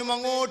പ്രവർത്തകരും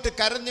അങ്ങോട്ട്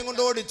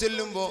കരഞ്ഞുകൊണ്ട് ഓടി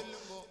ചെല്ലുമ്പോ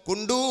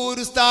കുണ്ടൂർ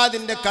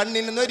ഉസ്താദിന്റെ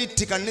കണ്ണിൽ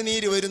നിന്നൊരിറ്റ്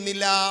കണ്ണുനീര്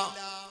വരുന്നില്ല.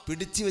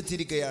 പിടിച്ചു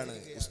വെച്ചിരിക്കുകയാണ്.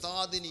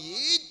 ഉസ്താദിന്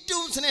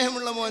ഏറ്റവും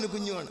സ്നേഹമുള്ള മോന്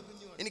കുഞ്ഞുമാണ്.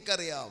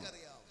 എനിക്കറിയാം,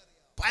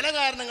 പല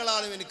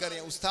കാരണങ്ങളാലും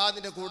എനിക്കറിയാം.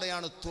 ഉസ്താദിന്റെ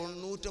കൂടെയാണ്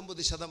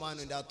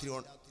 99% രാത്രി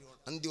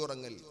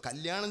അന്ത്യുറങ്ങൽ.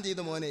 കല്യാണം ചെയ്ത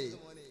മോനെ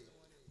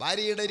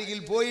ഭാര്യയുടെ അരികിൽ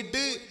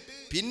പോയിട്ട്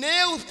പിന്നെ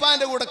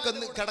ഉപ്പാന്റെ കൂടെ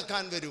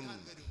കിടക്കാൻ വരും.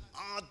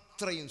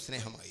 അത്രയും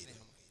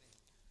സ്നേഹമായിരുന്നു.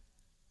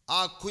 ആ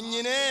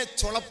കുഞ്ഞിനെ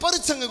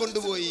ചൊളപ്പറിച്ചങ്ങ്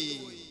കൊണ്ടുപോയി.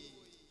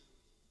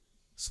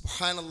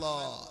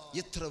 സുബ്ഹാനല്ലാഹ്,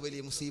 എത്ര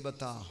വലിയ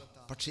മുസീബത്താ.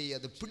 പക്ഷേ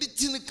അത്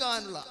പിടിച്ചു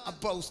നിൽക്കാനുള്ള,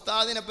 അപ്പൊ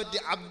ഉസ്താദിനെ പറ്റി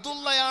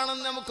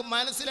അബ്ദുള്ളയാണെന്ന് നമുക്ക്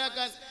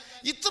മനസ്സിലാക്കാൻ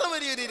ഇത്ര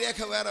വലിയൊരു രേഖ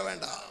വേറെ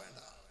വേണ്ട.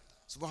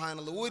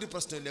 സുബ്ഹാനല്ലാഹ്, ഒരു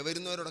പ്രശ്നമില്ല.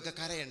 വരുന്നവരോടൊക്കെ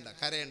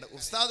കരയണ്ട.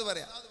 ഉസ്താദ്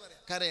പറയാ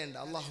കരയണ്ട,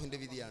 അള്ളാഹുവിന്റെ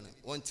വിധിയാണ്.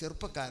 ഓൻ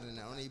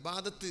ചെറുപ്പക്കാരനാണ്, അവൻ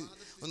ഇബാദത്ത്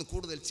ഒന്ന്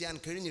കൂടുതൽ ചെയ്യാൻ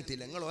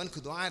കഴിഞ്ഞിട്ടില്ല, നിങ്ങൾ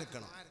ഓനക്ക്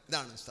ദ്വാരക്കണം.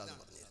 ഇതാണ് ഉസ്താദ്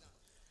പറഞ്ഞത്.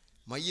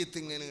 മയ്യത്ത്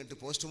ഇങ്ങനെ ഇട്ട്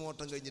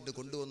പോസ്റ്റ്മോർട്ടം കഴിഞ്ഞിട്ട്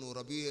കൊണ്ടുവന്നു.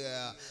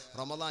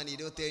 റമദാൻ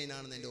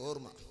 27-നാണെന്ന് എൻ്റെ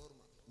ഓർമ്മ.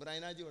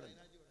 ഇബ്രാഹിനാജി ഇവിടെ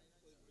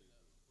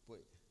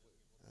പോയി.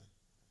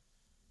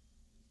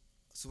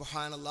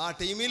 സുബ്ഹാനല്ലാഹ്, ആ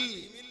ടൈമിൽ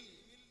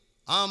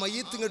ആ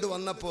മയ്യത്ത് ഇങ്ങോട്ട്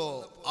വന്നപ്പോ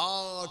ആ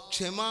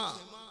ക്ഷമ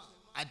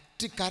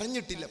അറ്റ്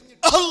കരഞ്ഞിട്ടില്ല.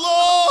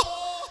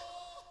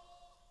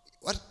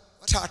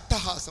 ഒറ്റ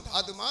അട്ടഹാസം,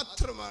 അത്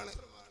മാത്രമാണ്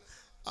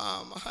ആ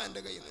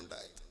മഹാന്റെ കയ്യിൽ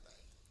നിന്നുണ്ടായത്.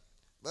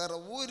 വേറെ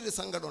ഒരു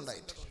സങ്കടം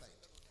ഉണ്ടായിട്ടില്ല.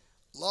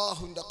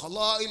 അല്ലാഹുവിന്റെ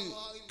ഖളായിൽ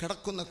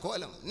കിടക്കുന്ന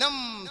കോലം. നം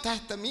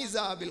തഹ്ത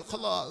മീസാബിൽ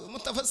ഖളാ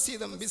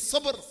മുതഫസ്സിദൻ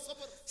ബിസ്സബ്ർ.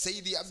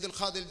 സയ്യിദി അബ്ദുൽ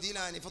ഖാദിർ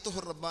ജീലാനി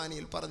ഫതുഹുർ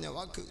റബ്ബാനിയിൽ പറഞ്ഞ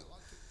വാക്ക്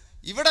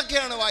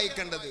ഇവിടൊക്കെയാണ്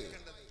വായിക്കേണ്ടത്.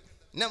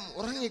 നം,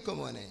 ഉറങ്ങിക്കോ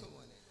മോനെ.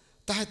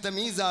 തഹ്ത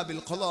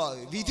മീസാബിൽ ഖളാ,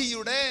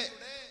 വിധിയുടെ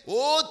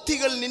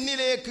ഓത്തികൾ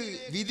നിന്നിലേക്ക്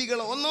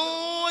വിധികളെ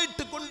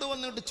ഒന്നായിട്ട്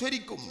കൊണ്ടുവന്നിട്ട്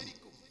ചൊരിക്കും.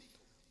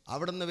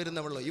 അവിടുന്ന് വരുന്ന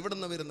വെള്ളം,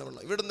 ഇവിടുന്ന് വരുന്ന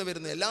വെള്ളം, ഇവിടുന്ന്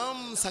വരുന്ന എല്ലാം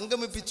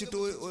സംഗമിപ്പിച്ചിട്ട്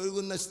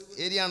ഒഴുകുന്ന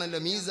ഏരിയയാണല്ലോ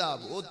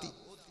മീസാബ്, ഓത്തി.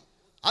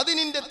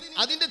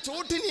 അതിന്റെ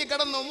ചോട്ടിൽ നീ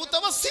കടന്നു.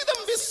 മുതവസ്സിദൻ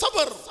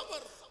ബിസ്സബ്ർ,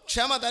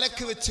 ക്ഷമ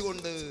തലക്ക്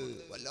വെച്ചുകൊണ്ട്.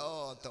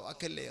 വല്ലാത്ത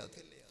വാക്കല്ലേ അത്.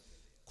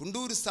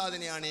 കുണ്ടൂർ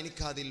ഉസ്താദിനെയാണ്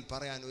എനിക്കതിൽ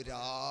പറയാൻ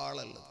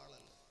ഒരാളുള്ളത്.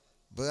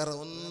 വേറെ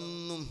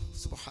ഒന്നും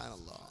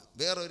സുബ്ഹാനല്ലാഹ്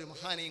വേറെ ഒരു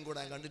മഹാനെയും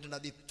കൂടെ കണ്ടിട്ടുണ്ട്.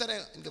 അത് ഇത്ര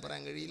എനിക്ക്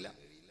പറയാൻ കഴിയില്ല.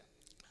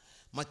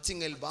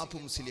 മച്ചിങ്ങൽ ബാപ്പു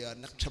മുസ്ലിയാർ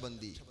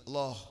നക്ഷബന്ദി,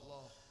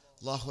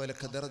 അല്ലാഹു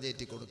അലക്ക്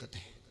ദറജേറ്റി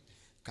കൊടുക്കട്ടെ.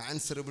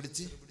 ക്യാൻസർ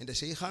പിടിച്ച് എൻ്റെ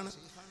ഷെയ്ഖാണ്,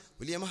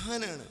 വലിയ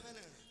മഹാനാണ്,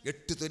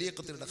 8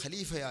 ത്വരീഖത്തുകളുടെ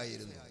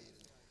ഖലീഫയായിരുന്നു.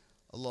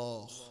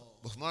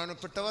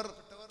 ബഹുമാനപ്പെട്ടവർ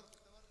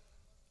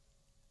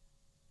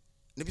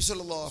നബി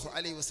സല്ലല്ലാഹു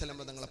അലൈഹി വസല്ലം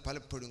തങ്ങളെ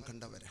പലപ്പോഴും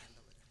കണ്ടവരാണ്.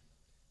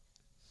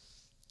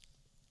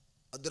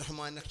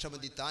 അബ്ദുറഹ്മാൻ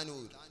നഖ്ശബന്ദി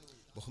താനൂർ,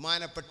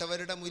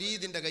 ബഹുമാനപ്പെട്ടവരുടെ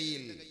മുരീദിന്റെ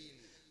കയ്യിൽ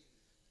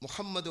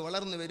മുഹമ്മദ്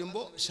വളർന്നു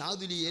വരുമ്പോൾ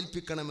ഷാദുലി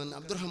ഏൽപ്പിക്കണമെന്ന്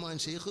അബ്ദുറഹ്മാൻ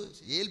ഷെയ്ഖ്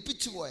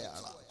ഏൽപ്പിച്ചു പോയ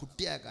ആളാ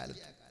കുട്ടിയായ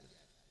കാലത്ത്.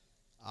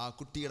 ആ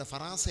കുട്ടിയുടെ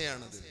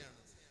ഫറാസയാണത്,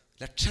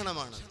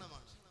 ലക്ഷണമാണ്.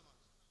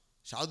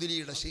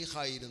 ഷാദുലിയുടെ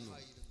ഷെയ്ഖായിരുന്നു.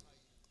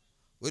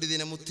 ഒരു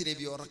ദിനം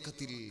മുത്തുനബി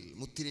ഉറക്കത്തിൽ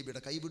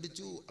മുത്തുനബിയുടെ കൈ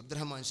പിടിച്ചു.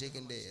 അബ്ദുറഹ്മാൻ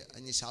ഷെയ്ഖിന്റെ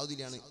അഞ്ഞ്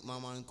ഷാദുലിയാണ്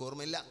മാമാക്ക്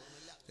ഓർമ്മയില്ല,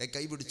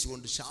 കൈ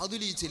പിടിച്ചുകൊണ്ട്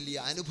ഷാദുലി ചൊല്ലിയ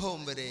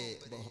അനുഭവം വരെ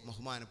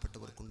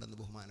ബഹുമാനപ്പെട്ടവർക്കുണ്ടെന്ന്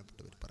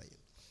ബഹുമാനപ്പെട്ടവർ പറയും.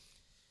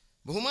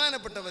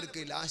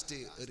 ബഹുമാനപ്പെട്ടവർക്ക് ലാസ്റ്റ്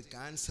ഒരു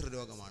ക്യാൻസർ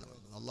രോഗമാണ്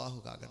വന്നത്. അള്ളാഹു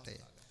കാകട്ടെ.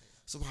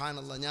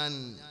 സുബ്ഹാനല്ലാഹ്, ഞാൻ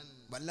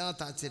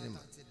വല്ലാത്ത ആശ്ചര്യം.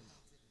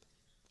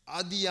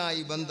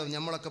 ആദിയായി ബന്ധം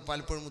നമ്മളൊക്കെ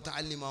പലപ്പോഴും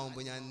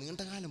മുത്തഅല്ലിമാവുമ്പോൾ ഞാൻ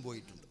നീണ്ടകാലം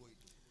പോയിട്ടുണ്ട്.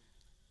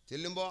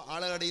 ചെല്ലുമ്പോൾ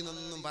ആളുകടയിൽ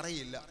നിന്നൊന്നും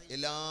പറയില്ല,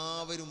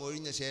 എല്ലാവരും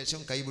ഒഴിഞ്ഞ ശേഷം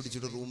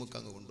കൈപിടിച്ചിട്ട് റൂമിൽ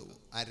അങ്ങ് കൊണ്ടുപോകും.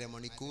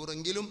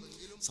 അരമണിക്കൂറെങ്കിലും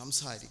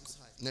സംസാരിക്കും.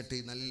 എന്നിട്ട്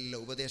നല്ല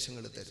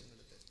ഉപദേശങ്ങൾ തരും,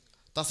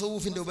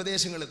 തസവൂഫിന്റെ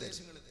ഉപദേശങ്ങൾ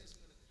തരും.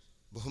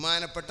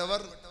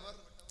 ബഹുമാനപ്പെട്ടവർ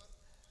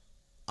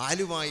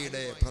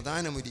ആലുവായുടെ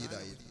പ്രധാന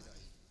മുരീദായിരുന്നു.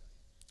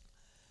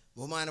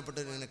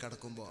 ബഹുമാനപ്പെട്ടവരിങ്ങനെ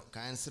കിടക്കുമ്പോൾ,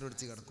 ക്യാൻസർ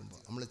അടിച്ച് കിടക്കുമ്പോൾ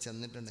നമ്മൾ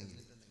ചെന്നിട്ടുണ്ടെങ്കിൽ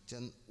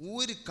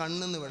ഒരു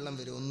കണ്ണിന്ന് വെള്ളം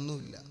വരും,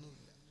 ഒന്നുമില്ല.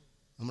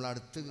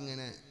 നമ്മളടുത്ത്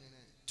ഇങ്ങനെ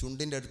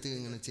ചുണ്ടിൻ്റെ അടുത്ത്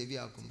ഇങ്ങനെ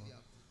ചെവിയാക്കുമ്പോൾ,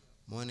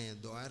 മോനെ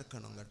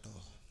ദ്വാരക്കണം കേട്ടോ,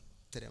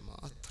 ഇത്ര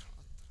മാത്രം,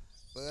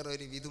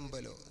 വേറൊരു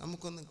വിതുമ്പലോ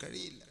നമുക്കൊന്നും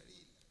കഴിയില്ല.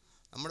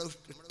 നമ്മുടെ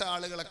ഇഷ്ട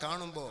ആളുകളെ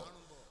കാണുമ്പോൾ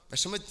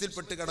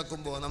വിഷമത്തിൽപ്പെട്ട്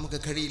കിടക്കുമ്പോൾ നമുക്ക്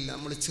കഴിയില്ല,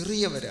 നമ്മൾ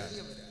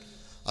ചെറിയവരാണ്.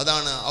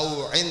 അതാണ്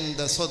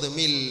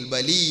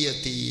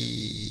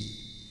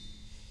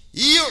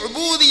ഈ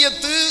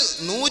ഉബൂദിയത്ത്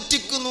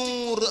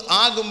 100%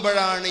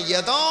 ആകുമ്പോഴാണ്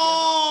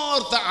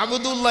യഥാർത്ഥ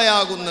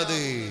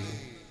അബ്ദുള്ളയാകുന്നത്.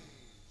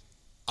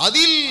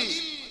 അതിൽ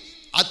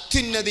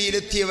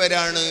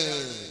അത്യുന്നതിയിലെത്തിയവരാണ്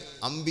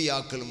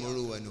അമ്പിയാക്കൾ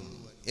മുഴുവനും.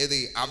 ഏത്?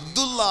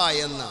 അബ്ദുള്ള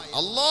എന്ന,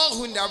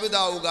 അള്ളാഹുവിൻ്റെ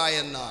അബ്ദാവുക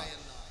എന്ന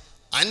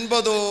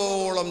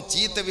 50ഓളം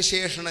ചീത്ത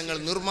വിശേഷണങ്ങൾ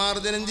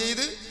നിർമാർജനം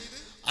ചെയ്ത്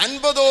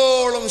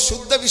 50ഓളം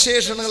ശുദ്ധ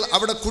വിശേഷണങ്ങൾ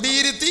അവിടെ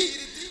കുടിയിരുത്തി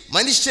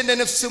മനുഷ്യന്റെ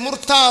നഫ്സ്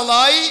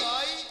മുർത്താലായി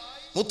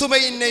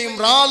മുത്തുമയിനെയും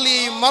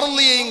റാലിയെയും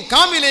മർലിയെയും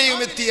കാമിലെയും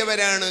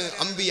എത്തിയവരാണ്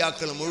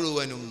അമ്പിയാക്കൾ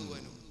മുഴുവനും.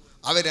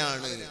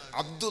 അവരാണ്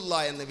അബ്ദുള്ള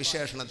എന്ന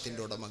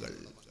വിശേഷണത്തിന്റെ ഉടമകൾ,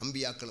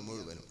 അമ്പിയാക്കൾ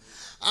മുഴുവനും.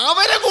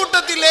 അവരെ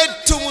കൂട്ടത്തിൽ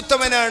ഏറ്റവും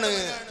ഉത്തമനാണ്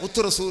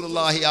മുത്ത്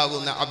റസൂലുള്ളാഹി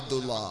ആകുന്ന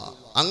അബ്ദുള്ള.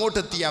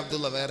 അങ്ങോട്ടെത്തിയ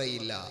അബ്ദുള്ള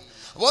വേറെയില്ല.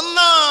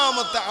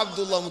 ഒന്നാമത്തെ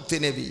അബ്ദുള്ള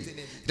മുത്തുനബി,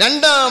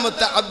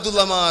 രണ്ടാമത്തെ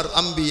അബ്ദുള്ളമാർ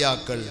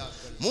അമ്പിയാക്കൾ,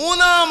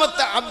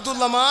 മൂന്നാമത്തെ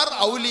അബ്ദുള്ളമാർ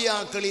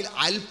ഔലിയാക്കളിൽ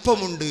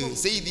അല്പമുണ്ട്.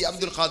 സയ്യിദി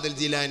അബ്ദുൽ ഖാദിർ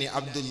ജിലാനി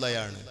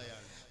അബ്ദുള്ളയാണ്.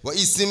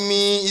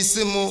 വഇസ്മി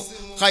ഇസ്മു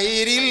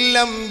ഖൈറിൽ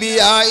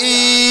അംബിയായി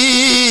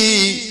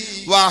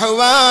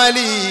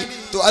വഹവാലി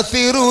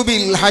തുഅസിറു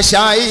ബിൽ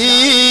ഹശായി.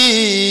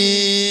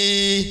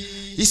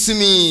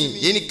 ഇസ്മി,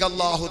 എനിക്ക്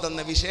അല്ലാഹു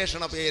തന്ന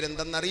വിശേഷണ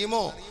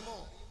പേരെന്തെന്നറിയുമോ?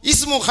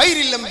 ഇസ്മു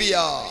ഖൈറിൽ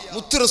അംബിയാ.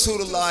 മുത്ത്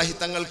റസൂലുള്ളാഹി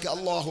തങ്ങൾക്ക്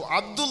അല്ലാഹു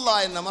അബ്ദുള്ള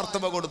എന്ന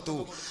മർത്തബ കൊടുത്തു.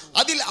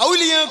 അതിൽ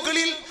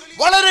ഔലിയാക്കളിൽ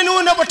വളരെ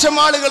ന്യൂനപക്ഷം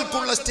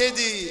ആളുകൾക്കുള്ള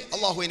സ്റ്റേജ്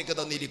അല്ലാഹു എനിക്ക്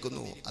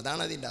തന്നിരിക്കുന്നു.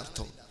 അതാണ് അതിൻ്റെ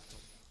അർത്ഥം.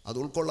 അത്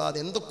ഉൾക്കൊള്ളാതെ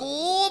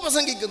എന്തൊക്കെയോ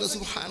പ്രസംഗിക്കുന്നു.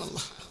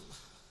 സുബ്ഹാനല്ലാഹ്,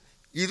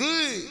 ഇത്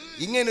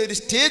ഇങ്ങനെ ഒരു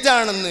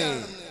സ്റ്റേജാണെന്ന്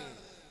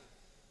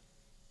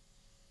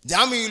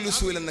ജാമിഉൽ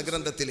ഉസൂൽ എന്ന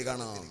ഗ്രന്ഥത്തിൽ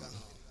കാണാം.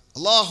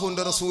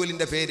 അല്ലാഹുവിൻ്റെ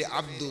റസൂലിന്റെ പേര്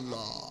അബ്ദുള്ള.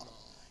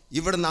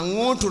 ഇവിടുന്ന്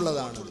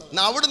അങ്ങോട്ടുള്ളതാണ്,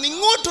 അവിടുന്ന്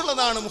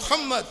ഇങ്ങോട്ടുള്ളതാണ്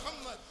മുഹമ്മദ്.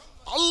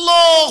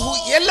 അല്ലാഹു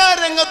എല്ലാ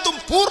രംഗത്തും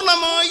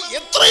പൂർണ്ണമായി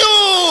എത്രയോ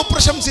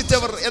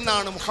പ്രശംസിച്ചവർ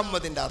എന്നാണ്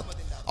മുഹമ്മദിന്റെ അർത്ഥം.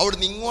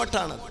 അവിടുന്ന്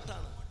ഇങ്ങോട്ടാണ്.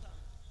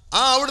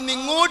 അവിടുന്ന്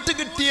ഇങ്ങോട്ട്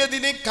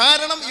കിട്ടിയതിന്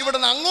കാരണം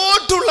ഇവിടുന്ന്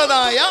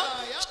അങ്ങോട്ടുള്ളതായ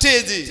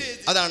സ്റ്റേജ്,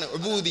 അതാണ്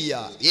ഉബൂദിയ.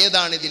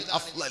 ഏതാണ് ഇതിൽ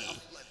അഫ്ളൽ?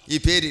 ഈ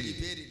പേരിൽ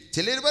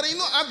ചിലർ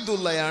പറയുന്നു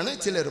അബ്ദുള്ളയാണ്,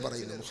 ചിലർ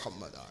പറയുന്നു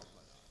മുഹമ്മദാണ്.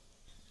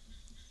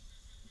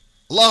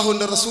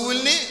 അള്ളാഹുവിന്റെ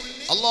റസൂലിനെ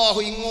അള്ളാഹു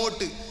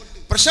ഇങ്ങോട്ട്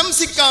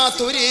പ്രശംസിക്കാത്ത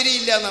ഒരു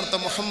ഏരിയയില്ല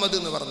എന്നർത്ഥം. മുഹമ്മദ്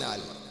എന്ന് പറഞ്ഞാൽ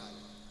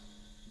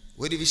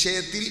ഒരു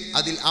വിഷയത്തിൽ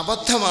അതിൽ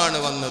അബദ്ധമാണ്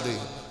വന്നത്,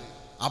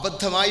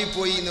 അബദ്ധമായി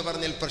പോയി എന്ന്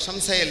പറഞ്ഞാൽ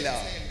പ്രശംസയല്ല,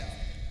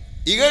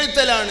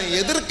 ഇകഴ്ത്തലാണ്,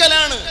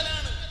 എതിർക്കലാണ്.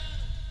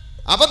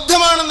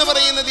 അബദ്ധമാണെന്ന്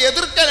പറയുന്നത്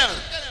എതിർക്കലാണ്.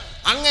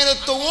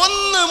 അങ്ങനത്തെ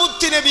ഒന്ന്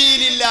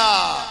മുത്തുനബിയിലില്ല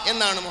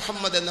എന്നാണ്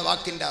മുഹമ്മദ് എന്ന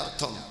വാക്കിന്റെ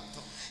അർത്ഥം.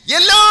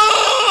 എല്ലാ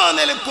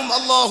നിലക്കും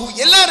അള്ളാഹു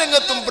എല്ലാ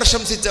രംഗത്തും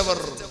പ്രശംസിച്ചവർ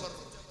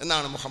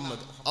എന്നാണ്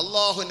മുഹമ്മദ്.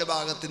 അള്ളാഹുവിന്റെ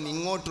ഭാഗത്ത് നിന്ന്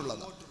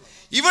ഇങ്ങോട്ടുള്ളതാണ്,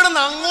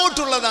 ഇവിടുന്ന്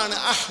അങ്ങോട്ടുള്ളതാണ്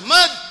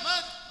അഹ്മദ്.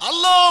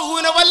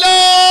 അള്ളാഹുവിനെ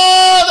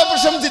വല്ലാതെ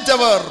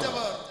പ്രശംസിച്ചവർ,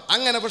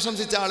 അങ്ങനെ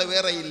പ്രശംസിച്ച ആള്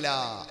വേറെയില്ല,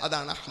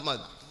 അതാണ്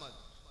അഹ്മദ്.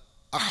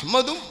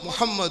 അഹ്മദും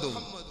മുഹമ്മദും,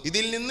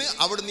 ഇതിൽ നിന്ന്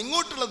അവിടുന്ന്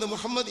ഇങ്ങോട്ടുള്ളത്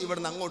മുഹമ്മദ്,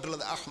 ഇവിടുന്ന്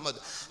അങ്ങോട്ടുള്ളത് അഹ്മദ്.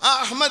 ആ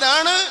അഹ്മദ്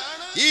ആണ്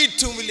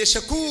ഏറ്റവും വലിയ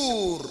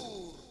ശകൂർ.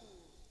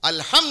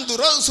 അൽഹംദു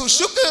റഅ്സു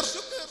ശുക്ർ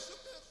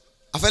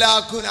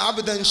അഫലാകുന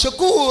അബ്ദൻ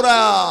ശകൂറ.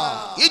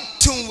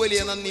 ഏറ്റവും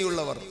വലിയ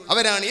നന്ദിയുള്ളവർ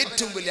അവരാണ്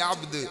ഏറ്റവും വലിയ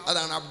അബ്ദ്,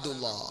 അതാണ്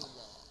അബ്ദുള്ള.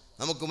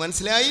 നമുക്ക്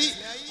മനസ്സിലായി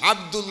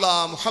അബ്ദുള്ള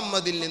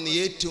മുഹമ്മദിൽ നിന്ന്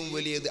ഏറ്റവും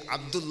വലിയത്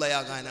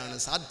അബ്ദുള്ളയാകാനാണ്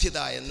സാധ്യത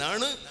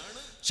എന്നാണ്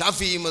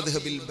ഷാഫിഈ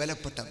മദ്ഹബിൽ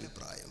ബലപ്പെട്ട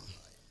അഭിപ്രായം.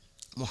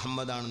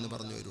 മുഹമ്മദാണെന്ന്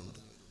പറഞ്ഞവരുണ്ട്,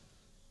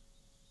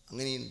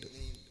 അങ്ങനെയുണ്ട്.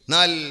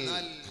 എന്നാൽ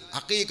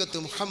ഹഖീഖത്ത്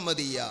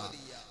മുഹമ്മദിയ,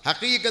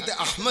 ഹഖീഖത്ത്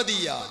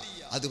അഹ്മദിയ,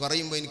 അത്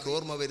പറയുമ്പോൾ എനിക്ക്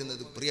ഓർമ്മ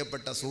വരുന്നത്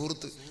പ്രിയപ്പെട്ട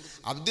സുഹൃത്ത്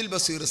അബ്ദുൽ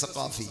ബസീർ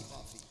സഖാഫി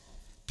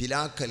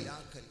പിലാക്കൽ.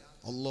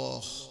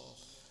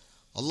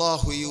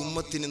 അള്ളാഹു ഈ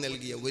ഉമ്മത്തിന്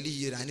നൽകിയ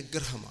വലിയൊരു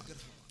അനുഗ്രഹമാണ്.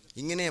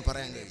 ഇങ്ങനെ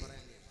പറയാൻ കഴിയും.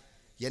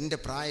 എൻ്റെ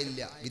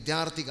പ്രായമില്ല,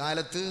 വിദ്യാർത്ഥി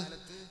കാലത്ത്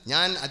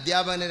ഞാൻ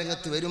അധ്യാപന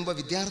രംഗത്ത് വരുമ്പോൾ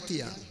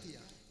വിദ്യാർത്ഥിയാണ്.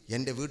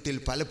 എൻ്റെ വീട്ടിൽ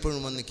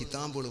പലപ്പോഴും വന്ന്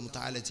കിതാബുകൾ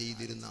മുതാല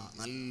ചെയ്തിരുന്ന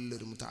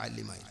നല്ലൊരു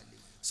മുതഅല്ലിമായി.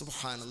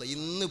 സുബ്ഹാനല്ലാഹ്,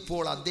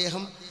 ഇന്നിപ്പോൾ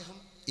അദ്ദേഹം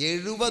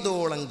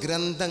 70ഓളം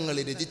ഗ്രന്ഥങ്ങൾ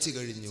രചിച്ചു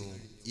കഴിഞ്ഞു.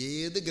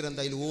 ഏത്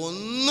ഗ്രന്ഥത്തിൽ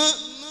ഒന്ന്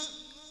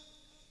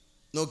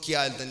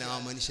നോക്കിയാൽ തന്നെ ആ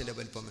മനുഷ്യന്റെ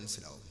വലിപ്പം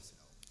മനസ്സിലാവും.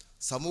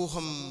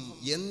 സമൂഹം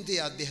എന്തേ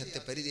അദ്ദേഹത്തെ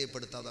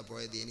പരിചയപ്പെടുത്താതെ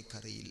പോയത്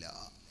എനിക്കറിയില്ല.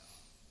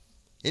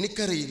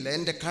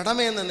 എൻ്റെ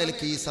കടമയെന്ന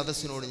നിലയ്ക്ക് ഈ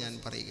സദസ്സിനോട് ഞാൻ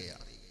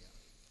പറയുകയാണ്,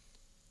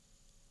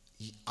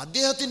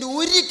 അദ്ദേഹത്തിന്റെ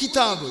ഒരു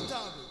കിതാബ്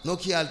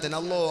നോക്കിയാൽ തന്നെ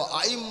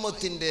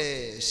അയിമ്മത്തിന്റെ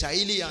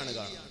ശൈലിയാണ്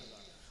കാണുന്നത്.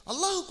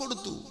 അള്ളാഹു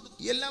കൊടുത്തു,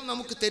 എല്ലാം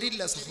നമുക്ക്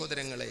തരില്ല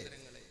സഹോദരങ്ങളെ.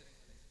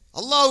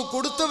 അള്ളാഹു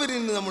കൊടുത്തവരിൽ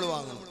നിന്ന് നമ്മൾ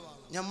വാങ്ങണം.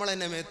 നമ്മൾ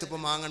തന്നെ മേത്ത് ഇപ്പോൾ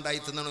മാങ്ങണ്ടായി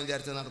തിന്നണമെന്ന്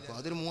വിചാരിച്ചാൽ നടക്കും.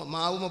 അതൊരു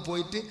മാവുമ്മ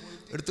പോയിട്ട്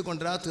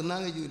എടുത്തുകൊണ്ടുവരാ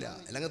തിന്നാൻ കഴിയൂല,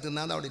 അല്ലെങ്കിൽ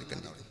തിന്നാതെ അവിടെ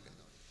ഇരിക്കണ്ട.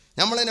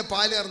 നമ്മൾ തന്നെ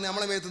പാല് കറന്ന്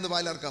നമ്മളെ മേത്തുനിന്ന്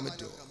പാല് ഇറക്കാൻ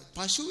പറ്റുമോ?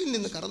 പശുവിൽ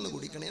നിന്ന് കറന്നു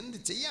കുടിക്കണം. എന്ത്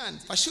ചെയ്യാൻ?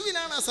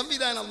 പശുവിനാണ് ആ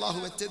സംവിധാനം അള്ളാഹു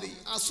വെച്ചത്.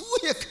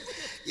 അസൂയ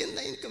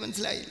എന്താ എനിക്ക്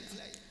മനസ്സിലായില്ല.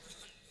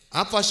 ആ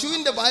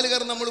പശുവിൻ്റെ പാല്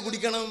കറന്ന് നമ്മൾ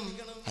കുടിക്കണം.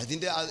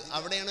 അതിൻ്റെ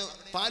അവിടെയാണ്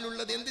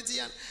പാലുള്ളത്. എന്ത്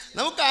ചെയ്യാൻ?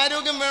 നമുക്ക്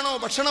ആരോഗ്യം വേണോ,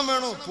 ഭക്ഷണം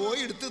വേണോ,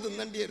 പോയി എടുത്ത്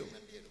തിന്നേണ്ടി വരും.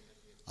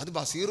 അത്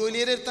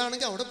ബസീറോലിയുടെ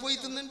അടുത്താണെങ്കിൽ അവിടെ പോയി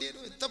തിന്നേണ്ടി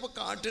വരും. എത്തപ്പോൾ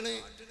കാട്ടണ്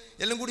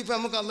എല്ലാം കൂടി ഇപ്പം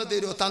നമുക്ക് അല്ല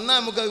തരുമോ? തന്നാൽ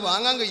നമുക്ക് അത്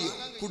വാങ്ങാൻ കഴിയും?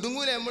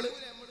 കുടുങ്ങൂലേ നമ്മൾ?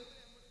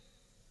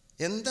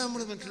 എന്താ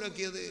നമ്മൾ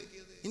മനസ്സിലാക്കിയത്?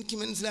 എനിക്ക്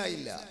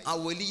മനസ്സിലായില്ല. ആ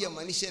വലിയ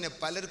മനുഷ്യനെ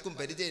പലർക്കും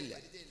പരിചയമില്ല.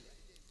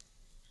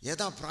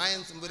 ഏതാ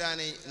പ്രായം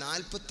തമ്പുരാനെ?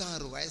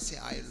 46 വയസ്സേ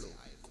ആയുള്ളൂ.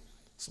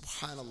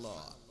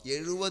 സുബ്ഹാനല്ലാഹ്.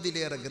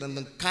 70-ലേറെ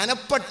ഗ്രന്ഥം,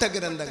 കനപ്പെട്ട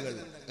ഗ്രന്ഥങ്ങൾ.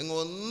 അങ്ങ്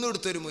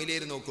ഒന്നെടുത്തൊരു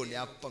മൊയിലേര് നോക്കൂല്ലേ,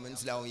 അപ്പം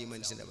മനസ്സിലാവും ഈ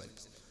മനുഷ്യൻ്റെ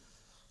വലിപ്പം.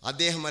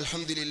 അദ്ദേഹം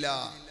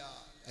അൽഹംദുലില്ലാഹ്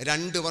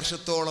 2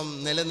 വർഷത്തോളം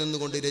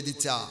നിലനിന്നുകൊണ്ട്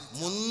രചിച്ച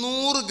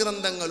 300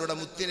 ഗ്രന്ഥങ്ങളുടെ,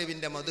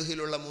 മുത്തുനബിന്റെ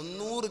മദ്ഹിലുള്ള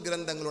 300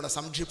 ഗ്രന്ഥങ്ങളുടെ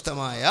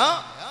സംക്ഷിപ്തമായ,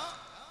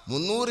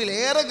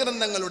 300-ലേറെ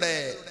ഗ്രന്ഥങ്ങളുടെ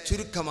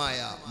ചുരുക്കമായ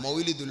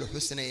മൗലിദുൽ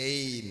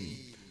ഹുസ്നയൈൻ,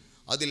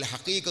 അതിൽ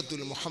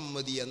ഹഖീഖത്തുൽ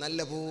മുഹമ്മദിയ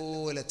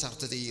നല്ലപോലെ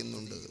ചർച്ച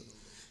ചെയ്യുന്നുണ്ട്.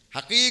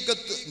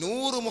 ഹഖീഖത്ത്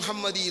നൂറ്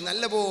മുഹമ്മദി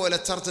നല്ലപോലെ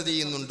ചർച്ച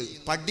ചെയ്യുന്നുണ്ട്.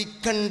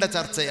 പഠിക്കേണ്ട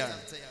ചർച്ചയാണ്.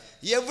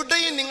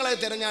 എവിടെയും നിങ്ങളെ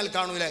തിരഞ്ഞാൽ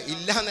കാണൂല.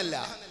 ഇല്ലാന്നല്ല,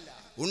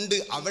 ഉണ്ട്.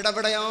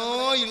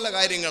 അവിടെവിടെയായുള്ള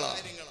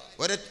കാര്യങ്ങളാണ്.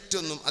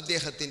 ഒരൊറ്റൊന്നും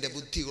അദ്ദേഹത്തിന്റെ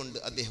ബുദ്ധി കൊണ്ട്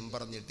അദ്ദേഹം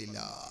പറഞ്ഞിട്ടില്ല.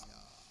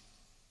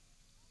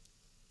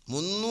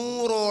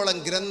 300ഓളം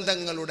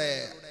ഗ്രന്ഥങ്ങളുടെ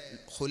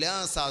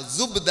ഖുലാസ,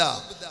 സുബ്ദ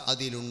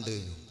അതിലുണ്ട്.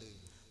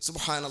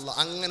 സുബ്ഹാനല്ലാഹ്.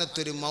 അങ്ങനത്തെ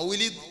ഒരു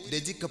മൗലിദ്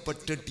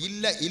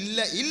രചിക്കപ്പെട്ടിട്ടില്ല. ഇല്ല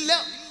ഇല്ല.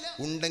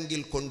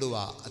 ഉണ്ടെങ്കിൽ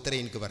കൊണ്ടുവാ. അത്രേ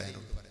എനിക്ക്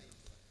പറയാനുള്ളൂ.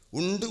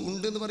 ഉണ്ട്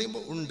ഉണ്ട് എന്ന്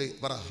പറയുമ്പോൾ ഉണ്ട്.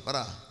 പറ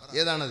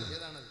ഏതാണത്?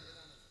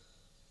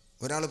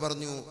 ഒരാൾ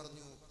പറഞ്ഞു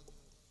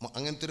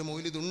അങ്ങനത്തെ ഒരു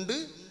മൗലിദ് ഉണ്ട്,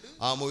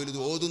 ആ മൗലിദ്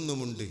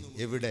ഓതുന്നുമുണ്ട്.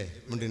 എവിടെ?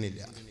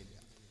 മിണ്ടണില്ല.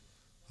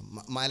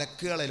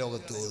 മലക്കുകളെ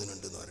ലോകത്ത്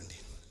ഓതുന്നുണ്ട് എന്ന് പറയണ്ടേ.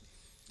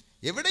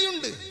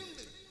 എവിടെയുണ്ട്?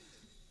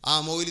 ആ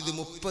മൗലിദ്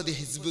 30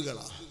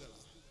 ഹിസ്ബുകളാ.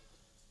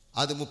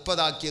 അത്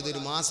 30 ആക്കിയത്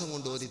 1 മാസം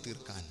കൊണ്ട് ഓതി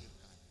തീർക്കാൻ.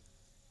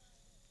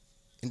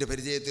 എൻ്റെ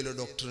പരിചയത്തിലൊരു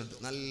ഡോക്ടറുണ്ട്,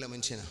 നല്ല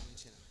മനുഷ്യനാണ്.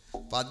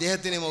 അപ്പം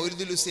അദ്ദേഹത്തിന്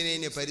മൗലിദുൽ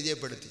ഹുസ്നൈനെ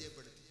പരിചയപ്പെടുത്തി.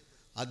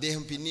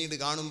 അദ്ദേഹം പിന്നീട്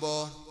കാണുമ്പോൾ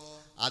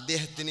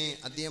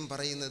അദ്ദേഹം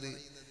പറയുന്നത്,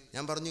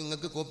 ഞാൻ പറഞ്ഞു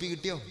നിങ്ങൾക്ക് കോപ്പി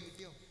കിട്ടിയോ?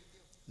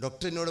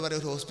 ഡോക്ടർ എന്നോട് പറയാം,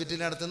 ഒരു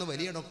ഹോസ്പിറ്റലിൽ നടത്തുന്ന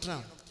വലിയ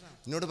ഡോക്ടറാണ്.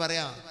 എന്നോട്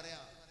പറയാ,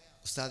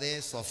 ഉസ്താദേ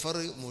സഫർ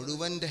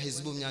മുഴുവൻ്റെ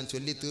ഹിസ്ബും ഞാൻ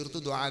ചൊല്ലി തീർത്തു,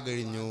 ദുആ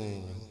കഴിഞ്ഞു.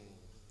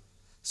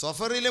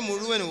 സഫറിലെ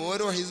മുഴുവൻ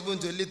ഓരോ ഹിസ്ബും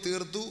ചൊല്ലി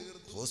തീർത്തു.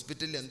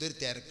 ഹോസ്പിറ്റലിൽ എന്തൊരു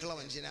തിരക്കുള്ള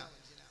മനുഷ്യനാ.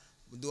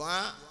 ദുആ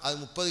അത്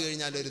 30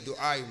 കഴിഞ്ഞാൽ ഒരു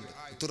ദുആയുണ്ട്.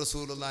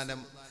 റസൂലുള്ളാഹിന്റെ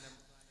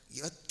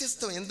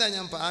വ്യത്യസ്തം. എന്താ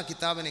ഞാൻ ആ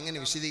കിതാബിനെ എങ്ങനെ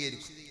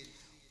വിശദീകരിക്കും?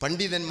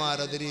 പണ്ഡിതന്മാർ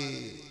അതൊരു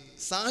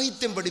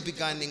സാഹിത്യം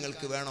പഠിപ്പിക്കാൻ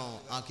നിങ്ങൾക്ക് വേണോ,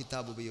 ആ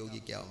കിതാബ്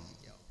ഉപയോഗിക്കാം.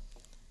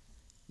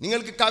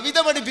 നിങ്ങൾക്ക് കവിത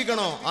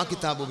പഠിപ്പിക്കണോ, ആ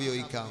കിതാബ്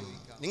ഉപയോഗിക്കാം.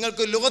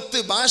 നിങ്ങൾക്ക് ലുഗത്ത്,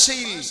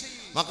 ഭാഷയിൽ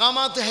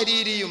മഖാമാത്ത്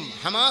ഹരീരിയും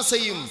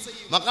ഹമാസയും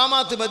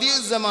മഖാമാത്ത്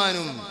ബദീഉസ്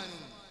സമാനും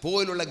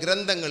പോലുള്ള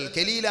ഗ്രന്ഥങ്ങൾ,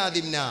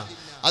 കലീലാദിംന,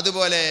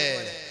 അതുപോലെ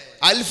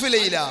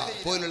അൽഫുലൈല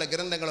പോലുള്ള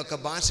ഗ്രന്ഥങ്ങളൊക്കെ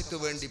ഭാഷയ്ക്ക്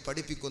വേണ്ടി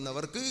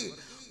പഠിപ്പിക്കുന്നവർക്ക്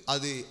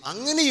അത്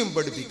അങ്ങനെയും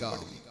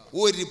പഠിപ്പിക്കാം.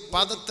 ഒരു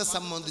പദത്തെ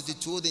സംബന്ധിച്ച്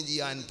ചോദ്യം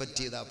ചെയ്യാൻ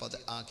പറ്റിയത്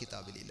ആ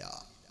കിതാബിലില്ല.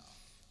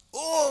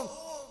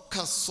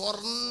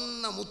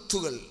 സ്വർണ്ണ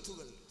മുത്തുകൾ.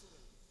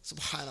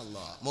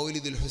 സുബ്ഹാനല്ലാഹ്.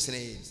 മൗലിദുൽ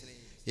ഹുസ്നൈൻ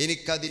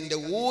എനിക്കതിൻ്റെ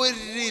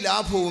ഒരു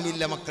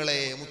ലാഭവുമില്ല മക്കളെ.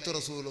 മുത്ത്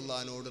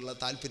റസൂലുള്ളാഹിനോടുള്ള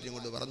താല്പര്യം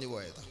കൊണ്ട് പറഞ്ഞു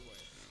പോയതാണ്.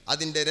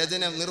 അതിൻ്റെ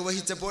രചന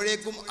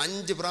നിർവഹിച്ചപ്പോഴേക്കും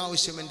 5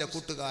 പ്രാവശ്യം എൻ്റെ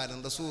കൂട്ടുകാരൻ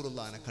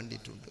റസൂലുള്ളാഹിനെ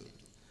കണ്ടിട്ടുണ്ട്.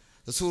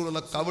 റസൂലുള്ള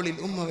കവിളിൽ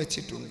ഉമ്മ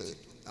വെച്ചിട്ടുണ്ട്.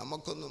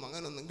 നമുക്കൊന്നും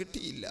അങ്ങനൊന്നും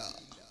കിട്ടിയില്ല.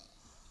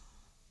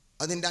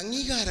 അതിൻ്റെ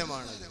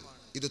അംഗീകാരമാണത്.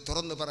 ഇത്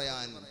തുറന്നു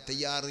പറയാൻ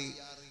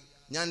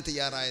ഞാൻ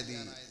തയ്യാറായത്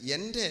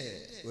എൻ്റെ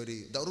ഒരു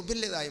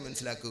ദൗർബല്യതായി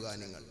മനസ്സിലാക്കുക.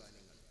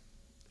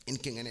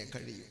 എനിക്കെങ്ങനെ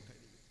കഴിയും?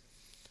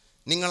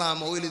 നിങ്ങൾ ആ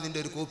മൗലിദിൻ്റെ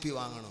ഒരു കോപ്പി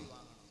വാങ്ങണം.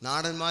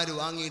 നാടന്മാർ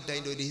വാങ്ങിയിട്ട്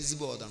അതിൻ്റെ ഒരു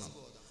ഹിസ്ബ് ഓതണം,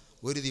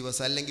 ഒരു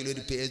ദിവസം, അല്ലെങ്കിൽ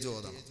ഒരു പേജ്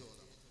ഓതണം.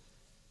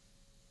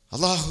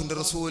 അള്ളാഹുവിൻ്റെ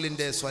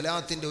റസൂലിൻ്റെ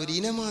സ്വലാത്തിൻ്റെ ഒരു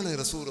ഇനമാണ്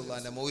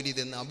റസൂലുള്ളാഹിന്റെ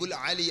മൗലിദ് എന്ന് അബുൽ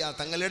ആലിയ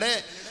തങ്ങളുടെ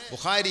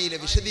ബുഖാരിയിലെ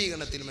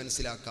വിശദീകരണത്തിൽ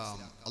മനസ്സിലാക്കാം.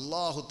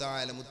 അല്ലാഹു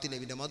തആല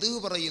മുത്തുനബിയുടെ മദ്ഹ്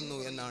പറയുന്നു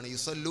എന്നാണ്.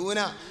 യുസല്ലൂന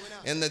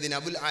എന്നതിന്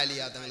അബുൽ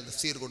ആലിയ തങ്ങൾ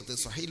തഫ്സീർ കൊടുത്ത്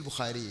സ്വഹീഹ്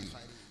ബുഖാരിയിൽ.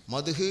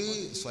 മദ്ഹ്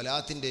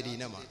സ്വലാത്തിൻ്റെ ഒരു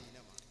ഇനമാണ്.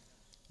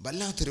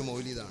 വല്ലാത്തൊരു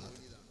മൗലിദാണ്.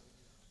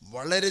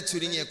 വളരെ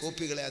ചുരുങ്ങിയ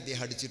കോപ്പികളെ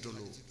അദ്ദേഹം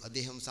അടിച്ചിട്ടുള്ളൂ.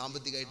 അദ്ദേഹം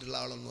സാമ്പത്തികമായിട്ടുള്ള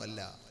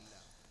ആളൊന്നുമല്ല,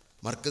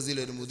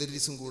 മർക്കസിലൊരു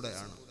മുദരിസും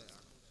കൂടെയാണ്.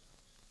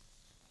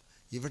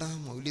 ഇവിടെ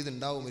മൗലിദ്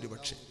ഉണ്ടാവും ഒരു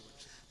പക്ഷേ.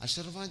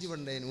 അഷറഫാജി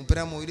പണ്ടേ മൂപ്പര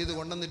മൗലിദ്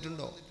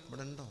കൊണ്ടുവന്നിട്ടുണ്ടോ?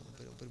 ഇവിടെ ഉണ്ടോ?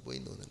 മൂപ്പര് പോയി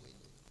തോന്നുന്നു.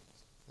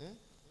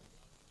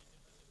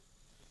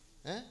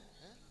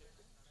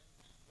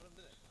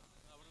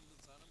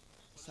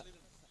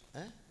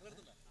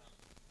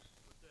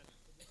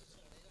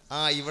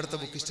 ഇവിടുത്തെ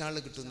ബുക്ക്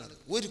സ്റ്റാളിൽ കിട്ടുന്നത്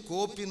ഒരു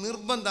കോപ്പി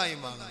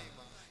നിർബന്ധമായും വാങ്ങാം.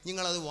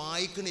 നിങ്ങളത്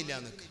വായിക്കണില്ല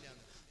എന്നൊക്കെ,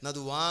 അത്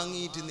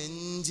വാങ്ങിയിട്ട്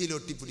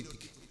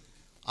നെഞ്ചിലൊട്ടിപ്പിടിപ്പിക്കും.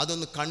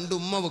 അതൊന്ന്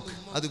കണ്ടുമ്മ വെക്ക്,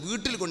 അത്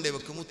വീട്ടിൽ കൊണ്ടേ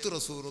വെക്ക്. മുത്ത്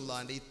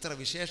റസൂലുള്ളാഹിന്റെ ഇത്ര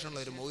വിശേഷമുള്ള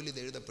ഒരു മൗലിദ്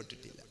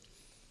എഴുതപ്പെട്ടിട്ടില്ല.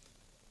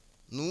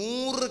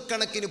 100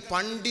 നൂറുകണക്കിന്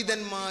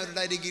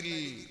പണ്ഡിതന്മാരുടെ അരികിൽ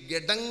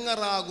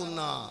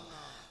ഗഡങ്ങറാകുന്ന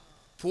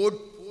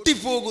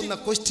പൊട്ടിപ്പോകുന്ന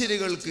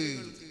ക്വസ്റ്റ്യനുകൾക്ക്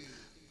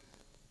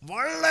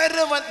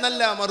വളരെ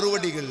നല്ല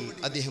മറുപടികൾ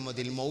അദ്ദേഹം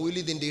അതിൽ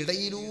മൗലിദിന്റെ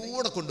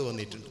ഇടയിലൂടെ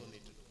കൊണ്ടുവന്നിട്ടുണ്ട്.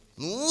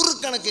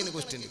 നൂറുകണക്കിന്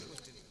ക്വസ്റ്റ്യനുകൾ.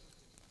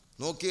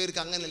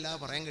 നോക്കിയവർക്ക് അങ്ങനെയല്ല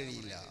പറയാൻ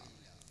കഴിയില്ല.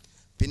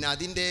 പിന്നെ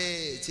അതിൻ്റെ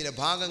ചില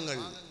ഭാഗങ്ങൾ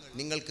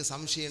നിങ്ങൾക്ക്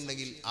സംശയം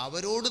ഉണ്ടെങ്കിൽ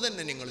അവരോട്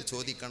തന്നെ നിങ്ങൾ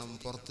ചോദിക്കണം,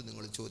 പുറത്ത്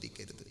നിങ്ങൾ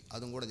ചോദിക്കരുത്.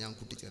 അതും കൂടെ ഞാൻ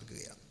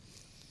കൂട്ടിച്ചേർക്കുകയാണ്.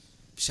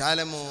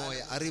 വിശാലമായ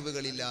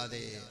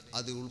അറിവുകളില്ലാതെ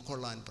അത്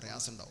ഉൾക്കൊള്ളാൻ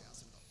പ്രയാസമുണ്ടാവും.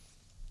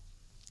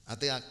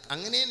 അത്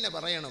അങ്ങനെ തന്നെ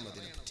പറയണം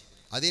അതിനെപ്പറ്റി.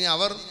 അതിന്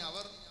അവർ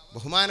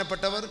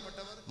ബഹുമാനപ്പെട്ടവർ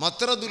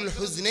മത്രദുൽ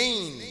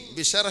ഹുസ്നൈൻ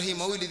ബിശർഹി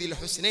മൗലിദിൽ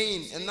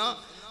ഹുസ്നൈൻ എന്ന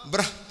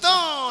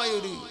ബൃഹത്തായ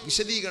ഒരു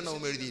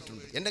വിശദീകരണവും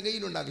എഴുതിയിട്ടുണ്ട്. എൻ്റെ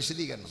കയ്യിലുണ്ട് ആ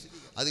വിശദീകരണം.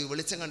 അത്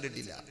വെളിച്ചം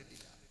കണ്ടിട്ടില്ല.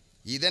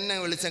 ഇതന്നെ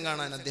വെളിച്ചം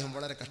കാണാൻ അദ്ദേഹം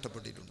വളരെ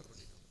കഷ്ടപ്പെട്ടിട്ടുണ്ട്.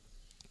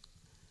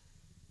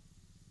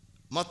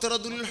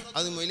 മത്രദുൽ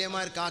അത്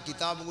മൊയ്ലിയമാർക്ക് ആ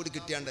കിതാബും കൂടി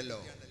കിട്ടിയാണ്ടല്ലോ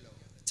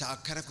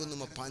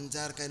ചാക്കരക്കൊന്നുമ്പോൾ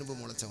പഞ്ചാർക്കനുമ്പ്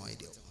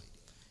മുളച്ചമായിരിക്കും.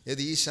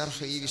 ഏത് ഈ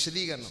ഷർഹ്, ഈ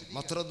വിശദീകരണം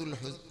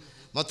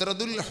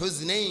മത്രദുൽ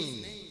ഹുസ്നൈൻ,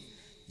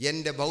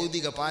 എൻ്റെ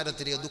ഭൗതിക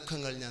പാരത്രിക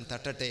ദുഃഖങ്ങൾ ഞാൻ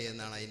തട്ടട്ടെ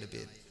എന്നാണ് അതിൻ്റെ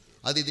പേര്.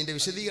 അത് ഇതിൻ്റെ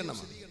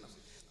വിശദീകരണമാണ്.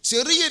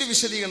 ചെറിയൊരു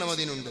വിശദീകരണം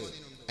അതിനുണ്ട്.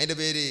 അതിൻ്റെ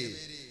പേര്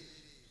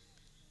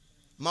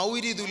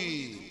മൗലിദുൽ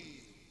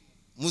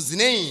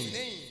മുസ്നൈൻ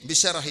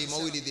ബിശർഹി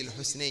മൗലിദിൽ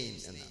ഹുസ്നൈൻ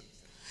എന്നാണ്.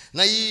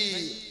 ഈ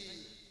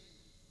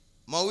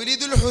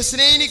മൗലിദുൽ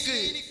ഹുസ്നൈനിക്ക്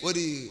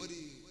ഒരു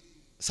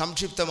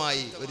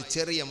സംക്ഷിപ്തമായി ഒരു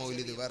ചെറിയ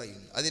മൗലിദ്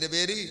പറയുന്നു. അതിൻ്റെ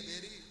പേര്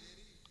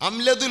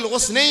അംലദുൽ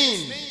ഹുസ്നൈൻ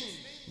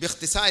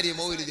ബിഖ്തിസാരി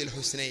മൗലിദിൽ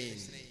ഹുസ്നൈൻ.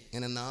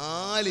 ഇങ്ങനെ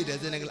 4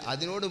 രചനകൾ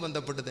അതിനോട്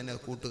ബന്ധപ്പെട്ട് തന്നെ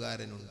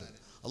കൂട്ടുകാരനുണ്ട്.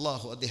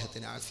 അള്ളാഹു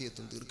അദ്ദേഹത്തിന്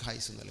ആഫിയത്തും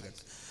ദീർഘായുസ്സും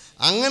നൽകട്ടെ.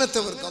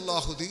 അങ്ങനത്തെവർക്ക്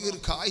അള്ളാഹു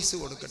ദീർഘായുസ്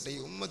കൊടുക്കട്ടെ, ഈ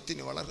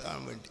ഉമ്മത്തിന് വളരാൻ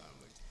വേണ്ടി.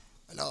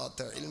 അല്ലാത്ത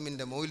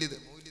ഇൽമിൻ്റെ മൗലിദ്.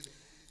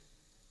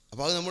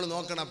 അപ്പോൾ അത് നമ്മൾ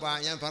നോക്കണം. അപ്പം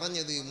ഞാൻ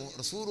പറഞ്ഞത്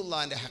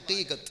റസൂലുള്ളാഹിൻ്റെ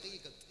ഹഖീഖത്ത്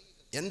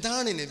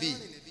എന്താണ് നബി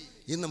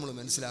എന്ന് നമ്മൾ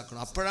മനസ്സിലാക്കണം.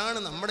 അപ്പോഴാണ്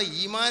നമ്മുടെ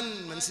ഈമാൻ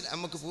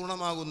നമുക്ക്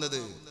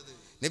പൂർണ്ണമാകുന്നത്.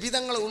 നബി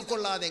തങ്ങളെ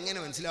ഉൾക്കൊള്ളാതെ എങ്ങനെ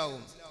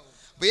മനസ്സിലാവും?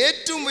 അപ്പോൾ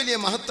ഏറ്റവും വലിയ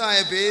മഹത്തായ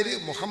പേര്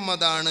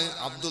മുഹമ്മദാണ്,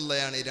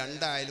 അബ്ദുള്ളയാണ്.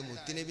 രണ്ടായാലും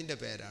മുത്തുനബിൻ്റെ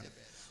പേരാണ്.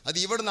 അത്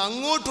ഇവിടുന്ന്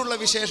അങ്ങോട്ടുള്ള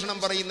വിശേഷണം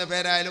പറയുന്ന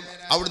പേരായാലും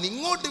അവിടുന്ന്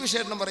ഇങ്ങോട്ട്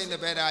വിശേഷണം പറയുന്ന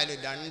പേരായാലും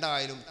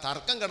രണ്ടായാലും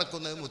തർക്കം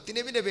കിടക്കുന്നത്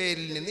മുത്തുനബിൻ്റെ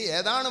പേരിൽ നിന്ന്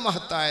ഏതാണ്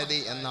മഹത്തായത്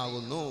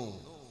എന്നാകുന്നു.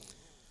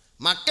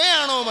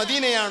 മക്കയാണോ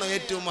മദീനയാണോ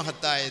ഏറ്റവും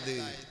മഹത്തായത്?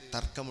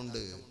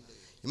 തർക്കമുണ്ട്.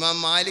 ഇമാം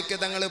മാലിക്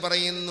തങ്ങൾ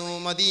പറയുന്നു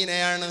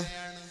മദീനയാണ്,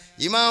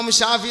 ഇമാം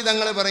ഷാഫി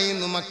തങ്ങൾ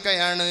പറയുന്നു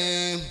മക്കയാണ്.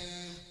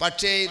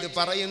 പക്ഷേ ഇത്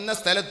പറയുന്ന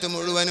സ്ഥലത്ത്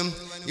മുഴുവനും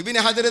ഇബ്നു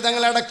ഹദർ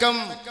തങ്ങളടക്കം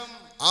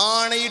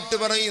ആണയിട്ട്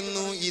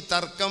പറയുന്നു ഈ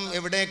തർക്കം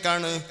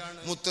എവിടേക്കാണ്?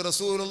 മുത്ത്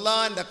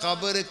റസൂലുള്ളാഹിന്റെ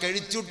ഖബർ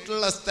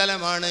കഴിച്ചിട്ടുള്ള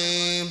സ്ഥലമാണ്.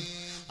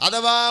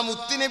 അഥവാ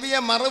മുത്തുനബിയെ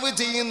മറവ്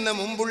ചെയ്യുന്ന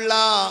മുമ്പുള്ള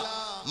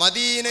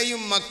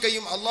മദീനയും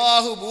മക്കയും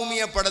അള്ളാഹു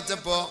ഭൂമിയെ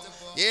പടച്ചപ്പോ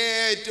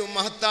ഏറ്റവും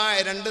മഹത്തായ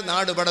 2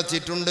 നാട്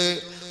പടച്ചിട്ടുണ്ട്.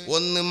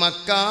 ഒന്ന്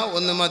മക്ക,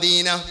 ഒന്ന്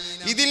മദീന.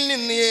 ഇതിൽ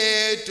നിന്ന്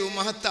ഏറ്റവും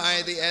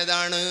മഹത്തായത്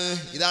ഏതാണ്?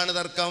 ഇതാണ്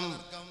തർക്കം.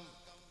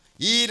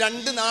 ഈ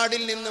 2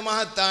 നാടിൽ നിന്ന്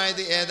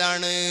മഹത്തായത്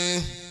ഏതാണ്?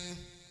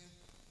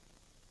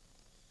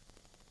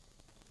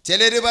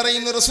 ചിലര്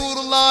പറയുന്നു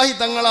റസൂലുള്ളാഹി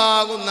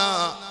തങ്ങളാകുന്ന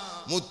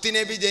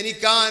മുത്തുനബി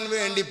ജനിക്കാൻ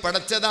വേണ്ടി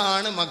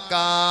പടച്ചതാണ് മക്ക.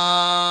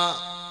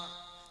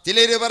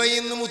 ചിലര്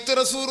പറയുന്നു മുത്ത്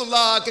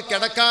റസൂലുള്ളാഹിക്ക്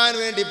കിടക്കാൻ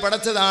വേണ്ടി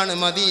പടച്ചതാണ്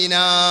മദീന.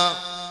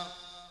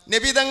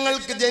 നബി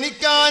തങ്ങൾക്ക്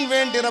ജനിക്കാൻ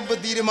വേണ്ടി റബ്ബ്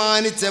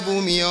തീരുമാനിച്ച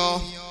ഭൂമിയോ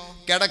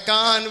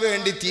കിടക്കാൻ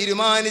വേണ്ടി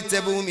തീരുമാനിച്ച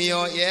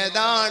ഭൂമിയോ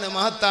ഏതാണ്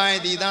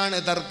മഹത്തായത്? ഇതാണ്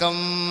തർക്കം.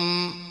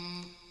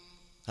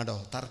 കേട്ടോ,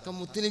 തർക്കം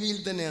മുത്തുനബിയിൽ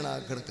തന്നെയാണ്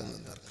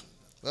കിടക്കുന്നത്. തർക്കം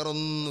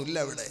വേറൊന്നുമില്ല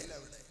അവിടെ.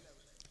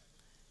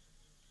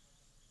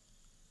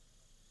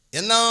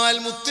 എന്നാൽ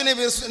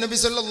നബി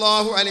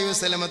സല്ലല്ലാഹു അലൈഹി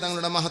വസല്ലം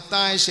തങ്ങളുടെ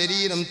മഹത്തായ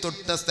ശരീരം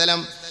തൊട്ട സ്ഥലം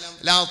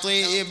ലാ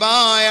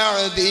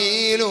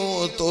ത്വയ്ബായഅദീലു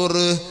തുർ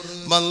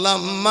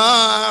മല്ലമാഉലുമഹു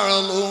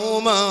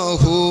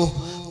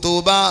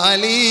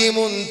തുബാലി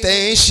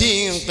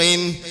മുൻതശിഖിൻ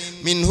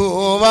മിൻഹു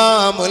വ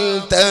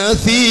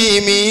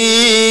മുൽതസിമി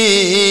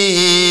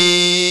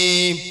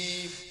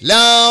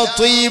ലാ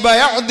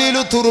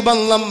ത്വയ്ബയഅദീലു തുർബൻ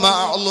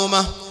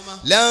ലമ്മഅലുമഹു.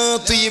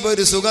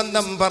 ഒരു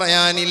സുഗന്ധം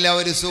പറയാനില്ല,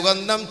 ഒരു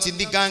സുഗന്ധം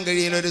ചിന്തിക്കാൻ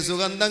കഴിയില്ല, ഒരു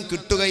സുഗന്ധം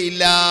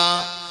കിട്ടുകയില്ല.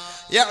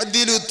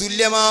 യഅദിലു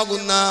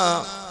തുല്യമാകുന്ന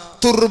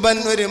തുർബൻ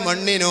ഒരു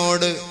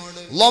മണ്ണിനോട്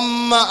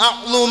ലമ്മ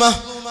അഅ്ലുമ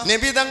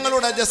നബി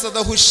തങ്ങളുടെ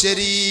ജസദഹു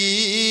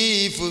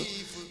ശരീഫ്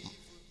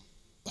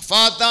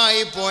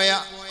വഫാത്തായി പോയ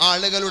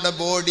ആളുകളുടെ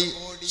ബോഡി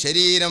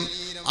ശരീരം,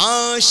 ആ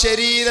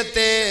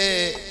ശരീരത്തെ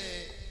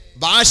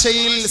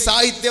ഭാഷയിൽ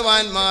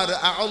സാഹിത്യവാന്മാർ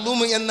അഅ്ലും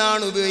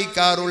എന്നാണ്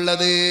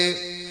ഉപയോഗിക്കാറുള്ളത്.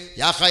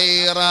 يا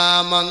خير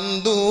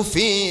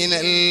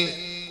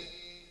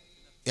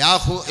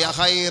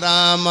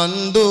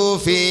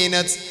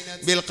مندوفينت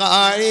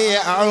بالقاع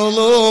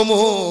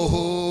أعلومه.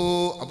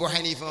 അബൂ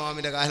ഹനീഫ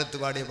ഇമാമിന്റെ കാലത്ത്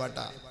പാടിയ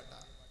പാട്ടാ,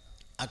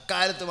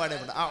 അക്കാലത്ത് പാടിയ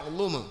പാട്ട.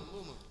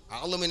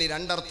 അഅ്ലുമിന്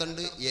 2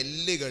 അർത്ഥമുണ്ട്.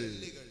 എല്ലുകൾ.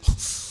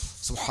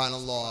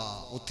 സുബ്ഹാനല്ലാഹ്,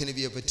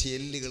 മുത്തുനബിയെ പറ്റി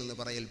എല്ലുകൾ എന്ന്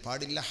പറയൽ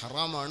പാടില്ല,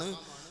 ഹറാമാണ്.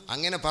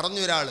 അങ്ങനെ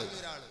പറഞ്ഞൊരാള്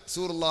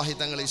റസൂലുള്ളാഹി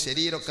തങ്ങൾ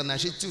ശരീരമൊക്കെ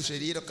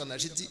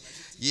നശിച്ച്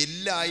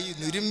എല്ലായി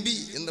നുരുമ്പി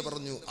എന്ന്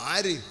പറഞ്ഞു.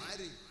 ആര്?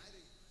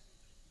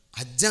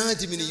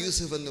 ഹജ്ജാജ് ബിൻ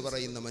യൂസുഫ് എന്ന്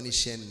പറയുന്ന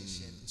മനുഷ്യൻ.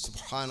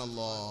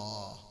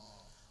 സുബ്ഹാനല്ലാഹ്.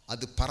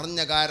 അത് പറഞ്ഞ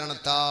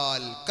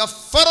കാരണത്താൽ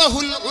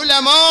കഫറഹുൽ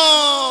ഉലമാ.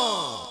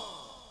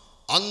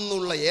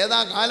 അന്നുള്ള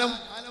ഏതാ കാലം?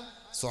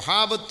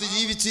 സ്വഹാബത്ത്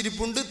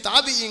ജീവിച്ചിരിപ്പുണ്ട്,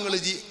 താബിഈങ്ങൾ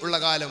ഉള്ള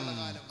കാലം,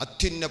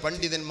 അത്യുന്ന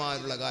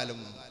പണ്ഡിതന്മാരുള്ള കാലം.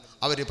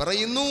 അവര്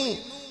പറയുന്നു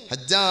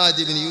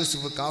ഹജ്ജാജ് ബിൻ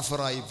യൂസുഫ്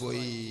കാഫറായി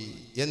പോയി.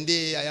 എന്തേ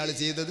അയാൾ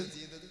ചെയ്തത്?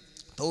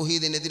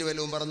 തൗഹീദിനെതിരെ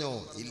വല്ലതും പറഞ്ഞോ?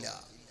 ഇല്ല.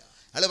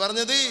 അയാൾ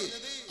പറഞ്ഞത്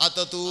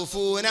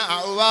അതതൂഫൂന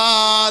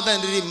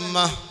അഅവാദൻ റിമ്മ,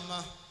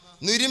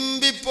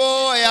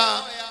 നുരുമ്പിപ്പോയ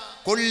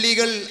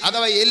കൊള്ളികൾ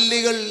അഥവാ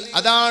എല്ലുകൾ,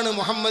 അതാണ്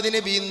മുഹമ്മദ്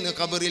നബി ഇന്ന്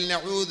ഖബറിൽ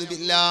നഊദു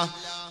ബില്ലാഹ്.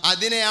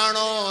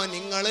 അതിനെയാണോ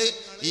നിങ്ങൾ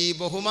ഈ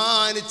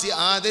ബഹുമാനിച്ച്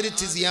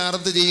ആദരിച്ച്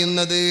സിയാറത്ത്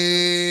ചെയ്യുന്നത്?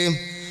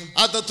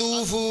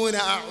 അതതൂഫൂന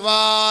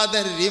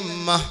അഅവാദൻ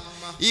റിമ്മ.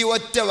 ഈ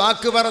ഒറ്റ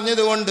വാക്ക്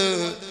പറഞ്ഞതുകൊണ്ട്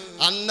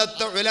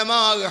അന്നത്തെ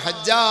ഉലമാ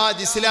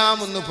ഹജ്ജാജ് ഇസ്ലാം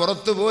ഒന്ന്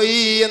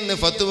പുറത്തുപോയി എന്ന്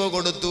ഫത്വ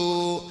കൊടുത്തു.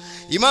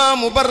 ഇമാം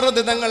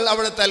മുബറദ് തങ്ങൾ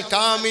അവിടെ അൽ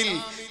കാമിൽ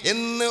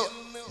എന്ന്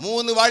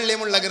 3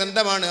 വാള്യമുള്ള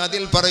ഗ്രന്ഥമാണ്,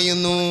 അതിൽ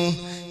പറയുന്നു.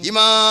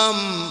 ഇമാം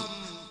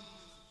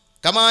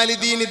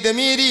കമാലുദ്ദീൻ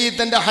ദമീരി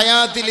തന്റെ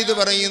ഹയാത്തിൽ ഇത്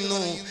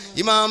പറയുന്നു.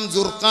 ഇമാം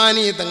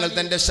സുർഖാനി തങ്ങൾ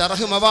തന്റെ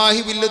ശർഹ്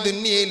മവാഹിബിൽ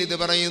ദുനിയയിൽ ഇത്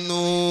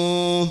പറയുന്നു.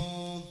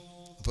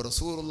 അപ്പോൾ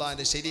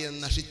റസൂലുള്ളാഹിന്റെ ശരീരം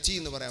നശിച്ചു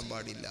എന്ന് പറയാൻ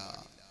പാടില്ല.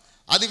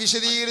 അത്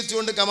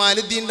വിശദീകരിച്ചുകൊണ്ട്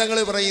കമാലുദ്ദീൻ തങ്ങൾ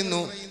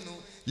പറയുന്നു,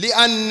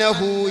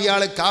 ലിഅന്നഹു,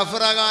 ഇയാൾ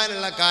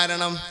കാഫിറാകാനുള്ള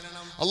കാരണം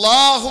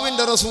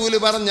അല്ലാഹുവിന്റെ റസൂൽ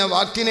പറഞ്ഞ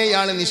വാക്കിനെ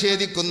ഇയാൾ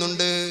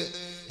നിഷേധിക്കുന്നുണ്ട്.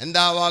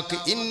 എന്താ വാക്ക്?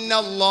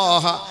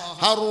 ഇന്നല്ലാഹ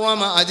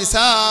ഹറമ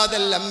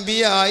അജ്സാദൽ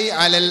അംബിയായി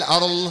അലൽ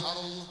അർള്.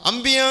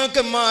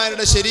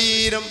 അംബിയാക്കന്മാരുടെ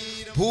ശരീരം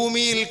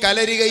ഭൂമിയിൽ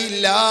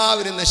കലരുകയില്ല,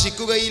 അവർ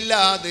നശിക്കുകയില്ല,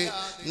 അത്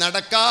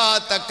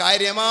നടക്കാത്ത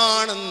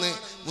കാര്യമാണെന്ന്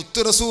മുത്ത്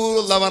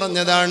റസൂലുള്ള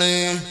പറഞ്ഞതാണ്.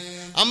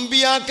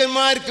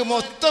 അംബിയാക്കന്മാർക്ക്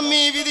മൊത്തം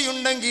ഈ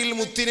വിധിയുണ്ടെങ്കിൽ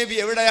മുത്തുനബി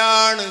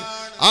എവിടെയാണ്?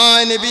 ആ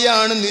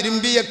നബിയാണ്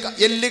നിരുമ്പിയ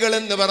എല്ലുകൾ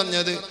എന്ന്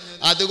പറഞ്ഞത്.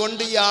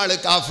 അതുകൊണ്ട് ഇയാള്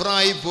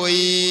കാഫിറായി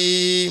പോയി.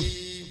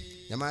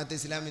 ജമാഅത്തെ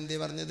ഇസ്ലാം എന്തേ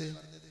പറഞ്ഞത്?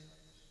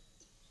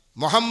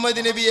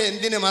 മുഹമ്മദ് നബിയെ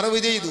എന്തിന് മറവ്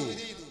ചെയ്തു?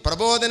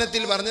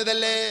 പ്രബോധനത്തിൽ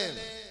പറഞ്ഞതല്ലേ.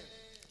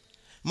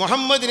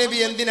 മുഹമ്മദ് നബി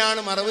എന്തിനാണ്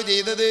മറവ്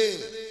ചെയ്തത്?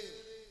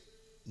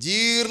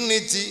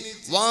 ജീർണിച്ച്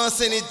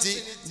വാസനിച്ച്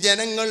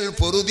ജനങ്ങൾ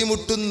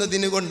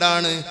പൊറുതിമുട്ടുന്നതിന്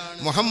കൊണ്ടാണ്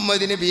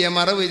മുഹമ്മദ് നബിയെ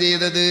മറവ്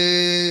ചെയ്തത്.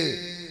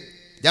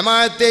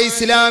 ജമാഅത്തെ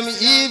ഇസ്ലാം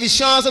ഈ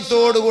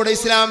വിശ്വാസത്തോടുകൂടെ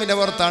ഇസ്ലാമിന്റെ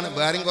പുറത്താണ്.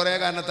 വേറെയും കുറെ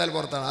കാരണത്താൽ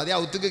പുറത്താണ്. ആദ്യം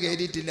ഔത്തുക്ക്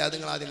കയറിയിട്ടില്ല, അത്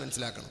നിങ്ങൾ ആദ്യം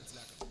മനസ്സിലാക്കണം.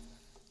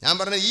 ഞാൻ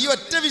പറഞ്ഞത് ഈ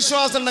ഒറ്റ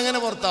വിശ്വാസം ഉണ്ട് അങ്ങനെ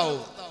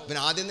പുറത്താവും.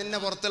 പിന്നെ ആദ്യം തന്നെ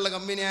പുറത്തുള്ള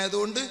കമ്പനി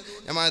ആയതുകൊണ്ട്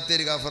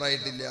ജമാഅത്തേര്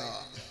കാഫറായിട്ടില്ല,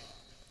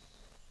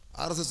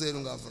 RSS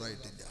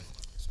കാഫറായിട്ടില്ല.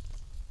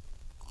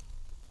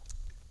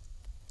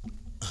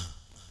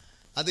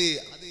 അത്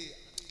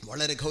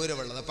വളരെ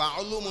ഗൗരവമുള്ളത്. അപ്പൊ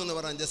അഅ്ലൂമു എന്ന്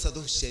പറഞ്ഞ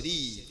ജസദു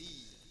ശരീർ,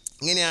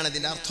 ഇങ്ങനെയാണ്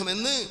അതിന്റെ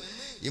അർത്ഥമെന്ന്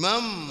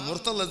ഇമാം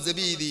മുർത്തദ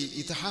സബീദി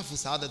ഇത്ഹാഫു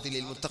സാദത്തിൽ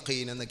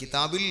മുത്തഖീൻ എന്ന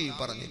കിതാബിൽ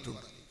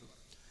പറഞ്ഞിട്ടുണ്ട്.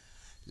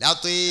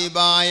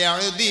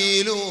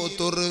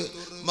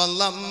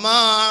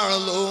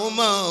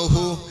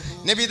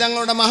 നബി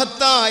തങ്ങളുടെ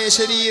മഹത്തായ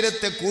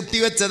ശരീരത്തെ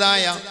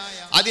കൂട്ടിവെച്ചതായ,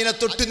 അതിനെ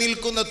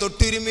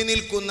തൊട്ടുരുമി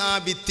നിൽക്കുന്ന ആ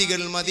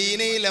ഭിത്തികൾ,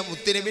 മദീനയിലെ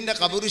മുത്തുനബിന്റെ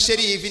ഖബർ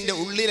ഷരീഫിന്റെ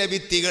ഉള്ളിലെ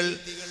ഭിത്തികൾ,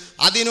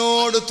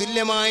 അതിനോട്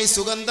തുല്യമായി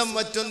സുഗന്ധം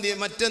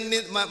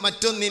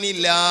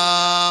മറ്റൊന്നിനില്ല.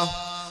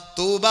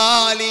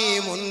 തൂബാലി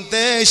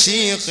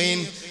മുൻതശീഖിൻ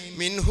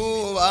മിൻഹു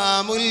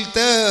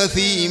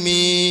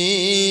വമുൽതസീമി.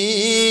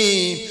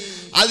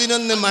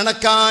 അതിനൊന്ന്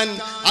മണക്കാൻ,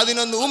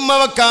 അതിനൊന്ന് ഉമ്മ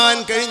വെക്കാൻ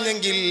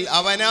കഴിഞ്ഞെങ്കിൽ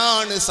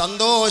അവനാണ്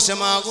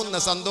സന്തോഷമാകുന്ന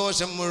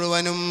സന്തോഷം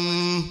മുഴുവനും.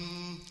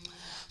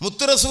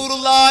 മുത്ത്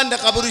റസൂലുള്ളാഹിന്റെ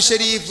ഖബർ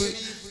ഷരീഫ്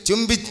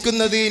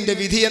ചുംബിക്കുന്നതിന്റെ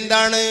വിധി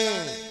എന്താണ്?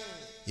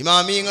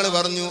 ഇമാമിയങ്ങൾ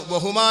പറഞ്ഞു,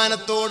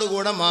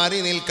 ബഹുമാനത്തോടുകൂടെ മാറി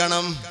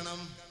നിൽക്കണം.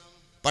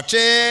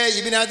 പക്ഷേ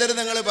ഇബ്നു ഹജർ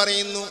തങ്ങൾ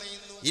പറയുന്നു,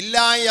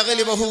 ഇല്ലാ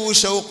യഗ്ലിബഹു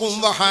ശൗഖും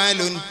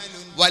വഹാലുൻ,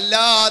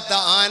 വല്ലാത്ത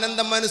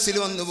ആനന്ദം മനസ്സിൽ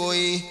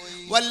വന്നുപോയി,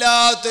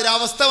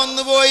 വല്ലാത്തൊരവസ്ഥ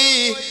വന്നുപോയി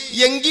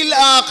എങ്കിൽ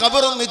ആ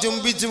ഖബറൊന്ന്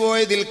ചുംബിച്ചു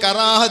പോയതിൽ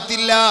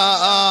കറാഹത്തില്ല.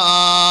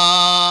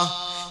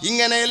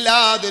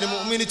 ഇങ്ങനെയല്ലാതൊരു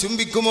മുഅ്മിന്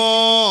ചുംബിക്കുമോ?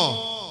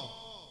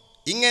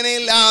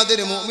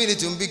 ഇങ്ങനെയല്ലാതൊരു മുഅ്മിന്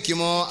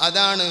ചുംബിക്കുമോ?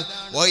 അതാണ്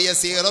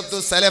വയസീറത്തു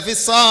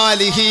സലഫിസ്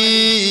സാലിഹീൻ.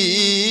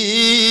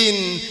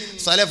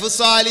 സലഫു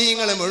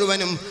സാലിഹീങ്ങൾ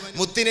മുഴുവനും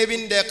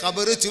മുത്തുനബിന്റെ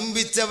ഖബർ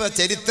ചുംബിച്ച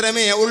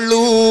ചരിത്രമേ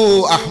ഉള്ളൂ.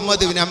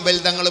 അഹ്മദ് ബിൻ ഹംബൽ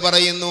തങ്ങൾ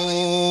പറയുന്നു,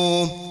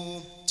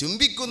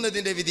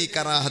 ചുംബിക്കുന്നതിന്റെ വിധി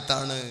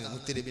കറാഹത്താണ്.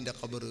 മുത്തുനബിന്റെ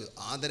ഖബർ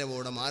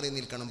ആദരവോടെ മാറി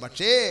നിൽക്കണം.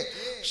 പക്ഷേ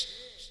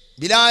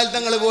ബിലാൽ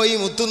തങ്ങൾ പോയി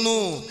മുത്തുന്നു,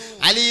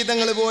 അലി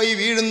തങ്ങൾ പോയി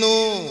വീഴുന്നു.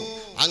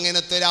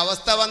 അങ്ങനത്തെ ഒരു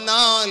അവസ്ഥ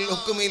വന്നാൽ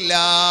ഹുക്കുമില്ല.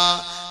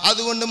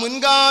 അതുകൊണ്ട്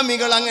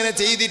മുൻഗാമികൾ അങ്ങനെ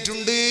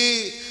ചെയ്തിട്ടുണ്ട്.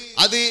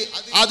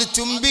 അത്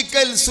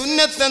ചുംബിക്കൽ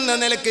സുന്നത്ത് എന്ന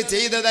നിലക്ക്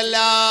ചെയ്തതല്ല,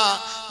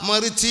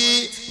 മറിച്ച്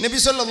നബി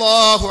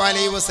സല്ലല്ലാഹു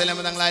അലൈഹി വസല്ലം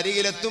തങ്ങൾ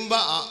അരികിലെത്തുമ്പോ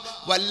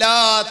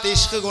വല്ലാത്ത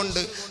ഇഷ്ക്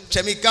കൊണ്ട്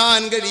ക്ഷമിക്കാൻ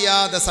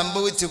കഴിയാതെ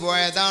സംഭവിച്ചു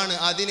പോയതാണ്.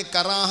 അതിന്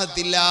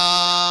കറാഹത്തില്ല.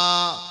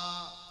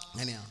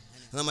 അങ്ങനെയാ.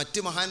 മറ്റു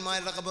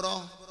മഹാന്മാരുടെ ഖബറോ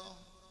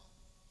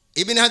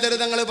ഇബ്നു ഹജർ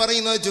തങ്ങൾ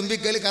പറയുന്നത്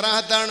ചുംബിക്കൽ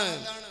കറാഹത്താണ്.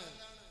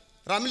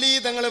 റംലി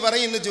തങ്ങൾ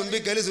പറയുന്നത്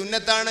ചുംബിക്കൽ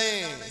സുന്നത്താണ്.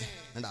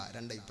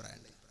 രണ്ട് അഭിപ്രായം.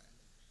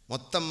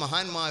 മൊത്തം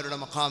മഹാന്മാരുടെ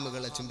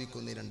മഖാമുകളെ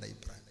ചുംബിക്കുന്ന രണ്ട്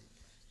അഭിപ്രായം.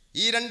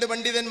 ഈ രണ്ട്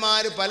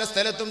പണ്ഡിതന്മാർ പല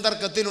സ്ഥലത്തും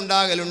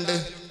തർക്കത്തിലുണ്ടാകലുണ്ട്.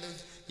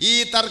 ഈ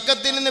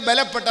തർക്കത്തിൽ നിന്ന്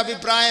ബലപ്പെട്ട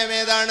അഭിപ്രായം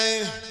ഏതാണ്?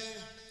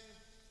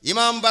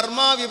 ഇമാം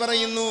ബർമാവി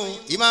പറയുന്നു,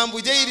 ഇമാം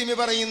ബുജൈരിമി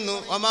പറയുന്നു,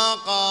 വമാ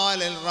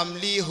ഖാലൽ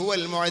റംലി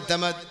ഹുവൽ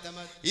മുഅ്തമദ്.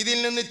 ഇതിൽ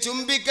നിന്ന്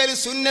ചുംബിക്കൽ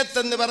സുന്നത്ത്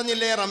എന്ന്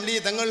പറഞ്ഞില്ലേ റംലി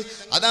തങ്ങൾ,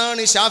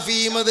 അതാണ്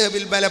ശാഫിഈ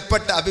മദ്ഹബിൽ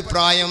ബലപ്പെട്ട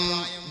അഭിപ്രായം.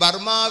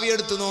 ബർമാവി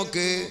എടുത്തു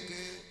നോക്ക്,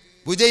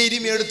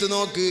 ബുജൈരിമി എടുത്തു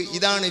നോക്ക്,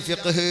 ഇതാണ്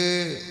ഫിഖ്ഹ്.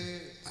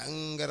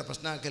 ഭയങ്കര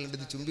പ്രശ്നാക്കലുണ്ട്.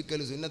 ഇത് ചുംബിക്കൽ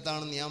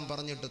സുന്നത്താണെന്ന് ഞാൻ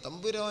പറഞ്ഞിട്ട്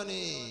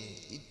തമ്പുരാനെ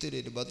ഇത്തിരി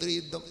ഒരു ബദ്ർ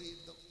യുദ്ധം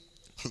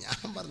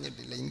ഞാൻ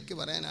പറഞ്ഞിട്ടില്ല, എനിക്ക്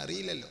പറയാൻ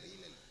അറിയില്ലല്ലോ.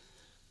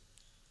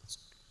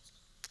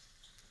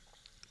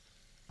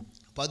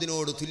 അപ്പം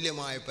അതിനോട്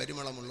തുല്യമായ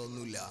പരിമളമുള്ള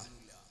ഒന്നുമില്ല.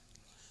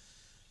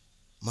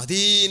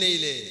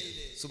 മദീനയിലെ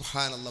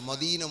സുബ്ഹാനല്ലാഹ്,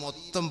 മദീന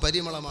മൊത്തം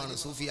പരിമളമാണ്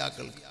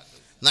സൂഫിയാക്കൾക്ക്.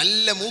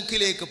 നല്ല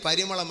മൂക്കിലേക്ക്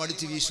പരിമളം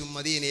അടിച്ചു വീശും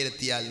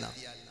മദീനയിലെത്തിയാൽ.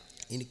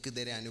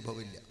 എനിക്കിതുവരെ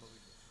അനുഭവമില്ല.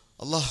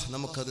 അല്ലാഹ്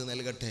നമുക്കത്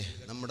നൽകട്ടെ.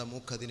 നമ്മുടെ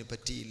മൂക്കതിന്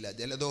പറ്റിയില്ല.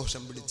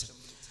 ജലദോഷം പിടിച്ച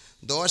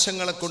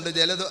ദോഷങ്ങളെ കൊണ്ട്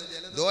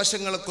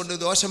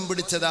ദോഷം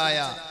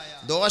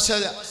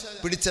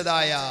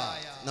പിടിച്ചതായ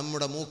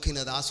നമ്മുടെ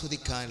മൂക്കിനത്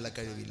ആസ്വദിക്കാനുള്ള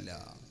കഴിവില്ല.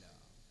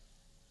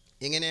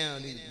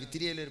 എങ്ങനെയാണ്?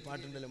 വിത്തിരിയിലൊരു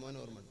പാട്ടുണ്ടല്ലോ, മോൻ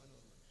ഓർമ്മ?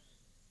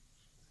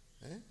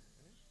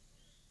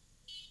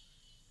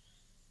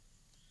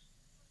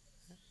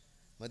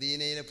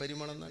 മദീനയിലെ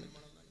പരിമളം എന്നാണ്.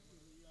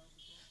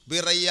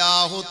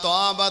 ബിറയ്യാഹു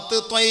ത്വാബത്ത്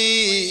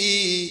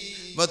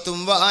ത്വയ്യിബത്തും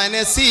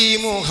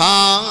വനസീമുഹാ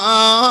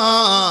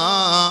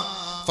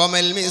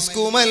ഫമൽ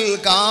മിസ്കുമൽ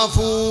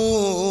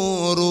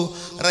കാഫൂറു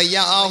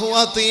റയ്യാഹു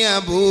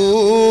അത്യബൂ.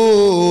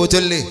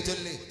 ചൊല്ല്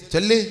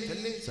ചൊല്ല്.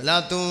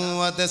 സലാത്തും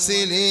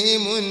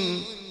വതസ്ലീമുൻ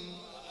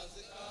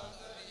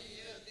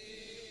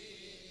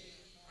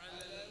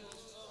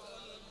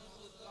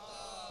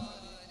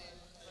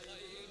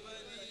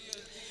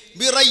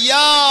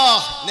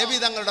നബി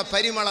തങ്ങളുടെ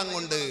പരിമളം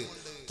കൊണ്ട്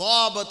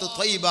ത്വാബത്ത്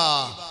ത്വയ്യിബ,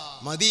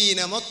 മദീന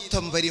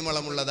മൊത്തം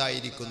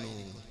പരിമളമുള്ളതായിരിക്കുന്നു.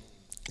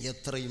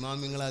 എത്ര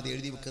ഇമാമിങ്ങൾ അത്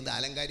എഴുതി വെക്കുന്നത്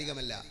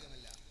അലങ്കാരികമല്ല.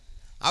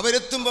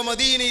 അവരെത്തുമ്പോൾ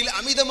മദീനയിൽ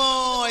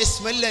അമിതമായ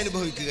സ്മെല്ല്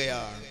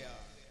അനുഭവിക്കുകയാണ്.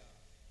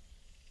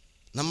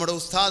 നമ്മുടെ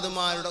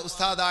ഉസ്താദുമാരുടെ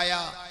ഉസ്താദായ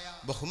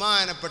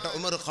ബഹുമാനപ്പെട്ട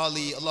ഉമർ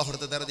ഖാലി,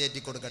 അല്ലാഹുവിന്റെ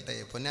ദർജയേറ്റി കൊടുക്കട്ടെ,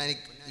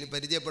 പൊന്നാനിയിൽ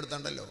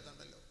പരിചയപ്പെടുത്തണ്ടല്ലോ.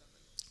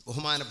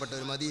 ബഹുമാനപ്പെട്ട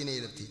ഒരു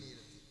മദീനയിലെത്തി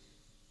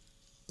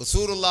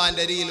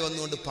റസൂലുള്ളാഹിന്റെ അരികിൽ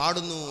വന്നുകൊണ്ട്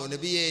പാടുന്നു,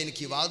 നബിയെ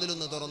എനിക്ക്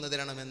വാതിലൊന്ന് തുറന്നു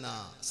തരണമെന്ന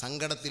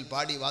സങ്കടത്തിൽ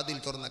പാടി വാതിൽ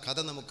തുറന്ന കഥ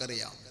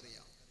നമുക്കറിയാം.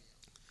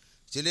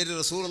 ചിലർ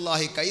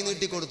റസൂലുള്ളാഹി കൈ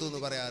നീട്ടിക്കൊടുത്തു എന്ന്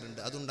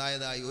പറയാറുണ്ട്.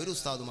 അതുണ്ടായതായി ഒരു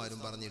ഉസ്താദുമാരും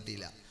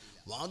പറഞ്ഞിട്ടില്ല.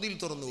 വാതിൽ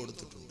തുറന്നു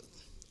കൊടുത്തിട്ടുണ്ട്.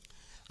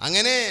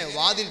 അങ്ങനെ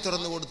വാതിൽ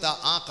തുറന്നു കൊടുത്ത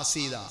ആ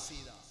ഖസീദ,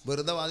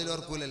 വെറുതെ വാതിൽ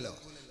ഓർക്കൂലല്ലോ,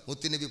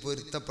 മുത്തുനബി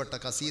പൊരുത്തപ്പെട്ട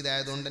ഖസീദ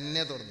ആയതുകൊണ്ട്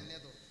തന്നെ തുറന്നു.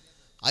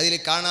 അതിൽ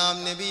കാണാം,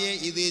 നബിയെ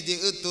ഇത്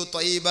ജിഅ്തു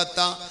ത്വയ്യിബത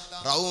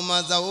റൗമ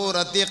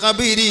സൗറത്തി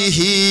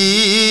ഖബരിഹി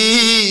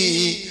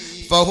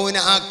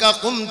ഫഹുനാക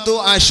ഖുംതു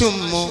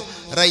അശുമ്മു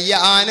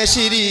റയ്യാന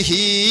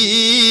ശിരിഹി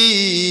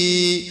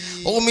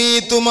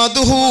ഉമീതു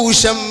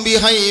മദ്ഹൂശം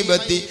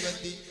ബിഹൈബതി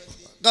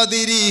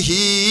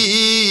ഖദരിഹി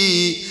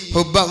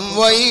ഹുബ്ബൻ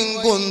വഇൻ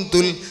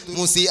കുൻതുൽ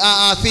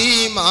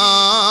മുസിആഫീമാ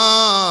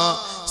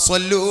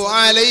സ്വല്ലു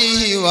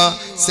അലൈഹി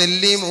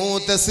വസല്ലിമു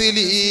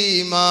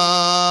തസ്ലീമാ.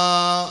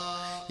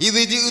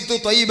 ഇത് ജിഅ്തു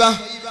ത്വയ്യിബ,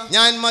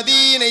 ഞാൻ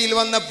മദീനയിൽ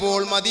വന്നപ്പോൾ,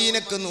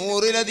 മദീനക്ക്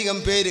 100-ലധികം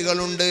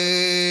പേരുകളുണ്ട്.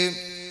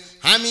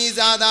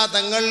 ഹമീസാദ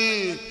തങ്ങൾ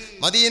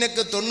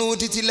മദീനക്ക്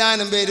 90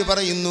 ചില്ലാനം പേര്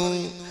പറയുന്നു.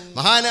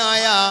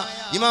 മഹാനായ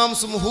ഇമാം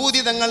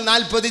സുംഹൂദി തങ്ങൾ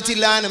 40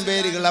 ചില്ലാനം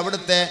പേരുകൾ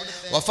അവിടുത്തെ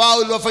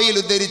വഫാഉൽ വഫയിൽ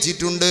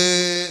ഉദ്ധരിച്ചിട്ടുണ്ട്.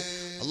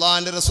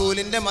 അള്ളാഹിന്റെ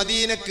റസൂലിന്റെ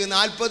മദീനക്ക്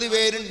 40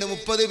 പേരുണ്ട്,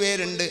 30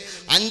 പേരുണ്ട്,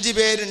 5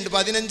 പേരുണ്ട്,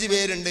 15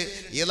 പേരുണ്ട്.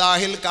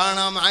 ഇലാഹിൽ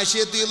കാണാം,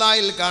 ആശിയത്ത്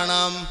ഇലാഹിൽ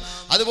കാണാം,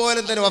 അതുപോലെ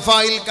തന്നെ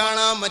വഫായിൽ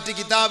കാണാം, മറ്റ്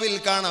കിതാബിൽ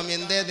കാണാം.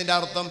 എന്തേതിൻ്റെ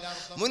അർത്ഥം?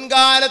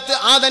 മുൻകാലത്ത്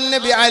ആദം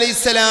നബി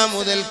അലൈഹിസ്സലാം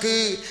മുതൽക്ക്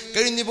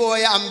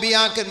കഴിഞ്ഞുപോയ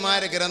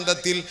അമ്പിയാക്കന്മാരെ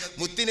ഗ്രന്ഥത്തിൽ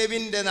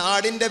മുത്തുനബിന്റെ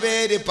നാടിന്റെ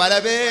പേര് പല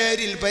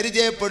പേരിൽ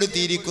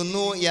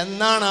പരിചയപ്പെടുത്തിയിരിക്കുന്നു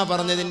എന്നാണ് ആ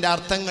പറഞ്ഞതിൻ്റെ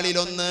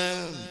അർത്ഥങ്ങളിലൊന്ന്.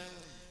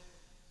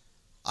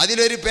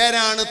 അതിലൊരു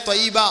പേരാണ്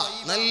ത്വയ്യിബ,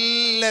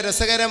 നല്ല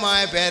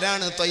രസകരമായ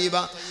പേരാണ് ത്വയ്യിബ.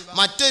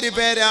 മറ്റൊരു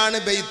പേരാണ്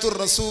ബൈത്തുർ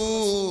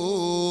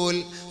റസൂൽ,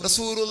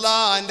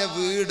 റസൂലുള്ളാഹിന്റെ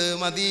വീട്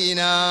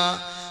മദീന.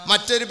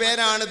 മറ്റൊരു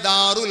പേരാണ്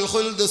ദാറുൽ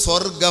ഖുൽദ്,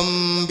 സ്വർഗം.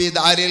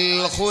 ബിദാരിൽ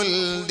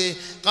ഖുൽദ്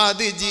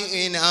ഖദ്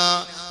ജിനാ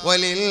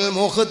വലിൽ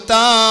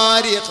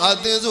മുഖ്താരി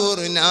ഖദ്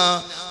സുർനാ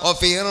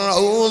വഫി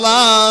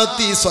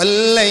റൗളാതി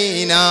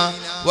സ്വല്ലൈനാ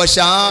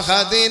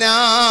വശാഹദ്നാ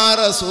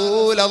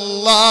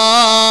റസൂലല്ലാഹ്.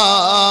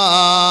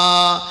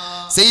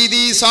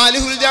 സയ്യിദി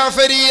സാലിഹുൽ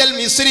ജഅഫരി അൽ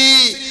മിസ്രി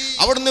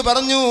അവിടുന്ന്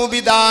പറഞ്ഞു,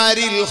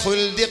 ബിദാരിൽ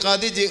ഖുൽദി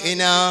ഖദ്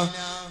ജിനാ,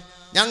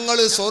 ഞങ്ങൾ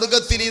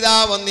സ്വർഗത്തിൽ ഇതാ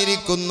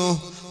വന്നിരിക്കുന്നു.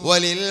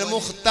 വലിൽ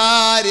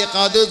മുഖ്താരി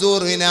ഖദ്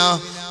സുർനാ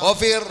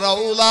വഫിർ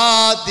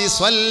റൗളാതി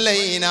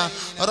സ്വല്ലൈന,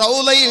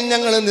 റൗളയിൽ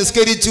ഞങ്ങൾ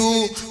നിസ്കരിച്ചു,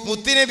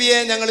 മുത്തുനബിയെ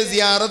ഞങ്ങൾ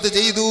സിയാറത്ത്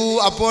ചെയ്തു.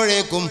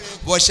 അപ്പോഴേക്കും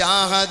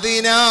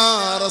വശാഹദിനാ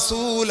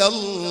റസൂലല്ലാഹ്,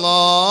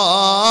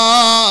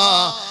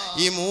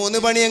 ഈ 3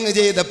 പണി അങ്ങ്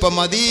ചെയ്തപ്പോ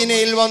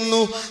മദീനയിൽ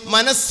വന്നു.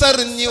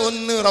 മനസ്സറിഞ്ഞ്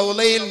ഒന്ന്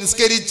റൗളയിൽ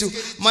നിസ്കരിച്ചു,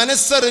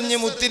 മനസ്സറിഞ്ഞ്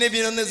മുത്തുനബി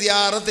ഒന്ന്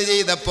സിയാറത്ത്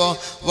ചെയ്തപ്പോ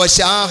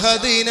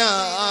വശാഹദിനാ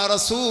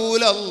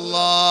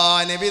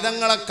റസൂലല്ലാഹ്, നബി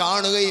തങ്ങളെ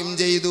കാണുകയും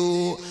ചെയ്തു.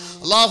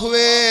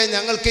 അല്ലാഹുവേ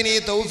ഞങ്ങൾക്ക് നീ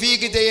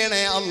തൗഫീക്ക്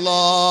ചെയ്യണേ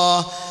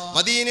അല്ലാഹ്.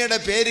 മദീനയുടെ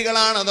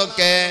പേരുകളാണ്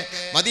അതൊക്കെ.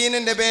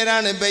 മദീനന്റെ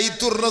പേരാണ്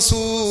ബൈത്തുർ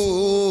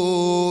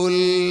റസൂൽ.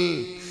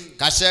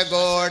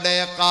 കശകോടെ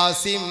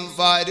ഖാസിം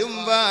വരും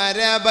വര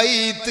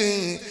ബൈത്ത്,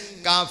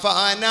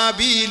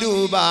 കഫാനബിലു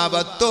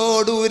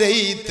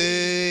ബാബത്തോടുരൈത്ത്.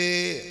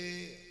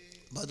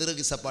 ബദർ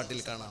കിസ്സപ്പാട്ടിൽ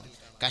കാണാം.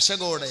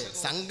 കശകോടെ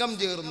സംഘം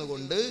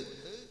ചേർന്നുകൊണ്ട്,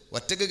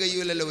 ഒറ്റക്ക്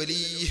കഴിയൂലല്ലോ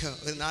വലിയ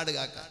ഒരു നാട്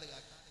കാക്കാൻ.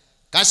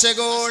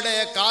 കശകോടെ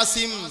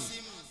ഖാസിം,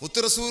 മുത്ത്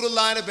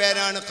റസൂലുള്ളാഹിന്റെ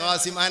പേരാണ്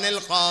ഖാസിം. അനൽ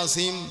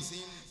ഖാസിം,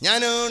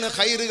 ഞാനാണ്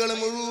ഖൈറുകൾ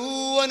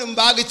മുഴുവനും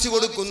ഭാഗിച്ചു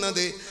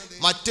കൊടുക്കുന്നത്.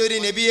 മറ്റൊരു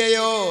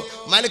നബിയെയോ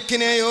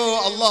മലക്കിനെയോ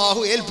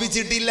അള്ളാഹു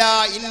ഏൽപ്പിച്ചിട്ടില്ല.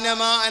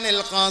 ഇന്നമാ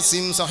അനൽ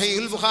ഖാസിം,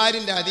 സഹീഹുൽ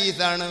ബുഖാരിന്റെ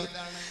ഹദീസാണ്.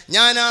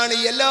 ഞാനാണ്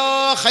എല്ലാ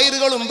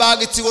ഖൈറുകളും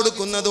ഭാഗിച്ചു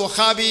കൊടുക്കുന്നത്.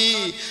 വഹാബി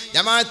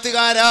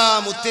ജമാഅത്തുകാരാ,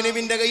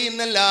 മുത്തുനബിന്റെ കയ്യിൽ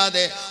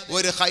നിന്നല്ലാതെ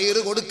ഒരു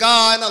ഖൈറ്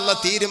കൊടുക്കാൻ അല്ലാഹു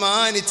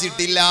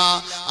തീരുമാനിച്ചിട്ടില്ല.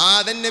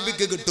 ആദം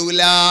നബിക്ക്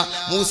കിട്ടൂല,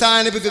 മൂസാ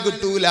നബിക്ക്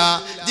കിട്ടൂല,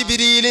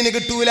 ജിബ്രീലിന്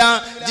കിട്ടൂല.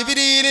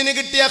 ജിബ്രീലിന്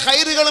കിട്ടിയ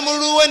ഖൈറുകൾ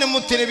മുഴുവനും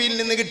മുത്തുനബിയിൽ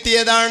നിന്ന്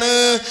കിട്ടിയതാണ്.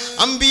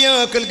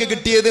 അമ്പിയാക്കൾക്ക്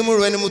കിട്ടിയത്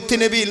മുഴുവനും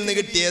മുത്തുനബിയിൽ നിന്ന്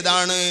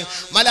കിട്ടിയതാണ്.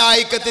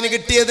 മലായിക്കത്തിന്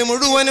കിട്ടിയത്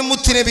മുഴുവനും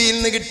മുത്തുനബിയിൽ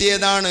നിന്ന്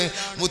കിട്ടിയതാണ്.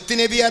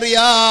 മുത്തുനബി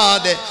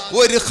അറിയാതെ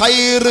ഒരു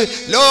ഖൈർ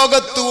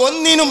ലോകത്ത്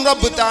ഒന്നിനും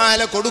റബ്ബ്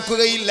തആല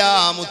കൊടുക്കുകയില്ല.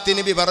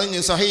 മുത്തുനബി പറഞ്ഞു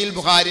സഹീഹുൽ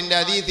ബുഖാരിന്റെ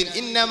ഹദീസിൽ,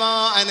 ഇന്നമാ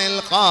അനൽ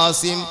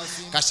ഖാസിം.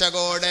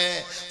 കശകോടെ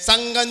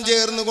സംഘം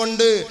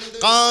ചേർന്നുകൊണ്ട്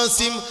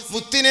ഖാസിം,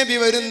 മുത്തുനബി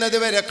വരുന്നത്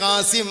വരെ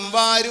ഖാസിം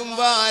വാരും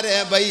വാര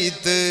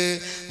ബൈത്ത്.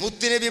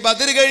 മുത്തുനബി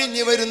ബദർ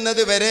കഴിഞ്ഞ്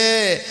വരുന്നത് വരെ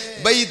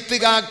ബൈത്ത്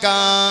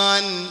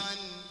കാക്കാൻ.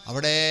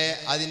 അവിടെ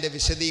അതിന്റെ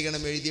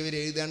വിശദീകരണം എഴുതിയവർ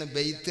എഴുതാണ്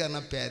ബൈത്ത് എന്ന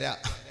പേര,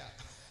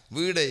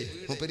 വീട്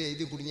മൂപ്പര്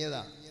എഴുതി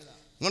കുടുങ്ങിയതാ.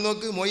 നിങ്ങൾ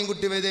നോക്ക്,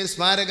 മോയിൻകുട്ടി വൈദ്യ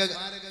സ്മാരക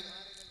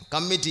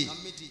കമ്മിറ്റി,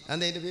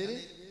 എന്താ അതിന്റെ പേര്?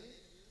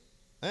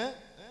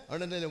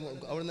 അവിടെ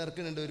അവിടെ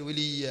നിറക്കുന്നുണ്ട് ഒരു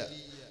വലിയ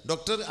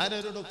ഡോക്ടർ. ആരോ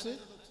ഡോക്ടർ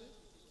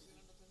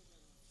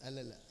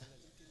അല്ലല്ല,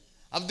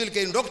 അബ്ദുൽ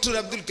കരീം, ഡോക്ടർ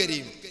അബ്ദുൽ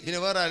കരീം. പിന്നെ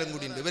വേറെ ആരും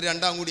കൂടി ഉണ്ട്. ഇവർ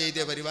രണ്ടാം കൂടി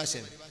എഴുതിയ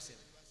പരിഭാഷയാണ്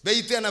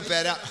ബൈത്ത് എന്ന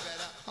പേര.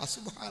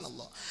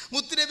 സുബ്ഹാനല്ലാഹ്,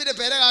 മുത്തുനബിന്റെ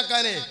പേര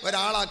കാക്കാനേ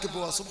ഒരാളാക്കി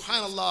പോവാ.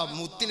 സുബ്ഹാനല്ലാഹ്,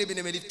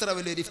 മുത്തുനബിന്റെ മേൽ ഇത്ര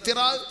വലിയൊരു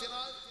ഇഫ്തിറാ,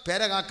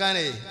 പേര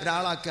കാക്കാനേ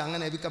ഒരാളാക്കി.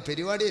 അങ്ങനെ എവിക്ക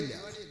പരിപാടിയില്ല.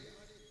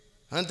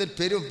 അങ്ങനത്തെ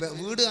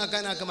വീട്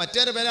കാക്കാനാക്ക,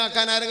 മറ്റേറെ പേര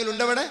കാക്കാൻ ആരെങ്കിലും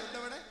ഉണ്ടവിടെ?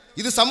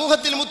 ഇത്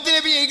സമൂഹത്തിൽ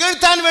മുത്തുനബിയെ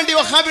ഇകഴ്ത്താൻ വേണ്ടി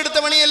വഹാബി എടുത്ത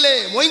പണിയല്ലേ?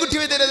 മോയിൻകുട്ടി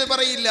വൈദ്യരത്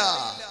പറയില്ല.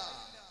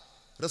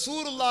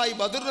 റസൂലുള്ളാഹി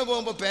ബദറിന്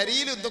പോകുമ്പോ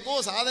പെരയിൽ എന്തൊക്കെയോ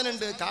സാധനം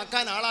ഉണ്ട്,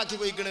 കാക്കാൻ ആളാക്കി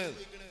പോയിക്കണ്.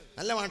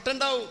 നല്ല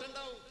മട്ടുണ്ടാവും.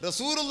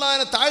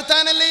 റസൂലുള്ളാഹിനെ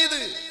താഴ്ത്താനല്ലേ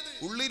ഇത്?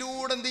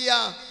 ഉള്ളിലൂടെ എന്ത് ചെയ്യാ?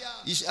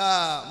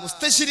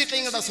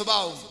 മുസ്തശ്രിഖീങ്ങളുടെ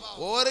സ്വഭാവം,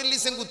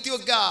 ഓരലിസം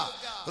കുത്തിവെക്ക,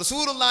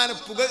 റസൂലുള്ളാഹിനെ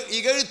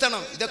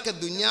ഇകഴ്ത്തണം. ഇതൊക്കെ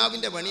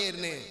ദുന്യാവിന്റെ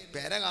പണിയായിരുന്നു.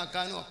 പെര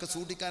കാക്കാനും ഒക്കെ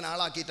സൂട്ടിക്കാൻ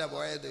ആളാക്കിയിട്ടാ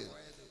പോയത്.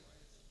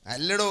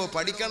 അല്ലടോ,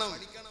 പഠിക്കണം.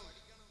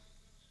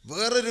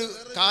 വേറൊരു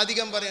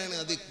കാതികം പറയാണ്,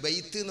 അത്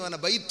ബൈത്ത് എന്ന്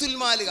പറഞ്ഞാൽ ബൈത്തുൽ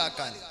മാല്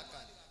കാക്കാൻ,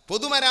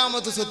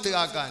 പൊതുമരാമത്ത് സ്വത്ത്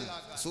കാക്കാൻ.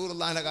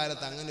 റസൂലുള്ളാഹിന്റെ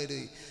കാലത്ത് അങ്ങനെ ഒരു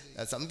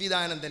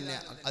സംവിധാനം തന്നെ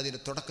അതിന്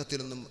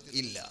തുടക്കത്തിലൊന്നും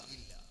ഇല്ല.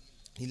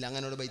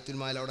 അങ്ങനെ ഒരു ബൈത്തുൽ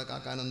മാൽ അവിടെ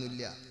കാക്കാനൊന്നും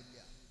ഇല്ല.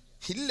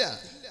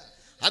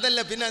 അതല്ല,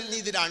 പിന്നെ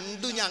ഇത്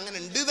രണ്ടും ഞാൻ അങ്ങനെ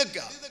ഉണ്ട്.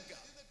 ഇതൊക്കെ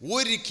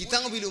ഒരു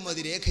കിതാബിലും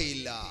അത്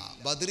രേഖയില്ല.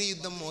 ബദർ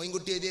യുദ്ധം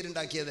മോയിൻകുട്ടി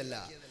എഴുതിയുണ്ടാക്കിയതല്ല,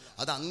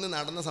 അത് അന്ന്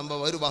നടന്ന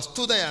സംഭവം, ഒരു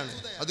വസ്തുതയാണ്,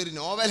 അതൊരു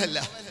നോവലല്ല.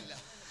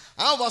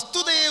 ആ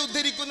വസ്തുതയെ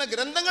ഉദ്ധരിക്കുന്ന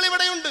ഗ്രന്ഥങ്ങൾ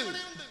ഇവിടെയുണ്ട്.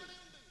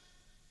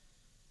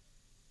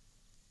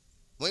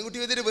 മോയിൻകുട്ടി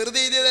എഴുതിയത് വെറുതെ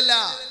എഴുതിയതല്ല.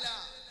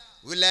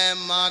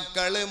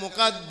 ഉലമാക്കള്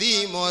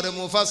മുഖദ്ദീമോർ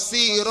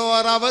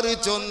മുഫസ്സിറോർ അവർ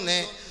ചൊന്നെ,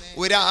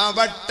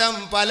 ഒരാവട്ടം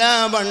പല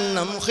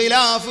വണ്ണം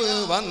ഖിലാഫ്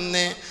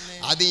വന്നേ,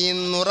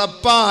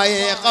 അതിന്നുറപ്പായ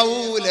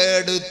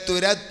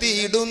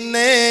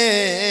കൗലെടുത്തുരത്തിയിടുന്നേ.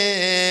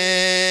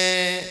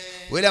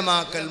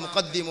 ഉലമാക്കൾ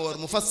മുഖദ്ദിമോർ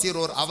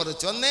മുഫസ്സിറോർ അവർ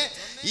ചൊന്നെ,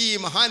 ഈ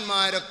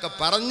മഹാന്മാരൊക്കെ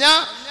പറഞ്ഞ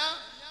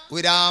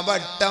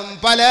ഒരാവട്ടം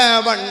പല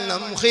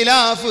വണ്ണം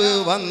ഖിലാഫ്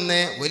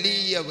വന്നേ.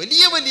 വലിയ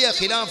വലിയ വലിയ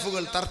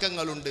ഖിലാഫുകൾ,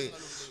 തർക്കങ്ങളുണ്ട്.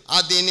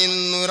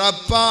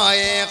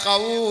 അതിനുറപ്പായ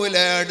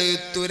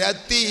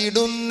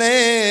കൗലെടുത്തുരത്തിയിടുന്നേ.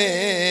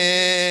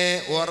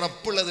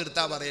 ഉറപ്പുള്ളത്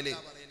എടുത്താ പറയല്,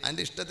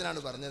 അതിന്റെ ഇഷ്ടത്തിനാണ്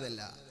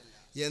പറഞ്ഞതല്ല.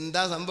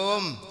 എന്താ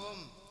സംഭവം?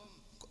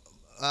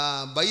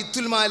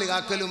 ബൈത്തുൽ മാൽ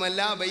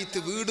കാക്കലുമല്ല, ബൈത്ത്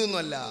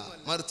വീടൊന്നുമല്ല,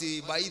 മറിച്ച്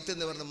ബൈത്ത്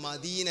എന്ന് പറഞ്ഞ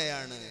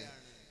മദീനയാണ്.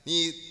 നീ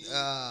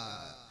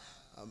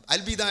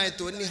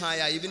അൽബിദായത്ത് വന്നിഹായ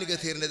ഇബ്നു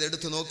കസീറിന്റെ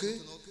എടുത്തു നോക്ക്,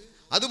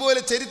 അതുപോലെ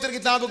ചരിത്ര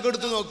കിതാബൊക്കെ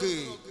എടുത്തു നോക്ക്.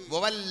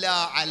 വവല്ല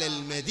അലൽ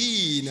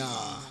മദീന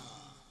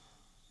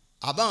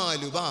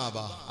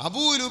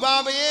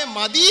അബൂലുബാബയെ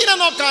മദീന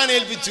നോക്കാൻ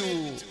ഏൽപ്പിച്ചു.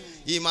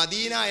 ഈ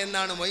മദീന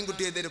എന്നാണ്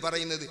മൊയിൻകുട്ടിയെതിര്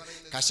പറയുന്നത്.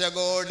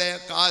 കശകോടെ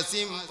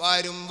കാസിം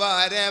വരും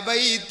വര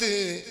ബൈത്ത്.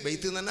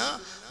 ബൈത്ത് എന്ന് പറഞ്ഞാൽ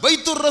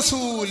ബൈത്തുർ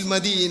റസൂൽ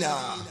മദീന.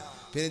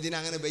 പിന്നെ ഇതിന്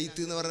അങ്ങനെ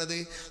ബൈത്ത് എന്ന് പറഞ്ഞത്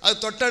അത്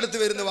തൊട്ടടുത്ത്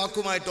വരുന്ന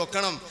വാക്കുമായിട്ട്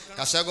ഒക്കണം.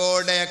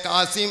 കശകോടെ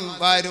കാസിം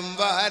വരും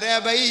വര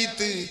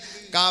ബൈത്ത്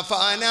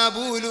കാഫാന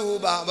ബൂലു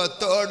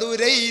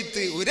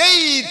ബാബത്തോടുരൈത്ത്.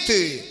 ഉരൈത്ത്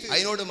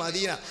അതിനോട്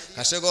മദീന.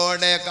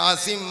 കശകോടെ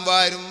കാസിം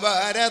വരും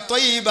വര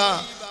ത്വയ്ബ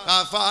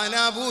കാഫാന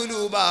ബൂലു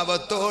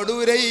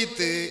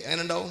ബാബത്തോടുരൈത്ത്.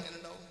 അങ്ങനെ ഉണ്ടാവും.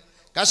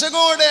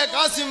 കശകോടെ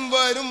കാസിം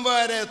വരും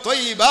വര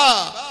ത്വയ്ബ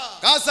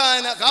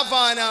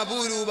കാഫാന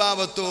ബൂലു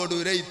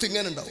ബാബത്തോടുരൈത്ത്.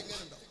 ഇങ്ങനെ ഉണ്ടാവും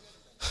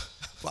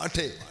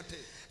പാട്ടേ.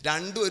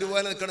 രണ്ടും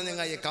ഒരുപോലെ നിൽക്കണം.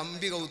 ഞങ്ങൾ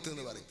കമ്പി കൗത്ത്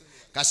എന്ന് പറയും.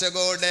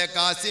 കശകോടെ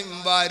കാസിം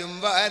വരും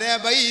വര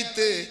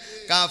ബൈത്ത്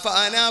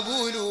കാഫാന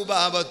ബൂലു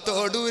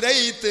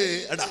ബാബത്തോടുരൈത്ത്.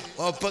 എടാ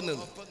ഒപ്പം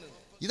നിന്ന്.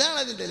 ഇതാണ്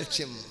അതിന്റെ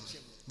ലക്ഷ്യം.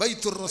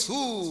 ബൈത്തുർ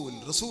റസൂൽ,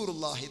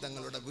 റസൂലുള്ളാഹി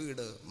തങ്ങളുടെ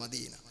വീട്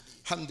മദീന.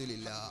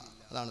 അൽഹംദുലില്ലാഹ്.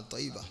 അതാണ്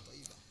ത്വയ്ബ.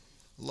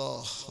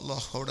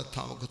 അല്ലാഹ് അവിടെ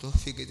നമുക്ക്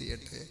തൗഫീഖ്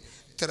ചെയ്യട്ടെ.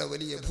 ഇത്ര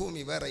വലിയ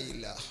ഭൂമി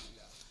വേറെയില്ല.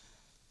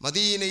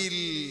 മദീനയിൽ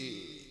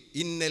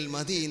ഇന്നൽ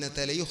മദീനത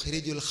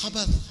ലയുഖ്രിജുൽ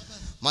ഖബത്.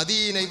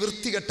 മദീന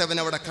വൃത്തികെട്ടവൻ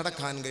അവിടെ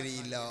കടക്കാൻ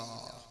കഴിയില്ല.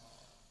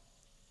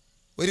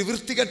 ഒരു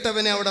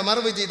വൃത്തികെട്ടവനെ അവിടെ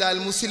മറവ് ചെയ്താൽ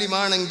മുസ്ലിം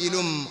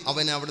ആണെങ്കിലും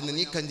അവൻ അവിടുന്ന്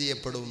നീക്കം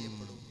ചെയ്യപ്പെടും.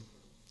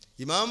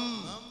 ഇമാം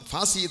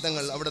ഫാസി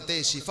തങ്ങൾ അവിടുത്തെ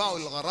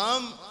ശിഫാഉൽ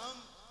ഖറാം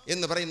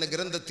എന്ന് പറയുന്ന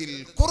ഗ്രന്ഥത്തിൽ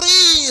കുറേ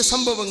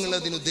സംഭവങ്ങൾ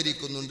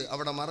അതിനുദ്ധരിക്കുന്നുണ്ട്.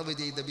 അവിടെ മറവ്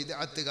ചെയ്ത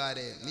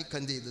ബിദ്അത്തുകാരെ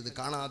നീക്കം ചെയ്തത്,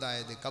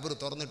 കാണാതായത്, കബർ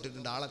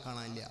തുറന്നിട്ടിട്ടുണ്ട്, ആളെ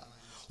കാണാനില്ല,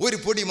 ഒരു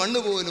പൊടി മണ്ണ്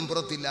പോലും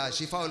പുറത്തില്ല.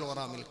 ശിഫാഉൽ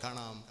ഖറാമിൽ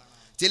കാണാം.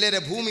 ചിലരെ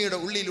ഭൂമിയുടെ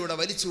ഉള്ളിലൂടെ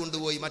വലിച്ചു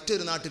കൊണ്ടുപോയി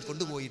മറ്റൊരു നാട്ടിൽ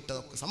കൊണ്ടുപോയിട്ട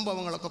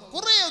സംഭവങ്ങളൊക്കെ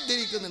കുറേ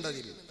ഉദ്ധരിക്കുന്നുണ്ട്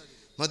അതിൽ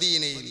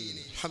മദീനയിൽ.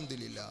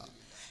 അൽഹംദുലില്ലാഹ്.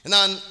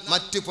 എന്നാൽ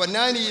മറ്റ്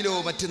പൊന്നാനിയിലോ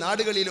മറ്റ്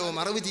നാടുകളിലോ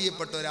മറവ്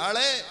ചെയ്യപ്പെട്ട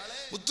ഒരാളെ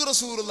മുത്തു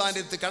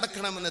റസൂലുള്ളാഹിന്റെ അടുത്ത്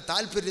കടക്കണമെന്ന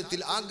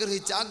താല്പര്യത്തിൽ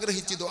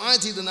ആഗ്രഹിച്ച് ദുആ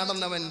ചെയ്ത്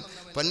നടന്നവൻ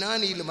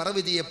പൊന്നാനിയിൽ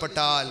മറവ്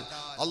ചെയ്യപ്പെട്ടാൽ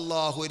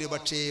അല്ലാഹു ഒരു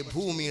പക്ഷേ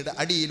ഭൂമിയുടെ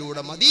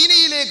അടിയിലൂടെ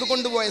മദീനയിലേക്ക്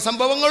കൊണ്ടുപോയ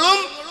സംഭവങ്ങളും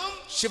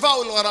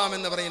ശിഫാഉൽ ഖറാം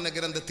എന്ന് പറയുന്ന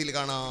ഗ്രന്ഥത്തിൽ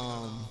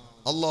കാണാം.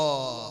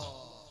 അല്ലാഹ്.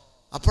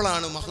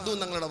 അപ്പോഴാണ് മഖ്ദൂം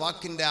തങ്ങളുടെ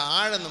വാക്കിന്റെ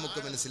ആഴം നമുക്ക്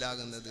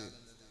മനസ്സിലാകുന്നത്.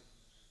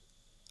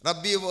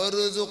 റബ്ബി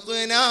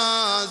വർസുഖ്നാ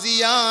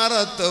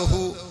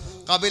സിയാറതഹു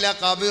ഖബല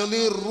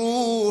ഖബ്ലിർ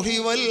റൂഹി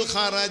വൽ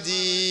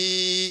ഖറജി.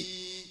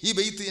 ഈ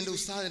ബൈത്ത് എൻ്റെ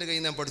ഉസ്താദിന്റെ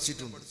കയ്യിൽ ഞാൻ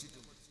പഠിച്ചിട്ടുണ്ട്.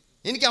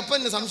 എനിക്ക് അപ്പം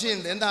തന്നെ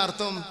സംശയമുണ്ട്. എന്താ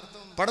അർത്ഥം?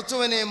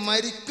 പടച്ചവനെ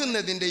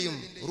മരിക്കുന്നതിൻ്റെയും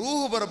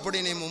റൂഹ്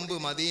പുറപ്പെടുന്നതിന് മുമ്പ്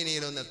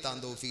മദീനയിലൊന്ന് എത്താൻ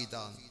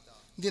തൗഫീഖാണ്.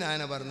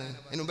 ഇതിനായന പറഞ്ഞ്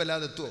അതിന് മുമ്പ്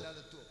അല്ലാതെ എത്തുമോ?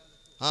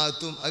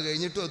 എത്തും. അത്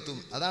കഴിഞ്ഞിട്ടും എത്തും.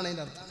 അതാണ്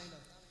അതിൻ്റെ അർത്ഥം.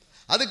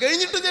 അത്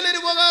കഴിഞ്ഞിട്ട് ചിലർ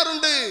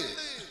പോകാറുണ്ട്.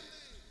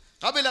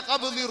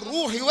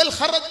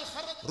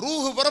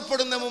 റൂഹ്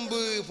പുറപ്പെടുന്ന മുമ്പ്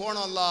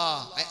പോണല്ല.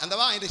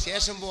 അഥവാ അതിന്റെ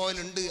ശേഷം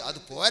പോകലുണ്ട്. അത്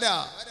പോരാ,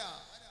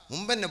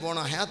 മുമ്പ് തന്നെ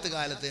പോണം, ഹയാത്ത്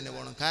കാലത്ത് തന്നെ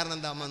പോണം. കാരണം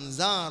എന്താ?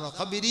 മൻസാറ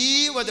ഖബരി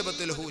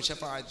വജബത് ലഹു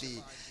ശഫാഅത്തി.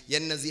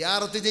 എന്നെ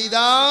സിയാറത്ത്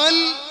ചെയ്താൽ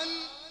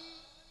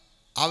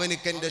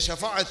അവനക്ക് എൻ്റെ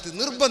ഷഫാഅത്ത്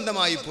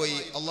നിർബന്ധമായി പോയി.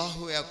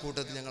 അല്ലാഹുവേ ആ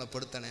കൂട്ടത്തിൽ ഞങ്ങളെ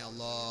പെടുത്തണേ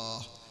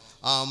അല്ലാഹ്.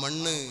 ആ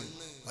മണ്ണ്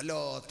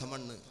വല്ലാത്ത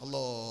മണ്ണ്.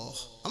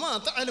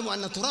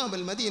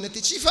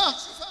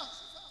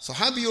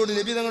 സ്വഹാബിയോട്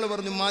നബി തങ്ങൾ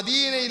പറഞ്ഞു,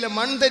 മദീനയിലെ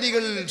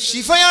മൺതരികൾ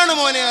ഷിഫയാണ്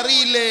മോനെ,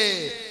 അറിയില്ലേ?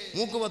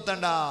 മൂക്ക്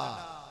പൊത്തണ്ട.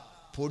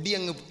 പൊടി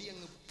അങ്ങ്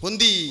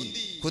പൊന്തി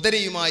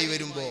കുതിരയുമായി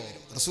വരുമ്പോ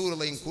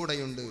റസൂലുള്ളാഹിയും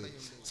കൂടെയുണ്ട്.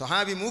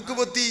 സ്വഹാബി മൂക്ക്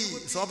പൊത്തി.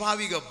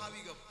 സ്വാഭാവികം.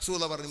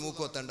 റസൂലുള്ളാഹി പറഞ്ഞു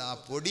മൂക്ക് പൊത്തണ്ട. ആ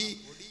പൊടി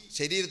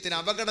ശരീരത്തിന്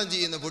അപകടം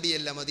ചെയ്യുന്ന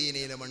പൊടിയല്ല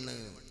മദീനയിലെ മണ്ണ്.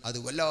 അത്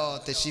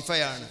വല്ലാത്ത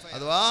ഷിഫയാണ്.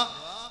 അഥവാ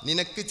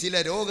നിനക്ക് ചില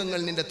രോഗങ്ങൾ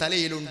നിന്റെ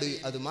തലയിലുണ്ട്,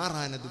 അത്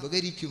മാറാൻ അത്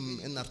ഉപകരിക്കും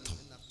എന്നർത്ഥം.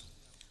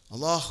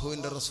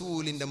 അല്ലാഹുവിൻ്റെ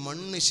റസൂലിൻ്റെ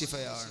മണ്ണ്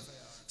ഷിഫയാണ്.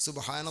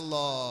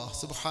 സുബ്ഹാനല്ലാഹ്,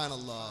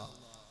 സുബ്ഹാനല്ലാഹ്.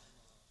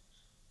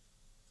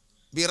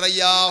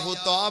 ബിറയാഹു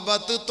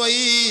ത്വാബത്ത്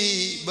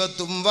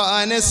ത്വയ്ബത്തും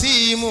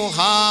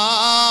വനസീമുഹാ.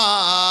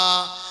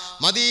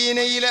 മദീന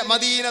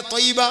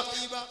ത്വയ്ബ,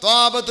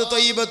 ത്വാബത്ത്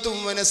ത്വയ്ബത്തും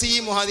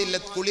വനസീമുഹാ. അതിലെ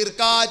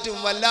കുളിർക്കാറ്റും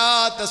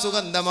വല്ലാത്ത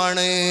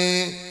സുഗന്ധമാണ്.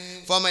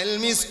 ഫമൽ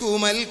മിസ്കു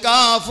മൽ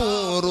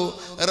കാഫൂറു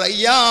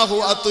റയ്യാഹു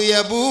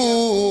അത്യബൂ.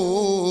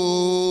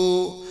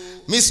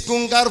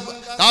 മിസ്കും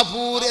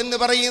കാഫൂർ എന്ന്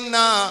പറയുന്ന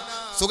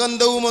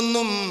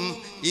സുഗന്ധവുമൊന്നും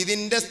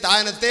ഇതിന്റെ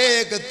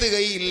സ്ഥാനത്തേക്ക്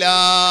എത്തുകയില്ല.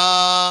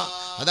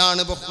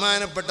 അതാണ്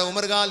ബഹുമാനപ്പെട്ട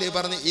ഉമർ ഖാലി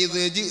പറഞ്ഞ്,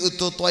 ഇത്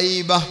ജിഅ്തു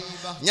ത്വയ്ബ,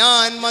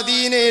 ഞാൻ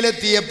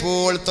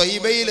മദീനയിലെത്തിയപ്പോൾ,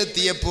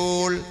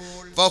 ത്വയ്ബയിലെത്തിയപ്പോൾ,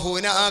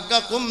 ഫഹുനാക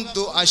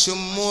ഖുംതു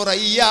അശുമ്മു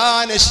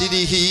റയ്യാന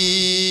ശിരിഹി.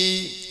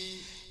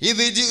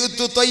 ഇത്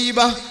ജിഅ്തു ത്വയ്ബ,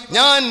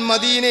 ഞാൻ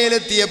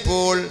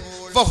മദീനയിലെത്തിയപ്പോൾ,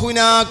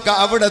 ഫഹുനാക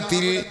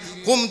അവിടത്തിൽ,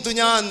 ഖുംതു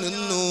ഞാൻ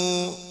നിന്നു,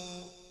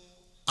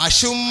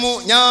 അശുമ്മു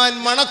ഞാൻ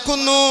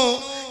മണക്കുന്നു,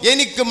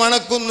 എനിക്ക്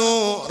മണക്കുന്നു,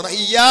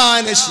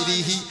 റയ്യാന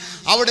ശിരിഹി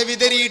അവിടെ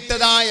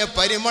വിതറിയിട്ടതായ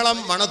പരിമളം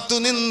മണത്തു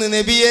നിന്ന്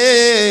നബിയേ.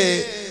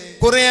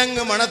 കുറെ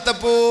അങ്ങ്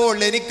മണത്തപ്പോൾ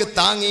എനിക്ക്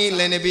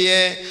താങ്ങിയില്ല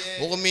നബിയെ.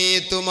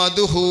 ഉമീതു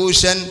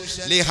മദ്ഹൂഷൻ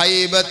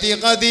ലിഹൈബതി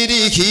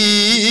ഖദിരിഹി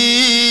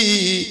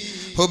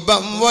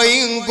ഹുബ്ബൻ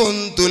വഇൻ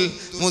കുൻതുൽ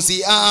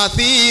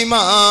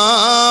മുസിആതീമാ.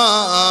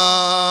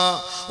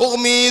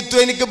 ഉമീതു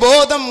എനിക്ക്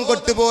ബോധം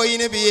കെട്ടുപോയി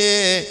നബിയെ,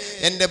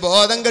 എൻ്റെ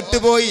ബോധം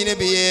കെട്ടുപോയി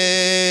നബിയെ.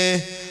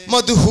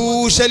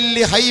 മദ്ഹൂശൻ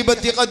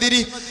ലിഹൈബത്തി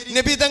ഖദ്രി.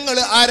 നബി തങ്ങൾ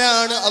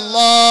ആരാണ്?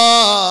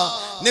 അല്ലാഹ്.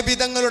 നബി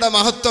തങ്ങളുടെ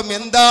മഹത്വം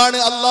എന്താണ്?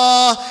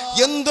 അല്ലാഹ്.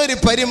 എന്തൊരു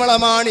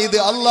പരിമളമാണ് ഇത്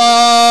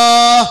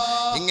അല്ലാഹ്.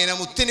 ഇങ്ങനെ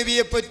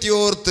മുത്തുനബിയെ പറ്റി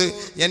ഓർത്ത്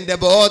എൻ്റെ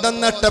ബോധം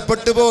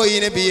നഷ്ടപ്പെട്ടു പോയി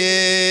നബിയേ.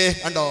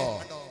 കണ്ടോ,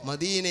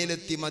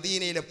 മദീനയിലെത്തി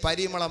മദീനയിലെ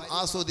പരിമളം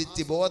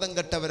ആസ്വദിച്ച് ബോധം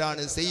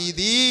കെട്ടവരാണ്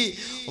സയ്യിദി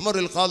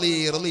ഉമറുൽ ഖാദി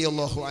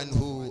റളിയല്ലാഹു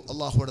അൻഹു.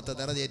 അല്ലാഹു അവിടുത്തെ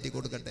ദറജയേറ്റി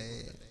കൊടുക്കട്ടെ.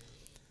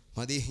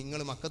 നിങ്ങൾ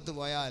മക്കത്ത്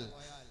പോയാൽ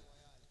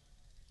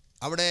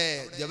അവിടെ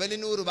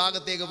ജബലിനൂർ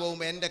ഭാഗത്തേക്ക്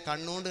പോകുമ്പോൾ എൻ്റെ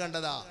കണ്ണുകൊണ്ട്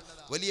കണ്ടതാ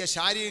വലിയ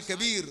ഷാരി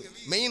കബീർ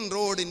മെയിൻ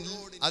റോഡിൽ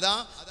അതാ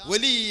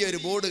വലിയൊരു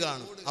ബോർഡ്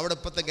കാണും. അവിടെ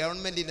ഇപ്പോഴത്തെ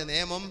ഗവൺമെന്റിന്റെ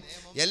നിയമം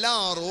എല്ലാ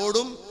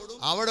റോഡും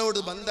അവിടോട്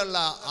ബന്ധമുള്ള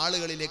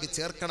ആളുകളിലേക്ക്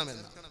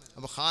ചേർക്കണമെന്ന്.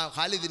 അപ്പോൾ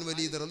ഖാലിദ് ബിൻ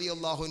വലീദ്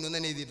റളിയല്ലാഹു അൻഹു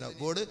തന്നെ എഴുതിയിട്ടുണ്ട്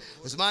ബോർഡ്.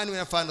 ഉസ്മാൻ ബിൻ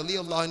അഫ്ഫാൻ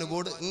റളിയല്ലാഹു അൻഹു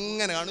ബോർഡ്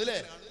ഇങ്ങനെ കാണൂലേ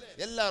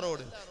എല്ലാ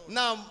റോഡും.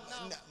 എന്നാ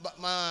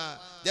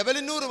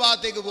ജബലിനൂർ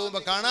ഭാഗത്തേക്ക്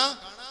പോകുമ്പോൾ കാണാം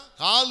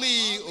ഖാലി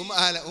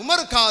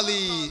ഉമർ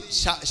ഖാലി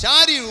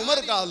ഷാരി ഉമർ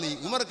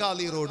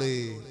ഖാലി റോഡ്.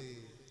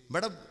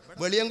 ഇവിടെ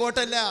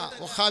വെളിയങ്കോട്ടല്ല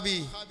വഹാബി,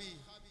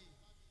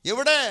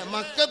 എവിടെ?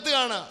 മക്കത്ത്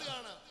കാണാം.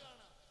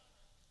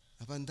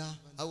 അപ്പൊ എന്താ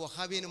ആ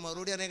വഹാബിന്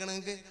മറുപടി അറിയിക്കണം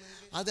നിങ്ങൾക്ക്?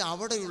 അത്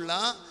അവിടെയുള്ള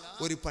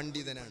ഒരു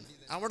പണ്ഡിതനാണ്,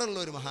 അവിടെയുള്ള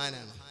ഒരു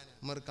മഹാനാണ്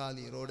ഉമർ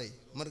ഖാലി റോഡേ.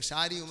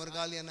 ഷാരി ഉമർ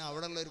ഖാലി എന്ന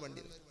അവിടെയുള്ള ഒരു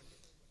പണ്ഡിതൻ.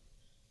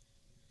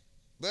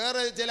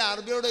 വേറെ ചില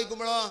അറബിയോട്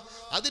ചോദിക്കുമ്പോഴോ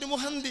അതൊരു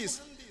മുഹന്ദിസ്,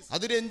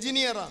 അതൊരു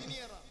എഞ്ചിനീയറാണ്.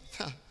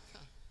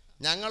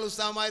 ഞങ്ങൾ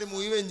ഉസ്താമാര്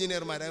മുഴുവൻ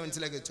എഞ്ചിനീയർമാരെ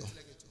മനസ്സിലാക്കി വെച്ചോ.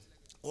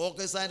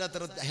 ഓക്കസാൻ്റെ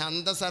അത്ര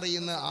അന്തസ്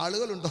അറിയുന്ന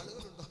ആളുകളുണ്ടോ?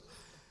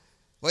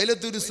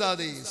 വൈലത്തൂർ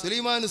ഉസ്താദ്,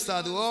 സുലൈമാൻ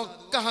ഉസ്താദ്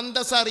ഒക്കെ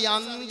അന്തസ് അറിയാം,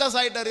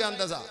 അന്തസ്സായിട്ട് അറിയാം.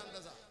 അന്തസ്സാ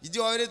ഇജു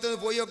അവരത്ത്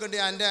പോയി നോക്കണ്ടേ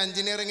എൻ്റെ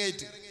എഞ്ചിനീയറിംഗ്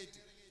ആയിട്ട്.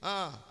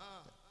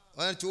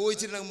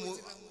 ചോദിച്ചിട്ടുണ്ടെങ്കിൽ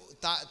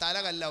തല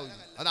കല്ലാവും.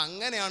 അത്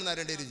അങ്ങനെയാണെന്ന്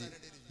അറിയേണ്ട രുചി.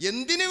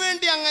 എന്തിനു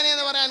വേണ്ടി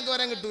അങ്ങനെയെന്ന് പറയാൻ എനിക്ക്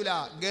പറയാൻ കിട്ടൂല.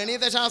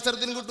 ഗണിത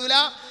ശാസ്ത്രത്തിനും കിട്ടൂല,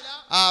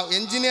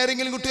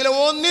 എഞ്ചിനീയറിംഗിലും കിട്ടൂല,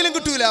 ഒന്നിലും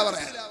കിട്ടൂല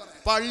പറയാൻ.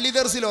 പള്ളി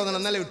ദർസിൽ ഓതണം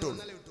എന്നല്ലേ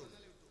കിട്ടുള്ളൂ.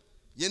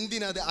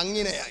 എന്തിനത്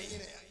അങ്ങനെയായി?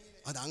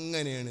 അത്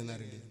അങ്ങനെയാണ്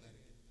എന്നറിയേണ്ടത്.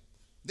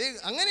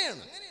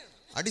 അങ്ങനെയാണ്.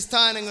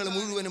 അടിസ്ഥാനങ്ങൾ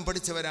മുഴുവനും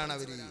പഠിച്ചവരാണ്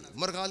അവര്.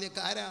 ഉമർ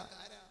ഖാലിയൊക്കെ ആരാ?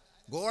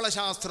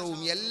 ഗോളശാസ്ത്രവും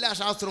എല്ലാ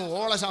ശാസ്ത്രവും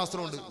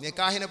ഓളശാസ്ത്രവും ഉണ്ട്.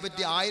 നിക്കാഹിനെ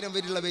പറ്റി 1000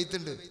 പേരുള്ള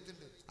ബെയ്ത്തുണ്ട്,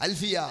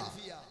 അൽഫിയ,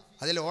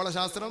 അതിൽ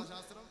ഓളശാസ്ത്രം.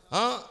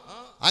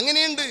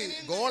 അങ്ങനെയുണ്ട്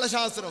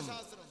ഗോളശാസ്ത്രം.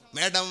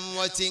 മേടം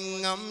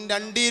വചിങ്ങം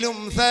രണ്ടിലും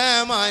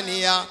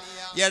സമാനിയ,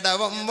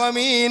 എടവം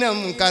വമീനം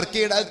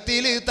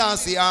കർക്കിടത്തിൽ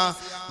താസിയ,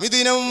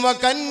 മിഥുനം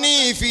വകന്നി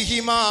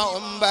ഫിഹിമ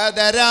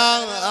 9,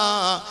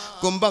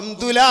 കുംഭം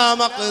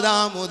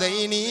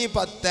തുലാമഖ്ദാമുദൈനി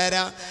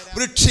 10,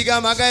 വൃശ്ചിക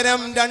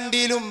മകരം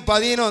രണ്ടിലും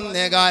 11,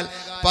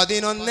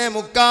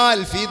 11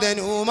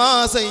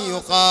 ഫിദനുമാസയുഖാൽ.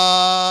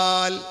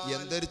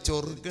 എന്തൊരു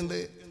ചൊറുക്കുണ്ട്!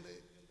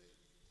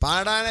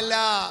 പാടാനല്ല,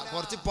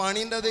 കുറച്ച്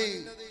പണിയുണ്ടത്.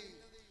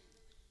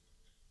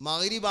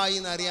 മഗ്രിബായി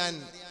എന്നറിയാൻ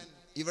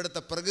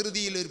ഇവിടുത്തെ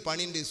പ്രകൃതിയിൽ ഒരു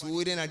പണിയുണ്ട്.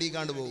 സൂര്യൻ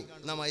അടിക്കാണ്ട് പോകും,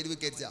 എന്നാ മഗ്രിബ്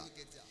കരിച്ച.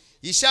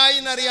 ഇശായി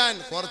എന്നറിയാൻ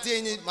കുറച്ച്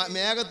കഴിഞ്ഞ്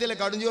മേഘത്തിലെ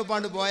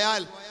കടുഞ്ചുവപ്പാണ്ട്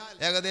പോയാൽ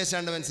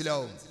ഏകദേശം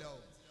മനസ്സിലാവും.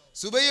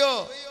 സുബയോ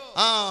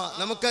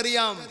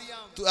നമുക്കറിയാം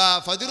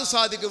ഫജ്റു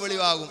സാദിഖ്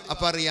വെളിവാകും,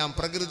 അപ്പൊ അറിയാം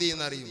പ്രകൃതി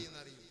എന്നറിയും.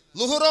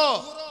 ലുഹുറോ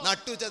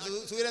നട്ടുച്ച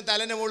സൂര്യൻ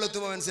തലന്റെ മുകളിൽ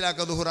എത്തുമ്പോൾ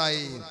മനസ്സിലാക്കുക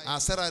ലുഹുറായി.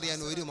 അസർ അറിയാൻ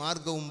ഒരു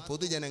മാർഗവും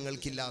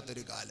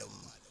പൊതുജനങ്ങൾക്കില്ലാത്തൊരു കാലം.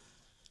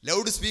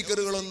 ലൗഡ്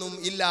സ്പീക്കറുകളൊന്നും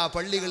ഇല്ല,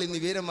 പള്ളികളിൽ നിന്ന്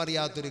വിവരം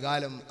അറിയാത്തൊരു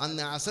കാലം.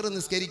 അന്ന് അസർ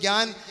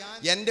നിസ്കരിക്കാൻ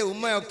എൻ്റെ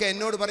ഉമ്മയൊക്കെ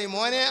എന്നോട് പറയും,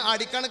 മോനെ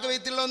അടിക്കണക്ക്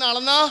വെയ്ത്തുള്ള ഒന്ന്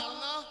അളന്നാ.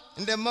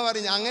 എൻ്റെ അമ്മ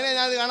പറഞ്ഞു, അങ്ങനെ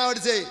ഞാൻ അത് കാണാൻ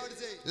പഠിച്ചേ,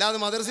 അല്ലാതെ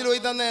മദ്രസയിൽ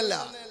പോയി തന്നെയല്ല.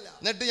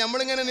 എന്നിട്ട്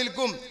നമ്മളിങ്ങനെ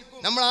നിൽക്കും,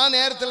 നമ്മൾ ആ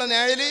നേരത്തുള്ള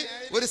നേഴല്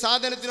ഒരു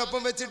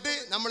സാധനത്തിനൊപ്പം വെച്ചിട്ട്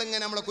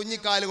നമ്മളിങ്ങനെ നമ്മളെ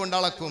കുഞ്ഞിക്കാല് കൊണ്ട്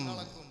അളക്കും.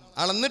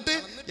 അളന്നിട്ട്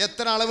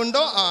എത്ര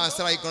അളവുണ്ടോ ആ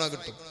അസറായിക്കണോ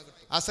കിട്ടും.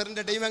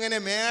 അസറിന്റെ ടൈം എങ്ങനെ?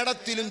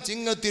 മേടത്തിലും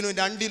ചിങ്ങത്തിലും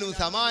രണ്ടിലും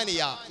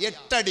സമാനിയ,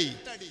 8 അടി,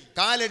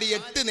 കാലടി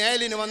 8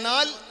 നേലിന്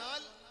വന്നാൽ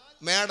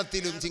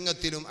മേടത്തിലും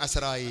ചിങ്ങത്തിലും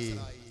അസറായി.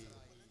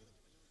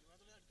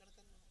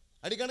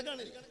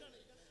 അടിക്കണക്കാണ്.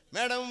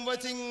 മേടം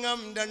ചിങ്ങം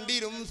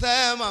രണ്ടിലും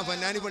സേമ.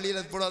 പൊന്നാനി പള്ളിയിൽ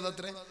എപ്പോഴും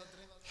അതത്രേ.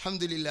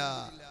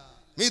 അൽഹംദുലില്ലാഹ്.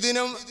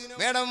 മിഥുനം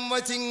മേടം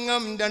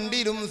ചിങ്ങം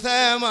രണ്ടിലും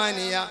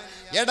സേമാനിയ,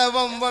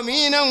 എടവം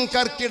മീനം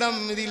കർക്കിടം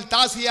ഇതിൽ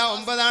താസിയ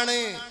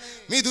 9,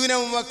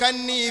 മിഥുനം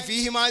കന്നി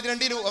ഫീഹിമാ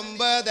രണ്ടിലും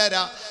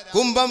 9,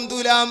 കുംഭം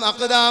തുലാം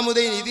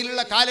അഖ്ദാമുദൈൻ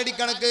ഇതിലുള്ള കാലടി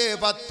കണക്ക്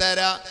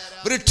 10,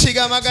 വൃശ്ചിക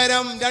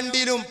മകരം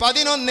രണ്ടിലും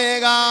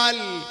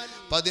 11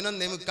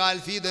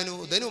 ഫീദനു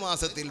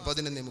ധനുമാസത്തിൽ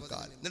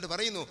 11. എന്നിട്ട്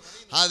പറയുന്നു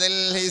ഹദൽ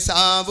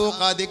ഹിസാബു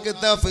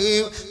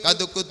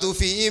ഖദ്ഖതു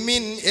ഫീ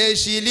മിൻ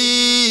യശിലി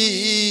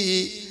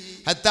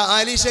ഹത്താ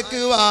അലി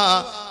ശക്വാ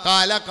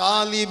ഖാല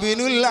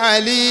ഖാലിബിനുൽ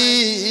അലി.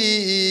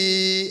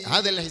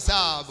 ഹദൽ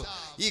ഹിസാബ്,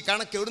 ഈ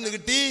കണക്ക് എവിടുന്ന്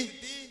കിട്ടി?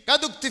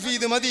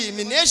 ഖദ്ഖതു മദി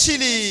മിൻ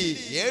യശിലി,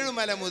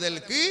 ഏഴുമല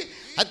മുതൽക്ക്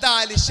ഹത്താ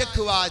അലി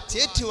ശക്വാ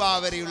ചേറ്റുവാ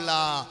വരെയുള്ള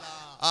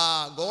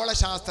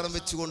ഗോളശാസ്ത്രം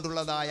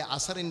വെച്ചുകൊണ്ടുള്ളതായ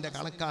അസറിന്റെ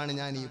കണക്കാണ്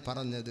ഞാൻ ഈ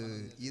പറഞ്ഞത്.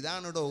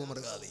 ഇതാണോ ഉമർ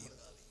ഖാലി?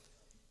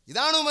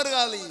 ഇതാണ് ഉമർ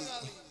ഖാലി.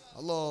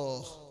 അല്ലാഹ്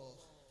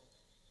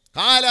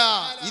ഖാല,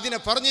 ഇതിനെ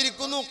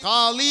പറഞ്ഞിരിക്കുന്നു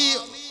ഖാലി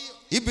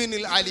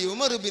ഇബ്നുൽ അലി,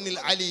 ഉമർ ഇബ്നുൽ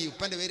അലി.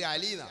 ഉപ്പന്റെ പേര്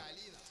അലി എന്നാ.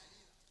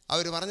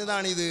 അവർ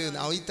പറഞ്ഞതാണ് ഇത്.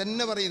 ഈ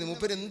തന്നെ പറയുന്നു.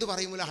 മൂപ്പര് എന്ത്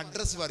പറയുമ്പോൾ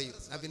അഡ്രസ്സ് പറയും.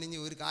 പിന്നെ ഇനി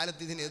ഒരു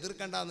കാലത്ത് ഇതിനെ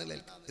എതിർക്കണ്ടെന്നുള്ള,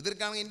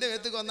 എതിർക്കാണെങ്കിൽ എൻ്റെ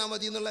വേഗത്തേക്ക് വന്നാൽ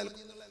മതി എന്നുള്ള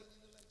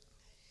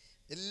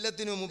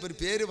എല്ലാത്തിനും മൂപ്പര്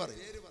പേര്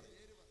പറയും.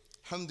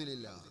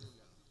 അൽഹംദുലില്ലാ.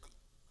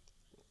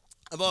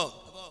 അപ്പോ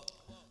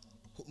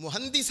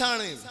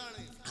മുഹന്ദിസാണ്.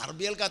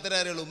 അറബികൾക്ക് അത്ര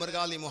അറിയുള്ളൂ. ഉമർ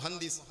ഖാലി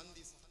മുഹന്ദിസ്.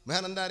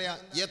 വേറെ എന്താ പറയാ,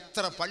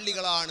 എത്ര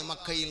പള്ളികളാണ്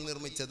മക്കയിൽ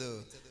നിർമ്മിച്ചത്.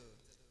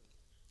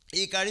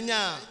 ഈ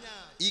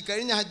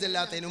കഴിഞ്ഞ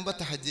ഹജ്ജല്ലാത്തതിന്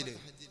മുമ്പത്തെ ഹജ്ജില്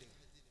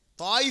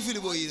ത്വായിഫിൽ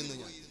പോയിരുന്നു.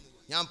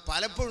 ഞാൻ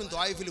പലപ്പോഴും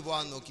ത്വായിഫിൽ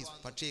പോകാൻ നോക്കി,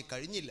 പക്ഷേ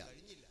കഴിഞ്ഞില്ല.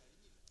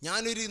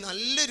 ഞാനൊരു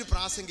നല്ലൊരു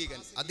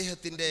പ്രാസംഗികൻ,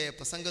 അദ്ദേഹത്തിന്റെ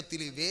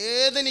പ്രസംഗത്തിൽ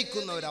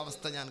വേദനിക്കുന്ന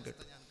ഒരവസ്ഥ ഞാൻ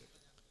കേട്ടു.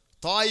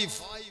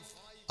 ത്വായിഫ്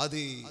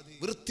അത്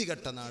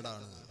വൃത്തികെട്ട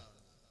നാടാണ്.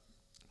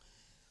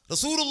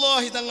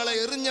 റസൂലുള്ളാഹി തങ്ങളെ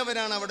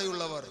എറിഞ്ഞവരാണ്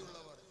അവിടെയുള്ളവർ.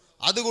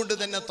 അതുകൊണ്ട്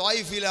തന്നെ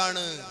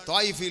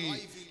ത്വായിഫിൽ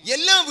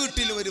എല്ലാ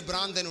വീട്ടിലും ഒരു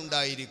ഭ്രാന്തൻ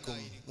ഉണ്ടായിരിക്കും.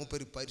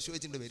 മൂപ്പര്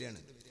പരിശോധിച്ചിട്ട് വരികയാണ്.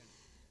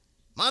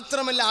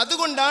 മാത്രമല്ല,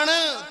 അതുകൊണ്ടാണ്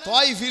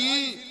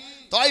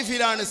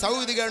ത്വായിഫിലാണ്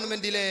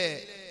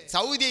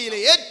സൗദിയിലെ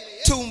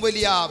ഏറ്റവും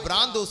വലിയ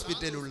ഭ്രാന്ത്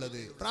ഹോസ്പിറ്റൽ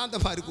ഉള്ളത്.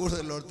 ഭ്രാന്തന്മാർ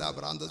കൂടുതലുള്ളടത്ത് ആ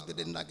ഭ്രാന്ത്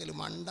ഹോസ്പിറ്റൽ ഉണ്ടാക്കലും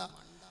മണ്ട.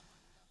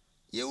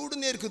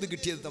 എവിടുന്നേർക്കും ഇത്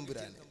കിട്ടിയത്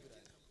തമ്പുരാൻ?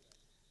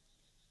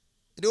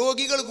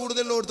 രോഗികൾ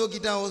കൂടുതലുള്ളടത്ത്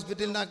നോക്കിയിട്ടാ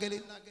ഹോസ്പിറ്റൽ ഉണ്ടാക്കല്.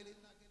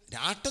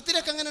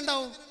 രാഷ്ട്രത്തിലൊക്കെ അങ്ങനെ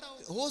ഉണ്ടാവും.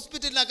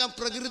 ഹോസ്പിറ്റലിലാക്കാൻ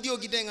പ്രകൃതി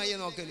നോക്കിയിട്ട് എങ്ങനെ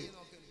നോക്കല്?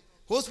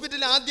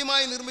 ഹോസ്പിറ്റൽ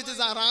ആദ്യമായി നിർമ്മിച്ച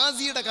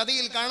റാസിയുടെ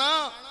കഥയിൽ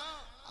കാണാം.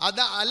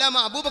 അലമ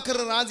അബൂബക്കർ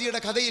റാസിയുടെ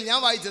കഥയിൽ ഞാൻ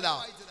വായിച്ചതാ.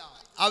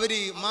 അവര്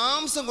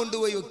മാംസം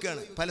കൊണ്ടുപോയി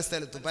വെക്കുകയാണ് പല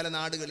സ്ഥലത്തും, പല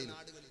നാടുകളിലും.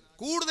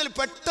 കൂടുതൽ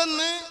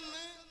പെട്ടെന്ന്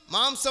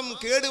മാംസം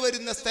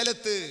കേടുവരുന്ന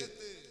സ്ഥലത്ത്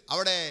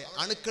അവിടെ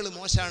അണുക്കൾ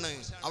മോശമാണ്.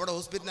 അവിടെ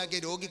ഹോസ്പിറ്റലാക്കിയ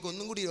രോഗിക്ക്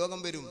ഒന്നും കൂടി രോഗം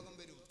വരും.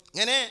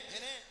 ഇങ്ങനെ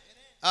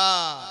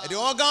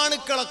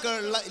രോഗാണുക്കളൊക്കെ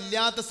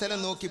ഇല്ലാത്ത സ്ഥലം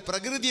നോക്കി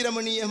പ്രകൃതി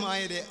രമണീയമായ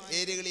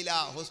ഏരിയകളിലാ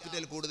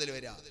ഹോസ്പിറ്റൽ കൂടുതൽ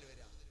വരിക.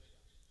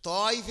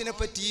 ത്വായിഫിനെ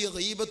പറ്റി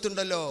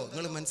ഗീബത്തുണ്ടല്ലോ,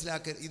 നിങ്ങൾ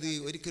മനസ്സിലാക്കുക. ഇത്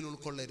ഒരിക്കലും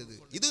ഉൾക്കൊള്ളരുത്.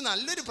 ഇത്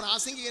നല്ലൊരു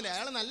പ്രാസംഗികൻ,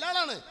 അയാൾ നല്ല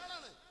ആളാണ്.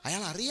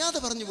 അയാൾ അറിയാതെ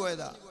പറഞ്ഞു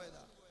പോയതാ,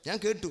 ഞാൻ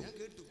കേട്ടു.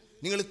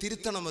 നിങ്ങൾ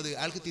തിരുത്തണം, അത്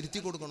അയാൾക്ക് തിരുത്തി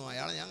കൊടുക്കണോ?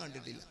 അയാളെ ഞാൻ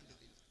കണ്ടിട്ടില്ല.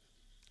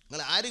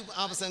 നിങ്ങൾ ആര്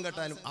ആ പ്രസംഗം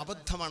കേട്ടാലും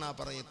അബദ്ധമാണ് ആ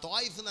പറയുന്നത്.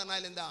 ത്വായിഫ് എന്ന്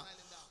പറഞ്ഞാൽ എന്താ?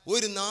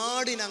 ഒരു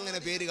നാടിന് അങ്ങനെ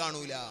പേര്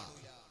കാണൂല.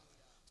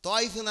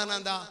 ത്വായിഫ് എന്ന് പറഞ്ഞാൽ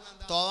എന്താ?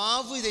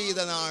 ത്വാഫ് ചെയ്ത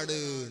നാട്.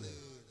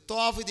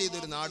 ത്വാഫ്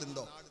ചെയ്തൊരു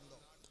നാടുണ്ടോ?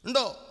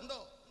 ഉണ്ടോ?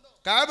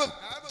 കഅബ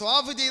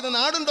ത്വാഫ് ചെയ്ത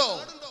നാടുണ്ടോ?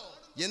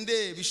 എന്തേ?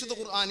 വിശുദ്ധ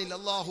ഖുർആനിൽ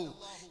അല്ലാഹു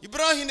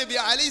ഇബ്രാഹിം നബി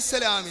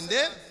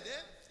അലൈഹിസ്സലാമിന്റെ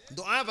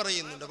ദുആ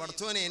പറയുന്നുണ്ട്.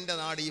 പടച്ചോനെ, എൻ്റെ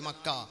നാട് ഈ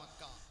മക്ക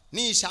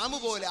നീ ശാമു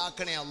പോലെ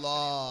ആക്കണേ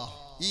അല്ലാ.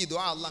 ഈ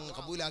ദുആ അല്ലാഹ്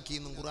കബൂലാക്കി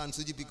എന്നും ഖുർആൻ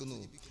സൂചിപ്പിക്കുന്നു.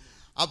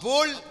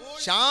 അപ്പോൾ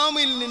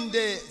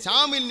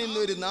ഷാമിൽ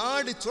നിന്നൊരു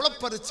നാട്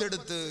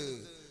ചുളപ്പറിച്ചെടുത്ത്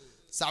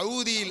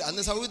സൗദിയിൽ,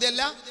 അന്ന് സൗദി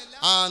അല്ല,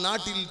 ആ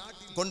നാട്ടിൽ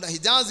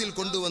ഹിജാസിൽ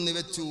കൊണ്ടുവന്ന്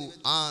വെച്ചു.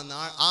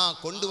 ആ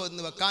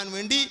കൊണ്ടുവന്ന് വെക്കാൻ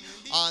വേണ്ടി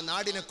ആ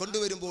നാടിനെ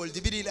കൊണ്ടുവരുമ്പോൾ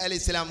ജിബ്രീൽ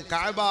അലൈഹിസ്സലാം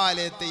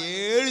കഅബാലയത്തെ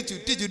 7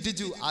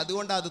 ചുറ്റിച്ചു.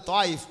 അതുകൊണ്ട് അത്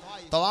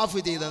തവാഫ്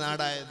ചെയ്ത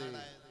നാടായത്.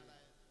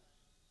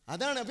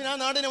 അതാണ്. പിന്നെ ആ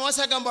നാടിനെ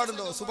മോശമാക്കാൻ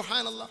പാടുണ്ടോ?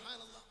 സുബ്ഹാനല്ലാഹ്.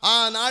 ആ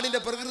നാടിന്റെ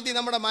പ്രകൃതി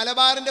നമ്മുടെ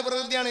മലബാറിന്റെ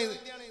പ്രകൃതിയാണ് ഇത്.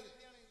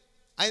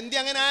 എന്തി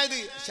അങ്ങനെ ആയത്?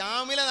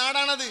 ഷാമിലെ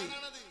നാടാണത്.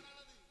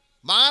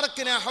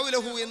 ബാറക്നാ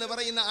ഹൗലഹു എന്ന്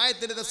പറയുന്ന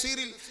ആയത്തിന്റെ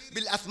തഫ്സീറിൽ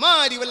ബിൽ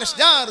അസ്മാരി വൽ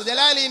അഷ്ജാർ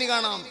ജലാലീനി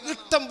കാണാം.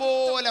 ഇഷ്ടം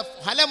പോലെ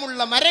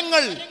ഫലമുള്ള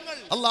മരങ്ങൾ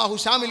അല്ലാഹു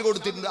ഷാമിൽ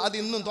കൊടുത്തിട്ടുണ്ട്. അത്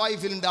ഇന്നും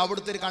ത്വായിഫിലുണ്ട്.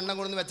 അവിടുത്തെ ഒരു കണ്ണം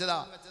കൊണ്ടു വെച്ചതാ.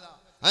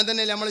 അങ്ങനെ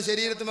തന്നെ നമ്മൾ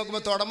ശരീരത്തിൽ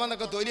നോക്കുമ്പോൾ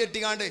തുടമെന്നൊക്കെ തൊലി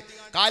എട്ടിക്കാണ്ട്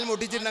കാൽ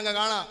മുട്ടിച്ചിട്ടുണ്ടെങ്കിൽ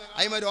കാണാം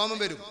അയിമ രോമം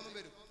വരും.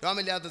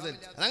 രോമില്ലാത്ത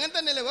സ്ഥലത്ത് അങ്ങനെ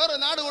തന്നെയല്ലേ? വേറെ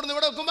നാട് കൊടുന്ന്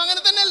ഇവിടെ വെക്കുമ്പോ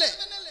അങ്ങനെ തന്നെയല്ലേ?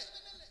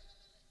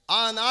 ആ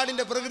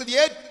നാടിന്റെ പ്രകൃതി,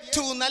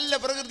 ഏറ്റവും നല്ല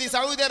പ്രകൃതി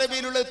സൗദി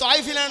അറേബ്യയിലുള്ളത്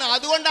ത്വായിഫിലാണ്.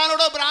 അതുകൊണ്ടാണ്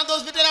ഇവിടെ ഭ്രാന്ത്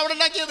ഹോസ്പിറ്റൽ അവിടെ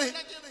ഉണ്ടാക്കിയത്.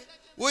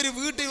 ഒരു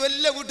വീട്ടിൽ,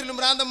 എല്ലാ വീട്ടിലും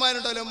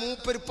ഭ്രാന്തന്മാരുണ്ടല്ലോ.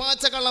 മൂപ്പര്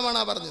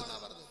പാച്ചക്കള്ളമാണ് പറഞ്ഞത്.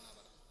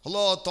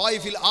 അല്ലോ,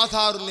 ത്വായിഫിൽ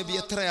ആധാറുൽ നബി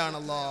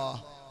എത്രയാണല്ലോ.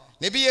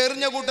 നബി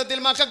എറിഞ്ഞ കൂട്ടത്തിൽ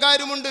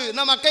മക്കാരുമുണ്ട്.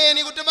 എന്നാ മക്കയെ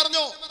നീ കുറ്റം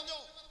പറഞ്ഞോ?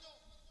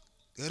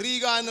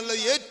 എറിയുക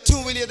എന്നുള്ളത്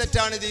ഏറ്റവും വലിയ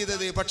തെറ്റാണ്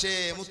ചെയ്തത്. പക്ഷേ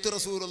മുത്ത്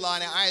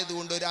റസൂലുള്ളാഹിനെ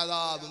ആയതുകൊണ്ട് ഒരു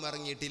അദാബും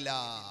ഇറങ്ങിയിട്ടില്ല.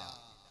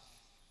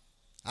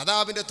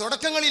 അദാബിന്റെ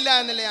തുടക്കങ്ങളില്ല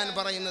എന്നല്ലേ ഞാൻ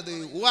പറയുന്നത്.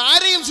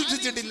 ആരെയും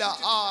ശിക്ഷിച്ചിട്ടില്ല.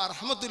 ആ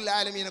റഹ്മത്തുൽ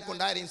ആലമീനെ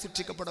കൊണ്ട് ആരെയും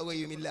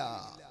ശിക്ഷിക്കപ്പെടുകയുമില്ല.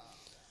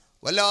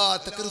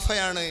 വല്ലാത്ത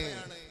കൃപയാണ്.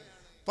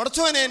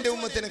 പടച്ചോനെ, എൻ്റെ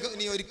ഉമ്മത്തിനെ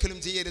നീ ഒരിക്കലും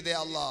ചെയ്യരുതേ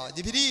അല്ലാ.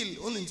 ജിബ്രീൽ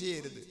ഒന്നും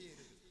ചെയ്യരുത്.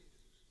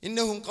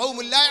 ഇന്നഹും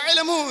ഖൗമുൻ ലാ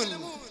യഅലമൂൻ.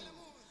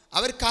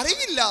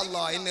 അവർക്കറിയില്ല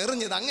അല്ലാ എന്നെ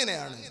എറിഞ്ഞത്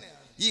അങ്ങനെയാണ്.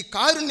 ഈ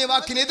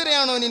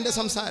കാരുണ്യവാക്കിനെതിരെയാണോ നിന്റെ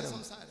സംസാരം?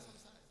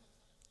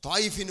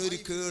 ത്വായിഫിന് ഒരു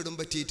കേടും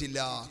പറ്റിയിട്ടില്ല.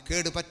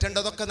 കേട്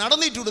പറ്റേണ്ടതൊക്കെ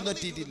നടന്നിട്ടും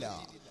പറ്റിയിട്ടില്ല.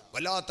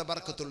 വല്ലാത്ത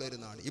ബർക്കത്തുള്ള ഒരു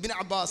നാട്. ഇബ്നു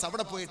അബ്ബാസ്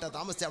അവിടെ പോയിട്ടാ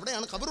താമസിച്ചത്.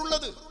 അവിടെയാണ്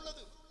ഖബറുള്ളത്.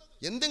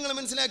 എന്തെങ്കിലും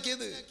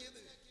മനസ്സിലാക്കിയത്?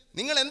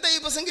 നിങ്ങൾ എന്താ ഈ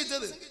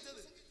പ്രസംഗിച്ചത്?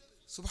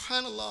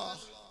 സുബ്ഹാനല്ലാഹ്.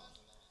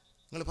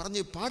 നിങ്ങൾ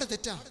പറഞ്ഞ് പാട്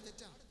തെറ്റാ.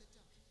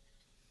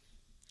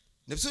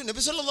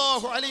 നബി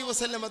സല്ലല്ലാഹു അലൈഹി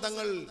വസല്ലം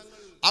തങ്ങൾ,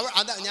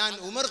 ഞാൻ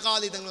ഉമർ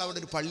ഖാദി തങ്ങൾ അവിടെ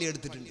ഒരു പള്ളി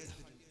എടുത്തിട്ടുണ്ട്.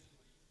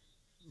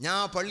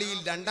 ഞാൻ പള്ളിയിൽ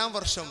 2ാം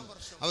വർഷം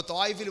അവ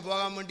ത്വായിഫിൽ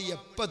പോകാൻ വേണ്ടി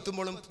എപ്പോൾ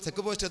എത്തുമ്പോഴും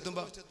ചെക്ക് പോസ്റ്റ്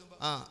എത്തുമ്പോൾ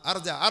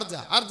അർജ അർജ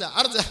അർജ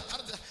അർജ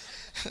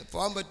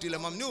പോകാൻ പറ്റൂല,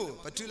 മംനു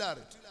പറ്റൂല.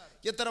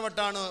 എത്ര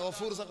വട്ടാണ്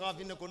ഒഫൂർ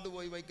സഖാഫിനെ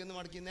കൊണ്ടുപോയി വൈക്കുന്ന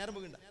മടക്കി നേരം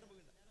പോകണ്ട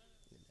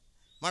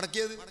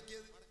മടക്കിയത്?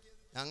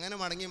 അങ്ങനെ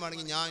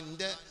മടങ്ങി ഞാൻ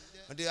എൻ്റെ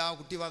മറ്റേ ആ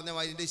കുട്ടി പറഞ്ഞ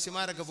മാതിരി എൻ്റെ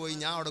ഇശുമാരൊക്കെ പോയി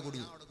ഞാൻ അവിടെ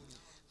കുടുങ്ങി.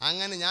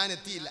 അങ്ങനെ ഞാൻ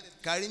എത്തിയില്ല.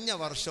 കഴിഞ്ഞ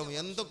വർഷം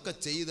എന്തൊക്കെ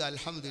ചെയ്ത്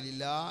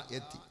അൽഹംദുലില്ലാഹ്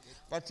എത്തി.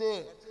 പക്ഷേ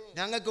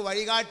ഞങ്ങൾക്ക്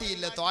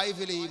വഴികാട്ടിയില്ല.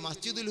 ത്വായിഫിൽ ഈ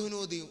മസ്ജിദുൽ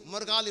ഹുനൂദ്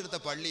ഉമർ ഖാദി എടുത്ത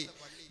പള്ളി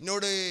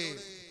എന്നോട്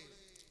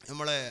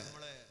നമ്മളെ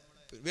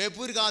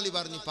വേപ്പൂർ ഖാദി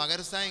പറഞ്ഞു,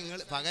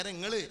 പകരം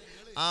നിങ്ങൾ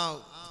ആ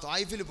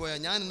ത്വായിഫിൽ പോയാൽ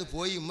ഞാൻ ഇന്ന്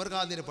പോയി ഉമർ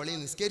ഖാദിൻ്റെ പള്ളി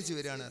നിസ്കരിച്ച്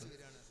വരികയാണ്.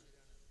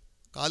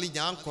 ഖാദി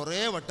ഞാൻ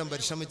കുറേ വട്ടം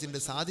പരിശ്രമിച്ചിട്ടുണ്ട്,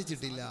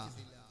 സാധിച്ചിട്ടില്ല,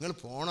 നിങ്ങൾ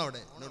പോണം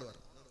അവിടെ എന്നോട്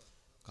പറഞ്ഞു.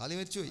 ഖാദി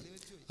മരിച്ചുപോയി.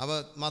 അപ്പോൾ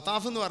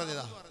മതാഫ് എന്ന്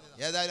പറഞ്ഞതാ.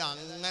 ഏതായാലും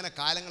അങ്ങനെ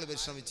കാലങ്ങൾ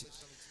പരിശ്രമിച്ച്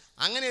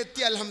അങ്ങനെ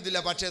എത്തി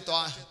അൽഹംദുലില്ലാഹ്. പക്ഷേ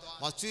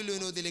മസ്ജിദുൽ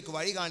ഹുനൂദിലേക്ക്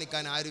വഴി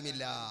കാണിക്കാൻ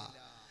ആരുമില്ല.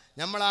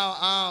 നമ്മൾ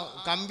ആ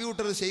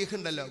കമ്പ്യൂട്ടർ ഷെയ്ഖ്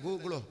ഉണ്ടല്ലോ,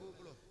 ഗൂഗിളോ,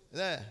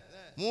 അതെ,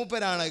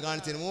 മൂപ്പരാണ്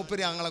കാണിച്ചത്.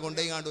 മൂപ്പര് ഞങ്ങളെ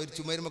കൊണ്ടുപോയി കാണ്ട് ഒരു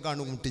ചുമരുമ്പോൾ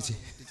കാണു മുട്ടിച്ച്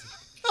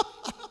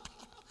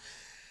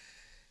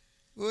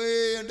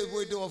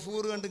പോയിട്ട്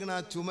ഒഫൂർ കണ്ടിരിക്കണ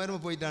ആ ചുമരുമ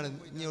പോയിട്ടാണ്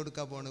ഇനി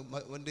എടുക്കാൻ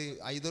പോണത്.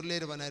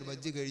 ഐദുർലേര് പനാർ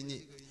ബജ്ജ് കഴിഞ്ഞ്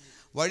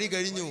വഴി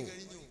കഴിഞ്ഞു,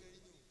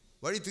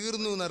 വഴി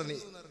തീർന്നു എന്ന് പറഞ്ഞ്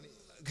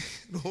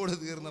റോഡ്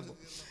തീർന്നപ്പോൾ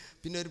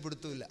പിന്നെ ഒരു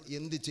പിടുത്തമില്ല.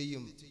 എന്ത്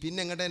ചെയ്യും? പിന്നെ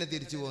എങ്ങോട്ട് തന്നെ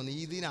തിരിച്ചു പോകുന്നു.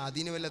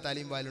 അതിന് വല്ല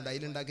തലയും പാലുണ്ട്,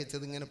 അതിലുണ്ടാക്കി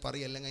വെച്ചത് ഇങ്ങനെ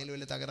പറയും, അല്ലെങ്കിൽ അതിൽ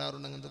വല്ല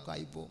തകരാറുണ്ട്, അങ്ങനത്തെ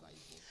ആയിപ്പോവും.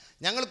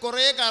 ഞങ്ങൾ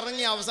കുറേ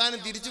കറങ്ങി അവസാനം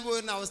തിരിച്ചു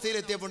പോയിരുന്ന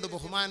അവസ്ഥയിലെത്തിയപ്പോൾ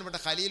ബഹുമാനപ്പെട്ട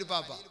ഖലീൽ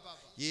പാപ്പ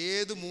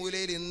ഏത്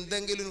മൂലയിൽ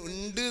എന്തെങ്കിലും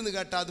ഉണ്ട് എന്ന്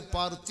കേട്ടാൽ അത്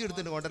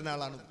പറിച്ചെടുത്തിട്ട് കൊണ്ടുവരുന്ന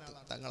ആളാണ്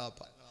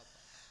തങ്ങളാപ്പ.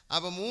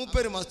 അപ്പം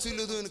മൂപ്പര് മസ്ജിദുൽ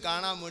ഹുനൂദ്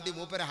കാണാൻ വേണ്ടി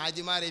മൂപ്പര്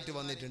ഹാജിമാരായിട്ട്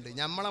വന്നിട്ടുണ്ട്.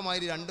 നമ്മളെ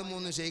മാതിരി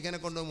 2-3 ഷെയ്ഖിനെ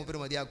കൊണ്ട് മൂപ്പര്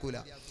മതിയാക്കൂല.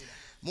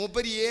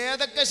 മൂപ്പര്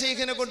ഏതൊക്കെ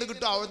ഷെയ്ഖിനെ കൊണ്ട്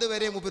കിട്ടും അവിടെ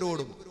വരെ മൂപ്പര്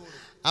ഓടും.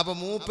 അപ്പം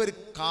മൂപ്പര്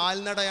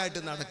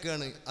കാൽനടയായിട്ട്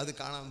നടക്കുകയാണ് അത്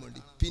കാണാൻ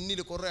വേണ്ടി. പിന്നിൽ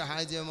കുറേ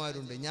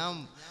ഹാജിമാരുണ്ട്. ഞാൻ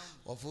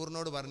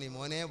ഒഫൂറിനോട് പറഞ്ഞു,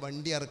 മോനെ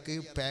വണ്ടി ഇറക്ക്,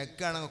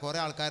 പാക്കാണെങ്കിൽ കുറേ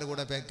ആൾക്കാർ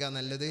കൂടെ പാക്കുക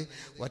നല്ലത്,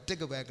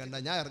 ഒറ്റയ്ക്ക് പാക്കണ്ട,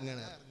 ഞാൻ ഇറങ്ങണ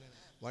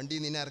വണ്ടി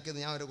നിന്നെ ഇറക്കിയത്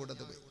ഞാൻ അവരെ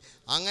കൂട്ടത്തിൽ പോയി.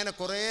 അങ്ങനെ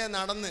കുറേ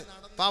നടന്ന്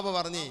പാപ്പ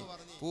പറഞ്ഞ്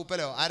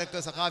പൂപ്പലോ ആരൊക്കെ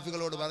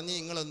സഖാഫികളോട് പറഞ്ഞ്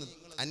നിങ്ങളൊന്ന്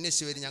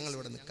അന്വേഷിച്ച് വരും, ഞങ്ങൾ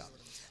ഇവിടെ നിൽക്കാം.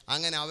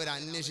 അങ്ങനെ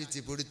അവരന്വേഷിച്ച്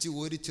പിടിച്ച്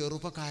ഒരു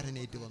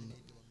ചെറുപ്പക്കാരനായിട്ട് വന്നു.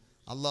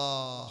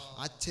 അല്ലാഹ്,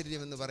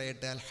 ആശ്ചര്യമെന്ന്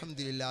പറയട്ടെ,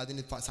 അൽഹംദുലില്ലാഹ്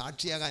അതിന്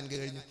സാക്ഷിയാകാൻ എനിക്ക്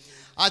കഴിഞ്ഞു.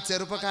 ആ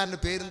ചെറുപ്പക്കാരൻ്റെ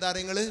പേരെന്താ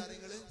നിങ്ങൾ?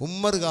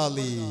 ഉമ്മർ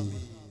ഖാദി.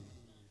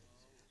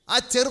 ആ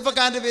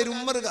ചെറുപ്പക്കാരൻ്റെ പേര്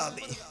ഉമ്മർ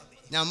ഖാദി.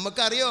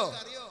 ഞമ്മക്കറിയോ,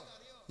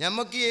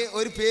 ഞമ്മക്ക്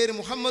ഒരു പേര്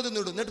മുഹമ്മദ്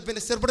എന്നിടും, എന്നിട്ട്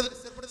പിന്നെ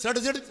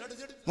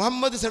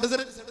മുഹമ്മദ്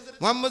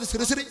മുഹമ്മദ്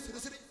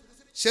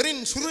ഷെറിൻ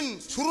ഷുറുൻ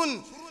ഷുറുൻ.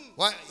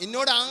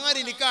 എന്നോട്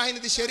ആര്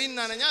നിക്കാഹിനത് ഷെറിൻ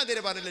എന്നാണ്, ഞാൻ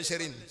അതിരെ പറഞ്ഞില്ല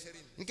ഷെറിൻ,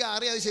 എനിക്ക്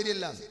അറിയാം അത്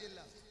ശരിയല്ല.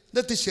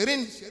 ഇതത്ത്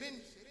ഷെറിൻ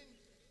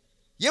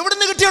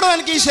എവിടുന്ന് കിട്ടിയടോ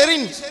എനിക്ക് ഈ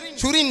ഷെറിൻ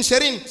ഷുറിൻ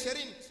ഷെറിൻ?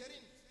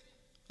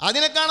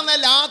 അതിനെ കാണുന്ന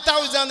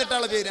ലാത്താവുസ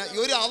എന്നിട്ടുള്ള പേര്.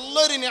 ഒരു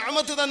അള്ളൊരു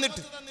നിഅമത്ത്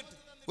തന്നിട്ട്,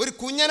 ഒരു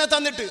കുഞ്ഞനെ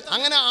തന്നിട്ട്,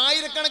 അങ്ങനെ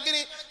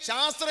ആയിരക്കണക്കിന്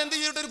ശാസ്ത്രം എന്ത്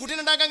ചെയ്തിട്ട് ഒരു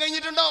കുട്ടീനെ ഉണ്ടാക്കാൻ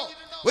കഴിഞ്ഞിട്ടുണ്ടോ?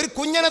 ഒരു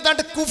കുഞ്ഞനെ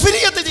തന്നിട്ട്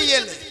കുഫ്രിയത്ത്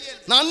ചെയ്യല്ലേ,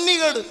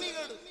 നന്ദികേട്.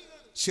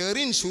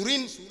 ഷെറിൻ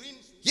ഷുറിൻ,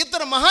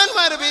 ഇത്ര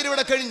മഹാന്മാരെ പേര്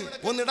ഇവിടെ കഴിഞ്ഞു,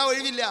 ഒന്നിടാൻ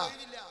ഒഴിവില്ല.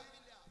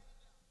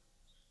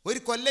 ഒരു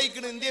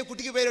കൊല്ലയിക്കണ് എന്തിയെ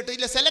കുട്ടിക്ക് പേരിട്ട്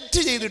ഇല്ല, സെലക്ട്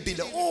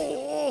ചെയ്തിട്ടില്ല. ഓ,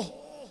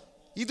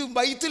 ഇത്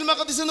ബൈത്തുൽ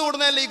മഖ്ദിസ് എന്ന്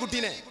കൊടുന്നതല്ലേ ഈ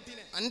കുട്ടീനെ,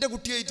 എൻ്റെ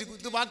കുട്ടിയായിട്ട്.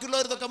 ഇത്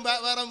ബാക്കിയുള്ളവർക്കൊക്കെ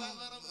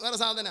വേറെ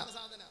സാധന,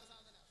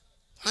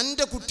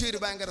 എൻ്റെ കുട്ടി ഒരു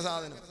ഭയങ്കര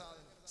സാധനം.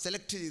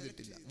 സെലക്ട്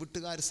ചെയ്തിട്ടില്ല,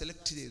 വീട്ടുകാർ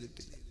സെലക്ട്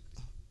ചെയ്തിട്ടില്ല.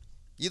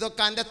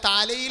 ഇതൊക്കെ എൻ്റെ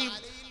തലയിൽ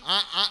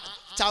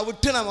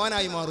ചവിട്ടണ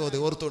മോനായി മാറും. അത്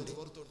ഓർത്തോണ്ടി.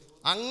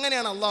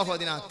 അങ്ങനെയാണ് അള്ളാഹു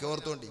അതിനാക്കി.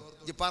 ഓർത്തോണ്ടി.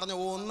 ഈ പറഞ്ഞ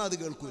ഒന്നും അത്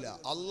കേൾക്കൂല.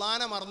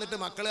 അള്ളാനെ മറന്നിട്ട്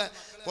മക്കളെ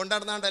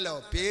കൊണ്ടുനടന്നാണ്ടല്ലോ,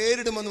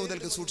 പേരിടുമെന്ന്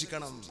മുതൽക്ക്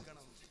സൂക്ഷിക്കണം.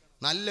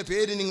 നല്ല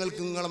പേര്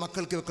നിങ്ങൾക്ക് നിങ്ങളെ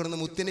മക്കൾക്ക് വെക്കണമെന്ന്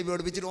മുത്തനബി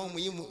പഠിപ്പിച്ചിട്ട്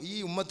ഈ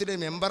ഉമ്മത്തിൻ്റെ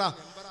മെമ്പറാ.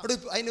 അവിടെ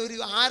അതിനൊരു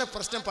ആരെ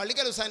പ്രശ്നം,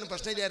 പള്ളിക്കൽ ഉസ്താദിന്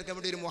പ്രശ്നം ചേർക്കാൻ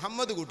വേണ്ടി ഒരു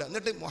മുഹമ്മദ് കൂട്ട,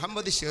 എന്നിട്ട്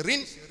മുഹമ്മദ്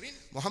ഷെറിൻ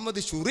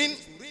മുഹമ്മദ് ഷുറിൻ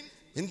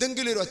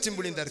എന്തെങ്കിലും ഒരു ഒച്ചയും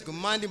പിടിയും തിരക്കും.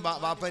 ഉമ്മാൻ്റെയും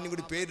ബാപ്പാൻ്റെയും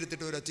കൂടി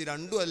പേരെടുത്തിട്ട് ഒരു ഒച്ച,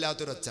 രണ്ടും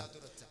അല്ലാത്തൊരൊച്ച.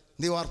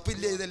 നീ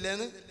ഉറപ്പില്ലേ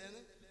ഇതല്ലേന്ന്?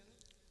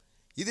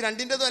 ഇത്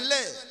രണ്ടിൻ്റെതും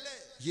അല്ലേ?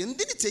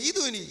 എന്തിന്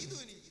ചെയ്തു ഇനി?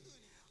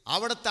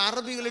 അവിടുത്തെ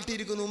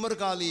അറബികളിട്ടിരിക്കുന്നു ഉമർ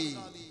ഖാദി.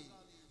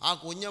 ആ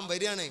കുഞ്ഞൻ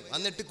വരികയാണ്.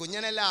 വന്നിട്ട്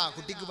കുഞ്ഞനല്ല,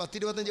 കുട്ടിക്ക്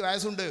 10-25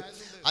 വയസ്സുണ്ട്.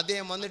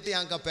 അദ്ദേഹം വന്നിട്ട്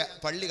ഞങ്ങൾക്ക്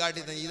പള്ളി കാട്ടി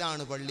തന്നെ,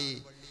 ഇതാണ് പള്ളി,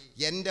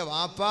 എൻ്റെ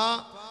വാപ്പ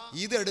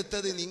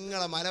ഇതെടുത്തത്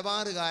നിങ്ങളെ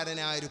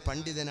മലബാറുകാരനായ ഒരു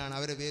പണ്ഡിതനാണ്,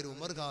 അവരുടെ പേര്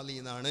ഉമർ ഖാദി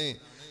എന്നാണ്.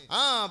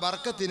 ആ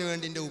ബർക്കത്തിന്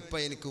വേണ്ടി എൻ്റെ ഉപ്പ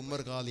എനിക്ക്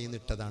ഉമർ ഖാദി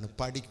എന്നിട്ടതാണ്.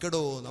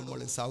 പഠിക്കടോ, നമ്മൾ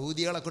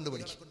സൗദികളെ കൊണ്ട്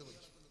പഠിക്കും.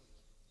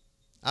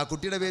 ആ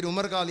കുട്ടിയുടെ പേര്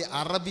ഉമർ ഖാദി.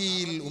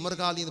 അറബിയിൽ ഉമർ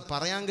ഖാദി എന്ന്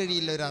പറയാൻ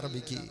കഴിയില്ല ഒരു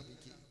അറബിക്ക്,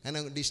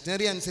 കാരണം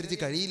ഡിക്ഷണറി അനുസരിച്ച്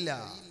കഴിയില്ല.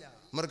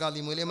 ഉമർ ഖാദി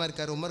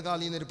മൂല്യമാർക്കാർ ഉമർ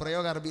ഖാദി എന്നൊരു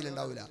പ്രയോഗം അറബിയിൽ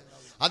ഉണ്ടാവില്ല.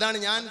 അതാണ്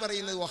ഞാൻ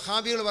പറയുന്നത്.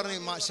 വഹാബികൾ പറഞ്ഞു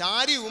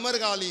ഷാരി ഉമർ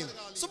ഖാദി.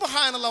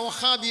 സുബ്ഹാനല്ലാഹ്,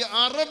 വഹാബി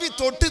അറബി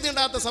തൊട്ട്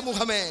തീണ്ടാത്ത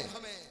സമൂഹമേ.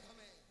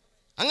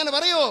 അങ്ങനെ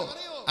പറയോ?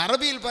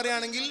 അറബിയിൽ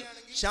പറയുകയാണെങ്കിൽ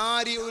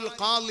ഷാരി ഉൽ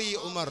ഖാദി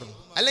ഉമർ,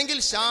 അല്ലെങ്കിൽ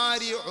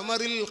ഷാരി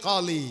ഉമറിൽ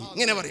ഖാദി,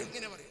 ഇങ്ങനെ പറയും.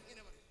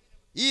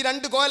 ഈ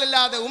രണ്ട്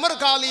കോലല്ലാതെ ഉമർ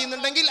ഖാദി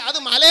എന്നുണ്ടെങ്കിൽ അത്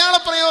മലയാള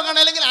പ്രയോഗമാണ്,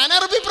 അല്ലെങ്കിൽ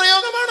അനർബി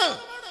പ്രയോഗമാണ്.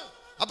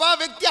 അപ്പൊ ആ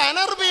വ്യക്തി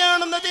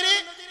അനർബിയാണെന്നതിന്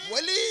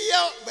വലിയ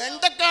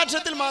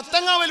വെണ്ടക്കാക്ഷത്തിൽ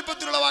മത്തങ്ങ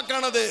വലിപ്പത്തിലുള്ള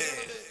വാക്കാണത്.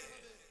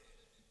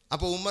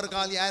 അപ്പൊ ഉമർ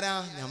ഖാദി ആരാ?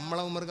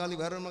 നമ്മളെ ഉമർ ഖാദി.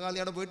 വേറെ ഉമർ ഖാദി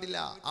അവിടെ പോയിട്ടില്ല.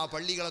 ആ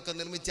പള്ളികളൊക്കെ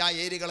നിർമ്മിച്ച, ആ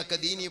ഏരിയകളൊക്കെ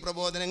ദീനീ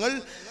പ്രബോധനങ്ങൾ,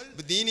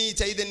 ദീനീ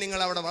ചൈതന്യങ്ങൾ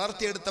അവിടെ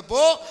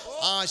വളർത്തിയെടുത്തപ്പോ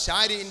ആ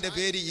ഷാരിന്റെ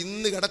പേര്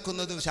ഇന്ന്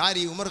കിടക്കുന്നത്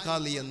ഷാരി ഉമർ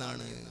ഖാദി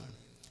എന്നാണ്.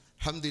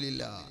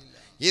 അൽഹംദുലില്ലാഹ്.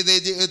 ഇദ്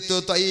ജിഅ്തു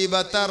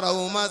തയ്യിബത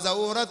റൗമ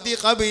സൗറതി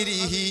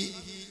ഖബ്രിഹി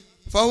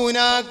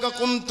ഫഹുനാക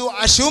ഖുംതു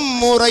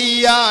അശുമ്മു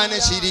റയ്യാന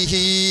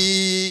ശിരിഹി.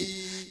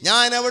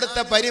 ഞാൻ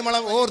അവിടുത്തെ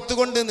പരിമളം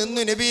ഓർത്തുകൊണ്ട്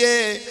നിന്നു നബിയേ.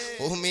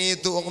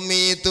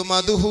 ഉഹ്മീതു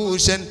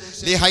മദ്ഹൂഷൻ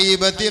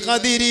ലിഹൈബതി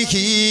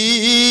ഖദിരിഹി.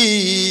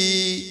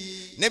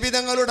 നബി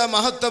തങ്ങളുടെ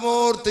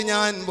മഹത്വമോർത്ത്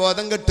ഞാൻ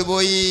ബോധം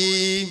കെട്ടുപോയി.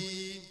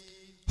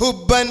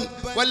 ഹുബ്ബൻ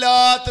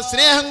വല്ലാത്ത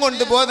സ്നേഹം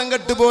കൊണ്ട് ബോധം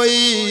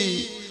കെട്ടുപോയി.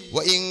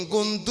 വഇൻ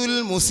കുന്തുൽ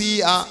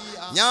മുസീഅ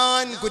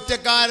ഞാൻ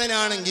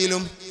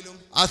കുറ്റക്കാരനാണെങ്കിലും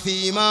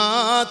അസീമാ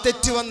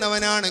തെറ്റ്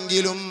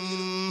വന്നവനാണെങ്കിലും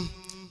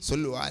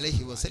സല്ലു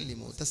അലൈഹി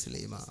വസല്ലിമു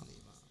തസ്ലീമാ.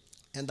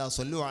 എന്താ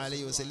സല്ലു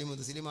അലൈഹി വസല്ലിമു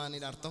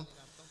തസ്ലീമാന്റെ അർത്ഥം?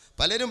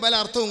 പലരും പല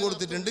അർത്ഥവും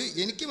കൊടുത്തിട്ടുണ്ട്.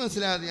 എനിക്ക്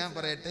മനസ്സിലാതെ ഞാൻ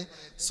പറയട്ടെ.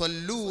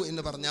 സല്ലു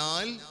എന്ന്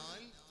പറഞ്ഞാൽ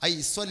ഐ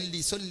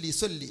സ്വല്ലി സ്വല്ലി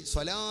സ്വല്ലി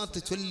സ്വലാത്ത്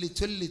ചൊല്ലി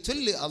ചൊല്ലി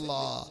ചൊല്ലി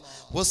അല്ലാഹ്.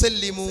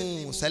 വസല്ലിമു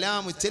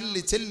സലാമു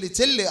ചൊല്ലി ചൊല്ലി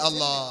ചൊല്ലി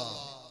അല്ലാഹ്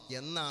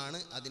എന്നാണ്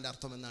അതിൻ്റെ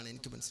അർത്ഥം എന്നാണ്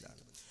എനിക്ക്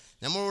മനസ്സിലാകുന്നത്.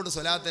 നമ്മളോട്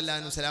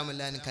സ്വലാത്തല്ലാനും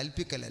സലാമല്ലാനും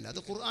കൽപ്പിക്കലല്ല, അത്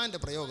ഖുർആന്റെ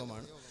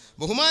പ്രയോഗമാണ്.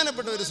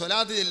 ബഹുമാനപ്പെട്ട ഒരു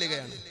സ്വലാത്ത്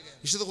ചെല്ലുകയാണ്.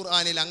 വിശുദ്ധ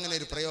ഖുർആനിൽ അങ്ങനെ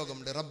ഒരു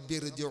പ്രയോഗമുണ്ട്. റബ്ബി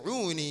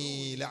ഇർജിഊനി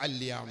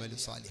ലഅല്ലി അഅമലു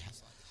സാലിഹൻ.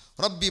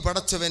 റബ്ബി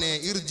പടച്ചവനെ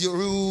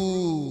ഇർജിഊ.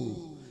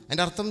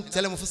 അതിൻ്റെ അർത്ഥം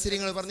ചില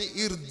മുഫസ്സിരിങ്ങൾ പറഞ്ഞ്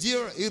ഇർജി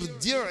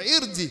ഇർജി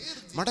ഇർജി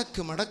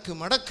മടക്ക് മടക്ക്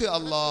മടക്ക്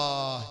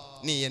അല്ലാഹ്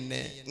നീ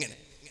എന്നെ ഇങ്ങനെ.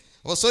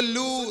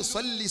 വസല്ലു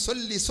സ്വല്ലി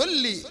സ്വല്ലി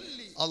സ്വല്ലി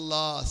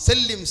അല്ലാഹ്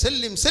സല്ലിം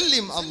സല്ലിം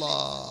സല്ലിം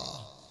അല്ലാഹ്.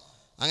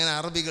 അങ്ങനെ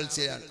അറബികൾ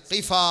ചെയ്യാൻ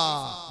ഖിഫാ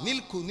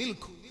നിൽക്കു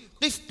നിൽക്കു.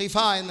 ഖിഫ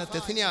എന്ന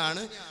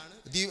തസ്നിയാണ്.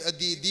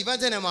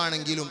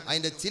 ദിവചനമാണെങ്കിലും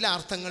അതിൻ്റെ ചില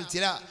അർത്ഥങ്ങൾ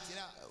ചില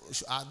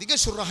അധിക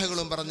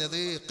ശുറഹകളും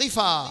പറഞ്ഞത് ഖിഫ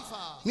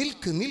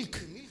നിൽക്ക്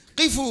നിൽക്ക്,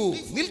 ഖിഫു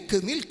നിൽക്ക്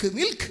നിൽക്ക്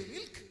നിൽക്ക്,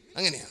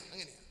 അങ്ങനെയാ.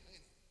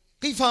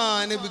 ഖിഫ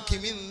നബ്കി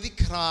മിൻ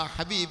ദിക്റാ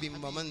ഹബീബിൻ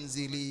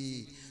വമൻസിലി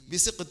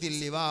ബിസിഖ്തിൽ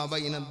ലിവാ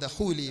ബൈന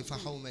ദഖൂലി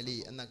ഫഹൗമലി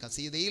എന്ന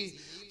ഖസീദയിൽ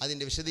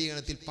അതിൻ്റെ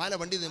വിശദീകരണത്തിൽ പല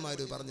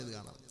പണ്ഡിതന്മാരും പറഞ്ഞത്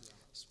കാണാം.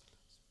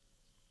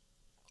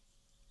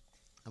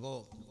 അപ്പോൾ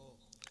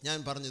ഞാൻ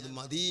പറഞ്ഞത്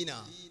മദീന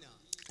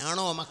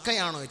ആണോ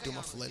മക്കയാണോ ഏറ്റവും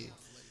അഫ്ളൽ?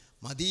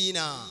 മദീന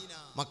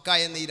മക്ക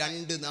എന്ന ഈ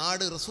രണ്ട്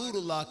നാട്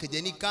റസൂലുള്ളാഹിക്ക്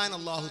ജനിക്കാൻ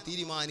അള്ളാഹു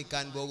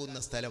തീരുമാനിക്കാൻ പോകുന്ന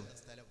സ്ഥലം.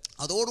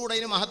 അതോടുകൂടെ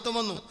അതിന് മഹത്വം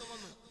വന്നു.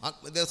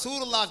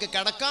 റസൂലുള്ളാഹിക്ക്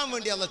കടക്കാൻ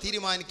വേണ്ടി അള്ളാഹ്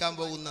തീരുമാനിക്കാൻ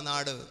പോകുന്ന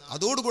നാട്,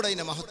 അതോടുകൂടെ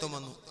അതിൻ്റെ മഹത്വം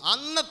വന്നു.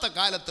 അന്നത്തെ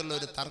കാലത്തുള്ള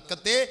ഒരു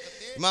തർക്കത്തെ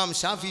ഇമാം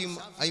ഷാഫിയും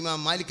ഇമാം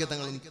മാലിക്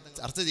തങ്ങളും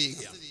ചർച്ച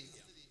ചെയ്യുകയാണ്.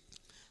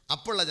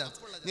 അപ്പോഴുള്ള ചർച്ച,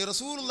 നീ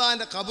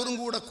റസൂലുള്ളാഹിന്റെ ഖബറും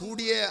കൂടെ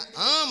കൂടിയ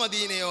ആ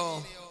മദീനയോ,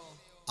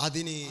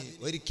 അതിന്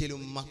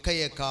ഒരിക്കലും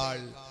മക്കയേക്കാൾ,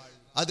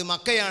 അത്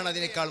മക്കയാണ്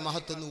അതിനേക്കാൾ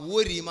മഹത്വം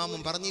ഒരു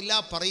ഇമാമും പറഞ്ഞില്ല,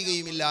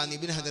 പറയുകയുമില്ല എന്ന്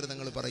ഇബ്നു ഹജർ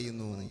തങ്ങൾ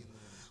പറയുന്നു.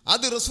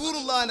 അത്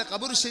റസൂലുള്ളാഹിന്റെ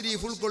ഖബർ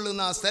ശരീഫ്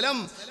ഉൾക്കൊള്ളുന്ന ആ സ്ഥലം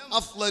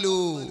അഫ്ളലു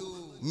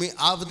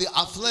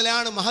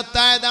അഫ്ളലാണ്,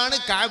 മഹത്തായതാണ്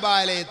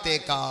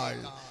കഅബാലയത്തേക്കാൾ,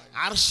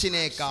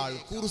 അർശിനേക്കാൾ,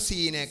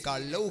 കുർസിയിനേക്കാൾ,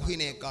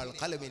 ലൗഹിനേക്കാൾ,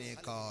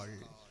 ഖലമിനേക്കാൾ.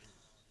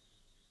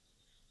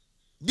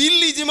 ബിൽ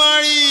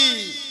ഇജ്മാഇ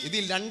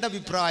ഇതിൽ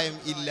രണ്ടഭിപ്രായം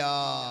ഇല്ല.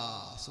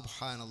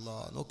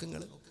 സുബ്ഹാനല്ലാഹ്.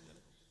 നോക്കുങ്ങൾ.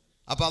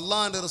 അപ്പൊ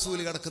അള്ളാഹിന്റെ റസൂൽ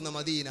കിടക്കുന്ന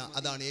മദീന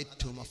അതാണ്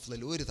ഏറ്റവും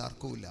അഫ്ളൽ, ഒരു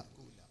തർക്കവുമില്ല.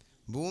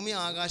 ഭൂമി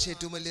ആകാശം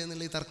ഏറ്റവും വലിയ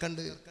എന്നുള്ള ഈ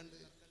തർക്കമുണ്ട്.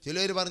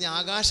 ചിലർ പറഞ്ഞ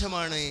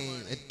ആകാശമാണ്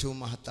ഏറ്റവും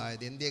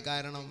മഹത്തായത്. എന്തേ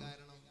കാരണം?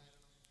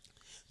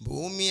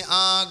 ഭൂമി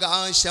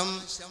ആകാശം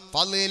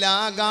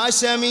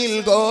ഫളിലാകാശമിൽ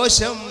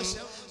ഘോഷം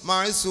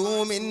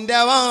മഅ്സൂമിന്റെ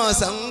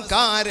വാസം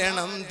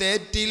കാരണം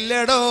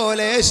തെറ്റില്ലടോ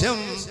ലേശം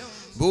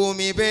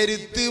ഭൂമി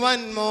പെരുത്ത്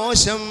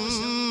വൻമോശം.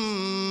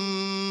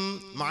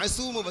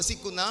 മഅ്സൂമ്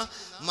വസിക്കുന്ന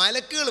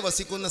മലക്കുകൾ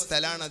വസിക്കുന്ന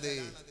സ്ഥലമാണത്.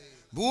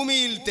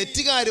 ഭൂമിയിൽ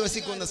തെറ്റുകാർ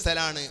വസിക്കുന്ന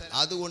സ്ഥലമാണ്.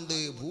 അതുകൊണ്ട്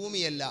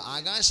ഭൂമിയല്ല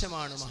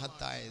ആകാശമാണ്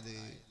മഹത്തായത്.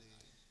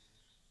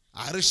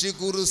 അർശ്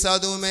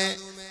കുർസതുമേ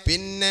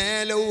പിന്നെ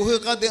ലൗഹ്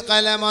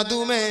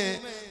ഖലമതുമേ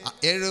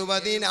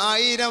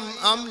 70,000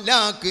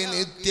 അംലാക്ക്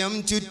നിത്യം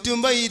ചുറ്റും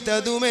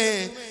വൈതതുമേ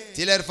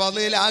ചിലർ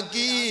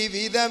ഫളിലാക്കി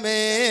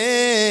വിധമേ.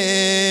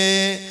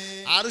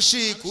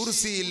 അർശ്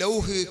കുർസി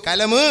ലൗഹ്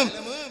കലമ്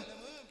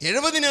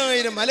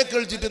 70,000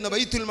 മലക്കൾ ചുറ്റുന്ന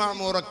ബൈത്തുൽ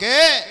മഅമൂറൊക്കെ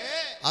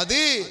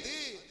അത്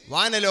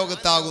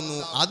വാനലോകത്താകുന്നു.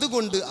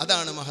 അതുകൊണ്ട്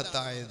അതാണ്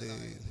മഹത്തായത്.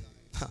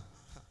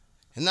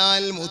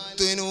 എന്നാൽ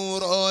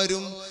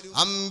മുത്തുനൂറോരും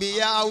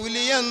അംബിയ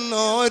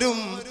ഔലിയെന്നോരും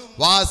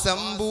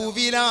വാസം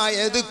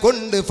ഭൂവിലായത്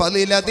കൊണ്ട്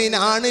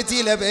ഫളിലതിനാണ്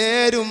ചില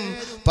പേരും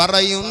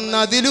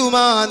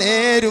പറയുന്നതിലുമാ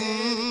നേരും.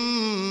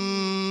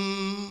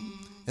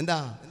 എന്താ?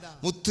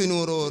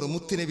 മുത്തുനൂറോരും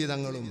മുത്തുനബി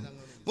തങ്ങളും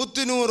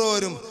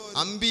മുത്തുനൂറോരും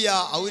അംബിയ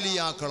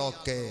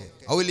ഔലിയാക്കളൊക്കെ,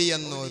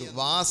 ഔലിയെന്നോരും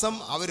വാസം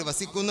അവർ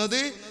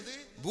വസിക്കുന്നത്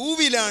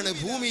ഭൂവിലാണ്.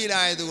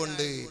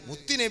 ഭൂമിയിലായതുകൊണ്ട്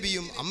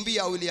മുത്തുനബിയും അംബിയ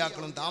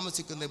ഔലിയാക്കളും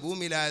താമസിക്കുന്ന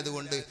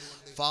ഭൂമിയിലായതുകൊണ്ട്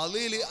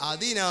ഫളിൽ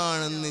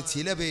അതിനാണെന്ന്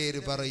ചില പേര്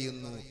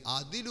പറയുന്നു.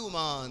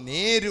 അതിലുമാ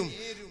നേരും.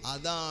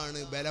 അതാണ്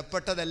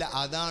ബലപ്പെട്ടതല്ല,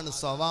 അതാണ്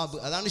സവാബ്,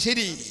 അതാണ്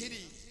ശരി,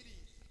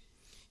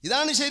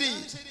 ഇതാണ് ശരി.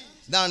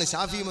 ഇതാണ്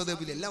ഷാഫി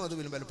മദ്ഹബിൽ, എല്ലാ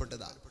മദ്ഹബിലും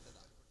ബലപ്പെട്ടതാണ്.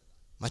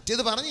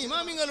 മറ്റേത് പറഞ്ഞ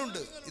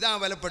ഇമാമിങ്ങളുണ്ട്, ഇതാണ്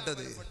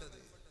ബലപ്പെട്ടത്.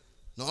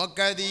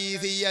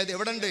 നോക്കദീസിയ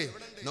എവിടെ ഉണ്ട്?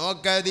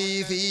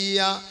 നോക്കദീസിയ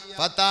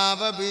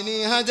ഫതാവ ബിനി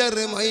ഹജർ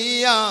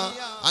മയ്യ.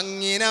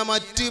 അങ്ങനെ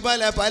മറ്റു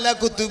പല പല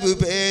കുത്തുബ്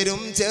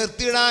പേരും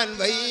ചേർത്തിടാൻ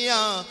വയ്യ.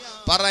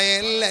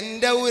 പറയൽ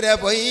എൻ്റെ ഉര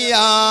പൊയ്യ.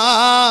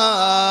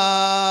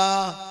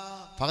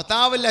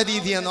 ഫതാവൽ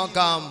ഹദീസിയ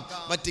നോക്കാം,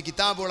 മറ്റ്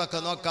കിതാബുകളൊക്കെ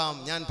നോക്കാം.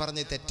 ഞാൻ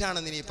പറഞ്ഞ്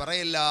തെറ്റാണെന്ന് നീ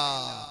പറയില്ല.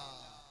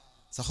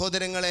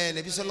 സഹോദരങ്ങളെ,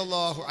 നബി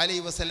സല്ലല്ലാഹു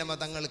അലൈഹി വസല്ലമ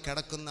തങ്ങൾ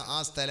കിടക്കുന്ന ആ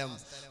സ്ഥലം,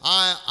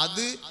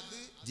 അത്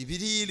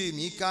ജിബ്രീൽ,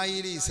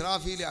 മീകായിൽ,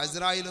 ഇസ്രാഫീൽ,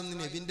 അസ്രായിലൊന്നും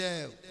നബിൻ്റെ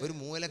ഒരു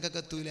മൂലക്കൊക്കെ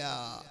എത്തൂല.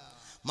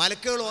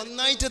 മലക്കുകൾ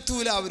ഒന്നായിട്ട്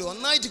എത്തൂല. അവർ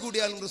ഒന്നായിട്ട്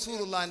കൂടിയാലും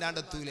റസൂലുള്ളാഹിന്റെ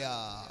അടുത്തൂല.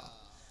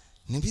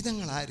 നബി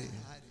തങ്ങൾ ആര്?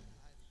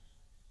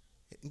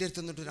 എൻ്റെ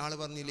അടുത്ത് നിന്നിട്ട് ഒരാൾ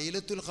പറഞ്ഞു,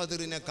 ലൈലത്തുൽ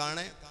ഖദറിനെ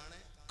കാണാൻ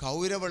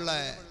കൗരവുള്ള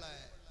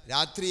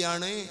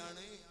രാത്രിയാണ്,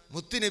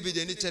 മുത്തുനബി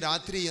ജനിച്ച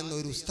രാത്രി എന്ന്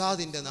ഒരു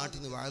ഉസ്താദിന്റെ നാട്ടിൽ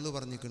നിന്ന് വഅദ്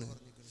പറഞ്ഞിരിക്കണ്.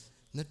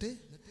 എന്നിട്ട്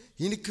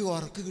എനിക്ക്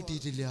ഉറക്ക്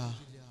കിട്ടിയിട്ടില്ല.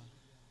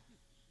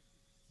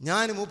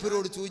 ഞാൻ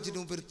മൂപ്പരോട് ചോദിച്ചിട്ട്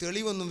മൂപ്പര്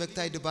തെളിവൊന്നും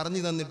വ്യക്തമായിട്ട്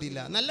പറഞ്ഞു തന്നിട്ടില്ല.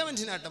 നല്ല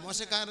മനുഷ്യനാട്ടെ,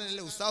 മോശക്കാരനല്ല.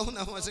 ഉസ്താദും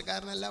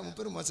മോശക്കാരനല്ല,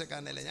 മൂപ്പരും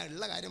മോശക്കാരനല്ല. ഞാൻ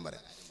ഉള്ള കാര്യം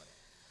പറയാം.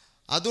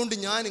 അതുകൊണ്ട്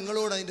ഞാൻ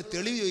നിങ്ങളോട് അതിൻ്റെ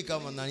തെളിവ് ചോദിക്കാൻ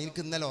വന്നാണ്.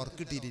 എനിക്ക് ഇന്നലെ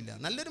ഉറക്കിട്ടിട്ടില്ല.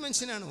 നല്ലൊരു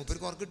മനുഷ്യനാണ്,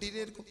 മൂപ്പർക്ക്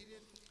ഉറക്കിട്ടിട്ടായിരിക്കും.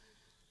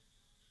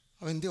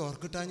 അപ്പോൾ എന്തേ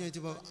ഉറക്കിട്ടാന്ന്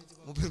ചോദിച്ചപ്പോൾ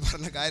മൂപ്പര്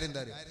പറഞ്ഞ കാര്യം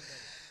എന്താ അറിയാം?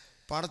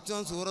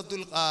 പടച്ചോൻ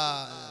സൂറത്തുൽ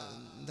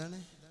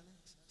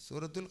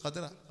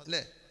ഖദർ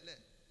അല്ലേ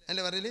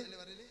എൻ്റെ പറയല്,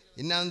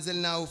 ഇന്നാ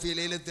അൻസൽനാഹു ഫീ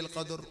ലൈലത്തുൽ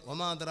ഖദർ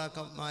വമാ അദ്റാക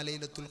മാ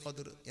ലൈലത്തുൽ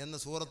ഖദർ എന്ന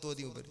സൂറത്ത്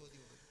ഓതി മൂപ്പര്.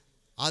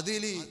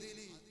 അതിൽ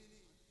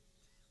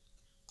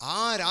ആ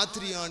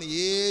രാത്രിയാണ്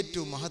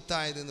ഏറ്റവും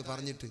മഹത്തായതെന്ന്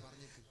പറഞ്ഞിട്ട്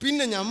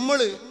പിന്നെ നമ്മൾ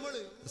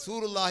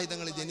റസൂലുള്ളാഹി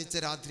തങ്ങൾ ജനിച്ച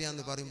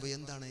രാത്രിയാന്ന് പറയുമ്പോൾ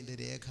എന്താണ് അതിൻ്റെ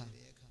രേഖ?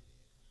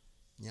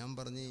 ഞാൻ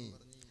പറഞ്ഞ്,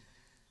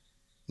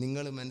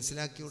 നിങ്ങൾ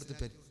മനസ്സിലാക്കി കൊടുത്ത്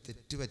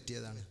തെറ്റ്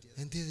പറ്റിയതാണ്.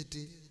 എന്തേ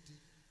തെറ്റ്?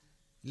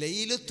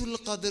 ലൈലത്തുൽ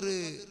ഖദർ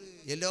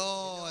എല്ലാ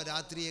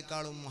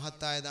രാത്രിയേക്കാളും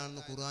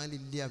മഹത്തായതാണെന്ന്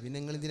ഖുർആനിലില്ല. പിന്നെ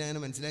നിങ്ങൾ ഇതിനെ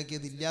അങ്ങനെ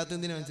മനസ്സിലാക്കിയത്? ഇല്ലാത്ത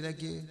എന്തിനാ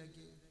മനസ്സിലാക്കിയത്?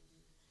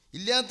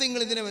 ഇല്ലാത്ത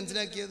നിങ്ങൾ ഇതിനെ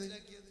മനസ്സിലാക്കിയത്?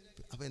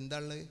 അപ്പൊ എന്താ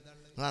ഉള്ളത്?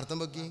 നിങ്ങൾ അർത്ഥം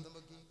വെക്കി.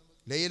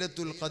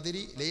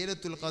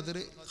 ലൈലത്തുൽ ഖദർ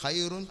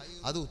ഖൈറുൻ,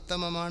 അത്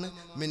ഉത്തമമാണ്,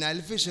 മിൻ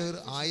അൽഫി ഷഹർ,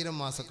 1000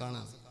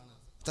 മാസക്കാണ്.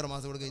 എത്ര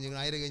മാസം കൂടെ കഴിഞ്ഞു?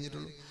 1000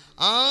 കഴിഞ്ഞിട്ടുള്ളൂ.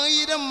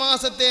 1000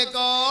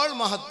 മാസത്തേക്കാൾ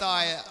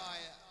മഹത്തായ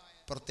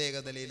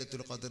പ്രത്യേകത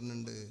ലൈലത്തുൽ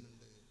ഖദറിനുണ്ട്.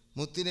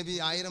 മുത്തുനബി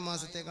 1000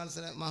 മാസത്തേക്കാൾ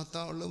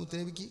മഹത്വമുള്ള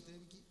മുത്തുനബിക്ക്.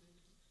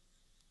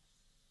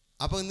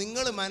 അപ്പൊ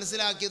നിങ്ങൾ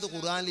മനസ്സിലാക്കിയത്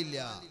ഖുർആനിലില്ല.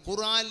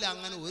 ഖുർആനിൽ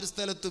അങ്ങനെ ഒരു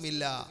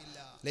സ്ഥലത്തുമില്ല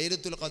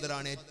ലൈലത്തുൽ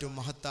ഖദറാണ് ഏറ്റവും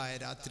മഹത്തായ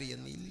രാത്രി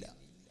എന്ന്.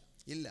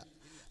 ഇല്ല.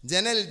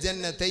 ജനൽ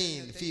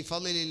ജന്നതൈൻ ഫി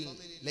ഫളിൽ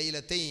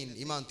ലൈലതൈൻ,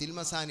 ഇമാം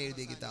തിൽമസാനി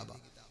എഴുതിയ കിതാബ.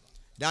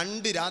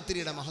 2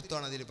 രാത്രിയുടെ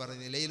മഹത്വമാണ് അതിൽ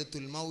പറയുന്നത്.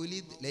 ലൈലത്തുൽ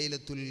മൗലിദ്,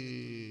 ലൈലത്തുൽ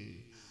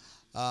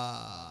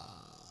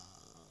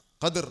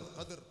ഖദർ.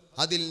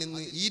 അതിൽ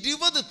നിന്ന്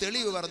 20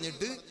 തെളിവ്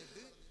പറഞ്ഞിട്ട്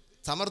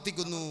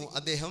സമർത്ഥിക്കുന്നു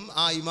അദ്ദേഹം,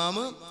 ആ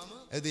ഇമാമ്.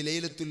 ഇത്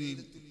ലൈലത്തുൽ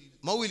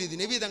മൗലിദ്,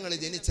 നബി തങ്ങൾ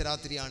ജനിച്ച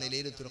രാത്രിയാണ്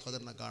ലൈലത്തുൽ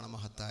ഖദറിനെ കാണാൻ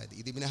മഹത്തായത്.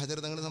 ഇത് ഇബ്നു ഹജർ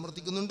തങ്ങൾ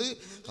സമർത്ഥിക്കുന്നുണ്ട്,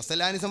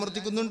 ഖസലാനി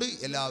സമർത്ഥിക്കുന്നുണ്ട്,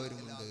 എല്ലാവരും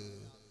ഉണ്ട്.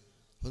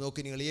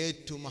 നോക്കി നിങ്ങൾ,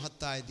 ഏറ്റവും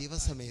മഹത്തായ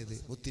ദിവസം ഏത്?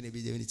 മുത്തുനബി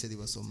ജനിച്ച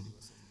ദിവസം.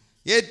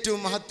 ഏറ്റവും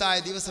മഹത്തായ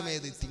ദിവസം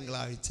ഏത്?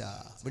 തിങ്കളാഴ്ച,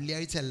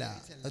 വെള്ളിയാഴ്ച അല്ല.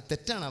 അത്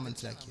തെറ്റാണ്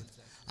മനസ്സിലാക്കിയത്.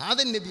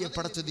 ആദം നബിയെ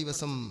പടച്ച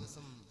ദിവസം.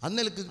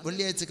 അന്നേക്ക്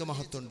വെള്ളിയാഴ്ചക്ക്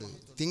മഹത്വമുണ്ട്,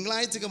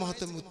 തിങ്കളാഴ്ചക്ക്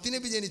മഹത്വം.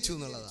 മുത്തുനബി ജനിച്ചു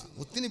എന്നുള്ളതാണ്.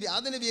 മുത്തുനബി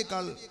ആദം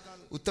നബിയേക്കാൾ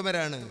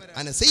ഉത്തമരാണ്.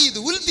 അന സയ്യിദു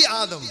ഉൽദി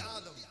ആദം,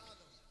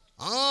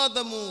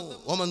 ആദമു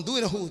വമൻ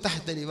ദൂനഹു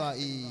തഹ്ത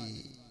ലിവാഇ.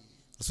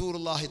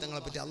 റസൂലുള്ളാഹി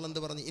തങ്ങളെ പറ്റി അല്ലാഹു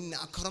എന്ത് പറഞ്ഞു? ഇന്ന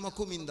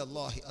അക്രമകും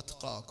ഇൻദല്ലാഹി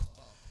അത്ഖാകും.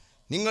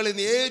 നിങ്ങളിൽ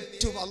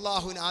ഏറ്റവും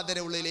അള്ളാഹുവിന്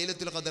ആദരവുള്ള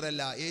ലൈലത്തുൽ ഖദർ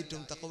അല്ല,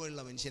 ഏറ്റവും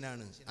തഖ്വയുള്ള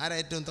മനുഷ്യനാണ്. ആരാ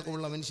ഏറ്റവും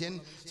തഖ്വയുള്ള മനുഷ്യൻ?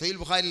 സഹീഹ്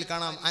ബുഖാരിയിൽ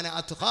കാണാം, അന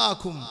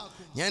അത്ഖാകും,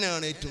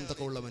 ഞാനാണ് ഏറ്റവും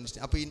തഖ്വയുള്ള മനുഷ്യൻ.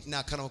 അപ്പോൾ ഇന്ന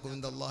അക്രമകും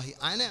ഇൻദല്ലാഹി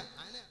അന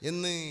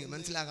എന്ന്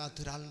മനസ്സിലാകാത്ത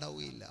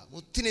ഒരാളുണ്ടാവുകയില്ല.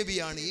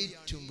 മുത്തുനബിയാണ്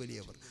ഏറ്റവും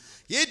വലിയവർ.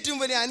 ഏറ്റവും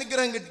വലിയ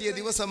അനുഗ്രഹം കിട്ടിയ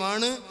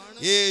ദിവസമാണ്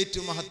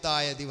ഏറ്റവും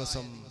മഹത്തായ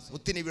ദിവസം.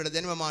 മുത്തുനബിയുടെ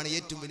ജന്മമാണ്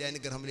ഏറ്റവും വലിയ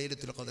അനുഗ്രഹം.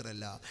 ലൈലത്തുൽ ഖദർ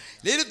അല്ല.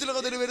 ലൈലത്തുൽ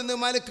ഖദർ വരുന്ന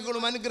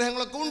മലക്കുകളും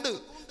അനുഗ്രഹങ്ങളൊക്കെ ഉണ്ട്,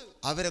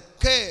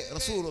 അവരൊക്കെ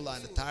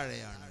റസൂലുള്ളാഹിന്റെ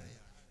താഴെയാണ്.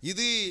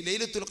 ഇത്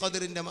ലൈലത്തുൽ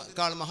ഖദറിന്റെ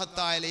കാൾ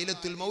മഹത്തായ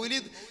ലൈലത്തുൽ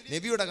മൗലിദ്,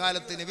 നബിയുടെ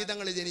കാലത്ത് നബി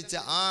തങ്ങൾ ജനിച്ച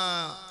ആ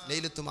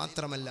ലൈലത്ത്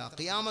മാത്രമല്ല,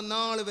 ഖിയാമത്ത്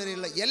നാൾ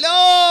വരെയുള്ള എല്ലാ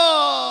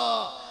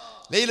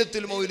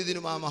ലൈലത്തുൽ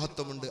മൗലിദിനും ആ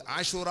മഹത്വമുണ്ട്.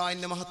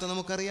 ആശൂറാന്റെ മഹത്വം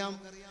നമുക്കറിയാം.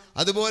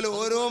 അതുപോലെ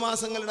ഓരോ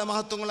മാസങ്ങളുടെ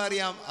മഹത്വങ്ങൾ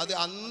അറിയാം. അത്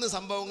അന്ന്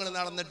സംഭവങ്ങൾ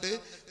നടന്നിട്ട്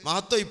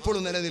മഹത്വം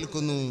ഇപ്പോഴും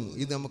നിലനിൽക്കുന്നു.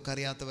 ഇത്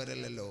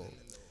നമുക്കറിയാത്തവരല്ലല്ലോ.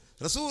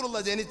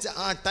 റസൂലുള്ളാഹി ജനിച്ച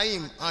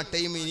ആ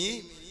ടൈമിനി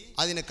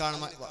അതിനേക്കാൾ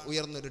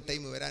ഉയർന്നൊരു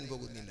ടൈം വരാൻ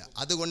പോകുന്നില്ല.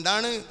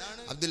 അതുകൊണ്ടാണ്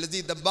അബ്ദുൽ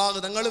അസീസ് ദബ്ബാഗ്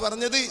തങ്ങൾ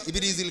പറഞ്ഞത്,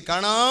 ഇബ്രീസിൽ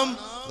കാണാം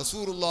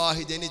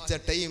റസൂലുള്ളാഹി ജനിച്ച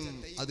ടൈം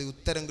അത്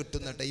ഉത്തരം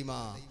കിട്ടുന്ന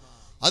ടൈമാ.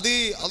 അത്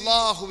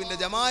അള്ളാഹുവിന്റെ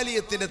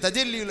ജമാലിയത്തിന്റെ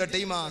തജല്ലിയുള്ള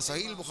ടൈമാ.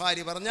 സഹീഹ്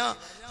ബുഖാരി പറഞ്ഞ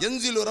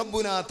യൻസിലു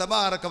റബ്ബുനാ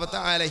തബാറക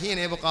വതആല ഹീന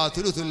യബ്ഖാ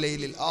തുലുസുൽ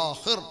ലൈലിൽ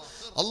ആഖിർ,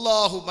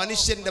 അള്ളാഹു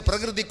മനുഷ്യന്റെ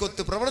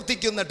പ്രകൃതിക്കൊത്ത്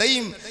പ്രവർത്തിക്കുന്ന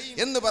ടൈം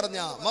എന്ന് പറഞ്ഞ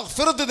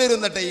മഗ്ഫിറത്ത്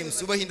തരുന്ന ടൈം,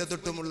 സുബഹിന്റെ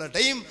തൊട്ടുമുള്ള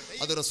ടൈം,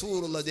 അത്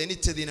റസൂലുള്ളാഹി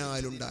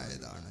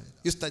ജനിച്ചതിനാലുണ്ടായതാണ്.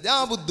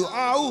 യുസ്തജാബു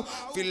ദുആഉ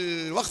ഫിൽ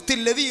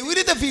വഖ്തില്ലദീ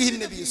ഉരിദ ഫീഹി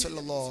നബി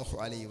സല്ലല്ലാഹു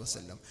അലൈഹി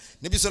വസല്ലം.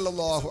 നബി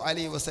സല്ലല്ലാഹു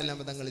അലൈഹി വസല്ലം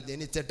തങ്ങൾ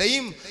ജനിച്ച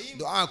ടൈം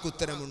ദുആക്ക്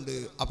ഉത്തരമുണ്ട്.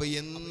 അപ്പോൾ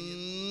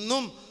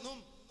എന്നും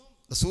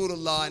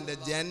റസൂലുള്ളാഹിന്റെ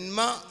ജന്മ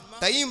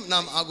ടൈം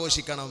നാം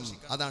ആഘോഷിക്കണം.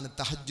 അതാണ്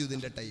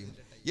തഹജ്ജുദിന്റെ ടൈം.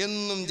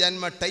 എന്നും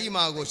ജന്മ ടൈം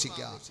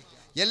ആഘോഷിക്കുക.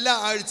 എല്ലാ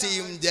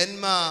ആഴ്ചയും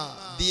ജന്മ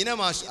ദിനം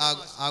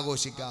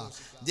ആഘോഷിക്കുക,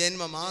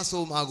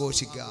 ജന്മമാസവും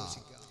ആഘോഷിക്കുക.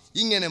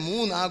 ഇങ്ങനെ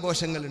 3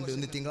 ആഘോഷങ്ങളുണ്ട്.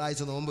 ഒന്ന്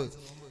തിങ്കളാഴ്ച നോമ്പ്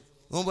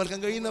വെൽക്കാൻ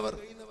കഴിയുന്നവർ.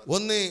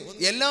 ഒന്ന്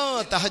എല്ലാ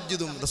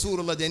തഹജ്ജുദും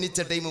റസൂലുള്ള ജനിച്ച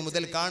ടൈം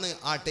മുതൽക്കാണ്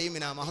ആ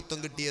ടൈമിന് ആ മഹത്വം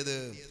കിട്ടിയത്.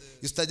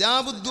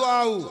 യുസ്തജാബു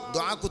ദുആഉ,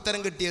 ദുആക്ക്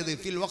ഉത്തരം കിട്ടിയത്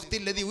ഫിൽ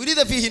വഖ്തില്ലദി ഉരിദ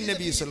ഫീഹി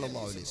നബി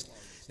സല്ലല്ലാഹു അലൈഹി വസല്ലം.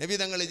 നബി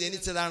തങ്ങൾ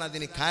ജനിച്ചതാണ്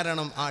അതിന്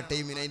കാരണം. ആ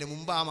ടൈമിന്, അതിന്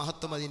മുമ്പ് ആ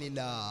മഹത്വം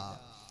അതിനില്ല.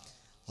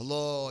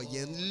 അല്ലോ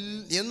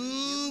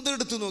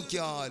എന്തെടുത്തു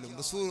നോക്കിയാലും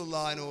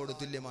റസൂലുള്ളാഹിനോട്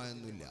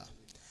തുല്യമായൊന്നുമില്ല.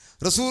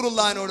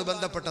 റസൂലുള്ളാഹിനോട്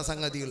ബന്ധപ്പെട്ട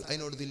സംഗതികൾ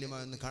അതിനോട്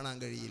തുല്യമായൊന്നും കാണാൻ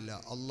കഴിയില്ല.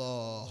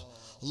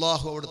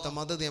 അള്ളാഹു അവിടുത്തെ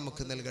മദത്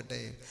നമുക്ക്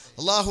നൽകട്ടെ.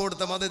 അള്ളാഹു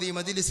അവിടുത്തെ മദത് ഈ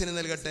മജ്ലിസിന്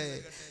നൽകട്ടെ.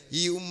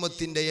 ഈ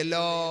ഉമ്മത്തിൻ്റെ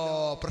എല്ലാ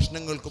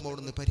പ്രശ്നങ്ങൾക്കും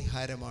അവിടുന്ന്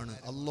പരിഹാരമാണ്.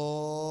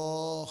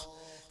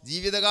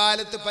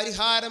 ജീവിതകാലത്ത്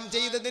പരിഹാരം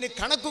ചെയ്തതിന്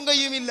കണക്കും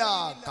കയ്യുമില്ല.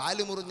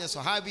 കാലുമുറിഞ്ഞ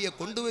സ്വഹാബിയെ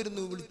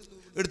കൊണ്ടുവരുന്നു,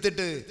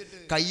 എടുത്തിട്ട്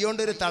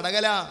കൈകൊണ്ടൊരു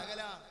തടകല.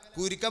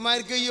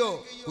 കുരുക്കന്മാർക്ക് അയ്യോ,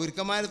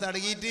 കുരുക്കന്മാർ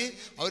തടകിയിട്ട്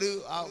അവർ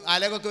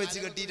അലകൊക്കെ വെച്ച്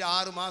കെട്ടിയിട്ട്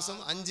 6 മാസം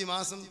 5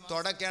 മാസം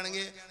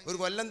തുടക്കുകയാണെങ്കിൽ ഒരു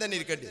കൊല്ലം തന്നെ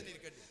ഇരിക്കട്ടെ.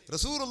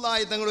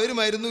 റസൂലുള്ളാഹി തങ്ങൾ ഒരു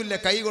മരുന്നുമില്ല,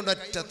 കൈ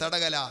കൊണ്ടൊറ്റ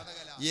തടകല.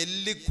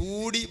 എല്ല്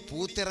കൂടി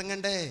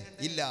പൂത്തിറങ്ങണ്ടേ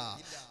ഇല്ല.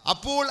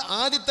 അപ്പോൾ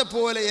ആദ്യത്തെ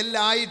പോലെ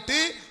എല്ലായിട്ട്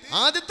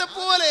ആദ്യത്തെ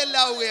പോലെ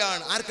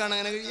എല്ലാവുകയാണ്. ആർക്കാണ്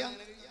അങ്ങനെ കഴിയുക?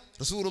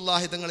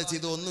 റസൂലുള്ളാഹി തങ്ങൾ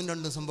ചെയ്ത് 1ഉം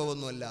 2ഉം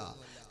സംഭവമൊന്നുമല്ല.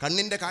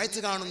 കണ്ണിന്റെ കാഴ്ച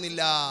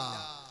കാണുന്നില്ല.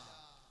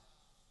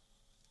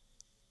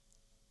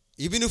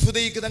 ഇബ്നു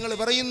ഫുദൈക്ക് തങ്ങൾ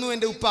പറയുന്നു,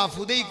 എൻ്റെ ഉപ്പ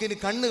ഫുദൈക്കിന്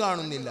കണ്ണ്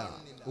കാണുന്നില്ല.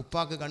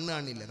 ഉപ്പാക്ക് കണ്ണ്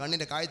കാണില്ല,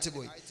 കണ്ണിന്റെ കാഴ്ച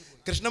പോയി.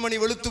 കൃഷ്ണമണി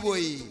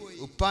വെളുത്തുപോയി.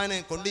 ഉപ്പാനെ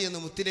കൊണ്ടുചെന്ന്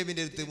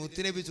മുത്തുനബിന്റെ അടുത്ത്.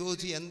 മുത്തുനബി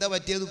ചോദിച്ചു, എന്താ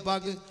പറ്റിയത്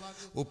ഉപ്പാക്ക്?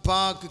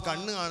 ഉപ്പാക്ക്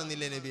കണ്ണ്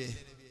കാണുന്നില്ല നബിയെ,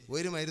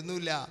 ഒരു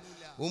മരുന്നുമില്ല.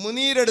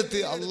 ഉമിനീരെടുത്ത്.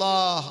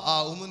 അല്ലാഹ്, ആ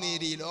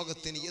ഉമിനീര് ഈ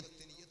ലോകത്തിന്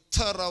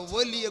എത്ര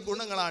വലിയ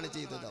ഗുണങ്ങളാണ്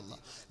ചെയ്തത്.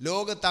 അല്ലാഹ്,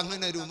 ലോകത്ത്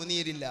അങ്ങനെ ഒരു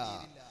ഉമിനീരില്ല.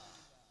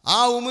 ആ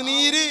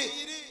ഉമിനീര്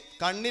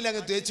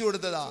കണ്ണിലങ്ങ് തേച്ചു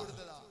കൊടുത്തതാ.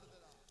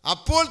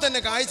 അപ്പോൾ തന്നെ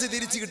കാഴ്ച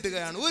തിരിച്ചു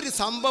കിട്ടുകയാണ്. ഒരു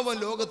സംഭവം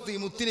ലോകത്ത് ഈ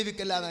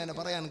മുത്തുനബിക്കല്ലാതെ അങ്ങനെ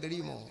പറയാൻ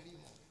കഴിയുമോ?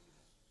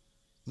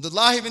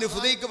 അബ്ദുല്ലാഹി ഇബ്നു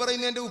ഫുദൈക്ക്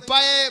പറയുന്നു, എൻ്റെ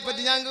ഉപ്പായെ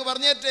പറ്റി ഞാൻ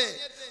പറഞ്ഞേറ്റെ.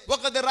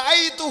 വഖദ്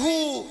റഅയ്തുഹു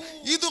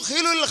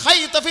യദ്ഖിലുൽ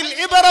ഖൈത ഫിൽ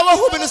ഇബ്റ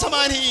വഹു ഇബ്നു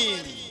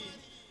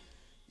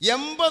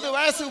 80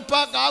 വയസ്സ്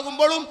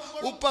ഉപ്പാക്കാകുമ്പോഴും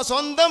ഉപ്പ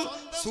സ്വന്തം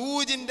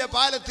സൂചിന്റെ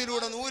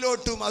പാലത്തിലൂടെ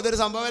നൂലോട്ടും. അതൊരു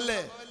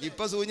സംഭവമല്ലേ?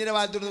 ഇപ്പൊ സൂചിന്റെ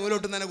പാലത്തിലൂടെ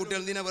നൂലോട്ടും തന്നെ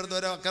കുട്ടികൾ എന്തിനാ വെറുതെ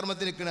ഓരോ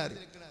അക്രമത്തിൽ നിൽക്കണാറ്?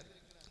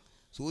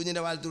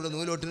 സൂചിന്റെ പാലത്തിലൂടെ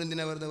നൂലോട്ടിന്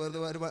എന്തിനാ വെറുതെ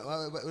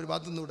ഒരു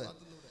ഭാഗത്തുനിന്നൂടെ?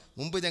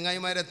 മുമ്പ്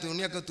ചങ്ങായിമാരെ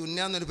തുണിയൊക്കെ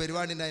തുന്നാന്നൊരു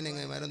പരിപാടി ഉണ്ടായി.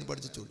 ചങ്ങായിമാരൊന്ന്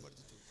പഠിച്ചു.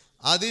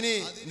 അതിന്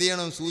എന്ത്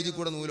ചെയ്യണം? സൂചി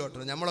കൂടെ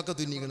നൂലോട്ടണം. നമ്മളൊക്കെ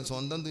തുന്നിക്കണം.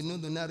 സ്വന്തം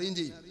തുന്നാൻ അറിയും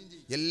ചെയ്യും.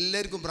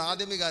 എല്ലാവർക്കും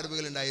പ്രാഥമിക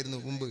അറിവുകൾ ഉണ്ടായിരുന്നു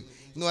മുമ്പ്.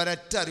 ഇന്ന്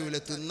ഒരൊറ്റ അറിവില്ല.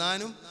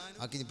 തിന്നാനും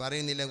ആക്കി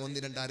പറയുന്നില്ല.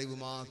 1-2 അറിവ്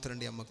മാത്രം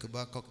ഉണ്ട് നമുക്ക്.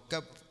 ബാക്കൊക്കെ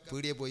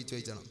പീടിയെ പോയി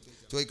ചോദിക്കണം.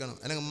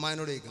 അല്ലെങ്കിൽ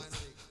ഉമ്മാനോട് ചോദിക്കണം.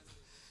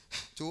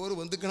 ചോറ്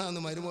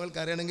വെന്തിക്കണമെന്ന് മരുമകൾക്ക്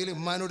അറിയണമെങ്കിൽ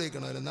ഉമ്മാനോട്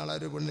ചോദിക്കണം. അല്ല നാളെ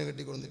ഒരു പെണ്ണിനെ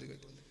കെട്ടിക്കൊണ്ടിട്ട്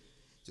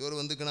ചോറ്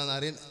വെന്തിക്കണമെന്ന്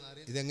അറിയാൻ.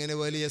 ഇതെങ്ങനെ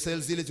പോലെ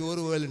SLC ചോറ്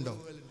പോകലുണ്ടോ?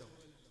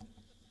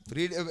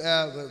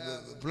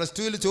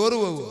 +2 ചോറ്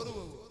പോകുമോ?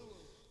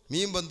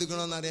 മീൻ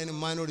ബന്ധിക്കണമെന്ന് അറിയാൻ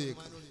ഉമ്മാനോട്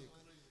ചോദിക്കണം.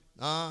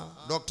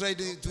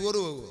 ഡോക്ടറായിട്ട് ചോറ്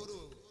പോകുമോ?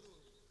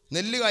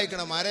 നെല്ല്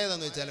കായ്ക്കണം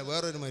ആരേതാന്ന് വെച്ചാൽ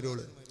വേറൊരു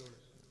മരുവോള്.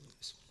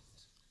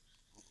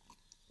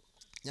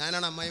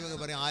 ഞാനാണ് അമ്മായിമ്മ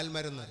പറയും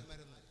ആൽമരുന്ന്.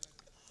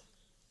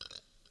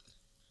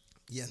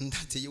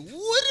 എന്താ ചെയ്യും?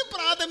 ഒരു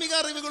പ്രാഥമിക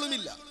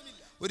അറിവുകളുമില്ല.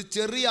 ഒരു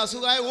ചെറിയ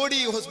അസുഖമായ ഓടി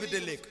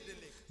ഹോസ്പിറ്റലിലേക്ക്,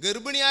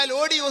 ഗർഭിണിയാൽ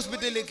ഓടി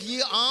ഹോസ്പിറ്റലിലേക്ക്. ഈ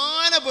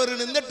ആന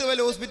പെറുണ് എന്നിട്ട്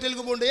വല്ല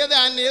ഹോസ്പിറ്റലിലേക്ക് പോകണ്ട.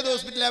 ഏത്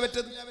ഹോസ്പിറ്റലാണ്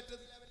പറ്റത്?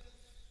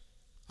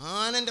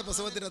 ആനന്റെ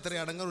പ്രസവത്തിന് അത്ര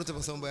അടങ്ങ കുറിച്ച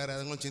പ്രസവം വേറെ.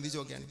 നിങ്ങൾ ചിന്തിച്ചു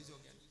നോക്കിയാണ്.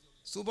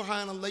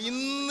 സുബ്ഹാനല്ലാഹ്,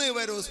 ഇന്ന്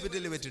വരെ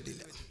ഹോസ്പിറ്റലിൽ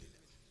പറ്റിട്ടില്ല.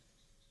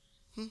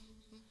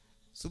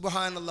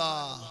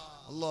 സുബ്ഹാനല്ലാഹ്.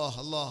 അല്ലാഹ്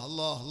അല്ലാഹ്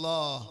അല്ലാഹ്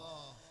അല്ലാഹ്.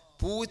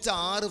 പൂച്ച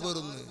 6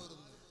 പെറുന്ന്,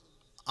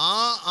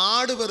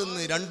 ആട്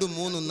പെറുന്ന് 2,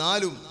 3,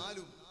 4.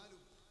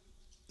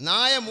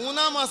 നായ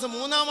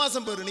 3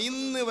 മാസം പെറുണ്.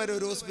 ഇന്ന് വരെ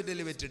ഒരു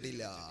ഹോസ്പിറ്റലിൽ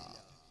പറ്റിട്ടില്ല.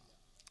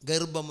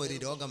 ഗർഭം ഒരു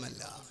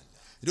രോഗമല്ല.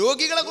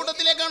 രോഗികളെ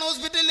കൂട്ടത്തിലേക്കാണ്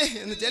ഹോസ്പിറ്റലിൽ.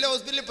 ചില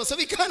ഹോസ്പിറ്റലിൽ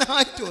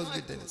പ്രസവിക്കാനായിട്ട്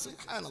ഹോസ്പിറ്റൽ.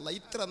 സുബ്ഹാനല്ലാഹ്,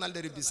 ഇത്ര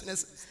നല്ലൊരു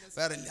ബിസിനസ്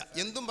വേറെ ഇല്ല.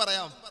 എന്തും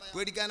പറയാം,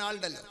 പേടിക്കാൻ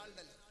ആളുണ്ടല്ലോ.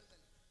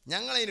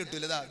 ഞങ്ങളതിന്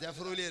ഇട്ടില്ല.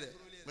 ജഫറൂലിയര്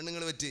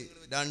പെണ്ണുങ്ങൾ വെറ്റ്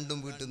 2ഉം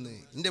വീട്ടിൽ നിന്ന്.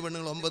 എൻ്റെ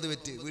പെണ്ണുങ്ങൾ 9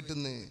 വെറ്റ് വീട്ടിൽ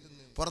നിന്ന്.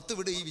 പുറത്ത്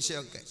വിട് ഈ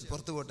വിഷയമൊക്കെ.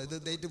 പുറത്ത് പോട്ടെ, ഇത്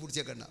ഡേറ്റ്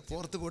പിടിച്ചേക്കണ്ട.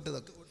 പുറത്ത് പോട്ട്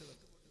ഇതൊക്കെ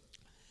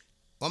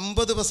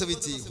 9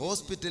 പ്രസവിച്ച്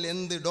ഹോസ്പിറ്റൽ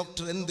എന്ത്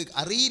ഡോക്ടർ എന്ത്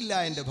അറിയില്ല.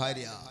 എൻ്റെ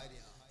ഭാര്യ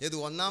ഏത്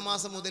 1-ാം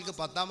മാസം മുതൽക്ക്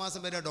 10-ാം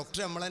മാസം വരെ ഡോക്ടർ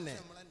നമ്മൾ തന്നെ.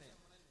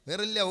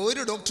 വേറെ ഇല്ല,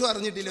 ഒരു ഡോക്ടറും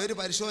അറിഞ്ഞിട്ടില്ല. ഒരു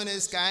പരിശോധന,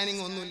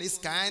 സ്കാനിങ് ഒന്നുമില്ല. ഈ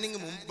സ്കാനിങ്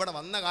മുമ്പ് ഇവിടെ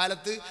വന്ന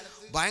കാലത്ത്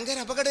ഭയങ്കര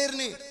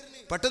അപകടമായിരുന്നു.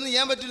 പെട്ടെന്ന്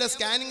ചെയ്യാൻ പറ്റില്ല.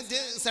 സ്കാനിങ്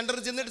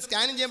സെന്ററിൽ ചെന്നിട്ട്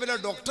സ്കാനിങ് ചെയ്യാൻ പറ്റില്ല.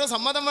 ഡോക്ടറെ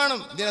സമ്മതം വേണം.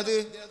 ഇതിനത്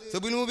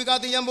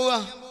സെബിനൂബിക്കാത്ത് ചെയ്യാൻ പോവുക.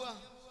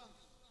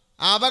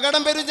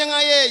 അപകടം വരും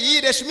ചങ്ങായെ. ഈ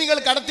രശ്മികൾ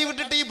കടത്തി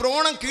വിട്ടിട്ട് ഈ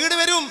ഭ്രൂണം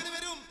കേടുവരും.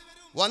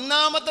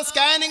 1-ാമത്തെ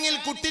സ്കാനിങ്ങിൽ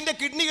കുട്ടിന്റെ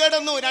കിഡ്നി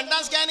കേടുന്നു.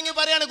 2-ാം സ്കാനിങ്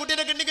പറയാണ്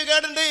കുട്ടിയുടെ കിഡ്നിക്ക്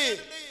കേടുണ്ട്.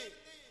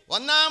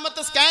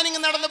 1-ാമത്തെ സ്കാനിങ്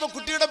നടന്നപ്പോൾ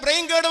കുട്ടിയുടെ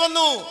ബ്രെയിൻ കേട്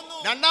വന്നു.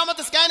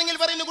 2-ാമത്തെ സ്കാനിങ്ങിൽ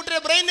പറയുന്നു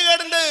കുട്ടിയുടെ ബ്രെയിന്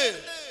കേടുണ്ട്.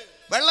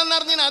 വെള്ളം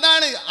നിറഞ്ഞ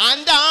അതാണ്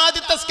എന്റെ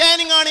ആദ്യത്തെ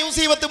സ്കാനിങ് ആണ് ഈ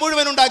മുസീബത്ത്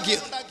മുഴുവൻ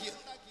ഉണ്ടാക്കിയത്.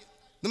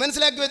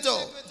 മനസ്സിലാക്കി വെച്ചോ.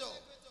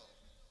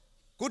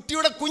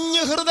 കുട്ടിയുടെ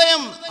കുഞ്ഞു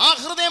ഹൃദയം, ആ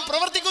ഹൃദയം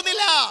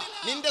പ്രവർത്തിക്കുന്നില്ല.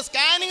 നിന്റെ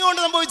സ്കാനിങ്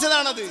കൊണ്ട്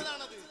സംഭവിച്ചതാണത്.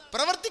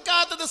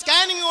 പ്രവർത്തിക്കാത്തത്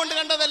സ്കാനിങ് കൊണ്ട്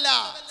കണ്ടതല്ല,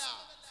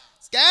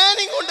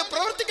 സ്കാനിങ് കൊണ്ട്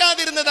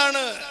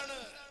പ്രവർത്തിക്കാതിരുന്നതാണ്.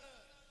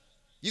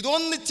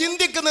 ഇതൊന്ന്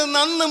ചിന്തിക്കുന്നത്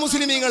നന്ന്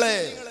മുസ്ലിമീങ്ങളെ.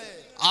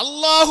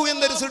 അള്ളാഹു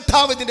എന്നൊരു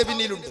സൃഷ്ടാവ് ഇതിന്റെ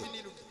പിന്നിലുണ്ട്.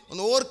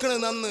 ഒന്ന്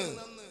ഓർക്കണത് നന്ന്.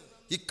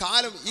 ഈ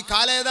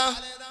കാലം ഏതാ?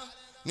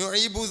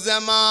 നുഈബു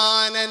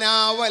സമാനനാ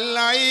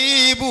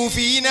വൽഈബു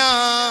ഫീനാ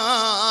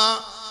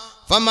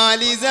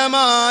ഫമാലി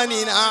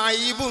സമാനിനാ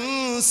ഐബുൻ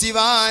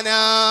സിവാനാ.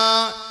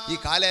 ഈ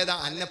കാലം ഏതാ?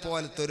 അന്നെ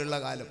പോലത്തൊരുള്ള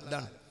കാലം.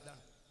 ഇതാണ്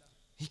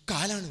ഈ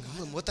കാലാണ്.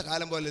 മുമ്പത്തെ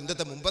കാലം പോലെ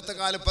എന്തത്തെ മുമ്പത്തെ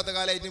കാലം ഇപ്പത്തെ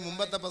കാലമായിട്ട്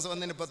മുമ്പത്തെ പ്രസവം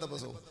തന്നെ ഇപ്പത്തെ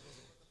പ്രസവം.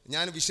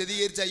 ഞാൻ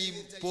വിശദീകരിച്ച ഈ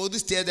പൊതു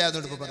സ്റ്റേജ്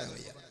ആയതുകൊണ്ട് ഇപ്പൊ പറയാൻ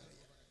വയ്യ.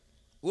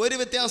 ഒരു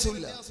വ്യത്യാസവും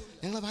ഇല്ല.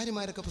 ഞങ്ങളെ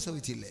ഭാര്യമാരൊക്കെ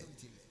പ്രസവിച്ചില്ലേ?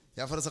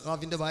 ജാഫർ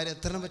സഖാഫിന്റെ ഭാര്യ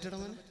എത്ര എണ്ണം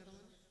പറ്റണം?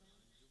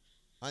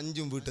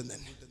 5 വീട്ടിൽ നിന്ന്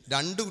തന്നെ.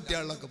 2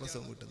 കുട്ടികളിലൊക്കെ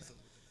പ്രസവം വീട്ടിൽ നിന്ന്.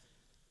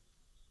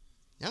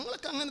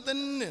 ഞങ്ങളൊക്കെ അങ്ങനെ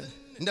തന്നെ.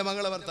 എൻ്റെ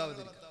മകളെ ഭർത്താവ്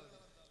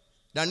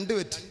 2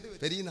 പറ്റി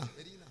പെരീന.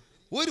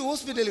 ഒരു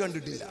ഹോസ്പിറ്റൽ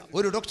കണ്ടിട്ടില്ല,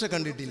 ഒരു ഡോക്ടറെ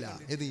കണ്ടിട്ടില്ല.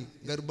 ഏത്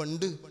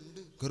ഗർഭമുണ്ട്,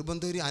 ഗർഭം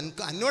തേരി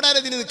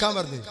അന്നോടാരതിന് നിൽക്കാൻ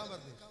പറഞ്ഞു.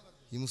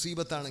 ഈ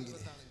മുസീബത്താണെങ്കിൽ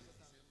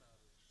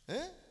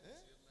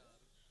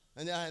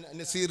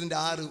നസീറിന്റെ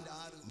 6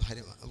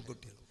 ഭാര്യ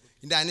കുട്ടികൾ.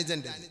 എൻ്റെ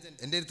അനുജന്റെ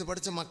എൻ്റെ അടുത്ത്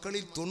പഠിച്ച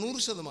മക്കളിൽ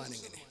 90%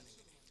 ഇങ്ങനെ.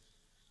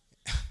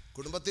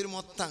 കുടുംബത്തിൽ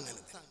മൊത്തം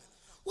അങ്ങനെ.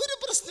 ഒരു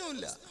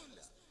പ്രശ്നവുമില്ല.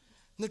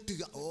 എന്നിട്ട്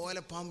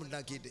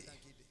ഓലപ്പാമ്പുണ്ടാക്കിയിട്ട്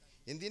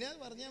എന്തിനാ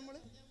പറഞ്ഞ നമ്മള്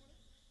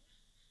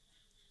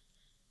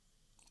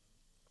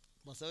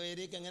പ്രസവ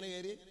ഏരിയക്ക് എങ്ങനെ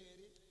കയറി?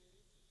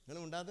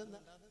 നിങ്ങൾ ഉണ്ടാകുന്ന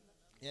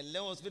എല്ലാ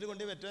ഹോസ്പിറ്റലിൽ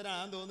കൊണ്ടുപോയി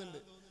പറ്റുവരാന്ന് തോന്നുന്നുണ്ട്.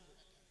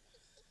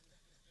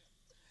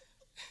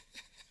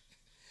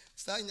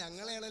 സാർ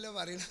ഞങ്ങളെയാണല്ലോ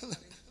പറയണത്.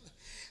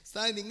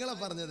 സാർ നിങ്ങളെ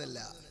പറഞ്ഞതല്ല.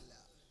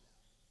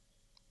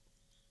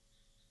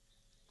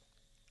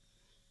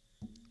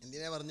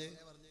 എന്തിനാ പറഞ്ഞ്?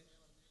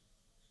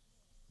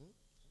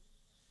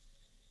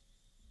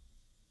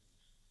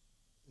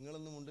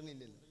 നിങ്ങളൊന്നും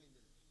മുണ്ടണില്ലല്ലോ.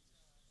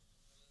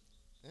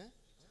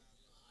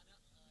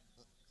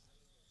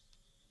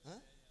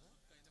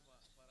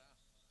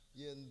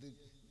 എന്ത്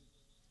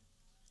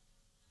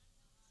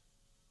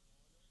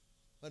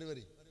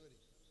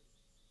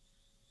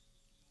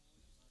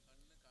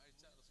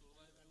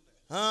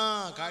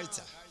കാഴ്ച.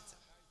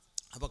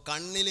 അപ്പൊ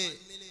കണ്ണില്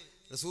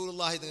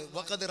റസൂലുള്ളാഹി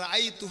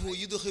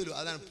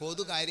അതാണ്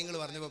പൊതു കാര്യങ്ങൾ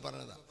പറഞ്ഞപ്പോ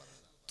പറഞ്ഞതാ.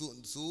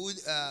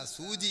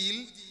 സൂചിയിൽ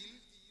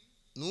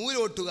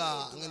നൂലോട്ടുക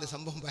അങ്ങനെ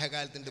സംഭവം പഴയ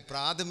കാലത്തുണ്ട്.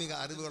 പ്രാഥമിക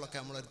അറിവുകളൊക്കെ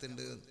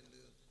നമ്മളടുത്തുണ്ട്.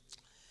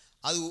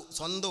 അത്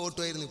സ്വന്തം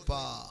ഓട്ടുമായിരുന്നു.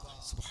 ഇപ്പാ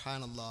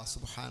സുബ്ഹാനല്ലാഹ്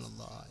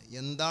സുബ്ഹാനല്ലാഹ്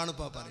എന്താണ്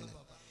ഇപ്പാ പറയുന്നത്?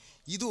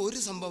 ഇത് ഒരു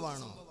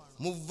സംഭവമാണോ?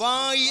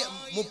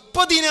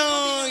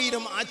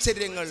 30,000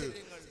 ആശ്ചര്യങ്ങൾ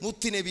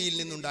മുത്തുനബിയിൽ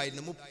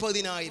നിന്നുണ്ടായിരുന്നു.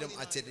 30,000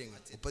 ആശ്ചര്യങ്ങൾ.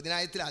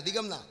 30,000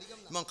 അധികം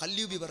ഇമാം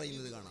ഖല്ലൂബി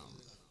പറയുന്നത് കാണാം.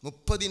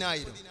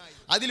 30,000.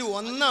 അതിൽ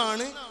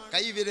ഒന്നാണ്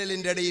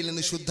കൈവിരലിന്റെ ഇടയിൽ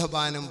നിന്ന്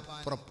ശുദ്ധപാനം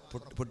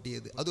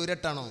പൊട്ടിയത്. അത് 1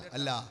 എട്ടാണോ?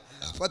 അല്ല.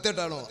 10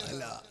 എട്ടാണോ?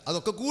 അല്ല.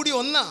 അതൊക്കെ കൂടി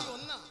ഒന്നാ.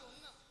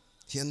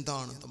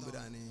 എന്താണ്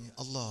തമ്പുരാനെ?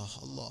 അല്ലാഹ്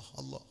അല്ലാഹ്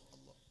അല്ലാഹ്.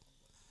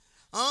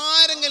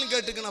 ആരെങ്കിലും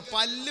കേട്ടിക്കണ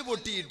പല്ല്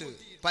പൊട്ടിയിട്ട്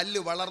പല്ല്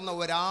വളർന്ന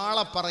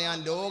ഒരാളെ പറയാൻ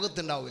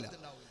ലോകത്തുണ്ടാവൂല.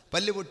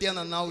 പല്ല് പൊട്ടിയാൽ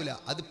നന്നാവൂല.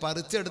 അത്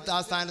പറിച്ചെടുത്ത് ആ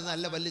സ്ഥാനത്ത്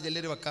നല്ല പല്ല്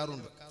ചിലർ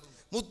വെക്കാറുണ്ട്.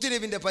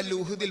 മുത്തുനബിന്റെ പല്ല്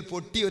ഉഹുദിൽ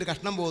പൊട്ടി ഒരു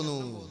കഷ്ണം പോന്നു.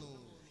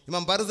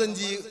 ഇമാം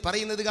ബർസഞ്ചി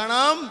പറയുന്നത്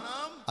കാണാം.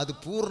 അത്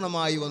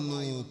പൂർണ്ണമായി വന്നു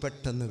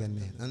പെട്ടെന്ന്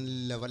തന്നെ.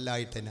 നല്ല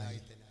വല്ലായിട്ട് തന്നെ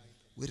ആയി.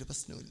 ഒരു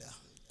പ്രശ്നവുമില്ല.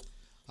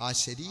 ആ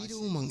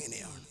ശരീരവും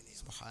അങ്ങനെയാണ്.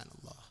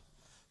 സുബ്ഹാനല്ലാഹ്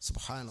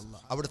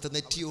സുബ്ഹാനല്ലാഹ്. അവിടുത്തെ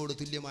നെറ്റിയോട്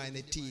തുല്യമായ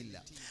നെറ്റിയില്ല.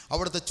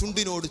 അവിടുത്തെ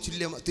ചുണ്ടിനോട്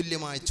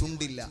തുല്യമായ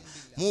ചുണ്ടില്ല.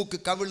 മൂക്ക്,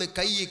 കവിള്,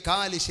 കൈ,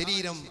 കാല്,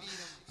 ശരീരം,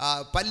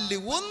 പല്ല്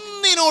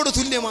ഒന്നിനോട്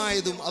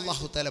തുല്യമായതും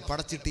അല്ലാഹു തആല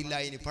പടച്ചിട്ടില്ല.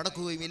 ഇനി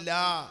പടക്കുകയുമില്ല.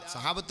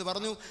 സഹാബത്ത്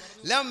പറഞ്ഞു,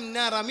 ലം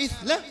നറ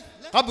മിസ്ല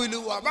ഖബ്ലു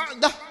വ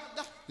ബഅദ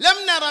ലം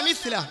നറ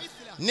മിസ്ല.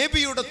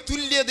 നബിയുടെ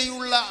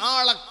തുല്യതയുള്ള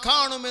ആളെ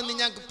കാണുമെന്ന്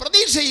ഞങ്ങൾക്ക്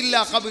പ്രതീക്ഷയില്ല.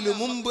 ഖബ്ലു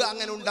മുമ്പ്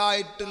അങ്ങനെ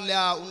ഉണ്ടായിട്ടില്ല,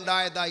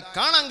 ഉണ്ടായതായി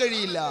കാണാൻ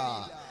കഴിയില്ല.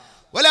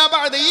 വലാ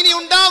ബഅദ ഇനി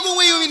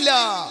ഉണ്ടാകുകയുമില്ല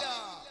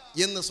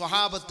എന്ന്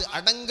സ്വഹാബത്ത്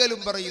അടങ്കലും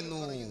പറയുന്നു.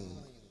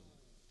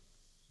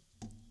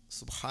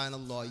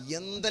 സുബ്ഹാനല്ലാഹ്.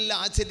 എന്തെല്ലാം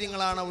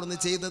ആശ്ചര്യങ്ങളാണ് അവിടുന്ന്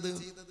ചെയ്തത്.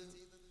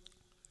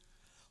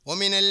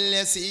 വമിനൽ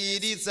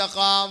യസീരി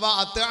സഖാവ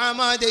അത്അമ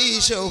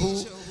ജൈശഹു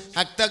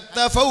ഹത്ത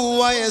തഫൗ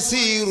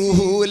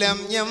വയസീറുഹു ലം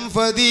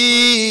യംഫദി.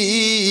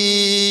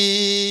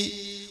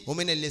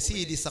 വമിനൽ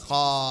യസീരി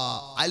സഖാ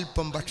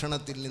അല്പം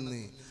ഭക്ഷണത്തിൽ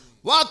നിന്ന്,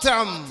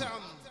 വഅത്അം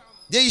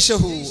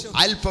ജൈശഹു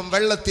അല്പം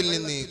വെള്ളത്തിൽ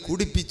നിന്ന്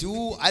കുടിപ്പിച്ചു,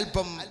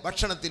 അല്പം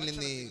ഭക്ഷണത്തിൽ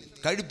നിന്ന്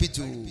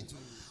കഴിപ്പിച്ചു.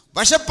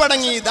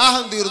 വശപ്പടങ്ങി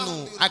ദാഹം തീർന്നു.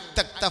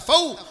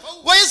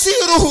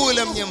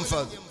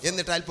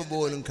 എന്നിട്ട് അല്പം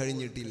പോലും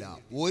കഴിഞ്ഞിട്ടില്ല.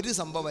 ഒരു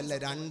സംഭവമല്ല,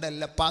 2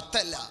 അല്ല, 10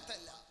 അല്ല.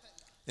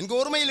 എനിക്ക്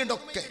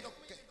ഓർമ്മയിലുണ്ടൊക്കെ,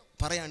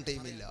 പറയാൻ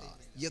ടൈമില്ല.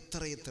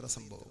 എത്ര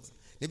സംഭവം.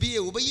 നബിയെ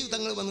ഉബയ്യ്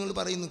തങ്ങൾ വന്നുകൊണ്ട്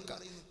പറയുന്നു,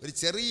 ഒരു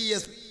ചെറിയ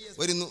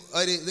ഒരു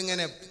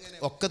ഇതിങ്ങനെ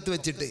ഒക്കത്ത്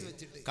വെച്ചിട്ട്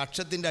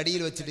കക്ഷത്തിന്റെ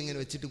അടിയിൽ വെച്ചിട്ട് ഇങ്ങനെ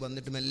വെച്ചിട്ട്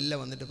വന്നിട്ട് മെല്ലെ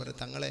വന്നിട്ട് പറയും,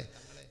 തങ്ങളെ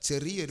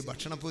ചെറിയൊരു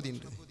ഭക്ഷണപ്പൊതി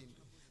ഉണ്ട്,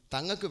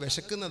 തങ്ങൾക്ക്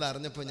വിശക്കുന്നത്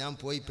അറിഞ്ഞപ്പോൾ ഞാൻ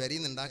പോയി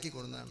പെരീന്ന് ഉണ്ടാക്കി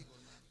കൊടുന്നതാണ്.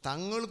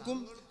 തങ്ങൾക്കും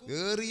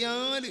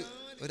ഏറിയാൽ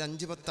ഒരു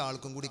 5-10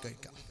 ആൾക്കും കൂടി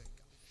കഴിക്കാം.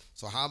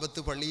 സ്വഹാബത്ത്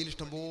പള്ളിയിൽ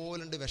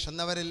ഇഷ്ടംപോലെ ഉണ്ട്,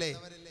 വിശന്നവരല്ലേ.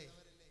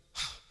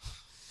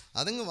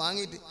 അതങ്ങ്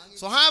വാങ്ങിയിട്ട്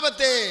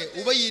സ്വഹാബത്തെ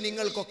ഉബൈ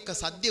നിങ്ങൾക്കൊക്കെ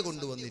സദ്യ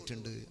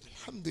കൊണ്ടുവന്നിട്ടുണ്ട്.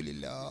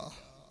 അൽഹംദുലില്ലാഹ്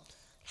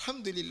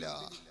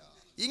അൽഹംദുലില്ലാഹ്.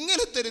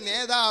 ഇങ്ങനത്തെ ഒരു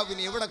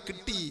നേതാവിന് എവിടെ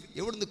കിട്ടി,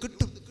 എവിടുന്ന്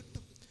കിട്ടും?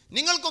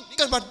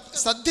 നിങ്ങൾക്കൊക്കെ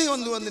സദ്യ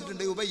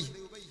കൊണ്ടുവന്നിട്ടുണ്ട്. ഉബൈ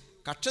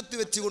കക്ഷത്ത്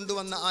വെച്ച്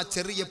കൊണ്ടുവന്ന ആ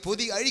ചെറിയ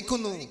പൊതി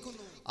അഴിക്കുന്നു,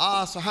 ആ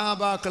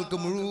സ്വഹാബാക്കൾക്ക്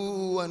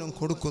മുഴുവനും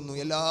കൊടുക്കുന്നു.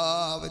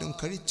 എല്ലാവരും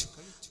കഴിച്ചു.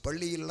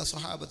 പള്ളിയിലുള്ള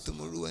സ്വഹാബത്ത്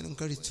മുഴുവനും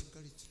കഴിച്ചു.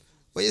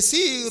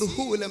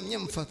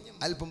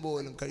 അല്പം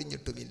പോലും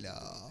കഴിഞ്ഞിട്ടുമില്ല.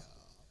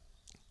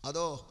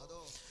 അതോ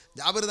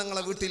ജാബിർ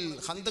തങ്ങളെ വീട്ടിൽ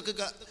ഖന്തക്ക്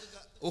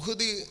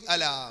ഉഹുദ്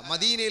അല്ല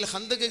മദീനയിൽ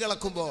ഖന്തക്ക്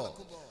കിളക്കുമ്പോ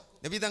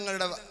നബി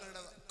തങ്ങളുടെ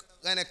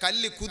അങ്ങനെ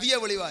കല്ല് കുതിയ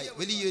വെളിവായി,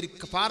 വലിയൊരു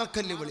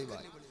പാറക്കല്ല്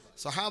വെളിവായി.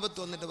 സ്വഹാബത്ത്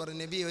വന്നിട്ട് പറഞ്ഞു,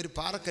 നബി ഒരു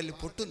പാറക്കല്ല്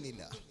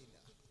പൊട്ടുന്നില്ല.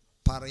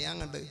 പറയാൻ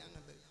കണ്ട്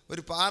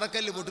ഒരു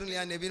പാറക്കല്ല് പൊട്ടുന്നില്ല.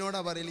 ഞാൻ നബിനോടാ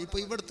പറയില്ല. ഇപ്പൊ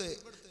ഇവിടുത്തെ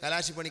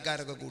കലാശി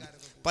പണിക്കാരൊക്കെ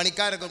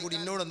കൂടി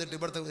എന്നോട് വന്നിട്ട്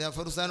ഇവിടുത്തെ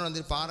ഫറുസാനോട്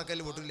വന്നിട്ട്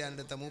പാറക്കല്ല് പൊട്ടില്ല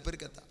എൻ്റെ അടുത്ത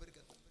മൂപ്പരിക്കെത്താം.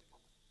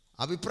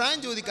 അഭിപ്രായം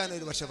ചോദിക്കാൻ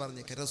ഒരു പക്ഷെ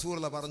പറഞ്ഞേക്കെ.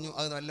 റസൂലുള്ള പറഞ്ഞു,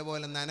 അത്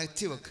നല്ലപോലെ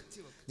നനച്ച് വെക്ക്,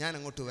 ഞാൻ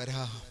അങ്ങോട്ട്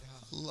വരാം.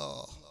 അല്ലോ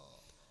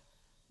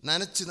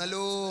നനച്ച്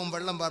നല്ലോണം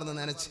വെള്ളം പാർന്ന്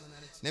നനച്ച്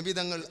നബി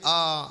തങ്ങൾ ആ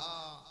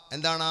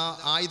എന്താണ് ആ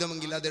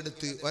ആയുധമെങ്കിൽ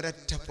അതെടുത്ത്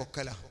ഒരൊറ്റ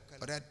പൊക്കല,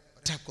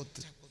 ഒരൊറ്റ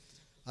കൊത്ത്,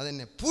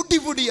 അതെന്നെ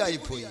പൊടിയായി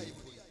പോയി.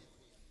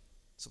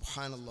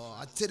 സുബ്ഹാനല്ലാഹ്,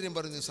 ആശ്ചര്യം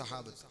പറഞ്ഞു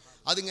സഹാബത്ത്.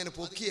 അതിങ്ങനെ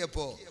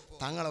പൊക്കിയപ്പോ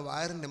തങ്ങളെ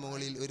വയറിന്റെ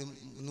മുകളിൽ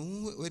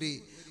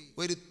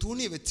ഒരു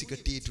തുണി വെച്ച്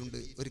കെട്ടിയിട്ടുണ്ട്,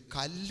 ഒരു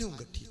കല്ലും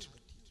കെട്ടിയിട്ടുണ്ട്.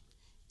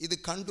 ഇത്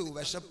കണ്ടു.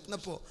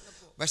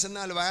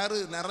 വിശന്നാൽ വയറ്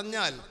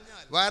നിറഞ്ഞാൽ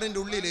വയറിൻ്റെ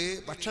ഉള്ളിൽ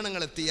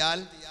ഭക്ഷണങ്ങൾ എത്തിയാൽ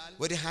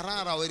ഒരു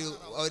ഹറാറ,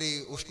 ഒരു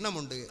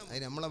ഉഷ്ണമുണ്ട്.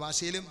 അതിന് നമ്മളെ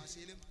ഭാഷയിലും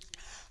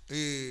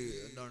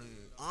എന്താണ്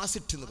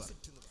ആസിഡ് എന്ന് പറയും.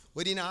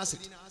 ഒരിന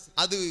ആസിഡ്,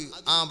 അത്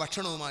ആ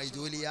ഭക്ഷണവുമായി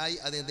ജോലിയായി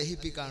അതിനെ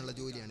ദഹിപ്പിക്കാനുള്ള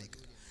ജോലിയാണ്.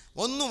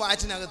 ഒന്നും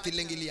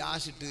വയറ്റിനകത്തില്ലെങ്കിൽ ഈ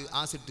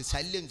ആസിഡ്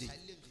ശല്യം ചെയ്യും.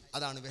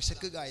 അതാണ്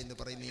വിശക്കുക എന്ന്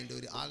പറയുന്നതിൻ്റെ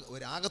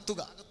ഒരു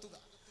ആകത്തുക.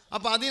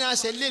 അപ്പൊ അതിനാ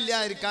ശല്യം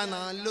ഇല്ലാതിരിക്കാൻ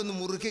നല്ലൊന്ന്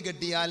മുറുക്കി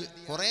കെട്ടിയാൽ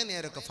കുറെ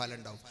നേരമൊക്കെ ഫലം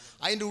ഉണ്ടാവും.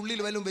 അതിൻ്റെ ഉള്ളിൽ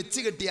വല്ലതും വെച്ച്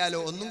കെട്ടിയാലോ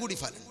ഒന്നും കൂടി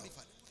ഫലം ഉണ്ടാവും.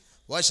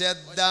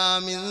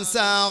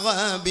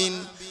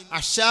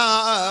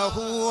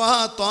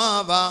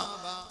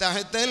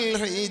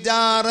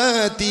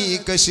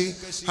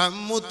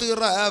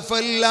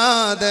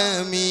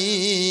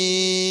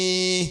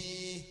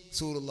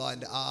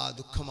 റസൂലുള്ളാഹിന്റെ ആ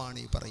ദുഃഖമാണ്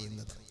ഈ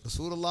പറയുന്നത്.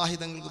 റസൂലുള്ളാഹി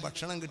തങ്ങൾക്ക്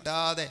ഭക്ഷണം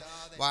കിട്ടാതെ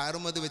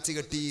വയറുമത് വെച്ച്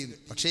കെട്ടി.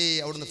 പക്ഷേ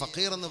അവിടുന്ന്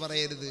ഫക്കീർ എന്ന്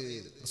പറയരുത്.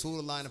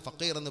 റസൂലുള്ളാഹിനെ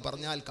ഫക്കീർ എന്ന്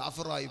പറഞ്ഞാൽ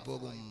കാഫിറായി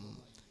പോകും.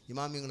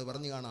 ഇമാമിങ്ങൾ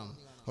പറഞ്ഞു കാണാം,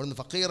 അവിടുന്ന്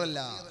ഫക്കീറല്ല.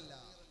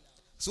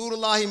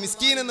 റസൂലുള്ളാഹി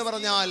മിസ്കീൻ എന്ന്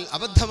പറഞ്ഞാൽ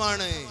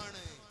അബദ്ധമാണ്.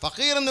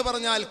 ഫക്കീർ എന്ന്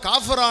പറഞ്ഞാൽ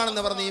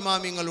കാഫിറാണെന്ന് പറഞ്ഞ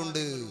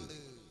ഇമാമിങ്ങളുണ്ട്.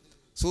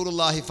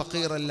 റസൂലുള്ളാഹി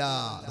ഫക്കീറല്ല.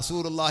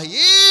 റസൂലുള്ളാഹി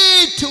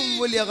ഏറ്റവും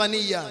വലിയ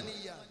ഗനിയാണ്.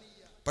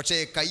 പക്ഷേ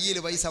കയ്യിൽ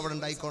പൈസ അവിടെ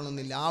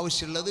ഉണ്ടായിക്കൊള്ളുന്നില്ല.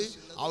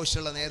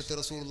 ആവശ്യമുള്ള നേരത്തെ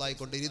റസൂലുള്ളാഹി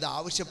കൊണ്ട്. ഇത്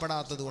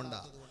ആവശ്യപ്പെടാത്തത്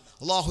കൊണ്ടാണ്.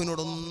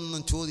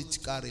 അള്ളാഹുവിനോടൊന്നും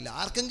ചോദിക്കാറില്ല.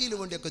 ആർക്കെങ്കിലും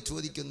വേണ്ടിയൊക്കെ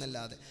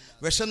ചോദിക്കുന്നല്ലാതെ.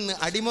 വിശന്ന്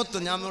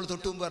അടിമത്വം ഞാൻ നമ്മൾ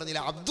തൊട്ടു മുമ്പ്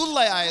പറഞ്ഞില്ല, അബ്ദുള്ള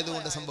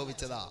ആയതുകൊണ്ട്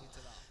സംഭവിച്ചതാ.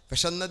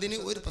 വിശന്നതിന്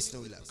ഒരു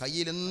പ്രശ്നവുമില്ല.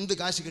 കയ്യിൽ എന്ത്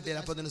കാശ് കിട്ടിയാൽ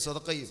അപ്പം അതിന്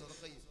സ്വതക്കയും.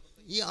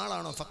 ഈ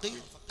ആളാണോ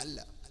ഫഖീർ? അല്ല.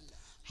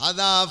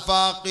 ഹദാ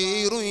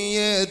ഫഖീറുൻ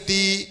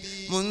യതി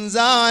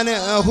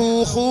മുൻസാനഹു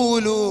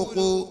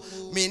ഖുലൂഖു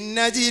മിൻ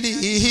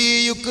അജ്ലിഹി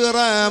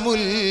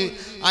യുക്റമുൽ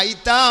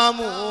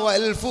ഐതാമു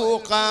വൽ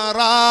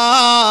ഫുഖറാ.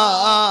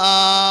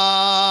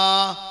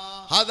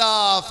 ഹദാ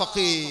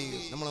ഫഖീർ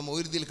നമ്മളെ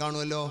മൗലിദിൽ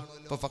കാണുമല്ലോ.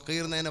 ഇപ്പൊ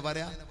ഫഖീർ എന്ന് തന്നെ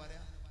പറയാം.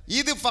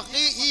 ഇത്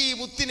ഫഖീർ, ഈ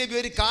മുത്തുനബി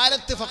ഒരു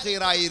കാലത്ത്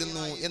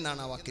ഫഖീറായിരുന്നു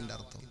എന്നാണ് ആ വാക്കിന്റെ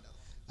അർത്ഥം.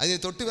 അതിന്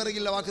തൊട്ട്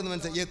പിറകിലുള്ള വാക്കെന്ന്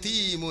മനസ്സിലായി,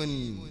 യതീമുൻ.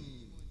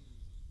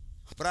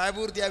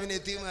 പ്രായപൂർത്തിയാവിന്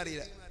യതീം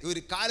അറിയില്ല.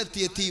 ഒരു കാലത്ത്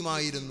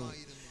യതീമായിരുന്നു.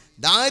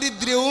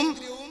 ദാരിദ്ര്യവും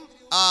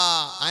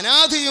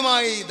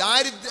അനാഥയുമായി,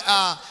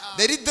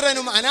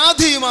 ദരിദ്രനും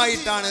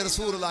അനാഥയുമായിട്ടാണ്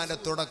റസൂലുള്ളാഹിന്റെ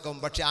തുടക്കം.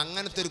 പക്ഷെ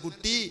അങ്ങനത്തെ ഒരു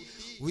കുട്ടി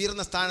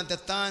ഉയർന്ന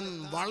സ്ഥാനത്തെത്താൻ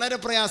വളരെ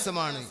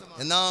പ്രയാസമാണ്.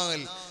 എന്നാൽ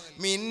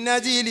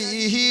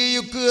മിന്നജിലിഹി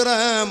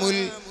യുക്റമുൽ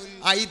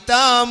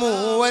ഐതാമു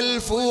വൽ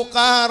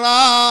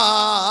ഫുഖറാ,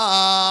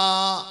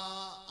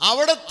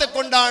 അവിടത്തെ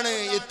കൊണ്ടാണ്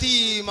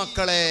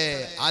യതീമക്കളെ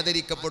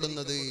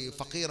ആദരിക്കപ്പെടുന്നത്,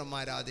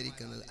 ഫഖീറന്മാരെ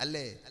ആദരിക്കുന്നത്.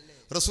 അല്ലേ?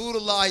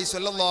 റസൂലുള്ളാഹി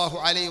സ്വല്ലല്ലാഹു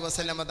അലൈഹി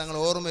വസല്ലമ തങ്ങൾ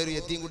ഓർമ്മ ഒരു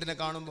യതീം കുട്ടിനെ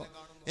കാണുമ്പോൾ,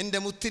 എൻ്റെ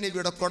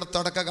മുത്തുനബിയുടെ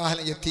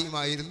തുടക്കകാലം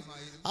യതീമായിരുന്നു.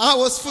 ആ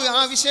വസ്ഫ്, ആ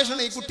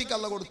വിശേഷണം ഈ കുട്ടിക്ക്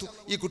അല്ലാഹു കൊടുത്തു.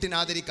 ഈ കുട്ടിനെ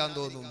ആദരിക്കാൻ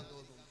തോന്നും.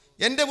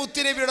 എൻ്റെ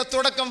മുത്തുനബിയുടെ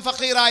തുടക്കം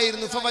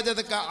ഫഖീറായിരുന്നു.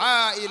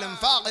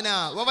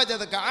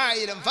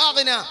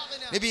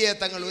 നബിയെ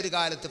തങ്ങൾ ഒരു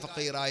കാലത്ത്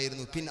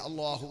ഫഖീറായിരുന്നു. പിന്നെ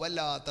അല്ലാഹു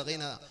വല്ലാത്ത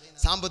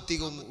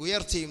സാമ്പത്തികവും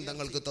ഉയർച്ചയും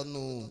തങ്ങൾക്ക്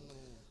തന്നു.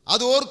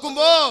 അത്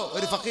ഓർക്കുമ്പോ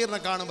ഒരു ഫഖീറിനെ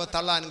കാണുമ്പോൾ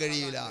തള്ളാൻ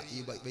കഴിയില്ല. ഈ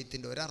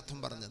ബൈത്തിന്റെ ഒരർത്ഥം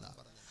പറഞ്ഞതാ.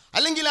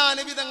 അല്ലെങ്കിൽ ആ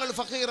നബി തങ്ങൾ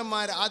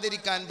ഫഖീറന്മാരെ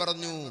ആദരിക്കാൻ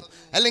പറഞ്ഞു,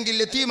 അല്ലെങ്കിൽ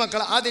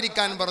യതീമക്കളെ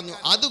ആദരിക്കാൻ പറഞ്ഞു.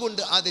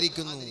 അതുകൊണ്ട്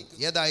ആദരിക്കുന്നു.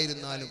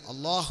 ഏതായിരുന്നാലും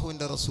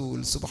അല്ലാഹുവിന്റെ റസൂൽ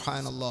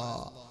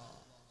സുബ്ഹാനല്ലാഹ്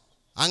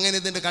അങ്ങനെ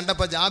ഇതിന്റെ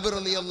കണ്ടപ്പോൾ ജാബിർ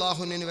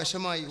റളിയല്ലാഹു അൻഹു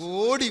വിഷമായി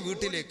ഓടി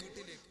വീട്ടിലേക്ക്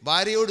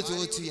ഭാര്യയോട്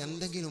ചോദിച്ചു,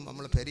 എന്തെങ്കിലും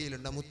നമ്മളെ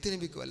പെരയിലുണ്ടോ?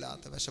 മുത്തുനബിക്ക്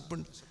വല്ലാത്ത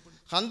വിശപ്പുണ്ട്.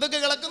 ഖന്തക്ക്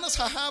കിടക്കുന്ന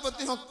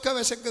സഹാബത്തിനൊക്കെ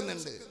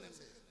വിശക്കുന്നുണ്ട്.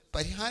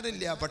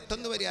 പരിഹാരമില്ല,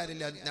 പെട്ടെന്ന്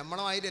പരിഹാരമില്ല.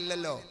 നമ്മളെ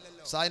മാതിരിയല്ലല്ലോ,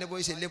 ഉസ്താദിനെ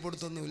പോയി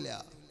ശല്യപ്പെടുത്തൊന്നുമില്ല.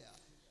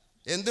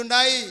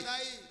 എന്തുണ്ടായി?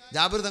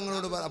 ജാബിർ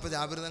തങ്ങളോട് അപ്പോൾ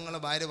ജാബിർ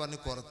തങ്ങളുടെ ഭാര്യ പറഞ്ഞു,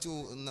 കുറച്ച്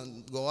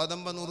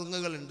ഗോതമ്പ്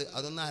നുറുങ്ങുകളുണ്ട്,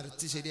 അതൊന്ന്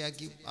അരച്ച്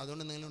ശരിയാക്കി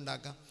അതുകൊണ്ട് നിങ്ങൾ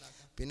ഉണ്ടാക്കാം.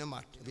 പിന്നെ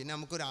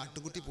നമുക്കൊരു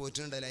ആട്ടുകുട്ടി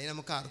പോയിട്ടുണ്ടല്ലോ, അതിന്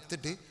നമുക്ക്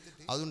അറുത്തിട്ട്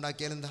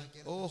അതുണ്ടാക്കിയാൽ എന്താ?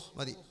 ഓ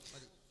മതി.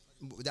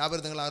 ജാബിർ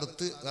തങ്ങൾ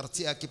അറുത്ത്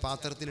ഇറച്ചിയാക്കി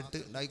പാത്രത്തിലിട്ട്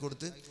ഉണ്ടാക്കി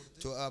കൊടുത്ത്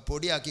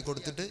പൊടിയാക്കി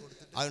കൊടുത്തിട്ട്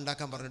അത്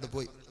ഉണ്ടാക്കാൻ പറഞ്ഞിട്ട്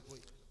പോയി.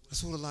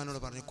 റസൂലുള്ളാഹിനോട്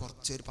പറഞ്ഞു,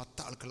 കുറച്ച് ഒരു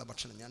 10 ആൾക്കുള്ള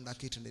ഭക്ഷണം ഞാൻ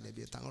ഉണ്ടാക്കിയിട്ടുണ്ട്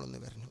നബിയെ, തങ്ങളൊന്ന്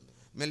വരണം.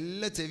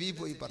 മെല്ലെ ചെവി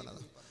പോയി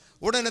പറഞ്ഞത്.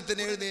 ഉടനെ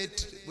തന്നെ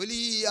എഴുന്നേറ്റ്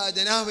വലിയ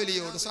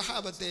ജനാവലിയോട്,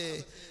 സഹാബത്തെ,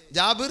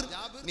 ജാബിർ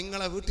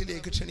നിങ്ങളെ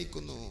വീട്ടിലേക്ക്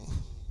ക്ഷണിക്കുന്നു.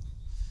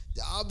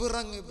 ജാബിർ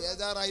അങ്ങ്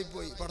ബേജാറായി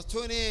പോയി.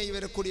 പടച്ചോനെ,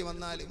 ഇവരെ കൂടി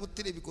വന്നാൽ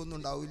മുത്തുനബിക്കൊന്നും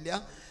ഉണ്ടാവില്ല,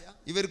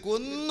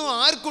 ഇവർക്കൊന്നും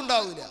ആർക്കും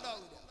ഉണ്ടാവില്ല.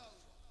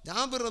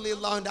 ജാബിർ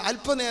റളിയല്ലാഹുവിന്റെ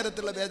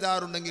അല്പനേരത്തുള്ള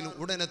ബേജാറുണ്ടെങ്കിലും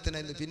ഉടനെ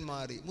തന്നെ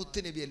പിന്മാറി.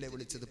 മുത്തുനബിയല്ലേ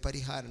വിളിച്ചത്,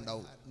 പരിഹാരം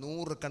ഉണ്ടാവും,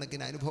 100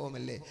 കണക്കിന്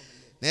അനുഭവമല്ലേ.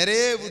 നേരെ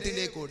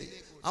വീട്ടിലേക്ക് ഓടി.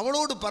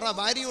 അവളോട് പറ,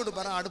 ഭാര്യയോട്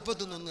പറ,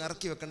 അടുപ്പത്തു നിന്ന്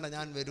ഇറക്കി വെക്കണ്ട,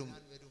 ഞാൻ വരും.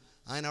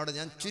 അങ്ങനെ അവിടെ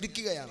ഞാൻ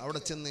ചുരുക്കുകയാണ്. അവിടെ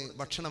ചെന്ന്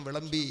ഭക്ഷണം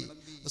വിളമ്പി.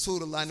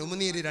 റസൂലുള്ളാഹിന്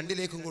ഉമിനീര്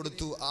 2ലേക്കും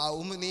കൊടുത്തു. ആ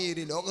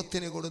ഉമിനീര്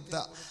ലോകത്തിന് കൊടുത്ത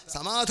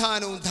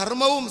സമാധാനവും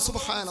ധർമ്മവും,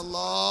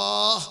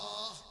 സുബ്ഹാനല്ലാഹ്,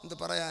 എന്ത്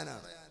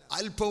പറയാനാണ്.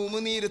 അല്പം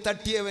ഉമിനീര്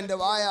തട്ടിയവന്റെ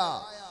വായ,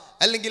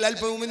 അല്ലെങ്കിൽ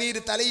അല്പം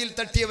ഉമിനീര് തലയിൽ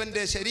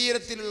തട്ടിയവന്റെ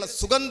ശരീരത്തിലുള്ള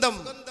സുഗന്ധം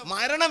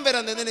മരണം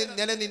വരെ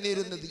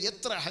നിലനിന്നിരുന്നത്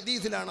എത്ര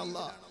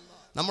ഹദീസിലാണല്ലോ.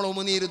 നമ്മളെ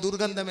ഉമിനീര്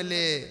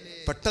ദുർഗന്ധമല്ലേ,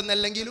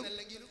 പെട്ടെന്നല്ലെങ്കിലും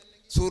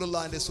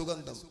റസൂലുള്ളാഹിന്റെ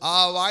സുഗന്ധം ആ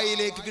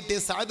വായിലേക്ക് കിട്ടിയ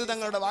സഅദ്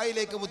തങ്ങളുടെ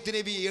വായിലേക്ക്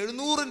മുത്തുനബി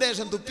 700ന്റെ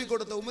ശേഷം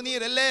തുപ്പിക്കൊടുത്ത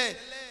ഉമിനീരല്ലേ.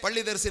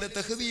 പള്ളി ദർസിലെ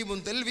തഹ്ദീബും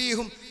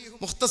തൽവീഹും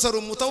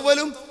മുഖ്തസറും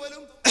മുതവ്വലും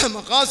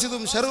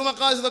മഖാസിദും ശർഉ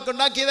മഖാസിദൊക്കെ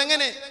ഉണ്ടാക്കിയത്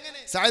എങ്ങനെ?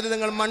 സഅദ്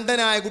തങ്ങൾ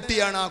മണ്ടനായ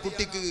കുട്ടിയാണ്. ആ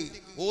കുട്ടിക്ക്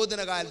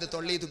ഓതുന കാലത്ത്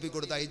തൊള്ളി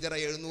തുപ്പിക്കൊടുത്ത ഹിജറ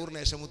 700ന്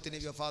ശേഷം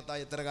മുത്തുനബി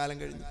വഫാത്തായി എത്ര കാലം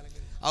കഴിഞ്ഞു?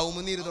 ആ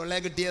ഉമിനീര് തൊള്ളേ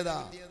കിട്ടിയതാ.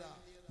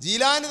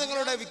 ജീലാനി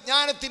തങ്ങളുടെ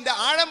വിജ്ഞാനത്തിന്റെ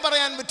ആഴം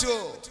പറയാൻ പറ്റുമോ?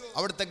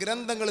 അവിടുത്തെ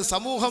ഗ്രന്ഥങ്ങൾ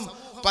സമൂഹം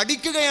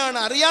പഠിക്കുകയാണ്,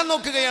 അറിയാൻ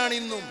നോക്കുകയാണ്.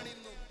 ഇന്നും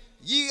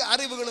ഈ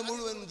അറിവുകൾ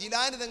മുഴുവൻ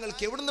ജീലാനി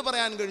തങ്ങൾക്ക് എവിടുന്ന്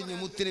പറയാൻ കഴിഞ്ഞു?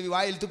 മുത്തുനബി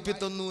വായിൽ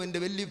തുപ്പിത്തന്നു എൻ്റെ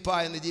വല്യപ്പ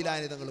എന്ന്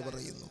ജീലാനി തങ്ങൾ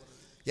പറയുന്നു.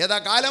 ഏതാ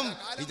കാലം?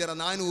 ഹിജറ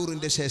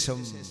 400ന്റെ ശേഷം.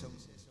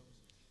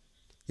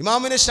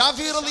 ഇമാമിനെ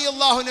ഷാഫി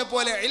റളിയല്ലാഹുവിനെ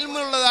പോലെ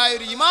ഇൽമുള്ളതായ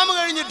ഒരു ഇമാം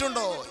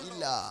കഴിഞ്ഞിട്ടുണ്ടോ?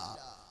 ഇല്ല.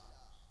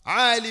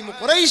 ആലിമു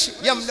ഖുറൈശ്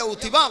യംലഉ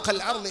തിബാഖൽ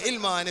അർളി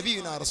ഇൽമാ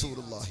നബിയുനാ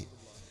റസൂലുള്ളാഹി.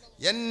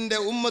 എൻ്റെ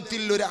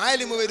ഉമ്മത്തിൽ ഒരു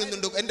ആലിമ്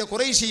വരുന്നുണ്ട്, എൻ്റെ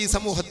ഖുറൈശി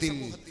സമൂഹത്തിൽ.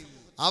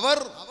 അവർ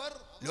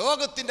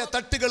ലോകത്തിന്റെ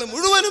തട്ടുകൾ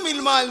മുഴുവനും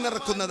ഇൽമാൽ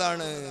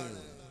നിറക്കുന്നതാണ്.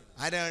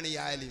 ആരാണ് ഈ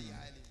ആലിം?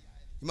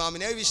 ഇമാം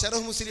നവവി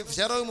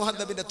ശറഹ്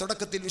മുഹദ്ദബിന്റെ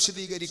തുടക്കത്തിൽ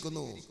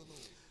വിശദീകരിക്കുന്നു.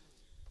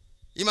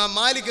 ഇമാം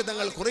മാലിക്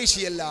തങ്ങൾ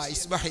ഖുറൈശിയല്ല,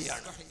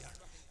 ഇസ്ബഹിയാണ്.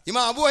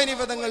 ഇമാം അബൂ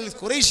ഹനീഫ തങ്ങൾ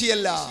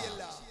ഖുറൈശിയല്ല.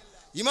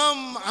 ഇമാം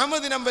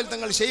അഹ്മദ് ബിൻ ഹംബൽ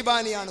തങ്ങൾ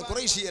ഷൈബാനിയാണ്,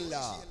 ഖുറൈശിയല്ല.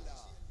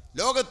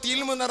 ലോകത്ത്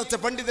ഇൽമു നിറച്ച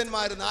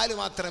പണ്ഡിതന്മാർ 4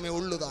 മാത്രമേ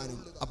ഉള്ളൂ താനും.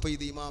 അപ്പൊ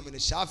ഇത് ഇമാമിന്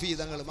ഷാഫി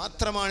തങ്ങൾ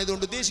മാത്രമാണ്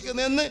ഇതുകൊണ്ട്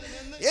ഉദ്ദേശിക്കുന്നതെന്ന്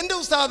എൻ്റെ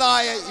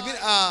ഉസ്താദായ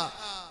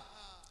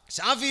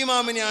ഷാഫി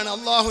ഇമാമിനെയാണ്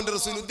അള്ളാഹുവിന്റെ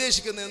റസൂൽ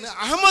ഉദ്ദേശിക്കുന്നതെന്ന്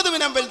അഹ്മദ്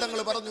ബിൻ ഹംബൽ തങ്ങൾ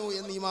പറഞ്ഞു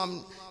എന്ന് ഇമാം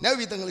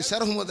നവവി തങ്ങൾ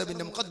ശർഹ്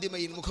മുഹദ്ദബിന്റെ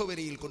മുഖദ്ദിമയിൽ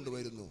മുഖവരിയിൽ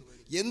കൊണ്ടുവരുന്നു.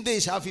 എന്തേ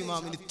ഷാഫി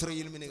ഇമാമിന് ഇത്ര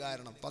ഇൽമിന്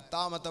കാരണം?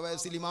 10ാമത്തെ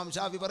വയസ്സിൽ ഇമാം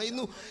ഷാഫി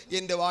പറയുന്നു,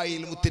 എൻ്റെ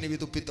വായിൽ മുത്തുനബി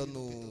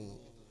തുപ്പിത്തന്നു.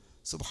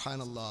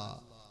 സുബ്ഹാനല്ലാഹ്.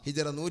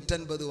 ഹിജറ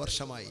 150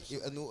 വർഷമായി.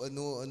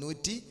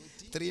 152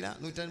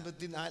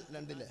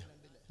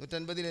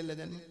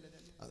 ജന്മം.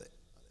 അതെ.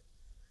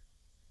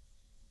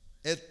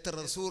 എത്ര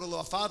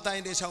റസൂലുള്ളാഹി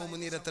വഫാത്തായതിന്റെ ശേഷം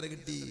ഉമിനീർ എത്ര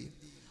കിട്ടി?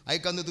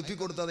 അയക്കന്ന്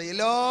തുപ്പിക്കൊടുത്തത്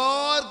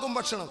എല്ലാവർക്കും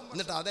ഭക്ഷണം.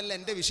 എന്നിട്ട് അതല്ല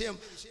എൻ്റെ വിഷയം,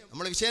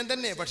 നമ്മളെ വിഷയം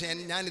തന്നെ. പക്ഷെ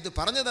ഞാൻ ഇത്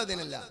പറഞ്ഞത്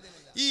അതിനല്ല.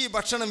 ഈ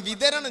ഭക്ഷണം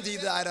വിതരണം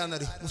ചെയ്ത്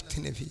ആരാന്നറിയും?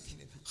 മുത്തുനബി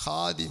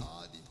ഖാദിം.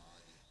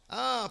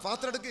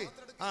 പാത്രം എടുക്ക്,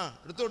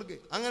 എടുത്തു കൊടുക്ക്,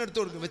 അങ്ങനെ എടുത്തു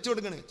കൊടുക്ക്, വെച്ചു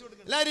കൊടുക്കണേ.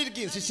 എല്ലാവരും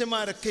ഇരിക്കും,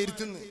 ശിഷ്യന്മാരൊക്കെ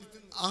ഇരുത്തുന്നു.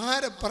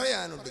 ആരെ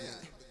പറയാനുണ്ട്?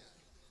 ഞാൻ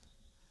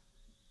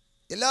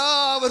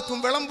എല്ലാവർക്കും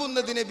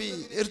വിളമ്പുന്നത് നബി,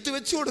 എടുത്തു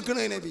വെച്ചു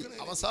കൊടുക്കണേ നബി.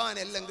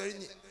 അവസാനം എല്ലാം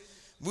കഴിഞ്ഞ്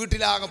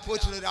വീട്ടിലാകെ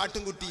പോറ്റുന്ന ഒരു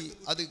ആട്ടിൻകുട്ടി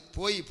അത്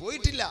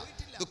പോയിട്ടില്ല,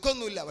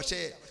 ദുഃഖമൊന്നുമില്ല. പക്ഷേ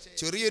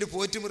ചെറിയൊരു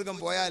പോറ്റുമൃഗം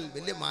പോയാൽ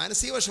വലിയ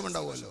മാനസിക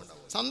വിഷമുണ്ടാവുമല്ലോ,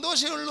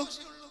 സന്തോഷമേ ഉള്ളൂ.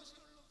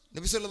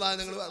 നബി സല്ലല്ലാഹു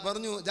അലൈഹി വസല്ലം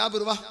പറഞ്ഞു,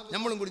 ജാബിർ വാ,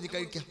 നമ്മളും കുടിച്ച്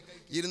കഴിക്കാം.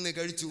 ഇരുന്ന്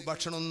കഴിച്ചു.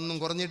 ഭക്ഷണമൊന്നും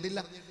കുറഞ്ഞിട്ടില്ല.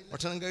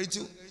 ഭക്ഷണം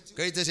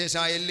കഴിച്ച ശേഷം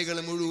ആ എല്ലുകൾ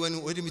മുഴുവനും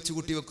ഒരുമിച്ച്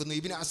കൂട്ടി വെക്കുന്നു.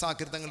 ഇബ്നു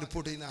അസാക്കിർ തങ്ങൾ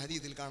റിപ്പോർട്ട് ചെയ്യുന്ന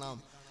ഹദീസിൽ കാണാം.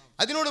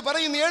 അതിനോട്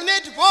പറയുന്നു,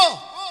 എഴുന്നേറ്റ് പോ.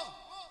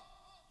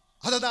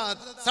 അതതാ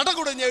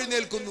സടകുടഞ്ഞ്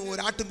എഴുന്നേൽക്കുന്നു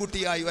ഒരു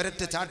ആട്ടിൻകുട്ടിയായി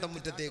ഒരൊറ്റ ചാട്ടം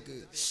മുറ്റത്തേക്ക്.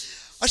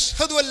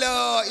 അഷ്ഹദു അല്ലാ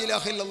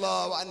ഇലാഹ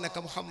ഇല്ലല്ലാഹ് വ അന്നക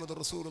മുഹമ്മദുർ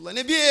റസൂലുള്ളാഹ്.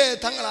 നബിയേ,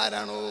 തങ്ങൾ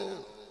ആരാണോ?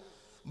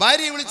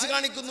 ഭാര്യയെ വിളിച്ച്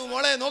കാണിക്കുന്നു,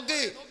 മോളെ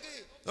നോക്ക്,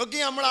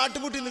 നമ്മളെ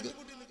ആട്ടിൻകുട്ടി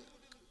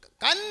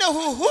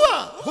കന്നഹു ഹുവ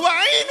ഹുവ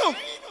ഐനു.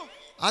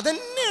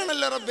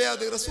 അതന്നെയാണല്ലോ റബ്ബേ,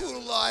 അത്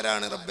റസൂലുള്ളാഹ്.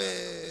 ആരാണ് റബ്ബേ?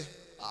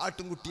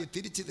 ആട്ടിൻകുട്ടിയെ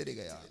തിരിച്ചു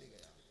തരികയാണ്.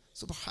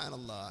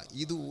 സുബ്ഹാനല്ലാഹ്.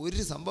 ഇത്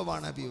ഒരു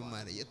സംഭവമാണ്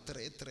അഭിമാനം. എത്ര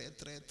എത്ര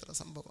എത്ര എത്ര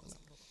സംഭവങ്ങൾ.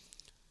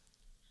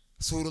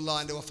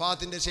 റസൂലുള്ളാഹിന്റെ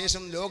വഫാത്തിന്റെ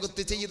ശേഷം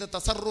ലോകത്ത് ചെയ്ത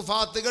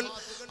തസറുഫാത്തുകൾ,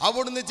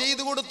 അവിടുന്ന്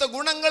ചെയ്തു കൊടുത്ത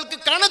ഗുണങ്ങൾക്ക്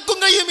കണക്കും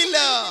കഴിയുമില്ല.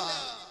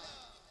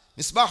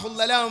 മിസ്ബാഹുൽ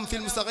ദലാം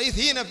ഫിൽ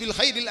മുസ്തഗീഥീന ഫിൽ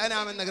ഖൈറിൽ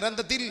അനാം എന്ന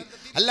ഗ്രന്ഥത്തിൽ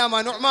അല്ലാമ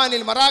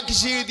നുഅ്മാനിൽ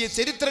മറാഖിശി എഴുതിയ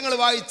ചരിത്രങ്ങൾ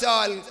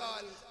വായിച്ചാൽ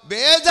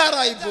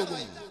ബേജാറായി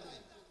പോകും.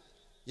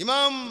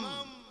 ഇമാം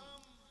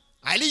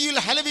അലിയുൽ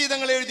ഹലബി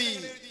തങ്ങൾ എഴുതി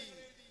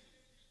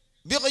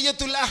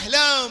ബിഖയത്തുൽ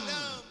അഹ്ലാം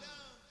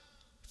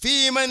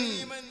ഫീമൻ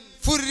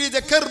ഫുർരിജ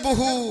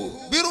കർബുഹു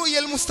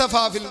ബിറുയൽ മുസ്തഫ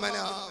ഫിൽ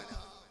മനാം.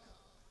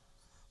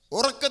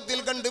 ഉറക്കത്തിൽ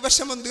കണ്ട്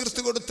വിഷമം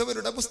തീർത്തു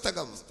കൊടുത്തവരുടെ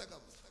പുസ്തകം.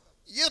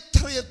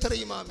 എത്ര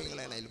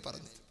ഇമാമികളാണ് അതിൽ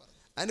പറഞ്ഞത്,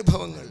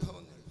 അനുഭവങ്ങൾ.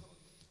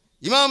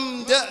 ഇമാം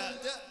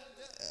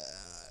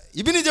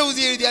ഇബ്നു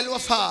ജൗസി എഴുതിയ അൽ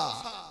വഫാ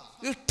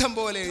ഇഷ്ടം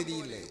പോലെ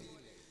എഴുതിയില്ലേ.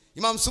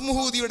 ഇമാം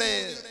സുമുഹൂദിയുടെ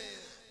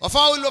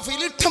വഫാഉൽ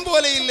വഫയിൽ ഇഷ്ടം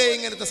പോലെ ഇല്ലേ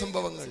ഇങ്ങനത്തെ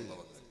സംഭവങ്ങൾ.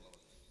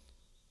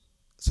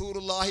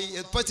 റസൂലുള്ളാഹി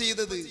എപ്പോ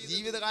ചെയ്തത്?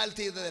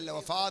 ജീവിതകാലത്ത് ചെയ്തതല്ല,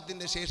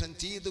 വഫാത്തിന്റെ ശേഷം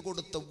ചെയ്തു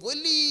കൊടുത്ത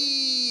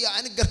വലിയ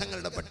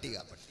അനുഗ്രഹങ്ങളുടെ പട്ടിക.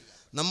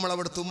 നമ്മൾ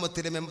അവിടുത്തെ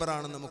ഉമ്മത്തിലെ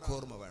മെമ്പറാണെന്ന് നമുക്ക്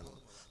ഓർമ്മ വേണം.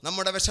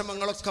 നമ്മുടെ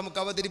വിഷമങ്ങളൊക്കെ നമുക്ക്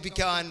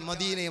അവതരിപ്പിക്കാൻ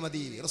മദീനയെ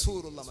മതി,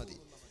 റസൂലുള്ള മതി.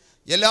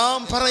 എല്ലാം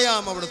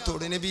പറയാം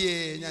അവിടുത്തോട്, നബിയെ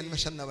ഞാൻ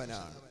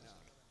വിശന്നവനാണ്.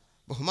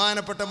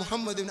 ബഹുമാനപ്പെട്ട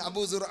മുഹമ്മദ് ബിൻ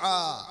അബൂ സുർആ,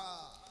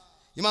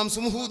 ഇമാം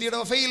സുമുഹൂദിയുടെ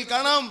വഫയിൽ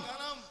കാണാം,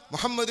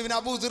 മുഹമ്മദ് ബിൻ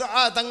അബൂ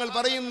സുർആ തങ്ങൾ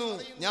പറയുന്നു,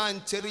 ഞാൻ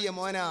ചെറിയ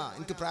മോനാ,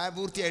 എനിക്ക്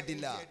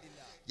പ്രായപൂർത്തിയായിട്ടില്ല.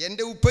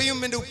 എൻ്റെ ഉപ്പയും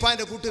എൻ്റെ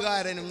ഉപ്പാന്റെ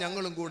കൂട്ടുകാരനും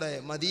ഞങ്ങളും കൂടെ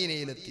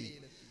മദീനയിലെത്തി.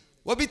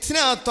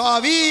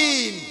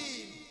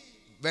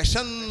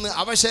 വിശന്ന്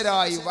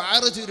അവശരായി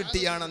വയറ്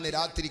ചുരുട്ടിയാണ് അന്ന്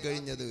രാത്രി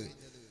കഴിഞ്ഞത്.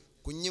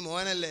 കുഞ്ഞു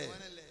മോനല്ലേ,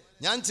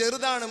 ഞാൻ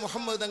ചെറുതാണ്.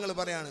 മുഹമ്മദ് തങ്ങൾ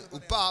പറയാണ്,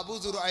 ഉപ്പ അബൂ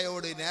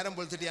സുർആയോട് നേരം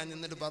പൊളിച്ചിട്ട് ഞാൻ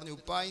നിന്നിട്ട് പറഞ്ഞു,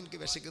 ഉപ്പ എനിക്ക്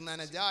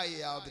വിശക്കുന്ന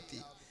ജാപത്തി,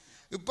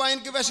 ഉപ്പ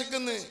എനിക്ക്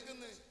വിശക്കുന്നു.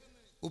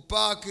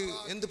 ഉപ്പാക്ക്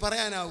എന്ത്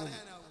പറയാനാവും?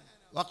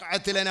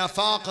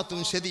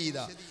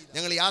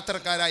 ഞങ്ങൾ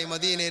യാത്രക്കാരായി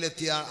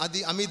മദീനയിലെത്തിയ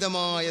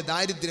അമിതമായ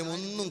ദാരിദ്ര്യം,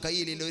 ഒന്നും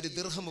കയ്യിലില്ല, ഒരു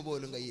ദിർഹം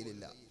പോലും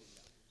കയ്യിലില്ല.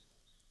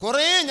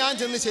 കുറെ ഞാൻ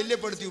ചെന്ന്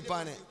ശല്യപ്പെടുത്തി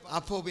ഉപ്പാനെ.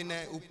 അപ്പോ പിന്നെ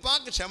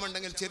ഉപ്പാക്ക് ക്ഷമ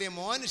ഉണ്ടെങ്കിൽ ചെറിയ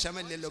മോന്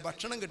ക്ഷമയില്ലല്ലോ,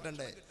 ഭക്ഷണം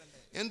കിട്ടണ്ടേ,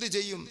 എന്ത്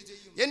ചെയ്യും?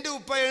 എൻ്റെ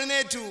ഉപ്പ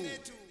എഴുന്നേറ്റു.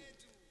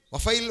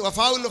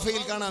 വഫാഉൽ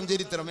വഫയിൽ കാണാം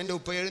ചരിത്രം. എൻ്റെ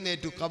ഉപ്പ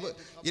എഴുന്നേറ്റു,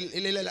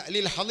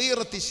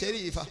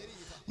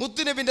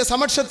 മുത്തുനബിന്റെ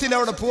സമക്ഷത്തിൽ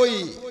അവിടെ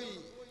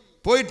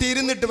പോയിട്ട്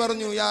ഇരുന്നിട്ട്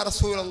പറഞ്ഞു, യാ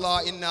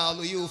റസൂലല്ലാഹ് ഇന്നാ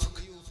ളുയൂഫുക,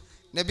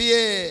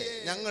 നബിയെ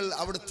ഞങ്ങൾ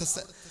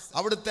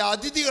അവിടുത്തെ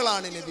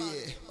അതിഥികളാണ്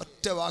നബിയെ.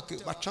 ഒറ്റ വാക്ക്,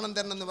 ഭക്ഷണം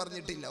തരണം എന്ന്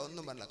പറഞ്ഞിട്ടില്ല,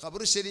 ഒന്നും പറഞ്ഞില്ല.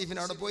 ഖബർ ഷരീഫിന്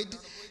അവിടെ പോയിട്ട്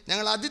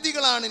ഞങ്ങൾ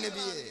അതിഥികളാണ്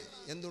നബിയെ.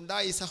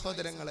 എന്തുണ്ടായി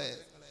സഹോദരങ്ങളെ?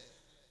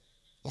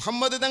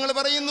 മുഹമ്മദ് തങ്ങൾ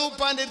പറയുന്നു,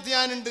 ഉപ്പാന്റെ അടുത്ത്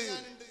ഞാനുണ്ട്.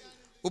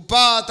 ഉപ്പ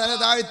തല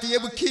താഴ്ത്തി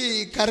എബുക്കി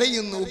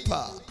കരയുന്നു. ഉപ്പ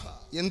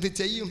എന്ത്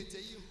ചെയ്യും?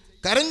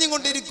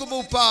 കരഞ്ഞുകൊണ്ടിരിക്കുമ്പോ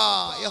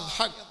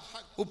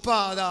ഉപ്പ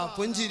അതാ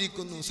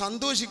പുഞ്ചിരിക്കുന്നു,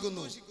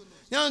 സന്തോഷിക്കുന്നു.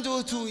 ഞാൻ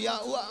ചോദിച്ചു,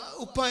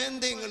 ഉപ്പ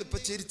എന്തേ നിങ്ങൾ ഇപ്പൊ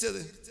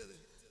ചിരിച്ചത്?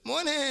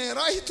 മോനെ,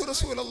 റഅയ്തു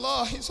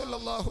റസൂലുള്ളാഹി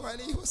സ്വല്ലല്ലാഹു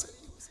അലൈഹി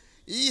വസല്ലം,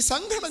 ഈ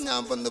സങ്കടം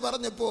ഞാൻ വന്ന്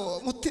പറഞ്ഞപ്പോ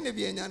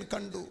മുത്തുനബിയെ ഞാൻ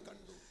കണ്ടു.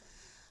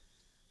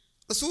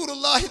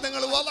 റസൂലുള്ളാഹി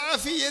തങ്ങൾ വദഅ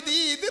ഫീ യദി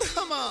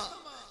ദിർഹമ,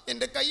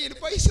 എൻ്റെ കയ്യിൽ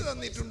പൈസ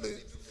തന്നിട്ടുണ്ട്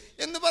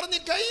എന്ന് പറഞ്ഞ്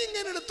കൈ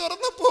ഇങ്ങനെ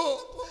തുറന്നപ്പോ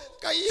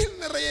കയ്യിൽ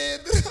നിറയെ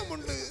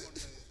ദിർഹമുണ്ട്.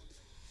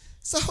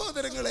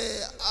 സഹോദരങ്ങളെ,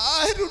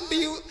 ആരുണ്ട്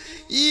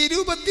ഈ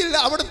രൂപത്തിൽ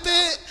അവിടുത്തെ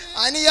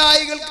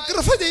അനുയായികൾക്ക്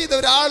കൃപ ചെയ്ത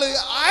ഒരാള്?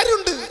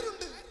 ആരുണ്ട്?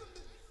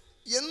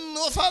 എന്ന്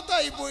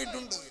വഫാത്തായി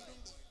പോയിട്ടുണ്ട്.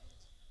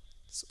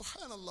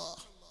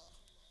 സുബ്ഹാനല്ലാഹ്.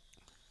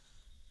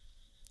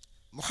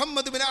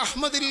 മുഹമ്മദ് ബിൻ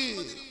അഹ്മദിൽ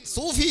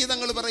സൂഫി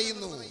തങ്ങൾ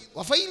പറയുന്നു,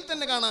 വഫയിൽ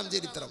തന്നെ കാണാം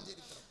ചരിത്രം,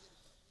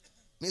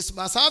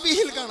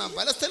 മസാബിഹിൽ കാണാം,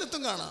 പല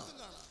സ്ഥലത്തും കാണാം,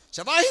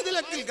 ശവാഹിദിൽ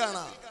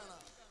കാണാം.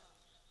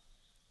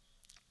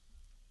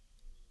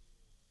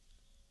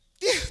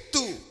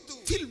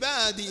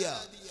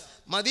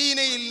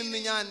 മദീനയിൽ നിന്ന്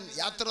ഞാൻ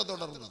യാത്ര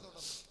തുടർന്നു.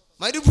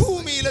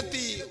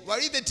 മരുഭൂമിയിലെത്തി,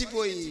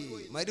 വഴിതെറ്റിപ്പോയി.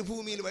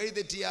 മരുഭൂമിയിൽ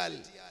വഴിതെറ്റിയാൽ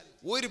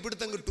ഒരു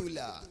പിടുത്തം കിട്ടൂല,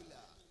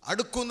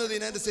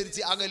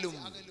 അടുക്കുന്നതിനനുസരിച്ച് അകലും.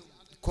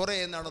 കുറെ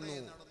നടന്നു.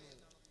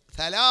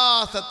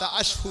 സലാസത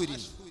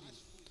അശ്ഹുരിൻ,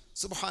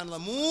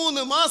 സുബ്ഹാനല്ലാഹ്,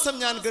 3 മാസം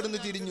ഞാൻ കിടന്നു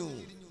തിരിഞ്ഞു.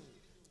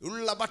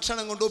 ഉള്ള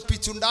ഭക്ഷണം കൊണ്ട്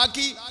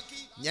ഒപ്പിച്ചുണ്ടാക്കി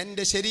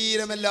എന്റെ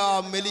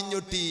ശരീരമെല്ലാം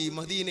മെലിഞ്ഞൊട്ടി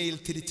മദീനയിൽ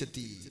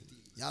തിരിച്ചെത്തി.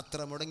 യാത്ര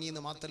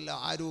മുടങ്ങിയെന്ന് മാത്രമല്ല,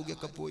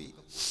 ആരോഗ്യമൊക്കെ പോയി.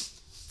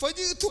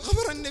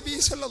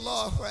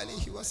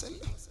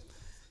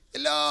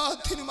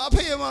 എല്ലാത്തിനും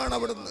അഭയമാണ്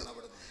അവിടുന്ന്.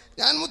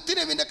 ഞാൻ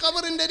മുത്തുനബിന്റെ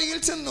ഖബറിന്റെ അരികിൽ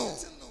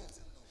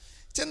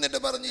ചെന്നിട്ട്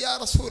പറഞ്ഞു, യാ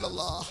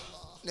റസൂലല്ലാഹ്,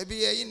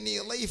 നബിയെ ഇന്നി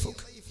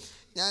ലൈഫുക,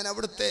 ഞാൻ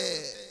അവിടുത്തെ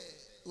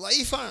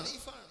വൈഫാണ്,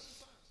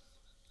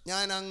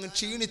 ഞാൻ അങ്ങ്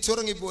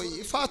ക്ഷീണിച്ചുറങ്ങിപ്പോയി.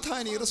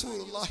 ഫാഥാനി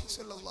റസൂലുള്ളാഹി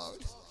സ്വല്ലല്ലാഹു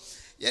അലൈഹി വസല്ലം,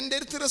 എൻ്റെ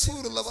അടുത്ത്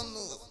റസൂലുള്ള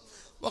വന്നു.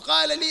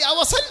 വഖാല ലി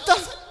അവസൽത,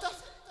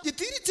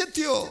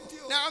 തിരിച്ചെത്തിയോ?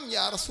 നാം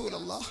യാ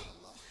റസൂലല്ലാഹ്,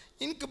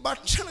 എനിക്ക്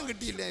ഭക്ഷണം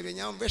കിട്ടിയില്ല,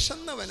 ഞാൻ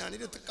വിശന്നവനാണ്,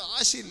 ഇതിനകത്ത്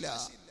കാശില്ല.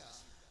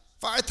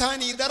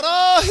 ഫഅതാനി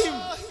ദറാഹിം,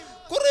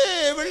 കുറേ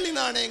വെള്ളി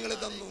നാണയങ്ങൾ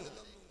തന്നു.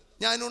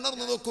 ഞാൻ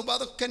ഉണർന്നു നോക്കുമ്പോൾ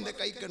അതൊക്കെ എൻ്റെ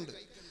കൈക്കുണ്ട്.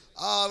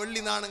 ആ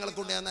വെള്ളി നാണയങ്ങളെ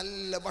കൊണ്ട് ഞാൻ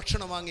നല്ല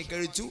ഭക്ഷണം വാങ്ങി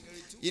കഴിച്ചു.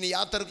 ഇനി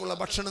യാത്രക്കുള്ള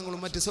ഭക്ഷണങ്ങളും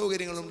മറ്റ്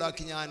സൗകര്യങ്ങളും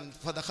ഉണ്ടാക്കി ഞാൻ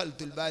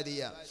ഫദഖൽതുൽ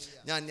ബാരിയ,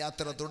 ഞാൻ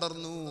യാത്ര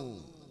തുടർന്നു.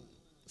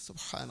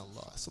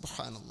 സുബ്ഹാനല്ലാഹ്,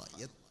 സുബ്ഹാനല്ലാഹ്,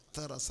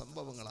 എത്ര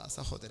സംഭവങ്ങളാ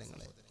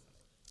സഹോദരങ്ങളെ.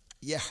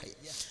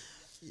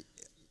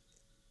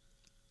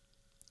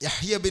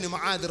 യഹ്യ ബിൻ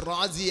മുആദ്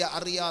റാസിയ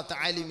അറിയാത്ത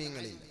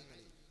ആലിമീങ്ങളിൽ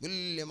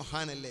വലിയ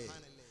മഹാനല്ലേ,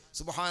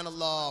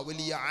 സുബ്ഹാനല്ലാഹ്.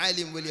 വലിയ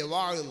ആലിം, വലിയ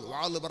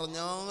വാള്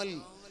പറഞ്ഞാൽ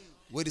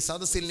ഒരു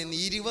സദസ്സിൽ നിന്ന്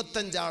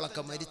 25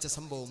 ആളൊക്കെ മരിച്ച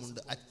സംഭവമുണ്ട്.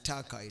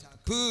 അറ്റാക്കായിട്ട്,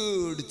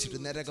 പേടിച്ചിട്ട്,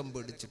 നരകം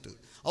പേടിച്ചിട്ട്,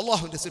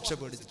 അള്ളാഹുവിന്റെ ശിക്ഷ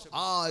പേടിച്ചിട്ട്.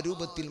 ആ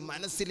രൂപത്തിൽ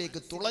മനസ്സിലേക്ക്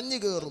തുളഞ്ഞു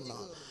കയറുന്ന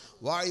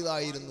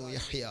വായിലായിരുന്നു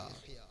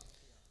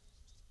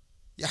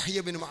യഹ്യ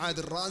ബിൻ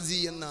മുആദ് റാസി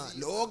എന്ന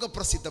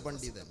ലോകപ്രസിദ്ധ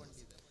പണ്ഡിതൻ.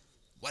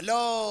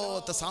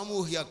 വല്ലാത്ത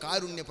സാമൂഹിക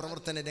കാരുണ്യ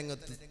പ്രവർത്തന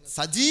രംഗത്ത്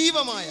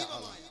സജീവമായ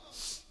ആളാണ്.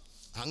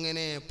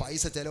 അങ്ങനെ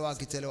പൈസ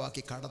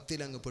ചെലവാക്കി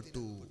കടത്തിലങ്ങ്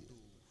പെട്ടു.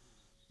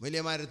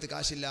 വലിയമാരത്ത്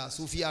കാശില്ല,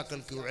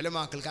 സൂഫിയാക്കൾക്ക്,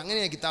 ഉലമാക്കൾക്ക്.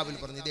 അങ്ങനെയാ കിതാബിൽ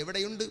പറഞ്ഞത്.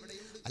 എവിടെയുണ്ട്?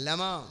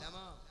 അല്ലാമ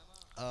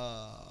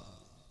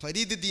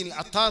ഫരീദുദ്ദീൻ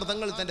അത്താർ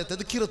തങ്ങൾ തന്റെ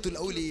തദ്കിറത്തുൽ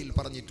ഔലിയയിൽ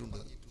പറഞ്ഞിട്ടുണ്ട്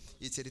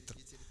ഈ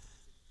ചരിത്രം.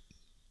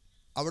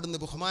 അവിടുന്ന്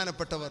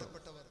ബഹുമാനപ്പെട്ടവർ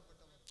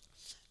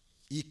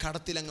ഈ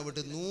കടത്തിലങ്ങ്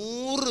വിട്ട്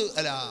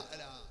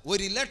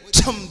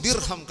 1,00,000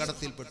 ദിർഹം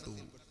കടത്തിൽപ്പെട്ടു.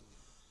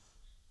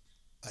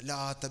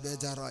 വല്ലാത്ത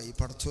ബേജാറായി.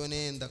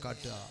 പടച്ചോനെ എന്താ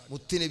കാട്ടുക?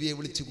 മുത്തുനബിയെ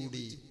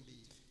വിളിച്ചുകൂടി.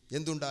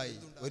 എന്തുണ്ടായി?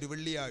 ഒരു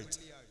വെള്ളിയാഴ്ച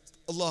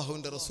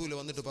അള്ളാഹുവിന്റെ റസൂല്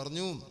വന്നിട്ട്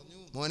പറഞ്ഞു,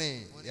 മോനെ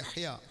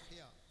യഹ്യ,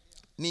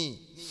 നീ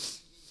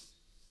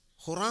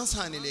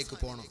ഖുറാസാനിലേക്ക്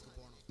പോണം.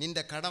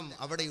 നിന്റെ കടം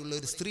അവിടെയുള്ള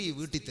ഒരു സ്ത്രീ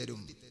വീട്ടിൽ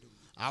തരും.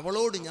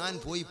 അവളോട് ഞാൻ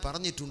പോയി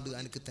പറഞ്ഞിട്ടുണ്ട്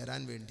എനിക്ക്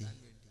തരാൻ വേണ്ടി.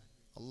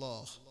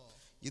 അല്ലാഹ്,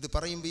 ഇത്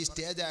പറയുമ്പോൾ ഈ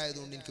സ്റ്റേജ്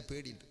ആയതുകൊണ്ട് എനിക്ക്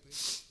പേടിയുണ്ട്.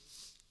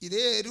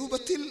 ഇതേ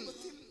രൂപത്തിൽ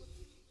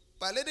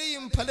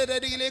പലരെയും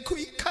പലരരികിലേക്കും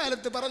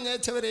ഇക്കാലത്ത്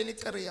പറഞ്ഞയച്ചവരെ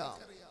എനിക്കറിയാം.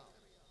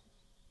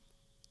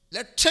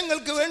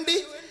 ലക്ഷങ്ങൾക്ക് വേണ്ടി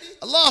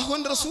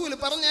അല്ലാഹുവിന്റെ റസൂൽ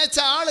പറഞ്ഞയച്ച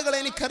ആളുകളെ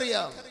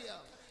എനിക്കറിയാം.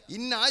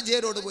 ഇന്ന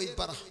ആജേരോട് പോയി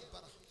പറ.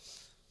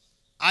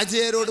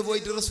 ആജേരോട്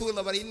പോയിട്ട് റസൂൽ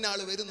പറയും, ഇന്ന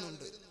ആള്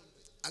വരുന്നുണ്ട്.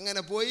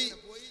 അങ്ങനെ പോയി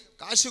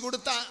കാശ്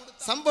കൊടുത്ത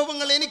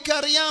സംഭവങ്ങൾ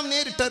എനിക്കറിയാം,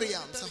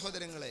 നേരിട്ടറിയാം.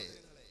 സഹോദരങ്ങളെ,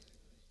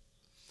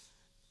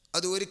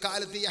 അത് ഒരു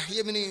കാലത്ത് യഹ്യ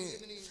ഇബ്നു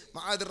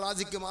മുആദ്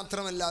റാസിക്ക്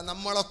മാത്രമല്ല,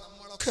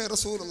 നമ്മളൊക്കെ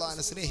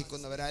റസൂലുള്ളാഹിനെ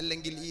സ്നേഹിക്കുന്നവരാ.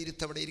 അല്ലെങ്കിൽ ഈ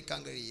ഇരുത്തവിടെ ഇരിക്കാൻ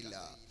കഴിയില്ല.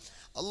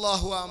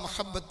 അള്ളാഹു ആ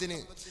മഹബത്തിന്,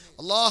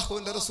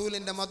 അള്ളാഹുവിന്റെ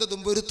റസൂലിന്റെ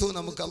മദതും പൊരുത്തവും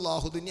നമുക്ക്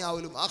അള്ളാഹു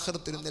ദുനിയാവിലും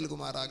ആഖിറത്തിലും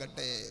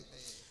നൽകുമാറാകട്ടെ.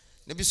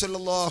 നബി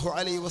സല്ലല്ലാഹു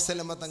അലൈഹി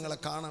വസല്ലമ തങ്ങളെ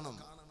കാണണം.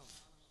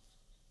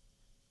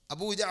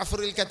 അബൂ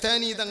ജഅഫറുൽ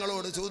കത്താനി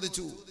തങ്ങളോട്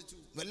ചോദിച്ചു.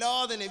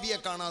 വല്ലാതെ നബിയെ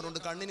കാണാറുണ്ട്,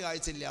 കണ്ണിന്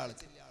കാഴ്ചയില്ല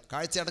ആൾക്ക്.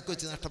 കാഴ്ച അടക്ക്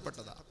വെച്ച്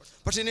നഷ്ടപ്പെട്ടതാ.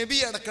 പക്ഷെ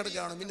നബിയെ ഇടക്കിടക്ക്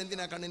കാണും. പിന്നെ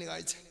എന്തിനാ കണ്ണിന്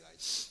കാഴ്ച?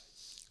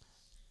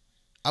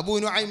 അബൂ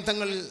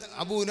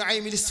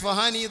നുഐം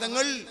ഇസ്ഫഹാനി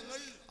തങ്ങൾ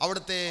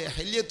അവിടുത്തെ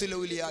ഹല്യത്തുൽ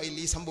ഔലിയായിൽ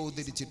ഈ സംഭവം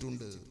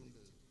ഉദ്ധരിച്ചിട്ടുണ്ട്.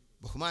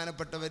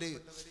 ബഹുമാനപ്പെട്ടവര്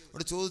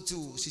അവിടെ ചോദിച്ചു,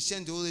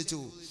 ശിഷ്യൻ ചോദിച്ചു,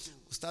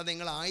 ഉസ്താദ്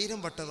നിങ്ങൾ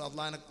 1000 വട്ടം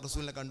അള്ളാഹുവിനെ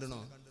റസൂലിനെ കണ്ടണോ?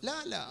 ലാ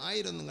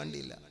 1000 ഒന്നും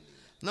കണ്ടില്ല.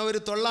 എന്നാ ഒരു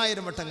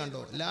 900 വട്ടം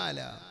കണ്ടോ? ലാ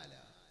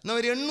എന്നാ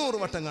ഒരു 800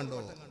 വട്ടം കണ്ടോ?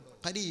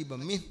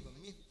 ഖരീബൻ മിൻ,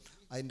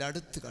 അതിൻ്റെ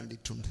അടുത്ത്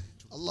കണ്ടിട്ടുണ്ട്.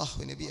 അള്ളാഹു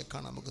നബിയെ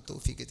കാണാൻ നമുക്ക്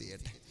തൗഫീഖ്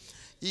ചെയ്യട്ടെ.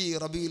 ഈ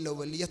റബീഉൽ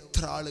അവ്വൽ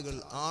എത്ര ആളുകൾ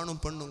ആണും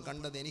പെണ്ണും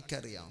കണ്ടത്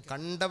എനിക്കറിയാം,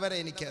 കണ്ടവരെ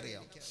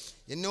എനിക്കറിയാം.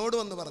 എന്നോട്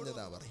വന്ന്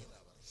പറഞ്ഞതാ പറയും.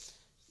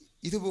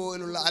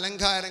 ഇതുപോലുള്ള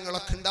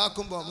അലങ്കാരങ്ങളൊക്കെ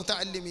ഉണ്ടാക്കുമ്പോൾ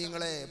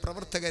മുതഅല്ലിമീങ്ങളെ,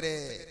 പ്രവർത്തകരെ,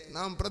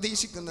 നാം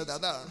പ്രതീക്ഷിക്കുന്നത്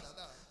അതാണ്.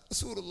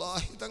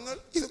 റസൂലുള്ളാഹി തങ്ങൾ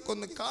ഇതൊക്കെ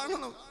ഒന്ന്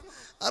കാണണം,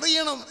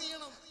 അറിയണം.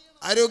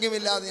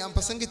 ആരോഗ്യമില്ലാതെ ഞാൻ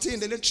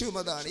പ്രസംഗിച്ചതിൻ്റെ ലക്ഷ്യവും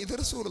അതാണ്. ഇത്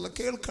റസൂലുള്ള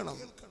കേൾക്കണം.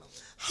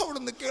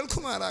 അവിടുന്ന്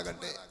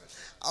കേൾക്കുമാറാകട്ടെ.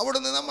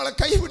 അവിടുന്ന് നമ്മളെ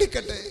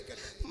കൈപിടിക്കട്ടെ.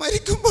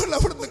 മരിക്കുമ്പോൾ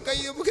അവിടുന്ന് കൈ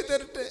നമുക്ക്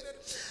തരട്ടെ.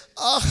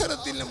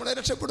 ആഖിറത്തിൽ നമ്മളെ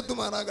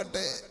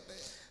രക്ഷപ്പെടുത്തുമാറാകട്ടെ.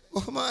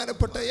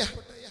 ബഹുമാനപ്പെട്ട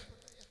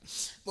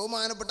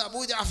അബൂ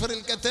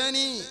ജഅഫറുൽ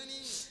കത്താനി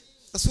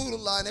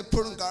റസൂലുള്ളാഹിനെ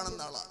എപ്പോഴും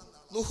കാണുന്ന ആളാണ്.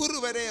 ളുഹുർ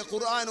വരെ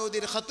ഖുർആൻ ഓതി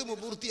ഖത്മ്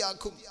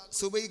പൂർത്തിയാക്കും.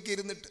 സുബൈക്ക്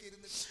ഇരുന്നിട്ട്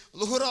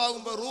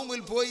ളുഹുറാകുമ്പോൾ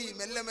റൂമിൽ പോയി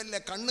മെല്ലെ മെല്ലെ,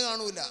 കണ്ണ്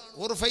കാണൂല,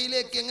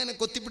 ഉർഫയിലേക്ക് എങ്ങനെ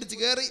കൊത്തിപ്പിടിച്ച്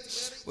കയറി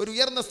ഒരു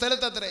ഉയർന്ന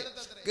സ്ഥലത്തത്രേ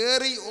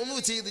കയറി ഒളു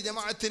ചെയ്ത്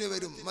ജമാഅത്തിന്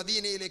വരും.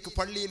 മദീനയിലേക്ക്,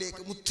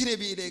 പള്ളിയിലേക്ക്,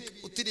 മുത്തുനബിയിലേക്ക്.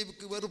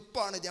 മുത്തുനബിക്ക്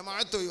വെറുപ്പാണ്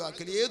ജമാഅത്ത്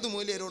ഒഴിവാക്കൽ. ഏത്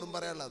മൂല്യരോടും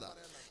പറയാനുള്ളതാ.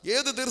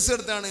 ഏത്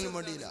തീർച്ചയെടുത്താണെങ്കിലും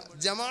വേണ്ടിയില്ല,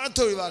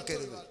 ജമാഅത്ത്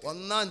ഒഴിവാക്കരുത്.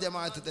 1-ാം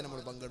ജമാഅത്തിൽ നമ്മൾ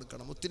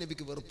പങ്കെടുക്കണം.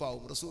 മുത്തുനബിക്ക്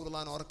വെറുപ്പാവും.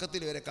 റസൂലുള്ളാഹിനെ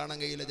ഉറക്കത്തിൽ വരെ കാണാൻ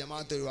കഴിയില്ല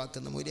ജമാഅത്ത്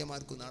ഒഴിവാക്കുന്ന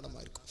മൂല്യമാർക്കും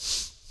നാടന്മാർക്കും.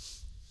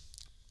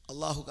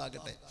 അള്ളാഹു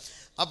കാക്കട്ടെ.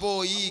 അപ്പോ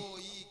ഈ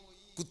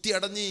കുത്തി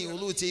അടഞ്ഞ്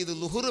ഉളു ചെയ്ത്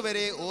ളുഹുർ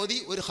വരെ ഓതി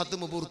ഒരു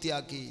ഖത്മ്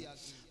പൂർത്തിയാക്കി.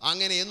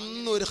 അങ്ങനെ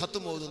എന്നും ഒരു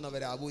ഖത്മ്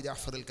ഓതുന്നവരാ അബൂ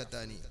ജഅഫറുൽ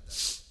കത്താനി.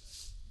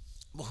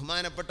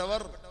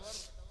 ബഹുമാനപ്പെട്ടവർ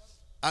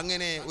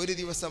അങ്ങനെ ഒരു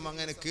ദിവസം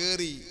അങ്ങനെ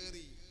കേറി,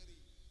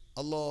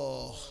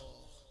 അല്ലാഹ്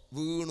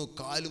വീണു,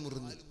 കാല്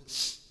മുറിഞ്ഞു.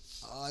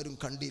 ആരും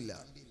കണ്ടില്ല.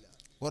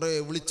 കുറെ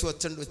വിളിച്ചു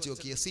ഒച്ചണ്ട് വെച്ച്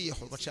നോക്കി,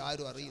 യസീഹു, പക്ഷെ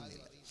ആരും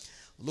അറിയുന്നില്ല.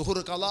 ളുഹുർ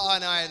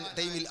ഖളാനായ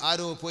ടൈമിൽ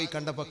ആരോ പോയി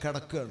കണ്ടപ്പോൾ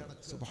കിടക്കുകയാണ്.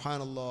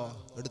 സുബ്ഹാനല്ലാഹ്,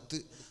 എടുത്ത്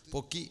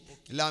പൊക്കി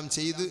എല്ലാം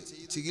ചെയ്ത്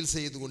ചികിത്സ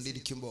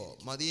ചെയ്തുകൊണ്ടിരിക്കുമ്പോൾ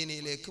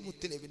മദീനയിലേക്ക്,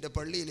 മുത്തുനബിന്റെ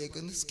പള്ളിയിലേക്ക്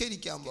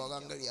നിസ്കരിക്കാൻ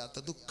പോകാൻ കഴിയാത്ത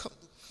ദുഃഖം.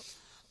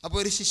 അപ്പോൾ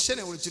ഒരു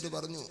ശിഷ്യനെ വിളിച്ചിട്ട്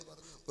പറഞ്ഞു,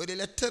 ഒരു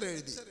ലെറ്റർ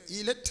എഴുതി, ഈ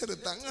ലെറ്റർ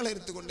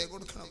തങ്ങളെടുത്ത് കൊണ്ടേ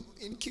കൊടുക്കണം,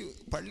 എനിക്ക്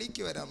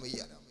പള്ളിക്ക് വരാൻ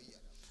വയ്യ.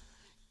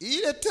 ഈ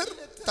ലെറ്റർ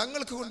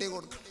തങ്ങൾക്ക് കൊണ്ടേ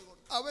കൊടുക്കണം.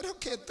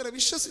 അവരൊക്കെ എത്ര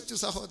വിശ്വസിച്ചു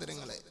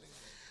സഹോദരങ്ങളെ.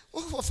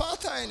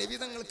 വഫാത്തായ നബി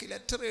തങ്ങൾക്ക്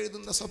ലെറ്റർ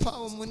എഴുതുന്ന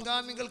സ്വഭാവം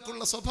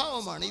മുൻഗാമികൾക്കുള്ള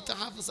സ്വഭാവമാണ്. ഈ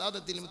തഹാഫ്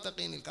സാദത്തിൽ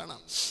മുത്തഖീനിൽ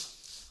കാണാം.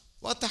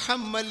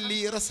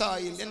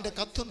 എൻ്റെ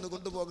കത്തൊന്ന്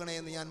കൊണ്ടുപോകണേ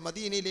എന്ന് ഞാൻ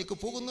മദീനയിലേക്ക്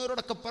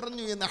പോകുന്നവരോടൊക്കെ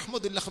പറഞ്ഞു എന്ന്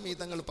അഹ്മദുൽ ലഹ്മി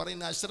തങ്ങൾ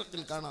പറയുന്ന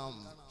അഷ്റഖിൽ കാണാം.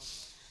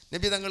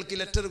 നബി തങ്ങൾക്ക്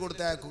ലെറ്റർ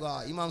കൊടുത്തയക്കുക.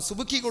 ഇമാം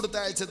സുബുക്കി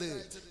കൊടുത്തയച്ചത്,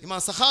 ഇമാം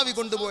സഹാവി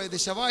കൊണ്ടുപോയത്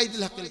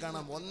ശവാഹിദുൽ ഹഖിൽ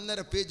കാണാം.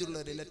 1.5 പേജുള്ള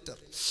ഒരു ലെറ്റർ.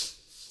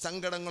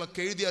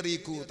 സങ്കടങ്ങളൊക്കെ എഴുതി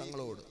അറിയിക്കൂ,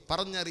 തങ്ങളോട്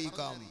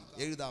പറഞ്ഞറിയിക്കാം,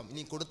 എഴുതാം.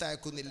 ഇനി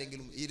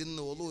കൊടുത്തയക്കുന്നില്ലെങ്കിലും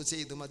ഇരുന്ന് ഒളു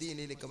ചെയ്ത്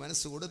മദീനയിലേക്ക്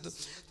മനസ്സ് കൊടുത്ത്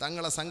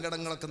തങ്ങളെ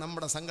സങ്കടങ്ങളൊക്കെ,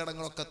 നമ്മുടെ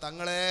സങ്കടങ്ങളൊക്കെ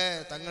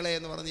തങ്ങളെ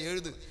എന്ന് പറഞ്ഞ്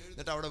എഴുത്.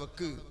 എന്നിട്ട് അവിടെ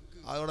വെക്ക്,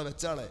 അവിടെ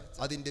വെച്ചാളെ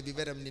അതിൻ്റെ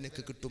വിവരം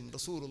നിനക്ക് കിട്ടും.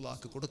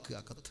 റസൂലുള്ളാഹിക്ക് കൊടുക്കുക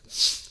കത്ത്.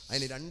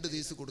 അതിന് 2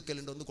 ദിവസം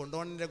കൊടുക്കലുണ്ട്. ഒന്ന്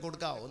കൊണ്ടുപോകണ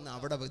കൊടുക്കുക, ഒന്ന്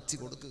അവിടെ വെച്ച്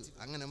കൊടുക്ക്.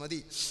 അങ്ങനെ മതി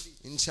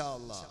ഇൻഷാ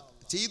അല്ലാഹ്.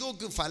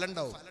 ചെയ്തോക്ക്, ഫലം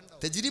ഉണ്ടാവും.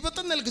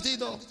 തജ്രിബത്തൻ നിനക്ക്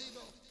ചെയ്തോ,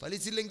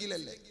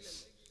 ഫലിച്ചില്ലെങ്കിലല്ലേ.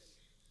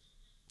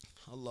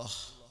 അല്ലാഹ്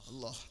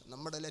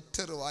നമ്മുടെ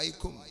ലെറ്റർ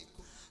വായിക്കും,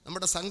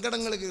 നമ്മുടെ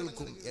സങ്കടങ്ങൾ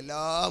കേൾക്കും,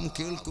 എല്ലാം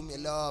കേൾക്കും,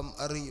 എല്ലാം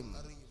അറിയും.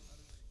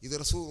 ഇത്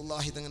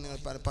റസൂലുള്ളാഹി തങ്ങൾ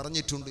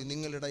പറഞ്ഞിട്ടുണ്ട്.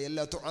 നിങ്ങളുടെ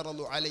എല്ലാ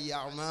തുഅറദു അലയ്യ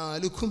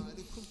അമാലുക്കും,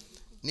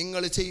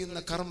 നിങ്ങൾ ചെയ്യുന്ന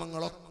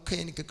കർമ്മങ്ങളൊക്കെ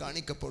എനിക്ക്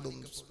കാണിക്കപ്പെടും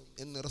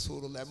എന്ന്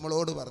റസൂലുള്ളാഹി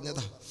നമ്മളോട്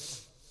പറഞ്ഞതാ.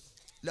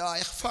 ലാ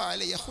യഖ്ഫാ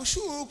അലയ്യ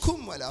ഖുശൂഉകും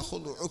വലാ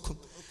ഖുദൂഉകും,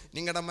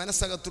 നിങ്ങളുടെ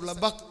മനസ്സകത്തുള്ള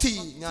ഭക്തി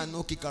ഞാൻ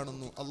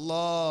നോക്കിക്കാണുന്നു.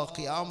 അല്ലാഹ്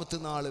ഖിയാമത്ത്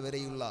നാൾ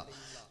വരെയുള്ള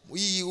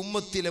ഈ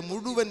ഉമ്മത്തിലെ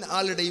മുഴുവൻ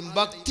ആളുടെയും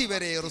ഭക്തി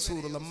വരെ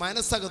റസൂലുള്ളാഹി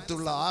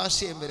മനസ്സകത്തുള്ള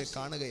ആശയം വരെ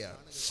കാണുകയാണ്.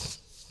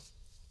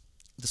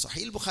 ഇത്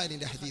സ്വഹീഹ്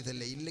ബുഖാരിന്റെ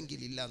ഹദീസല്ലേ, ഇല്ലെങ്കിൽ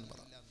ഇല്ല എന്ന് പറ.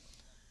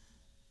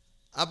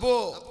 അപ്പോ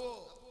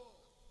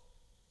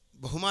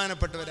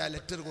ബഹുമാനപ്പെട്ടവർ ആ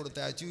ലെറ്റർ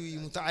കൊടുത്തയച്ചു. ഈ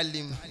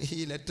മുതഅല്ലിം ഈ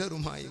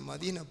ലെറ്ററുമായി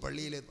മദീന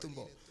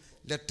പള്ളിയിലെത്തുമ്പോൾ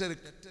ലെറ്റർ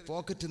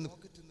പോക്കറ്റിൽ നിന്ന്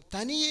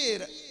തനിയെ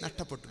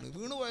നഷ്ടപ്പെട്ടു,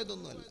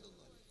 വീണുപോയതൊന്നുമല്ല.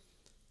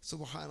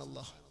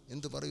 സുബ്ഹാനല്ലാഹ്,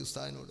 എന്ത് പറയും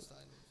ഉസ്താദിനോട്.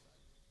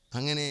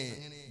 അങ്ങനെ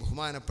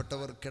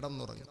ബഹുമാനപ്പെട്ടവർ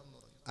കിടന്നുറങ്ങി.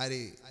 ആര്?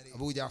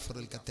 അബൂ ജാഫർ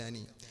അൽ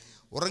ഖത്താനി.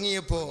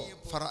 ഉറങ്ങിയപ്പോൾ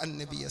ഫറഅൻ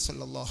നബിയ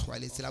സല്ലല്ലാഹു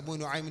അലൈഹി വസല്ലം അബൂ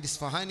നുഐം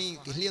ഇസ്ഫഹാനി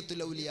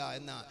ഹില്യത്തുൽ ഔലിയ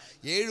എന്ന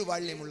 7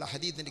 വാള്യമുള്ള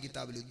ഹദീസിന്റെ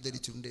കിതാബിൽ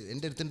ഉദ്ധരിച്ചിട്ടുണ്ട്.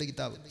 എൻ്റെ അടുത്തുണ്ട്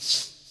കിതാബ്.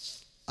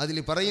 അതിൽ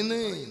പറയുന്നു,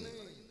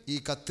 ഈ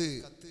കത്ത്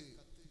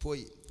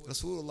പോയി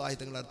റസൂലുള്ളാഹി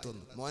തങ്ങളുടെ അടുത്ത്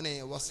വന്നു. മോനെ,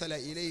 വസല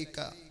ഇലൈക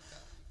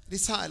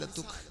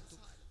റിസാലതുക,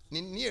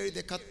 നീ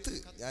എഴുതിയ കത്ത്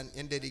ഞാൻ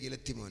എൻ്റെ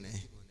അരികിലെത്തി മോനെ.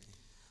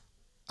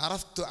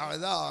 അറഫ്തു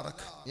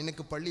അഅ്ദാറക,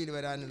 നിനക്ക് പള്ളിയിൽ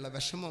വരാനുള്ള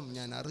വിഷമം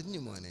ഞാൻ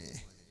അറിഞ്ഞു മോനെ.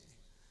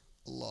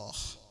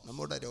 അല്ലാഹ്,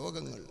 നമ്മുടെ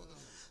രോഗങ്ങൾ,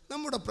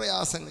 നമ്മുടെ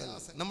പ്രയാസങ്ങൾ,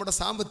 നമ്മുടെ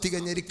സാമ്പത്തിക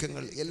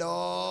ഞെരുക്കങ്ങൾ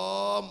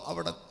എല്ലാം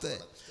അവിടത്തെ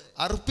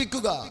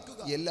അർപ്പിക്കുക.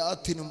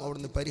 എല്ലാത്തിനും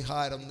അവിടുന്ന്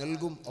പരിഹാരം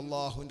നൽകും.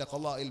 അള്ളാഹുവിൻ്റെ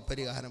ഖളായിൽ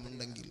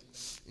പരിഹാരമുണ്ടെങ്കിൽ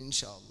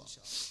ഇൻഷാ അല്ലാഹ്.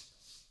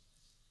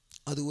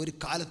 അത് ഒരു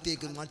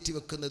കാലത്തേക്ക്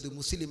മാറ്റിവെക്കുന്നത്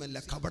മുസ്ലിമല്ല,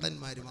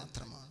 കപടന്മാർ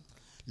മാത്രമാണ്.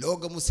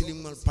 ലോക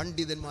മുസ്ലിങ്ങൾ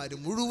പണ്ഡിതന്മാർ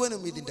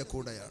മുഴുവനും ഇതിൻ്റെ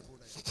കൂടെയാണ്.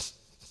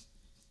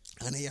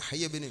 അങ്ങനെ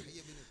യഹ്യ ഇബ്നു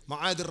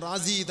മുആദ്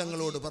റാസി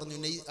തങ്ങളോട് പറഞ്ഞു,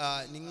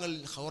 നിങ്ങൾ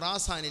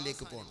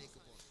ഖുറാസാനിലേക്ക് പോകണം.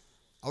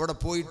 അവിടെ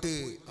പോയിട്ട്,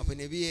 അപ്പം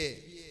നബിയെ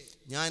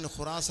ഞാൻ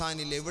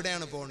ഖുറാസാനിൽ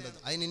എവിടെയാണ് പോകേണ്ടത്?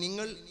 അതിന്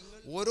നിങ്ങൾ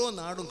ഓരോ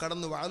നാടും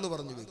കടന്ന് വാഴ്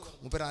പറഞ്ഞു വെക്കും.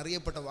 മൂപ്പർ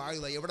അറിയപ്പെട്ട വാഴ,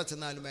 എവിടെ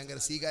ചെന്നാലും ഭയങ്കര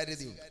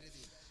സ്വീകാര്യതയുണ്ട്.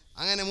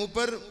 അങ്ങനെ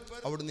മൂപ്പർ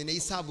അവിടുന്ന്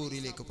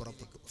നൈസാബൂരിലേക്ക്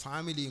പുറപ്പെട്ടു,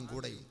 ഫാമിലിയും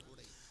കൂടെയുണ്ട്.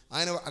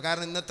 അങ്ങനെ,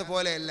 കാരണം ഇന്നത്തെ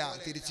പോലെയല്ല,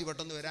 തിരിച്ച്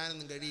പെട്ടെന്ന്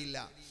വരാനൊന്നും കഴിയില്ല.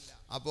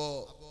 അപ്പോൾ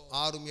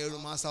 6-7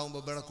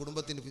 മാസമാകുമ്പോൾ ഇവിടെ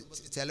കുടുംബത്തിന്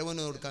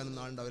ചെലവിന്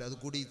കൊടുക്കാനൊന്നും ആളുണ്ടാവില്ല. അത്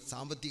കൂടി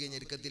സാമ്പത്തിക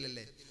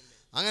ഞെരുക്കത്തിലല്ലേ.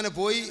 അങ്ങനെ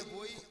പോയി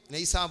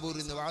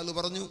നൈസാബൂരിൽ നിന്ന് വാഴ്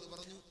പറഞ്ഞു.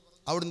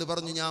 അവിടുന്ന്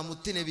പറഞ്ഞു, ഞാൻ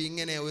മുത്തുനബി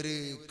ഇങ്ങനെ ഒരു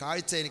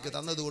കാഴ്ച എനിക്ക്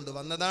തന്നതുകൊണ്ട്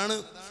വന്നതാണ്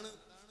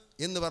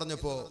എന്ന്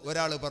പറഞ്ഞപ്പോൾ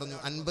ഒരാൾ പറഞ്ഞു,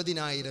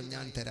 50,000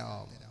 ഞാൻ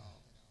തരാം.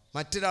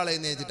 മറ്റൊരാളെ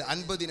നേരിട്ട്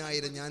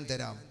 50,000 ഞാൻ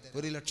തരാം.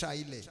 1,00,000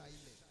 ആയില്ലേ?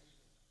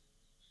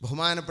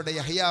 ബഹുമാനപ്പെട്ട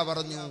യഹ്യ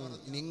പറഞ്ഞു,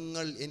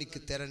 നിങ്ങൾ എനിക്ക്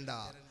തരണ്ട.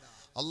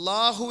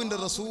 അള്ളാഹുവിൻ്റെ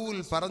റസൂൽ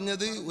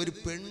പറഞ്ഞത് ഒരു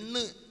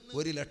പെണ്ണ്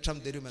 1,00,000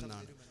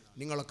 തരുമെന്നാണ്.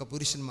 നിങ്ങളൊക്കെ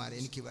പുരുഷന്മാരെ,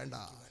 എനിക്ക് വേണ്ട.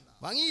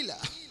 വാങ്ങിയില്ല.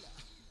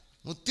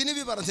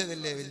 മുത്തുനബി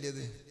പറഞ്ഞതല്ലേ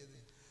വലിയത്,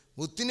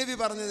 മുത്തുനബി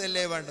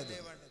പറഞ്ഞതല്ലേ വേണ്ടത്.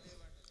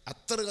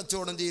 അത്തറ്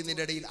കച്ചവടം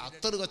ചെയ്യുന്നതിൻ്റെ ഇടയിൽ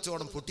അത്തറ്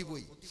കച്ചവടം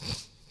പൊട്ടിപ്പോയി.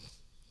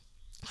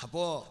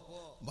 അപ്പോ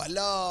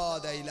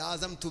വല്ലാതെ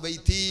ലാസം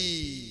തുബൈത്തി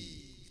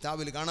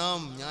കിതാബിൽ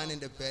കാണാം, ഞാൻ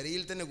എൻ്റെ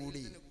പെരയിൽ തന്നെ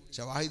കൂടി.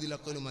 ശവാഹിദുൽ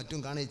ഹഖിലും മറ്റും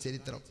കാണുക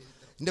ചരിത്രം.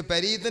 എൻ്റെ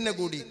പെരയിൽ തന്നെ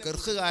കൂടി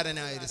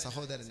കർഹുകാരനായൊരു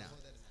സഹോദരനാണ്.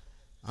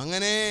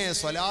 അങ്ങനെ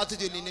സ്വലാത്ത്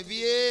ചൊല്ലി,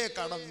 നബിയേ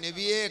കടം,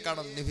 നബിയേ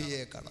കടം,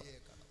 നബിയേ കടം.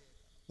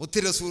 മുത്ത്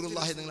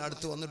റസൂലുള്ളാഹി നിങ്ങൾ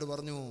അടുത്ത് വന്നിട്ട്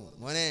പറഞ്ഞു,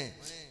 മോനെ,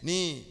 നീ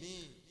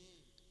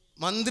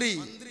മന്ത്രി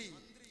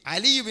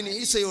അലി ഇബ്നു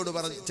ഈസയോട്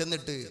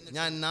ചെന്നിട്ട്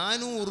ഞാൻ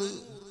 400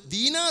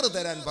 ദീനാർ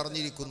തരാൻ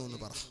പറഞ്ഞിരിക്കുന്നു എന്ന്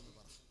പറ.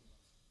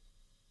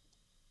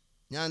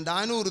 ഞാൻ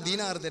 400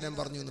 ദീനാർ തരാൻ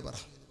പറഞ്ഞു എന്ന് പറ.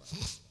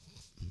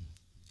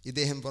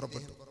 ഇദ്ദേഹം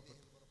പുറപ്പെട്ടു.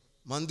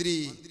 മന്ത്രി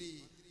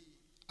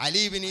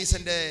അലി ഇബ്നു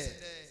ഈസന്റെ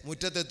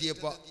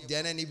മുറ്റത്തെത്തിയപ്പോൾ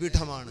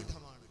ജനനിബിഡമാണ്.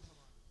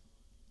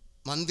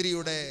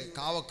 മന്ത്രിയുടെ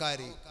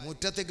കാവക്കാര്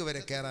മുറ്റത്തേക്ക്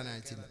വരെ കയറാൻ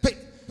അയച്ചില്ല.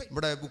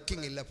 ഇവിടെ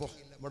ബുക്കിംഗ് ഇല്ല, പോ,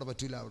 ഇവിടെ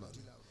പറ്റൂല. അവിടെ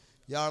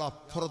ഇയാൾ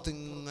അപ്പുറത്ത്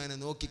ഇങ്ങനെ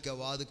നോക്കിക്ക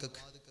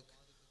വാതുക്കൊക്കെ.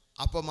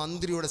 അപ്പൊ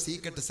മന്ത്രിയുടെ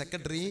സീക്രട്ട്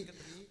സെക്രട്ടറി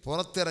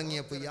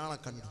പുറത്തിറങ്ങിയപ്പോ ഇയാളെ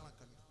കണ്ടു.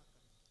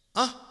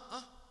 ആ,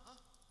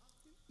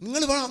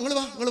 നിങ്ങൾ വാ, നിങ്ങൾ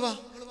വാ, നിങ്ങൾ വാ.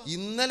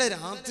 ഇന്നലെ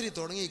രാത്രി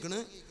തുടങ്ങിയിരിക്കണ്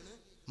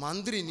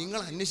മന്ത്രി നിങ്ങൾ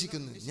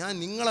അന്വേഷിക്കുന്നു. ഞാൻ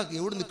നിങ്ങളെ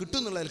എവിടുന്ന്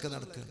കിട്ടുന്നുള്ളതിലേക്ക്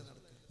നടക്കുകയാണ്.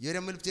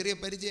 ഇവരമ്മിൽ ചെറിയ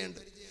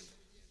പരിചയമുണ്ട്.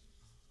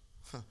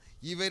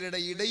 ഇവരുടെ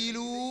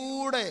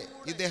ഇടയിലൂടെ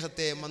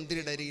ഇദ്ദേഹത്തെ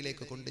മന്ത്രിയുടെ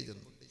അരികിലേക്ക്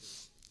കൊണ്ടുചെന്നു.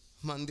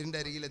 മന്ത്രിയുടെ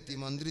അരികിലെത്തി.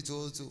 മന്ത്രി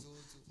ചോദിച്ചു.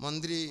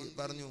 മന്ത്രി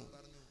പറഞ്ഞു,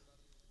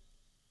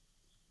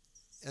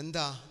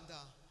 എന്താ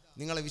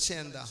നിങ്ങളെ വിഷയം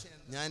എന്താ?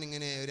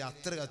 ഞാനിങ്ങനെ ഒരു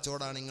അത്തർ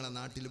കച്ചവടമാണ് നിങ്ങളെ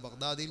നാട്ടിൽ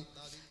ബഗ്ദാദിൽ.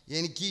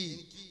 എനിക്ക്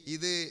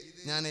ഇത്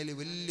ഞാനതിൽ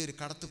വലിയൊരു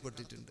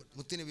കടത്തപ്പെട്ടിട്ടുണ്ട്.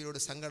 മുത്തുനബിയോട്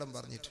സങ്കടം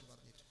പറഞ്ഞിട്ട്.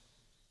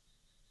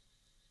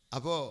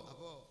 അപ്പോ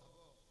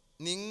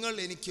നിങ്ങൾ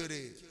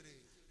എനിക്കൊരു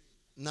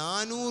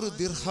 400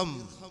 ദിർഹം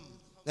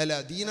അല്ല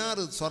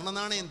ദീനാറ് സ്വർണ്ണ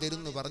നാണയം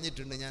തരുമെന്ന്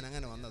പറഞ്ഞിട്ടുണ്ട്. ഞാൻ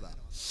അങ്ങനെ വന്നതാ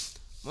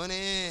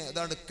മോനെ.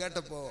 അതാണ്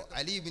കേട്ടപ്പോ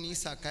അലി ഇബ്നു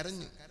ഈസ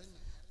കരഞ്ഞു.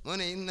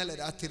 മോനെ, ഇന്നലെ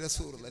രാത്രി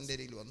റസൂൽ എൻ്റെ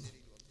അരികിൽ വന്നു.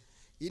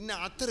 ഇന്ന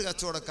അത്തർ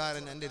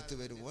കച്ചവടക്കാരൻ എൻ്റെ അടുത്ത്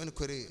വരും,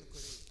 ഓനക്കൊരു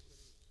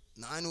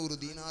 400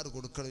 ദീനാറ്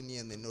കൊടുക്കണം നീ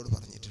എന്ന് എന്നോട്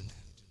പറഞ്ഞിട്ടുണ്ട്.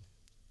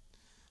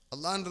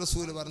 അള്ളാഹുവിൻ്റെ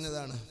റസൂൽ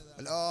പറഞ്ഞതാണ്.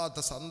 വല്ലാത്ത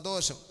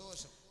സന്തോഷം.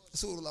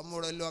 റസൂൽ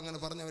നമ്മോടെല്ലാം അങ്ങനെ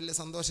പറഞ്ഞ വലിയ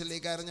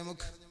സന്തോഷമില്ലേക്കാരം.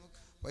 നമുക്ക്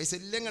പൈസ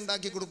എല്ലാം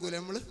ഉണ്ടാക്കി കൊടുക്കൂല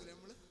നമ്മൾ.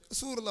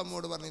 റസൂൽ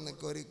നമ്മോട് പറഞ്ഞ്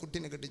നിനക്ക് ഒരു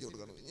കുട്ടീനെ കെട്ടിച്ചു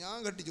കൊടുക്കണം. ഞാൻ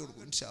കെട്ടിച്ചു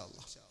കൊടുക്കും ഇൻഷാ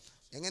അല്ലാഹ്.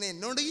 എങ്ങനെ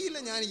എന്നോട് കീഴില്ല,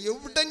 ഞാൻ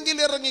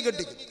എവിടെങ്കിലും ഇറങ്ങി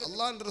കെട്ടിക്കും.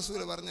 അള്ളാഹുവിൻ്റെ റസൂൽ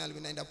പറഞ്ഞാൽ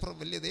പിന്നെ അതിൻ്റെ അപ്പുറം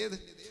വലിയത് ഏത്?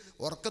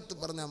 ഉറക്കത്ത്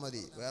പറഞ്ഞാൽ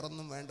മതി,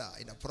 വേറൊന്നും വേണ്ട.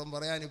 അതിൻ്റെ അപ്പുറം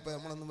പറയാനിപ്പോൾ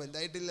നമ്മളൊന്നും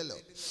വലുതായിട്ടില്ലല്ലോ.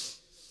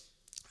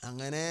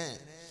 അങ്ങനെ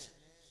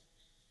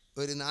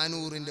ഒരു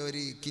 400-ൻ്റെ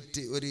ഒരു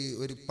കിറ്റ്,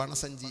 ഒരു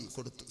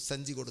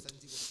പണസഞ്ചി കൊടുത്തു.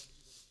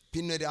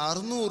 പിന്നെ ഒരു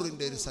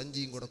 600-ൻ്റെ ഒരു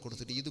സഞ്ചിയും കൂടെ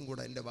കൊടുത്തിട്ട് ഇതും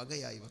കൂടെ എൻ്റെ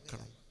വകയായി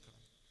വെക്കണം.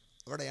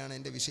 അവിടെയാണ്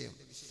എൻ്റെ വിഷയം.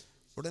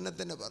 ഉടനെ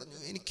തന്നെ പറഞ്ഞു,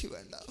 എനിക്ക്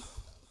വേണ്ട.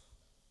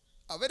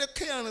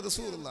 അവരൊക്കെയാണ്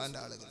റസൂലുള്ളാഹിൻ്റെ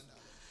ആളുകൾ.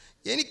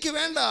 എനിക്ക്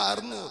വേണ്ട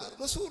 600.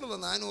 റസൂലുള്ള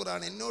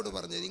 400 എന്നോട്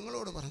പറഞ്ഞത്,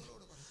 നിങ്ങളോട് പറഞ്ഞു.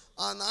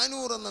 ആ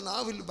 400 എന്ന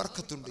നാവിൽ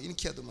ബർക്കത്തുണ്ട്,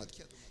 എനിക്കത് മതി.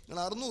 നിങ്ങൾ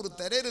 600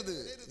 തരരുത്.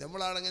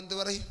 നമ്മളാണെങ്കിൽ എന്ത്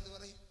പറയും?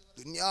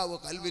 ദുനിയാവ്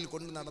കൽവിൽ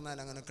കൊണ്ട് നടന്നാൽ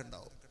അങ്ങനെയൊക്കെ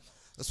ഉണ്ടാവും.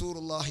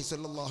 റസൂലുള്ളാഹി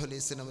സ്വല്ലല്ലാഹു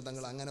അലൈഹി വസല്ലം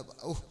തങ്ങൾ അങ്ങനെ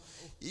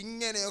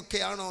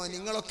ഇങ്ങനെയൊക്കെയാണോ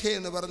നിങ്ങളൊക്കെ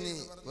എന്ന് പറഞ്ഞ്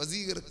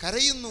വസീർ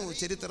കരയുന്നു.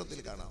 ചരിത്രത്തിൽ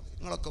കാണാം.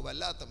 നിങ്ങളൊക്കെ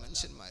വല്ലാത്ത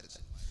മനുഷ്യന്മാർ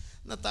തന്നെ.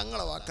 എന്നാൽ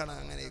തങ്ങളെ വാക്കണം.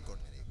 അങ്ങനെ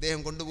ആയിക്കോട്ടെ.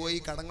 അദ്ദേഹം കൊണ്ടുപോയി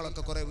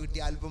കടങ്ങളൊക്കെ കുറേ വീട്ടി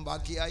അല്പം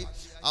ബാക്കിയായി.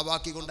 ആ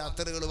ബാക്കി കൊണ്ട്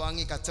അത്തറുകൾ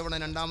വാങ്ങി കച്ചവടം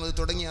രണ്ടാമത്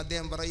തുടങ്ങി.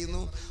 അദ്ദേഹം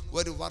പറയുന്നു,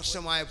 ഒരു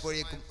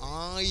വർഷമായപ്പോഴേക്കും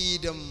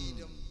 1000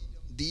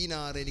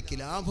 ദീനാർ എനിക്ക്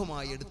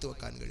ലാഭമായി എടുത്തു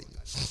വെക്കാൻ കഴിഞ്ഞു.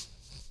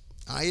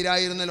 1000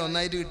 ആയിരുന്നല്ലോ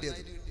ഒന്നായിട്ട്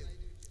കിട്ടിയത്.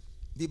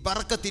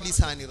 ബിബർക്കത്തി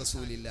ലിസാനി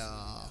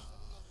റസൂലില്ലാഹ്.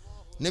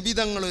 നബി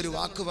തങ്ങൾ ഒരു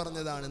വാക്ക്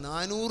പറഞ്ഞതാണ്,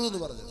 400 എന്ന്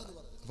പറഞ്ഞതാണ്.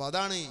 അപ്പൊ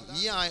അതാണ്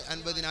ഈ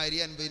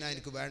 50,000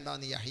 എനിക്ക്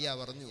വേണ്ടാന്ന് യഹ്യ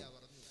പറഞ്ഞു.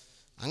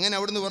 അങ്ങനെ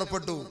അവിടുന്ന്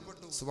പുറപ്പെട്ടു.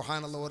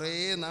 സുബ്ഹാനല്ലാഹ്. ഒരേ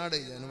നാട്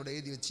ഞാനിവിടെ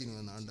എഴുതി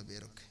വെച്ചിരുന്നു. നാടിൻ്റെ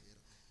പേരൊക്കെ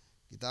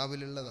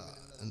കിതാബിലുള്ളതാ.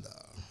 എന്താ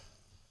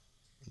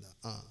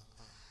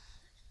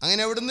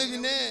അങ്ങനെ അവിടുന്ന്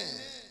പിന്നെ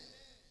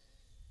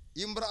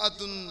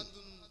ഇംറഅത്തുൻ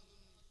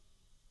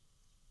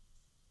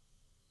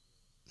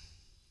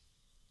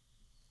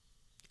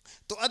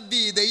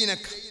തുഅദ്ദി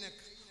ദൈനക,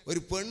 ഒരു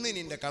പെണ്ണ്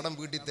നിന്റെ കടം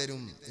വീട്ടിൽ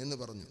തരും എന്ന്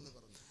പറഞ്ഞു.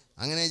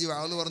 അങ്ങനെ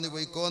വാള് പറഞ്ഞു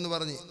പോയിക്കോ എന്ന്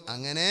പറഞ്ഞ്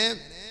അങ്ങനെ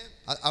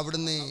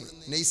അവിടുന്ന്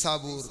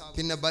നൈസാബൂർ,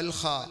 പിന്നെ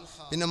ബൽഹ,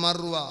 പിന്നെ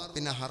മർവ,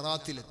 പിന്നെ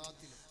ഹറാത്തിലെത്തി.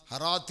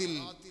 ഹറാത്തിൽ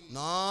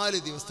 4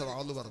 ദിവസത്തെ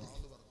വാള് പറഞ്ഞു.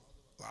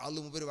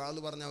 വാള്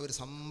പറഞ്ഞ ഒരു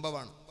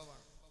സംഭവമാണ്.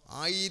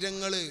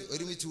 1000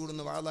 ഒരുമിച്ച്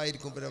കൂടുന്ന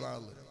വാളായിരിക്കും പിന്നെ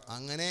വാള്.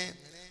 അങ്ങനെ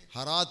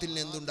ഹറാത്തിൽ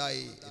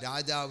എന്തുണ്ടായി?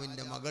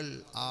 രാജാവിൻ്റെ മകൾ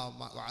ആ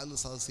വാള്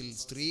സദസ്സിൽ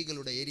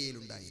സ്ത്രീകളുടെ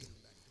ഏരിയയിലുണ്ടായിരുന്നു.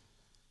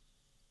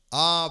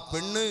 ആ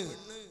പെണ്ണ്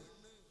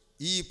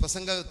ഈ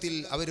പ്രസംഗത്തിൽ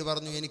അവർ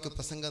പറഞ്ഞു, എനിക്ക്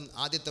പ്രസംഗം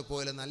ആദ്യത്തെ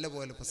പോലെ നല്ല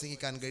പോലെ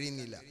പ്രസംഗിക്കാൻ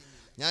കഴിയുന്നില്ല.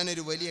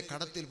 ഞാനൊരു വലിയ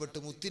കടത്തിൽപ്പെട്ട്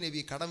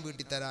മുത്തുനബി കടം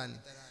വീട്ടിത്തരാൻ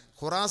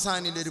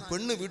ഖുറാസാനിൽ ഒരു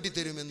പെണ്ണ്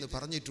വീട്ടിത്തരുമെന്ന്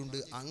പറഞ്ഞിട്ടുണ്ട്.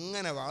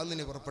 അങ്ങനെ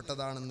വാളിന്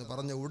പുറപ്പെട്ടതാണെന്ന്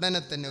പറഞ്ഞ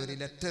ഉടനെ തന്നെ ഒരു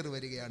ലെറ്റർ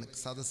വരികയാണ്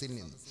സദസ്സിൽ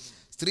നിന്ന്.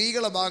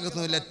 സ്ത്രീകളുടെ ഭാഗത്തു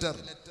നിന്ന് ലെറ്റർ.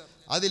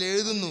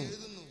 അതിലെഴുതുന്നു,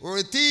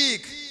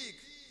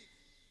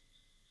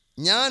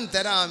 ഞാൻ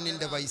തരാം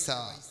നിന്റെ പൈസ.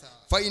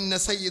 ഫഇന്ന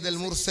സയ്യിദൽ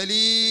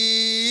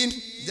മുർസലീൻ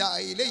ജാ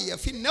ഇലയ്യ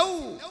ഫിന്നൗ.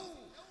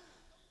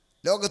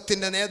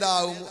 ലോകത്തിന്റെ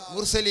നേതാവ്,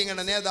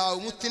 മുർസലീങ്ങളുടെ നേതാവ്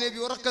മുത്തുനബി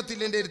ഉറക്കത്തിൽ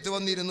എൻ്റെ അടുത്ത്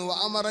വന്നിരുന്നു.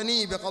 അമറനീ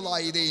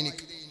ബിഖളാഇ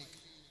ദൈനിക്,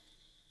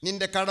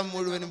 നിന്റെ കടം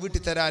മുഴുവനും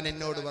വീട്ടിൽ തരാൻ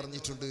എന്നോട്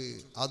പറഞ്ഞിട്ടുണ്ട്.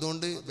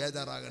 അതുകൊണ്ട്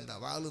ബേജാറാകണ്ട,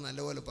 വാള്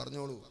നല്ലപോലെ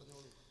പറഞ്ഞോളൂ.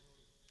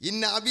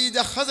 ഇന്ന അബീ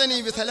ജഹസനി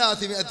ബി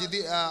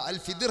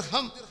 300,000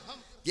 ദിർഹം.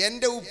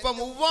 എൻ്റെ ഉപ്പ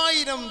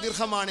 3000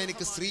 ദിർഹമാണ്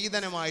എനിക്ക്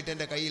സ്ത്രീധനമായിട്ട്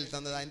എൻ്റെ കയ്യിൽ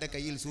തന്നത്. എൻ്റെ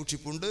കയ്യിൽ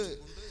സൂക്ഷിപ്പുണ്ട്.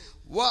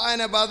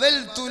 വഅന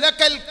ബദൽതു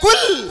ലകൽ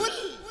കുൽ,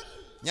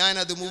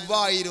 ഞാനത്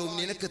 3000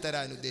 നിനക്ക്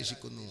തരാൻ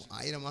ഉദ്ദേശിക്കുന്നു.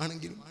 1000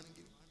 ആണെങ്കിലും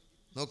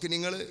നോക്കി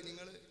നിങ്ങൾ.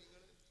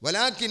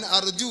 വലാകിൻ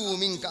അർജു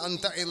മിൻക അൻ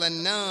തഇല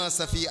الناس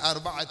في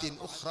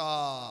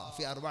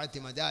 4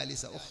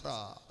 മജാലിസ് ഉഖ്റാ.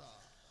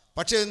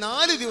 പക്ഷേ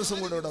 4 ദിവസം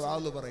കൂടെ ഇവിടെ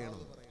വാള്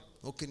പറയണം.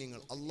 നോക്കി നിങ്ങൾ,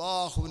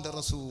 അല്ലാഹുവിൻ്റെ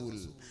റസൂൽ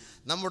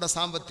നമ്മുടെ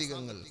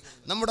സാമ്പത്തികങ്ങൾ,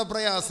 നമ്മുടെ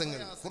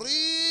പ്രയാസങ്ങൾ,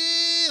 കുറേ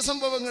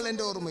സംഭവങ്ങൾ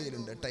എൻ്റെ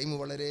ഓർമ്മയിലുണ്ട്. ടൈം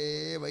വളരെ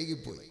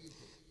വൈകിപ്പോയി,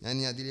 ഞാൻ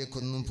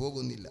അതിലേക്കൊന്നും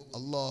പോകുന്നില്ല.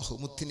 അള്ളാഹു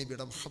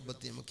മുത്തുനബിയുടെ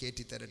മുഹബ്ബത്ത് നമുക്ക്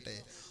ഏറ്റിത്തരട്ടെ.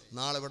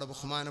 നാളെ ഇവിടെ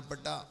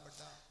ബഹുമാനപ്പെട്ട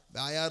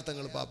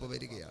ആയാർത്ഥങ്ങൾ പാപ്പ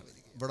വരികയാണ്.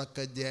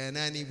 ഇവിടൊക്കെ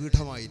ജനാനി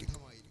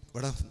പീഠമായിരിക്കും.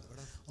 ഇവിടെ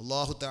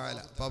അള്ളാഹു തആല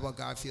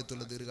പാപ്പക്ക്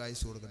ആഫിയത്തുള്ള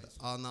ദീർഘായുസ് കൊടുക്കട്ടെ.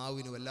 ആ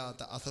നാവിന്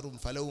വല്ലാത്ത അസറും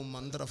ഫലവും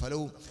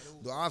മന്ത്രഫലവും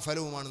ദുആ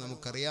ഫലവുമാണ്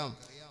നമുക്കറിയാം.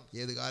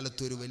 ഏത്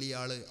കാലത്തും ഒരു വലിയ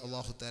ആള്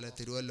അള്ളാഹു തആല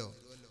തരുമല്ലോ.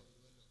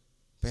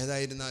 അപ്പം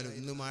ഏതായിരുന്നാലും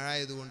ഇന്ന് മഴ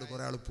ആയതുകൊണ്ട്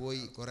കുറേ ആൾ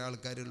പോയി, കുറേ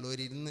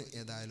ആൾക്കാരുള്ളവരിന്ന്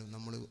ഏതായാലും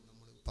നമ്മൾ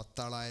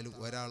 10 ആളായാലും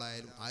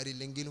ഒരാളായാലും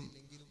ആരില്ലെങ്കിലും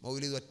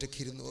മൗലിദ്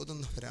ഒറ്റയ്ക്കിരുന്ന്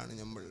ഓതുന്നവരാണ്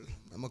നമ്മൾ.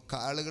 നമുക്ക്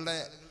ആളുകളുടെ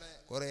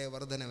കുറേ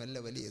വർധനവല്ല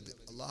വലിയത്.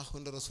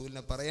 അള്ളാഹുവിൻ്റെ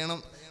റസൂലിനെ പറയണം,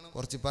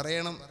 കുറച്ച്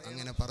പറയണം.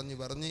 അങ്ങനെ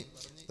പറഞ്ഞ്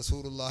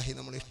റസൂലുള്ളാഹി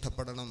നമ്മൾ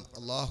ഇഷ്ടപ്പെടണം.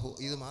 അള്ളാഹു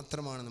ഇത്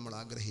മാത്രമാണ് നമ്മൾ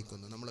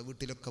ആഗ്രഹിക്കുന്നത്. നമ്മളെ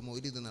വീട്ടിലൊക്കെ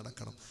മൗലിദ്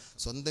നടക്കണം,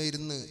 സ്വന്തം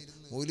ഇരുന്ന്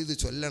മൗലിദ്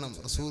ചൊല്ലണം,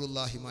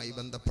 റസൂലുള്ളാഹിയുമായി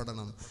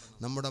ബന്ധപ്പെടണം.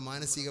 നമ്മുടെ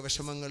മാനസിക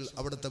വിഷമങ്ങൾ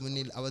അവിടുത്തെ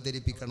മുന്നിൽ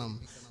അവതരിപ്പിക്കണം.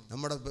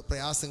 നമ്മുടെ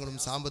പ്രയാസങ്ങളും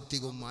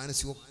സാമ്പത്തികവും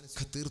മാനസികവും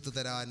ഒക്കെ തീർത്തു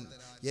തരാൻ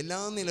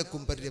എല്ലാ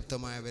നിലക്കും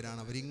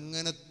പര്യാപ്തമായവരാണ് അവർ.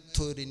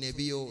 ഇങ്ങനത്തെ ഒരു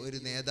നബിയോ ഒരു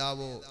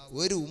നേതാവോ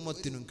ഒരു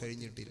ഉമ്മത്തിനും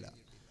കഴിഞ്ഞിട്ടില്ല.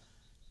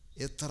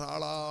 എത്ര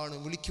ആളാണ്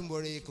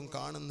വിളിക്കുമ്പോഴേക്കും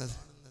കാണുന്നത്.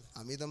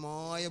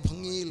 അമിതമായ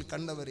ഭംഗിയിൽ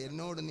കണ്ടവർ,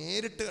 എന്നോട്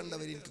നേരിട്ട്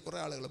കണ്ടവർ, എനിക്ക് കുറേ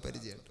ആളുകളെ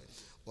പരിചയമുണ്ട്.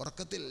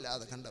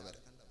 ഉറക്കത്തിലില്ലാതെ കണ്ടവർ,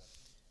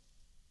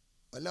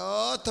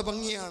 വല്ലാത്ത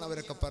ഭംഗിയാണ്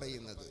അവരൊക്കെ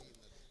പറയുന്നത്.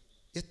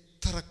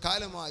 എത്ര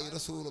കാലമായി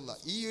റസൂലുള്ള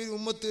ഈ ഒരു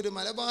ഉമ്മത്ത്, ഒരു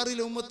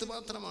മലബാറിലെ ഉമ്മത്ത്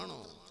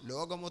മാത്രമാണോ?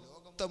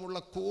 ലോകമൊത്തമുള്ള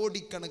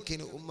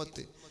കോടിക്കണക്കിന്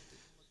ഉമ്മത്ത്,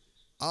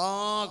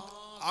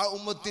 ആ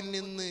ഉമ്മത്തിൽ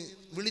നിന്ന്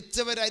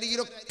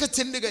വിളിച്ചവരരികിലൊക്കെ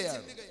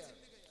ചെല്ലുകയാണ്.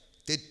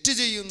 തെറ്റ്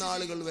ചെയ്യുന്ന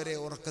ആളുകൾ വരെ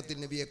ഉറക്കത്തിൽ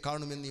നബിയെ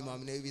കാണുമെന്ന്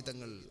ഇമാം നബവി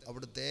തങ്ങൾ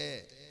അവിടുത്തെ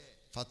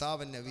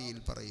ഫതാവൻ നബിയിൽ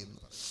പറയുന്നു.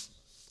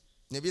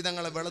 നബി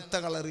തങ്ങളെ വെളുത്ത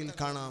കളറിൽ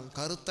കാണാം,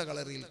 കറുത്ത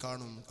കളറിൽ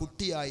കാണും,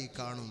 കുട്ടിയായി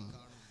കാണും,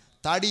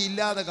 താടി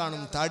ഇല്ലാതെ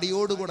കാണും,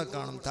 താടിയോടുകൂടെ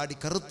കാണും, താടി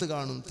കറുത്ത്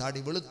കാണും,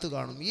 താടി വെളുത്ത്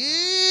കാണും.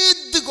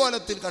 ഏത്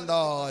കോലത്തിൽ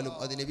കണ്ടാലും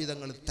അത് നബി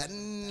തങ്ങൾ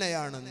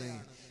തന്നെയാണെന്ന്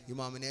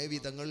ഇമാം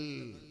നബവി തങ്ങൾ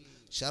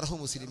ശർഹ്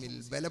മുസ്ലിമിൽ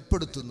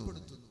ബലപ്പെടുത്തുന്നു.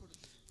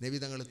 നബി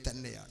തങ്ങൾ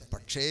തന്നെയാണ്.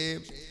 പക്ഷേ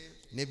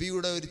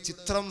നബിയുടെ ഒരു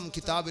ചിത്രം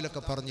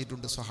കിതാബിലൊക്കെ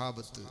പറഞ്ഞിട്ടുണ്ട്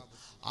സ്വഹാബത്ത്.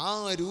 ആ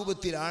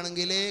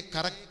രൂപത്തിലാണെങ്കിലേ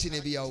കറക്റ്റ്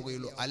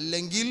നബിയാവുകയുള്ളൂ.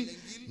 അല്ലെങ്കിൽ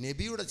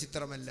നബിയുടെ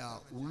ചിത്രമല്ല,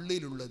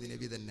 ഉള്ളിലുള്ളത്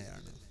നബി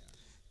തന്നെയാണ്.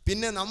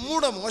 പിന്നെ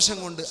നമ്മുടെ മോശം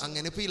കൊണ്ട്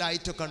അങ്ങനെ ഇപ്പോൾ ഈ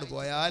ലൈറ്റൊക്കെ കണ്ടു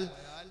പോയാൽ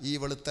ഈ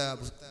വെളുത്ത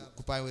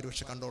കുപ്പായം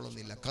ഒരുപക്ഷെ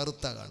കണ്ടോളൊന്നുമില്ല,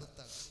 കറുത്ത കാണും.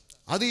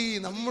 അത് ഈ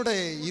നമ്മുടെ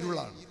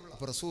ഇരുളാണ്.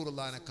 അപ്പോൾ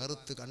റസൂലുള്ളാഹിനെ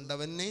കറുത്ത്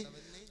കണ്ടവന്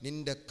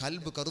നിന്റെ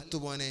കൽബ് കറുത്തു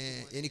മോനെ,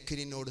 എനിക്ക്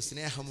നിന്നോട്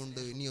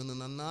സ്നേഹമുണ്ട്, നീ ഒന്ന്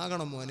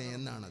നന്നാകണം മോനെ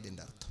എന്നാണ്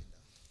അതിൻ്റെ അർത്ഥം.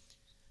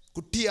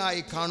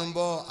 കുട്ടിയായി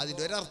കാണുമ്പോൾ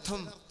അതിൻ്റെ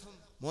ഒരർത്ഥം,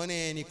 മോനെ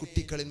നീ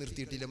കുട്ടിക്കളി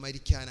നിർത്തിയിട്ടില്ല,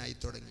 മരിക്കാനായി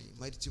തുടങ്ങി,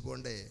 മരിച്ചു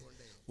പോണ്ടേ,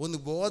 ഒന്ന്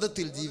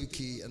ബോധത്തിൽ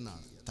ജീവിക്കുക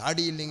എന്നാണ്.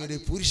 താടിയില്ലെങ്കിൽ ഒരു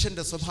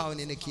പുരുഷൻ്റെ സ്വഭാവം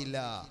നിനക്കില്ല,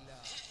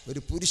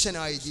 ഒരു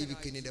പുരുഷനായി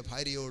ജീവിക്കുക, നിന്റെ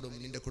ഭാര്യയോടും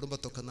നിന്റെ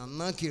കുടുംബത്തൊക്കെ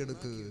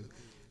നന്നാക്കിയെടുക്കുക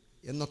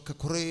എന്നൊക്കെ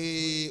കുറേ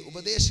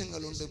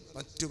ഉപദേശങ്ങളുണ്ട്.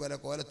 മറ്റു പല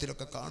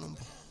കോലത്തിലൊക്കെ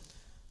കാണുമ്പോൾ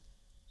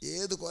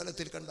ഏത്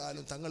കോലത്തിൽ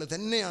കണ്ടാലും തങ്ങൾ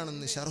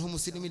തന്നെയാണെന്ന് ശർഹ്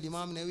മുസ്ലിമിൽ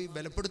ഇമാം നബവി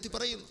ബലപ്പെടുത്തി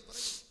പറയുന്നു.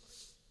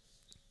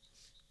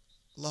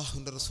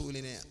 അള്ളാഹുവിൻ്റെ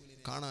റസൂലിനെ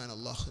കാണാൻ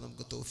അള്ളാഹു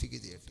നമുക്ക് തൗഫീഖ്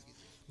ചെയ്യട്ടെ.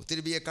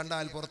 മുത്തുനബിയെ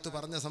കണ്ടാൽ പുറത്ത്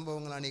പറഞ്ഞ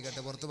സംഭവങ്ങളാണ് ഈ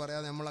കേട്ടെ. പുറത്ത്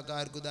പറയാതെ നമ്മളൊക്കെ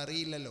ആർക്കും ഇത്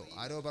അറിയില്ലല്ലോ.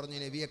 ആരോ പറഞ്ഞു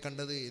നബിയെ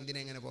കണ്ടത്, എന്തിനാ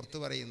എങ്ങനെ പുറത്ത്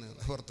പറയുന്നത്?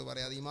 പുറത്ത്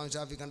പറയാതെ ഇമാം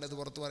ഷാഫി കണ്ടത്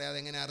പുറത്ത് പറയാതെ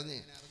എങ്ങനെ അറിഞ്ഞ്?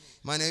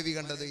 ഇമാം നബവി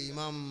കണ്ടത്,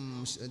 ഇമാം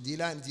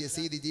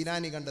സീദി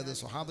ജീലാനി കണ്ടത്,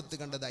 സ്വഹാബത്ത്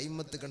കണ്ടത്,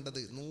 അയിമ്മത്ത്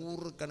കണ്ടത്,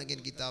 100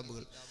 കണക്കിന്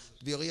കിതാബുകൾ.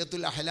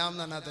 ബിഗിയത്തുൽ അഹ്ലാം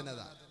എന്ന് പറഞ്ഞാൽ തന്നെ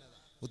അതാ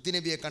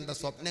മുത്തുനബിയെ കണ്ട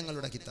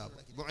സ്വപ്നങ്ങളുടെ കിതാബ്.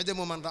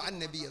 മുഅ്ജമു മൻ റഅ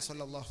നബിയ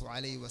സല്ലല്ലാഹു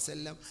അലൈഹി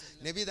വസല്ലം,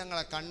 നബി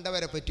തങ്ങളെ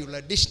കണ്ടവരെ പറ്റിയുള്ള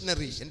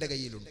ഡിക്ഷണറി എൻ്റെ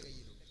കയ്യിലുണ്ട്.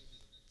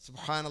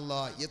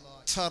 സുബ്ഹാനല്ലാഹ്,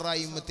 എത്ര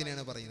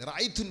അയിമ്മത്തിനാണ് പറയുന്നത്.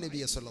 റഅയ്തു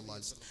നബിയ സല്ലല്ലാഹു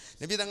അലൈഹി വസല്ലം,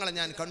 നബി തങ്ങളെ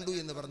ഞാൻ കണ്ടു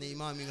എന്ന് പറഞ്ഞ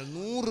ഇമാമികൾ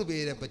 100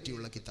 പേരെ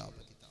പറ്റിയുള്ള കിതാബ്.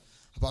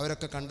 അപ്പോൾ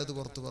അവരൊക്കെ കണ്ടത്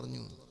പുറത്ത്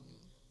പറഞ്ഞു,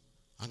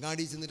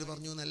 അങ്ങാടി ചെന്നിട്ട്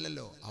പറഞ്ഞു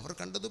എന്നല്ലല്ലോ, അവർ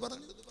കണ്ടത്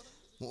പറഞ്ഞു.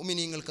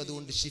 മുഅ്മിനീങ്ങൾക്ക്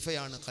അതുകൊണ്ട്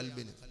ശിഫയാണ്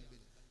ഖൽബിന്.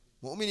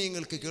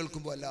 മുഅ്മിനീങ്ങൾക്ക്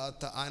കേൾക്കുമ്പോൾ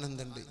അല്ലാത്ത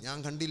ആനന്ദമുണ്ട്. ഞാൻ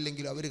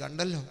കണ്ടില്ലെങ്കിലും അവർ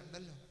കണ്ടല്ലോ.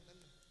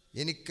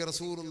 എനിക്ക്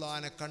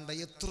റസൂലുള്ളാഹിനെ കണ്ട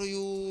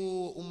എത്രയോ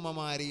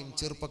ഉമ്മമാരെയും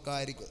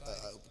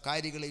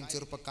ചെറുപ്പക്കാരികളെയും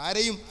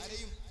ചെറുപ്പക്കാരെയും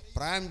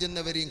പ്രായം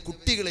ചെന്നവരെയും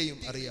കുട്ടികളെയും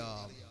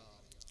അറിയാം.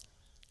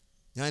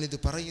 ഞാനിത്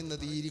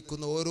പറയുന്നത് ഈ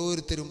ഇരിക്കുന്ന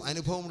ഓരോരുത്തരും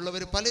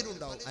അനുഭവമുള്ളവർ പലരും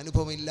ഉണ്ടാവും.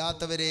 അനുഭവം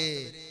ഇല്ലാത്തവരെ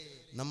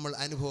നമ്മൾ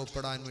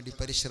അനുഭവപ്പെടാൻ വേണ്ടി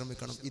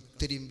പരിശ്രമിക്കണം.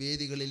 ഇത്രയും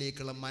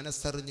വേദികളിലേക്കുള്ള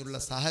മനസ്സറിഞ്ഞുള്ള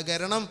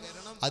സഹകരണം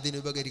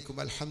അതിനുപകരിക്കും.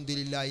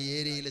 അൽഹംദുലില്ലാഹ്, ഈ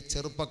ഏരിയയിലെ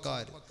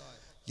ചെറുപ്പക്കാർ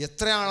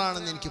എത്ര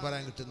ആളാണെന്ന് എനിക്ക്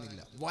പറയാൻ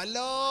കിട്ടുന്നില്ല.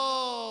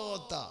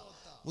 വല്ലാത്ത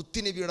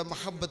മുത്തുനബിയുടെ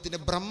മഹബത്തിന്റെ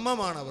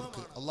ബ്രഹ്മമാണ്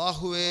അവർക്ക്.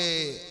 അല്ലാഹുവേ,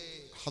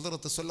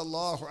 ഹദ്റത്ത്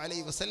സല്ലല്ലാഹു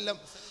അലൈഹി വസല്ലം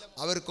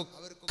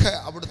അവർക്കൊക്കെ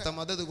അവിടുത്തെ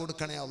മദത്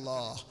കൊടുക്കണേ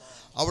അല്ലാഹ്.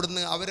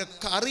 അവിടുന്ന്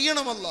അവരൊക്കെ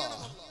അറിയണം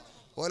അല്ലാഹ്.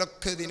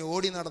 ഓലൊക്കെ ഇതിന്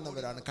ഓടി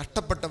നടന്നവരാണ്,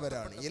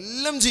 കഷ്ടപ്പെട്ടവരാണ്,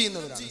 എല്ലാം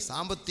ചെയ്യുന്നവരാണ്.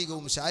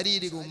 സാമ്പത്തികവും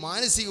ശാരീരികവും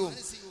മാനസികവും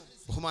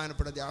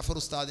ബഹുമാനപ്പെട്ട ജാഫർ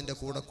ഉസ്താദിന്റെ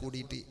കൂടെ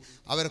കൂടിയിട്ട്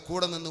അവരെ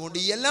കൂടെ നിന്നുകൊണ്ട്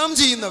എല്ലാം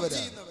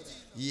ചെയ്യുന്നവരാണ്.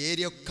 ഈ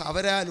ഏരിയ ഒക്കെ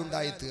അവരാൽ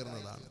ഉണ്ടായി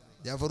തീർന്നതാണ്.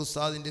 ജാഫർ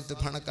ഉസ്താദിൻ്റെ അടുത്ത്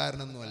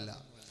പണക്കാരനൊന്നുമല്ല.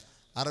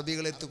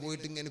 അറബികളെടുത്ത്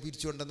പോയിട്ട് ഇങ്ങനെ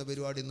പിരിച്ചുകൊണ്ടെന്ന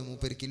പരിപാടി ഒന്നും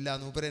മൂപ്പരിക്കില്ല.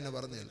 മൂപ്പര് തന്നെ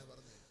പറഞ്ഞാൽ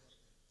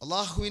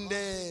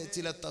അള്ളാഹുവിൻ്റെ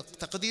ചില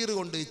തഖ്ദീർ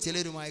കൊണ്ട്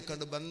ചിലരുമായി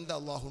കണ്ട് ബന്ധം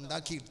അള്ളാഹു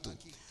ഉണ്ടാക്കിയിട്ടു.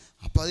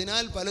 അപ്പം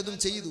അതിനാൽ പലതും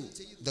ചെയ്തു.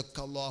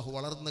 ഇതൊക്കെ അള്ളാഹു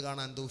വളർന്നു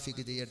കാണാൻ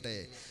തൗഫീഖ് ചെയ്യട്ടെ.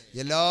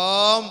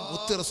 എല്ലാം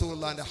മുത്ത്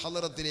റസൂലുള്ളാഹിന്റെ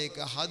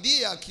ഹളറത്തിലേക്ക്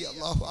ഹദിയയാക്കി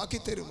അള്ളാഹു ആക്കി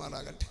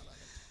തരുമാറാകട്ടെ.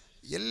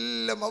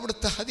 എല്ലാം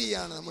അവിടുത്തെ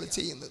ഹദിയാണ് നമ്മൾ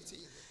ചെയ്യുന്നത്.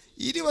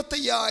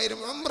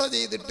 25,000 ഉംറ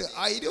ചെയ്തിട്ട്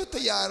ആ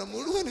 25,000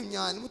 മുഴുവനും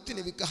ഞാൻ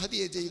മുത്തുനബിക്ക്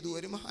ഹദിയ ചെയ്തു.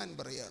 ഒരു മഹാൻ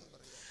പറയാണ്,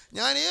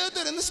 ഞാൻ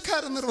ഏതൊരു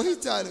നിസ്കാരം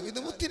നിർവഹിച്ചാലും ഇത്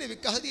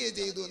മുത്തുനബിക്ക് ഹദിയ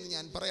ചെയ്തു എന്ന്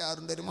ഞാൻ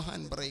പറയാറുണ്ട്. ഒരു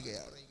മഹാൻ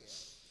പറയുകയാണ്,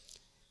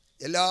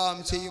 എല്ലാം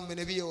ചെയ്യുമ്പോൾ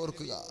നബിയെ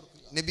ഓർക്കുക,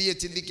 നബിയെ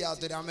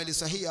ചിന്തിക്കാത്തൊരു അമല്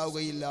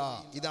സഹിയാവുകയില്ല.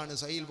 ഇതാണ്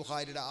സഹീഹ്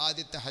ബുഖാരിയുടെ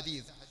ആദ്യത്തെ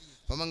ഹദീസ്.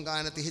 ഫമൻ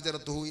കാനത്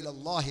ഹിജ്റതുഹു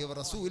ഇലല്ലാഹി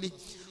വറസൂലിഹി,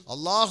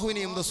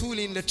 അല്ലാഹുവിനെയും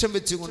റസൂലിനെയും ലക്ഷ്യം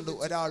വെച്ചുകൊണ്ട്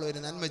ഒരാൾ ഒരു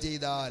നന്മ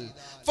ചെയ്താൽ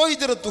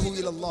ഫഹിജ്റതുഹു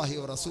ഇലല്ലാഹി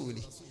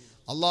വറസൂലിഹി,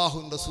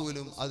 അല്ലാഹുവും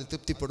റസൂലും അത്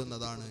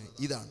തൃപ്തിപ്പെടുന്നതാണ്.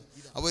 ഇതാണ്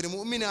അപ്പോൾ ഒരു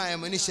മുഅ്മിനായ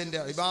മനുഷ്യന്റെ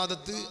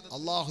ഇബാദത്ത്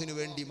അള്ളാഹുവിന്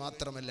വേണ്ടി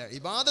മാത്രമല്ല,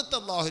 ഇബാദത്ത്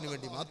അള്ളാഹുവിന്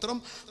വേണ്ടി മാത്രം,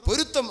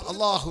 പൊരുത്തം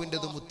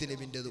അള്ളാഹുവിൻ്റെത്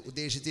മുത്തുനബിൻ്റെത്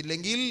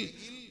ഉദ്ദേശിച്ചില്ലെങ്കിൽ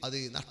അത്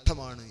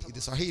നഷ്ടമാണ്. ഇത്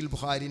സഹീഹ്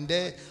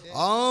ബുഖാരിൻ്റെ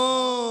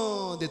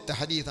ആദ്യത്തെ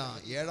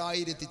ഹദീസാണ്.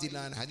 7000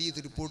 ചില്ലാൻ ഹദീസ്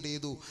റിപ്പോർട്ട്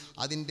ചെയ്തു.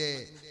 അതിൻ്റെ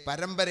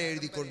പരമ്പര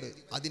എഴുതിക്കൊണ്ട്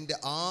അതിൻ്റെ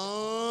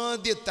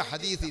ആദ്യത്തെ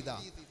ഹദീസ് ഇതാ.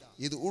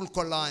 ഇത്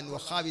ഉൾക്കൊള്ളാൻ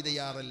വഹാബി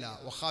തയ്യാറല്ല.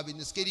 വഹാബി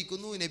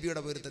നിസ്കരിക്കുന്നു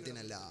നബിയുടെ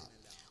പൊരുത്തത്തിനല്ല,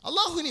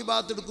 അള്ളാഹുവിന്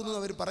ഇബാദത്ത് എടുക്കുന്നു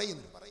അവർ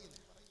പറയുന്നു.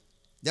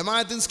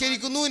 ജമാഅത്ത്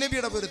നിസ്കരിക്കുന്നു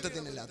നബിയുടെ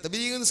പൊരുത്തത്തിനല്ല,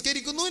 തബ്ലീഗ്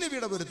നിസ്കരിക്കുന്നു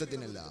നബിയുടെ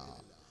പൊരുത്തത്തിനല്ല.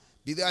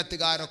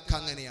 ബിദ്അത്തുകാരൊക്കെ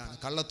അങ്ങനെയാണ്.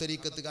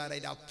 കള്ളത്വരീക്കത്തുകാർ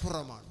അതിൻ്റെ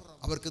അപ്പുറമാണ്.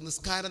 അവർക്ക്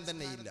നിസ്കാരം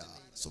തന്നെ ഇല്ല.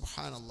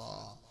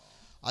 സുബ്ഹാനല്ലാഹ്.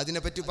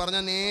 അതിനെപ്പറ്റി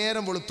പറഞ്ഞാൽ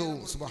നേരം വെളുത്തു.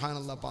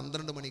 സുബ്ഹാനല്ലാഹ്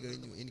 12 മണി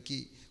കഴിഞ്ഞു. എനിക്ക്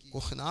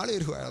നാളെ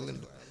ഒരു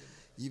വഴലുണ്ട്.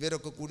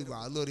 ഇവരൊക്കെ കൂടി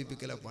വാഴ്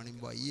അറിയിപ്പിക്കല പണി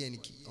വയ്യ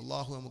എനിക്ക്.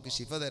 അള്ളാഹു നമുക്ക്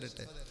ശിഫ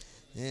തരട്ടെ.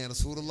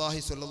 റസൂലുള്ളാഹി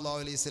സ്വല്ലല്ലാഹു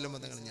അലൈഹി വസല്ലം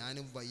തങ്ങൾ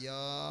ഞാനും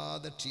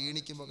വയ്യാതെ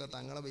ക്ഷീണിക്കുമ്പോൾ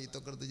തങ്ങളെ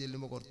വെയ്ത്തൊക്കെ എടുത്ത്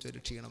ചെല്ലുമ്പോൾ കുറച്ചൊരു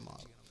ക്ഷീണം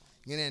മാറും.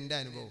 ഇങ്ങനെ എൻ്റെ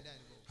അനുഭവം.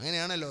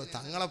 അങ്ങനെയാണല്ലോ.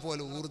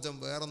 തങ്ങളെപ്പോലെ ഊർജം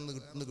വേറൊന്ന്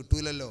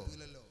കിട്ടൂലല്ലോ.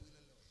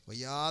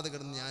 വയ്യാതെ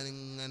കിടന്ന്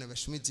ഞാനിങ്ങനെ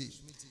വിഷമിച്ച്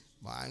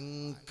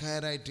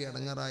ഭയങ്കരമായിട്ട്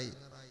ഇടങ്ങറായി.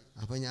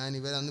 അപ്പോൾ ഞാൻ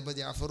ഇവരന്നിപ്പോൾ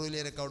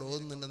ജാഫറുലിയരൊക്കെ അവിടെ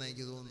ഓതുന്നുണ്ടെന്ന്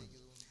എനിക്ക് തോന്നുന്നു.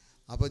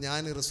 അപ്പോൾ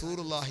ഞാൻ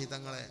റസൂലുള്ളാഹി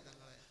തങ്ങളെ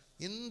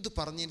എന്ത്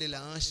പറഞ്ഞതിൻ്റെ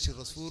ലാസ്റ്റ്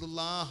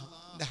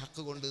റസൂലുള്ളാഹിൻ്റെ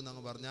ഹക്ക് കൊണ്ട്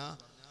എന്നങ്ങ് പറഞ്ഞാൽ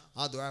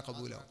ആ ദുആ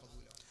കബൂലാവും.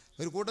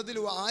 ഒരു കൂട്ടത്തിൽ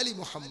ആലി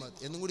മുഹമ്മദ്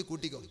എന്നും കൂടി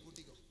കൂട്ടിക്കോ.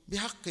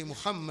 ബിഹഖി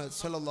മുഹമ്മദ്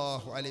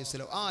സല്ലല്ലാഹു അലൈഹി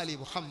വസല്ലം, ആലി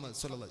മുഹമ്മദ്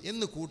സല്ലല്ലാഹു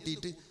എന്ന്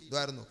കൂട്ടിയിട്ട്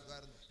ദ്വാരുന്നു.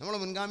 നമ്മളെ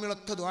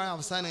മുൻഗാമികളൊക്കെ ദ്വാ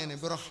അവസാനം തന്നെ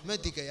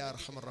ബിറഹ്മതിക യാ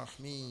അർഹമർ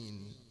റഹീമീൻ,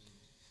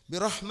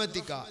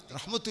 ബിറഹ്മതിക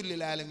റഹ്മത്തുൽ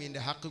ലിൽ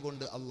ആലമീൻ്റെ ഹക്ക്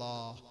കൊണ്ട്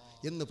അല്ലാഹ്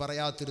എന്ന്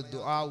പറയാത്തൊരു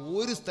ദുആ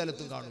ഒരു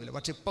സ്ഥലത്തും കാണൂല.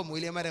 പക്ഷെ ഇപ്പം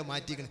മൂല്യമാരെ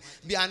മാറ്റിക്കണം.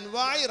 ബി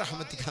അൻവായി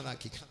റഹ്മതിക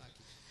എന്നാക്കിക്കണം.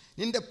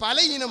 നിന്റെ പല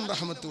ഇനം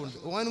റഹ്മത്ത് കൊണ്ട്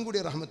ഓനും കൂടി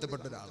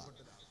റഹ്മത്തപ്പെട്ട ഒരാളാണ്.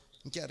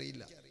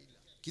 എനിക്കറിയില്ല,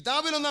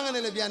 കിതാബിലൊന്നും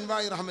അങ്ങനെയല്ല. ബി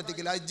അൻവായി റഹ്മതിക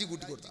അജ്ജി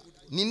കൂട്ടി കൊടുത്താൽ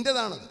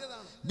നിന്റേതാണ്.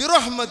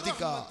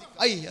 ബിറഹ്മതിക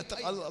ഐ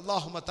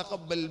അല്ലാഹുമ്മ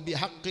തഖബ്ബൽ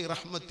ബിഹഖി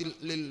റഹ്മത്തിൽ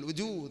ലിൽ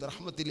വജൂദ്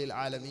റഹ്മത്തിൽ ലിൽ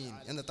ആലമീൻ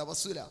എന്ന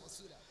തവസ്സുല.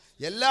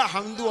 എല്ലാ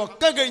ഹംദും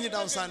ഒക്കെ കഴിഞ്ഞിട്ട്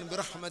അവസാനം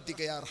ബിറഹ്മതിക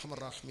യാ അർഹമർ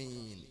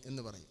റഹീമീൻ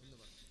എന്ന് പറയും.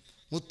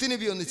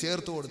 മുത്തുനബി ഒന്ന്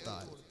ചേർത്ത്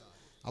കൊടുത്താൽ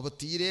അപ്പോൾ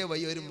തീരെ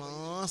വയ്യ. ഒരു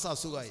മാസം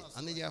അസുഖമായി.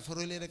 അന്ന്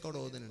ജാഫറുലിയരൊക്കെ അവിടെ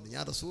ഓതുന്നുണ്ട്.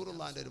 ഞാൻ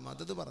റസൂലുള്ളാഹിൻ്റെ ഒരു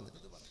മദത് പറഞ്ഞു.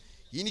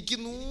 എനിക്ക്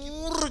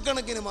 100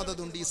 കണക്കിന്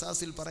മദതുണ്ട്. ഈ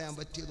സാസിൽ പറയാൻ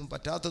പറ്റിയതും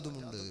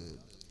പറ്റാത്തതുമുണ്ട്.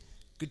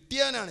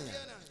 കിട്ടിയാനാണ്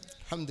ഞാൻ.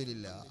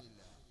 അൽഹംദുലില്ലാഹ്.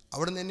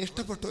 അവിടെ നിന്ന് എന്നെ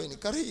ഇഷ്ടപ്പെട്ടോ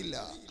എനിക്കറിയില്ല.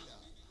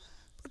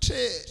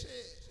 പക്ഷേ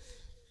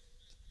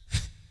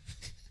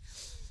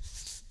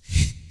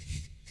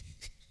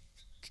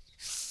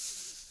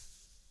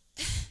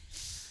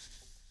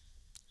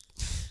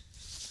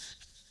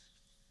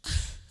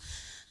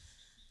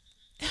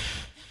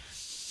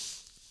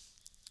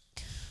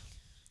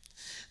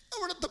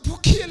അവിടുത്തെ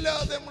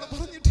പൊക്കിയല്ലാതെ നമ്മൾ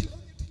പറഞ്ഞിട്ടില്ല.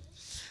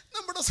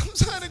 നമ്മുടെ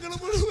സംസാരങ്ങൾ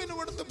മുഴുവനും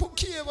അവിടുത്തെ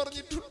പൊക്കിയെ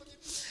പറഞ്ഞിട്ടുള്ളൂ.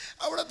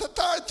 അവിടുത്തെ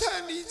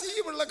താഴ്ത്താൻ ഈ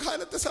ജീവുള്ള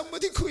കാലത്ത്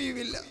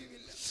സമ്മതിക്കുകയുമില്ല.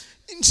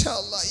 ഇൻഷാ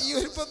അല്ലാഹ് ഈ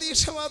ഒരു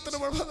പ്രതീക്ഷ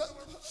മാത്രമാണ്.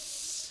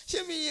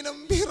 യമീനം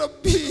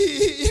ബിറബ്ബി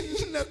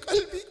ഇന്ന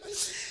ഖൽബി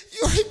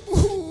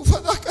യുഹിബ്ബുഹു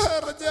ഫദക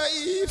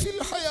റജായി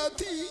ഫിൽ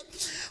ഹയാതി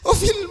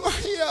വഫിൽ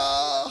മഹ്യാ.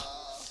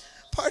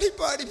 പാടി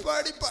പാടി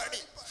പാടി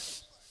പാടി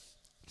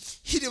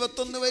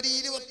 21 വരി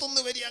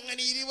 21 വരി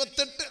അങ്ങനെ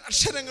 28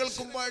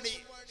 അക്ഷരങ്ങൾക്കും പാടി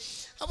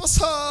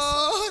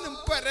അവസാനം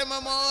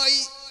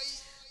പരമമായി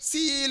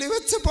സീല്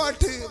വെച്ച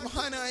പാട്ട്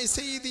മഹാനായ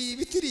സയ്യിദി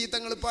വിത്തിരി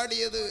തങ്ങൾ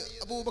പാടിയത്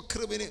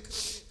അബൂബക്കർ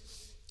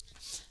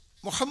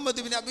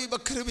മുഹമ്മദ് ബിൻ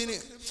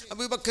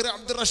അബൂബക്കർ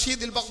അബ്ദുർ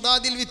റഷീദ് അൽ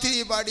ബഗ്ദാദി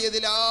വിത്തിരി പാടിയത്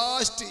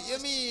ലാസ്റ്റ്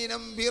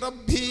യമീനം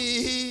ബിറബ്ബി.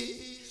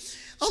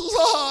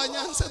 അല്ലാഹ്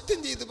ഞാൻ സത്യം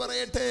ചെയ്ത്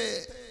പറയട്ടെ,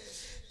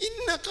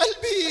 ഇന്ന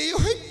ഖൽബി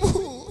യുഹിബ്ബു,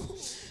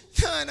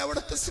 ഞാൻ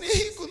അവിടുത്തെ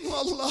സ്നേഹിക്കുന്നു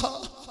അല്ലാഹ്.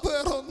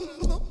 വേറൊന്നും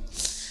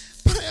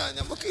പറയാൻ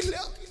നമുക്കില്ല.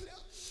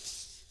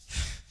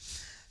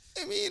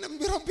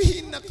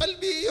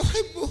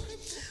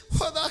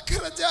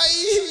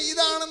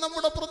 ഇതാണ്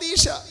നമ്മുടെ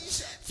പ്രതീക്ഷ.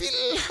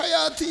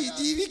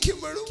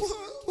 ജീവിക്കുമ്പോഴും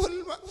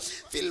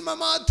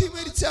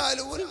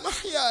മരിച്ചാലും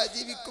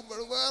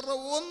ജീവിക്കുമ്പോഴും വേറെ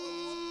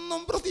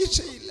ഒന്നും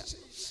പ്രതീക്ഷയില്ല.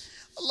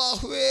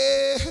 അല്ലാഹുവേ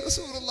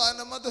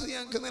റസൂലുള്ളാഹിന്റെ മദദ്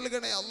ഞങ്ങൾക്ക്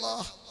നൽകണേ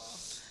അല്ലാഹ്.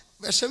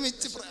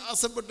 വിഷമിച്ച്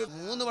പ്രയാസപ്പെട്ട്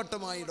 3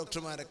 വട്ടമായി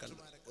ഡോക്ടർമാരെ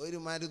കണ്ടു. ഒരു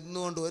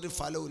മരുന്നുകൊണ്ട് ഒരു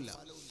ഫലവുമില്ല.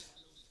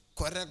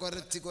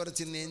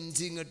 കുറച്ച്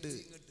നെഞ്ചിങ്ങട്ട്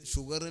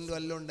ഷുഗറിൻ്റെ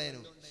വല്ലതും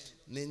ഉണ്ടായിരുന്നു.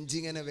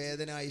 നെഞ്ചിങ്ങനെ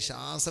വേദനയായി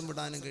ശ്വാസം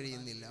വിടാനും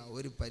കഴിയുന്നില്ല.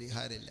 ഒരു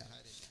പരിഹാരമില്ല.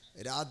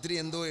 രാത്രി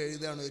എന്തോ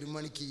എഴുതാണ് 1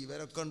 മണിക്ക്.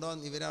 ഇവരൊക്കെ ഉണ്ടോ,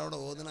 ഇവരവിടെ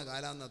ഓതുന്ന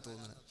കാലാന്നാണ്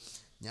തോന്നുന്നത്.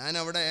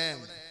 ഞാനവിടെ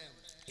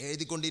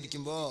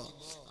എഴുതിക്കൊണ്ടിരിക്കുമ്പോൾ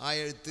ആ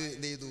എഴുത്ത്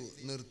എന്ത് ചെയ്തു,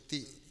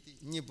 നിർത്തി.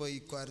 ഇനിയിപ്പോൾ ഈ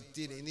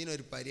കുരത്തിന്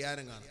ഇതിനൊരു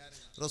പരിഹാരം കാണും.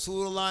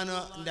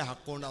 റസൂലുള്ളാഹിന്റെ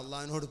ഹക്കുകൊണ്ട്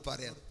അള്ളാഹിനോട്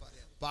പറയാം.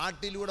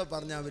 പാട്ടിലൂടെ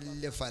പറഞ്ഞാൽ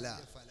വലിയ ഫല.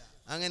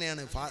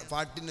 അങ്ങനെയാണ്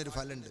പാട്ടിനൊരു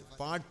ഫലമുണ്ട്.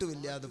 പാട്ട്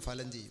വല്ലാതെ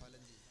ഫലം ചെയ്യും.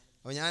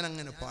 അപ്പോൾ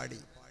ഞാനങ്ങനെ പാടി.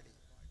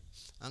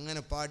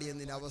 അങ്ങനെ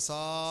പാടിയതിൻ്റെ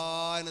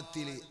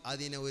അവസാനത്തിൽ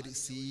അതിനെ ഒരു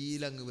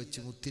സീലങ്ങ് വെച്ച്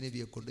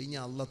മുത്തുനബിയെ കൊണ്ട് ഇനി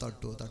അള്ള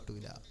തട്ടുവോ?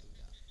 തട്ടൂല.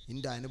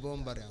 എൻ്റെ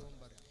അനുഭവം പറയാം.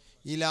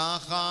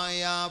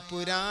 ഇലാഹായ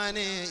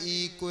പുരാനെ ഈ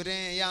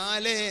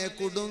കുരയാലെ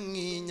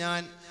കുടുങ്ങി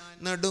ഞാൻ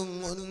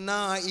നടുങ്ങുന്ന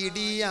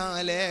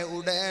ഇടിയാലെ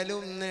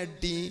ഉടലും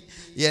നെട്ടി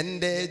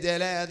എൻ്റെ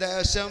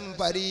ജലദേശം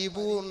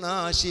പരിപൂർണ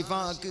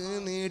ശിഫാക്ക്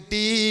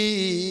നീട്ടി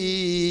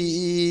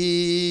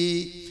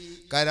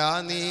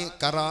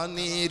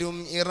കറാനീരും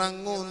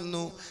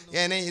ഇറങ്ങുന്നു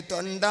എന്നെ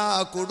തൊണ്ട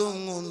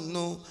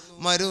കുടുങ്ങുന്നു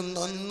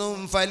മരുന്നൊന്നും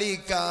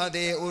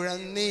ഫലിക്കാതെ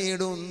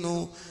ഉഴന്നിടുന്നു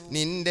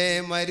നിന്റെ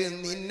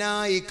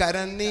മരുന്നിനായി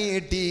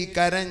കരന്നീട്ടി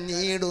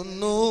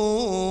കരഞ്ഞിടുന്നു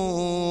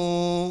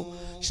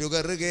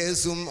ഷുഗർ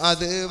കേസും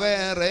അത്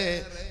വേറെ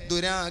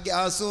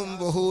ദുരാഗ്യാസും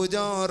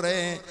ബഹുജോറെ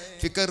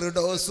ഫിക്കർ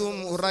ഡോസും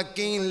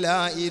ഉറക്കില്ല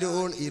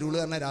ഇരുൾ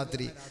പറഞ്ഞ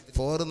രാത്രി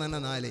 4 തന്നെ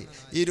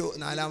 4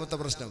 നാലാമത്തെ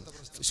പ്രശ്നം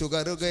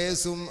ഷുഗർ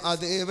കേസും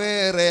അത്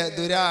വേറെ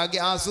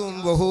ദുരാഗ്യാസും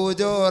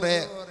ബഹുജോറെ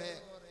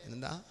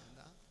എന്താ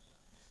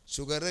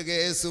ഷുഗർ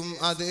കേസും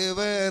അത്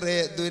വേറെ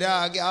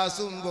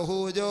ദുരാഗ്യാസും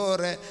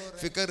ബഹുജോറെ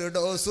ഫിക്കർ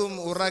ഡോസും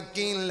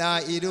ഉറക്കില്ല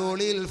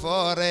ഇരുളിൽ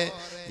ഫോറെ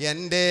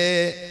എൻ്റെ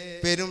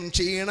പെരും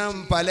ക്ഷീണം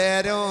പല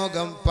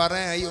രോഗം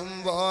പറയും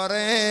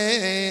പോറേ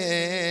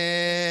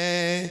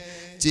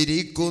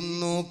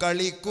ചിരിക്കുന്നു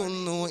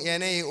കളിക്കുന്നു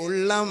എന്നെ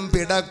ഉള്ളം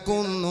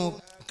പിടക്കുന്നു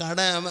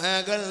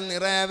കടമകൾ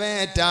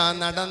നിറവേറ്റാൻ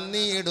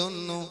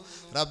നടന്നിടുന്നു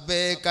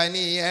റബ്ബേ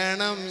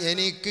കനിയണം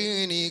എനിക്ക്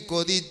നീ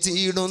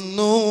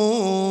കൊതിച്ചിടുന്നു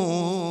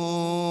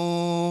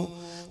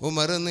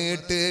ഉമർ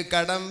നീട്ട്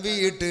കടം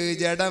വീട്ട്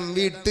ജഡം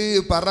വിട്ട്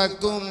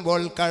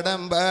പറക്കുമ്പോൾ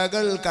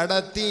കടമ്പകൾ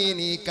കടത്തി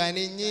നീ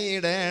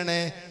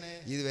കനിഞ്ഞിടണേ.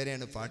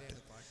 ഇതുവരെയാണ് പാട്ട്.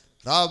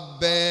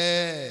 റബ്ബേ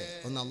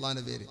ഒന്ന്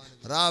അള്ളാന്റെ പേര്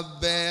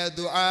റബ്ബേ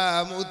ദുആ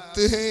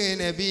മുത്ത്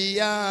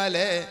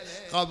നബിയാലെ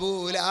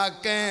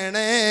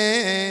ഖബൂലാക്കണേ.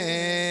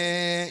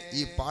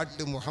 ഈ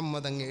പാട്ട്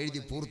മുഹമ്മദ് അങ്ങ്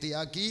എഴുതി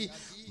പൂർത്തിയാക്കി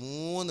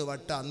 3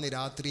 വട്ടം അന്ന്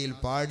രാത്രിയിൽ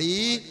പാടി.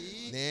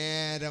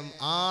 നേരം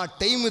ആ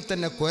ടൈമിൽ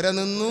തന്നെ കൊര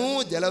നിന്നു,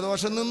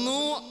 ജലദോഷം നിന്നു,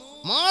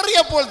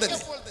 മാറിയപ്പോൾ തന്നെ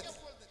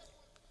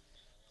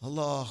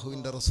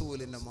അള്ളാഹുവിൻ്റെ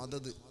റസൂലിൻ്റെ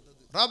മദദ്.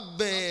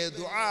 റബ്ബേ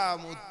ദുആ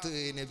മുത്ത്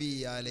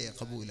നബിയാലെ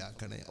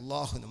ഖബൂലാക്കണേ.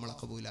 അള്ളാഹു നമ്മളെ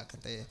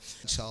ഖബൂലാക്കട്ടെ.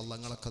 ഇൻഷാ അല്ലാഹ്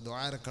നിങ്ങളൊക്കെ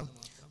ദുആ ഇറക്കണം.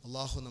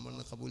 അള്ളാഹു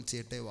നമ്മളെ ഖബൂൽ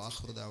ചെയ്യട്ടെ.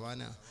 വാഖിറു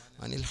ദഅവാന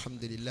അനിൽ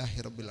ഹംദുലില്ലാഹി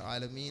റബ്ബിൽ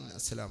ആലമീൻ.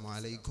 അസ്സലാമു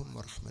അലൈക്കും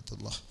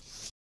വറഹ്മത്തുള്ളാഹി.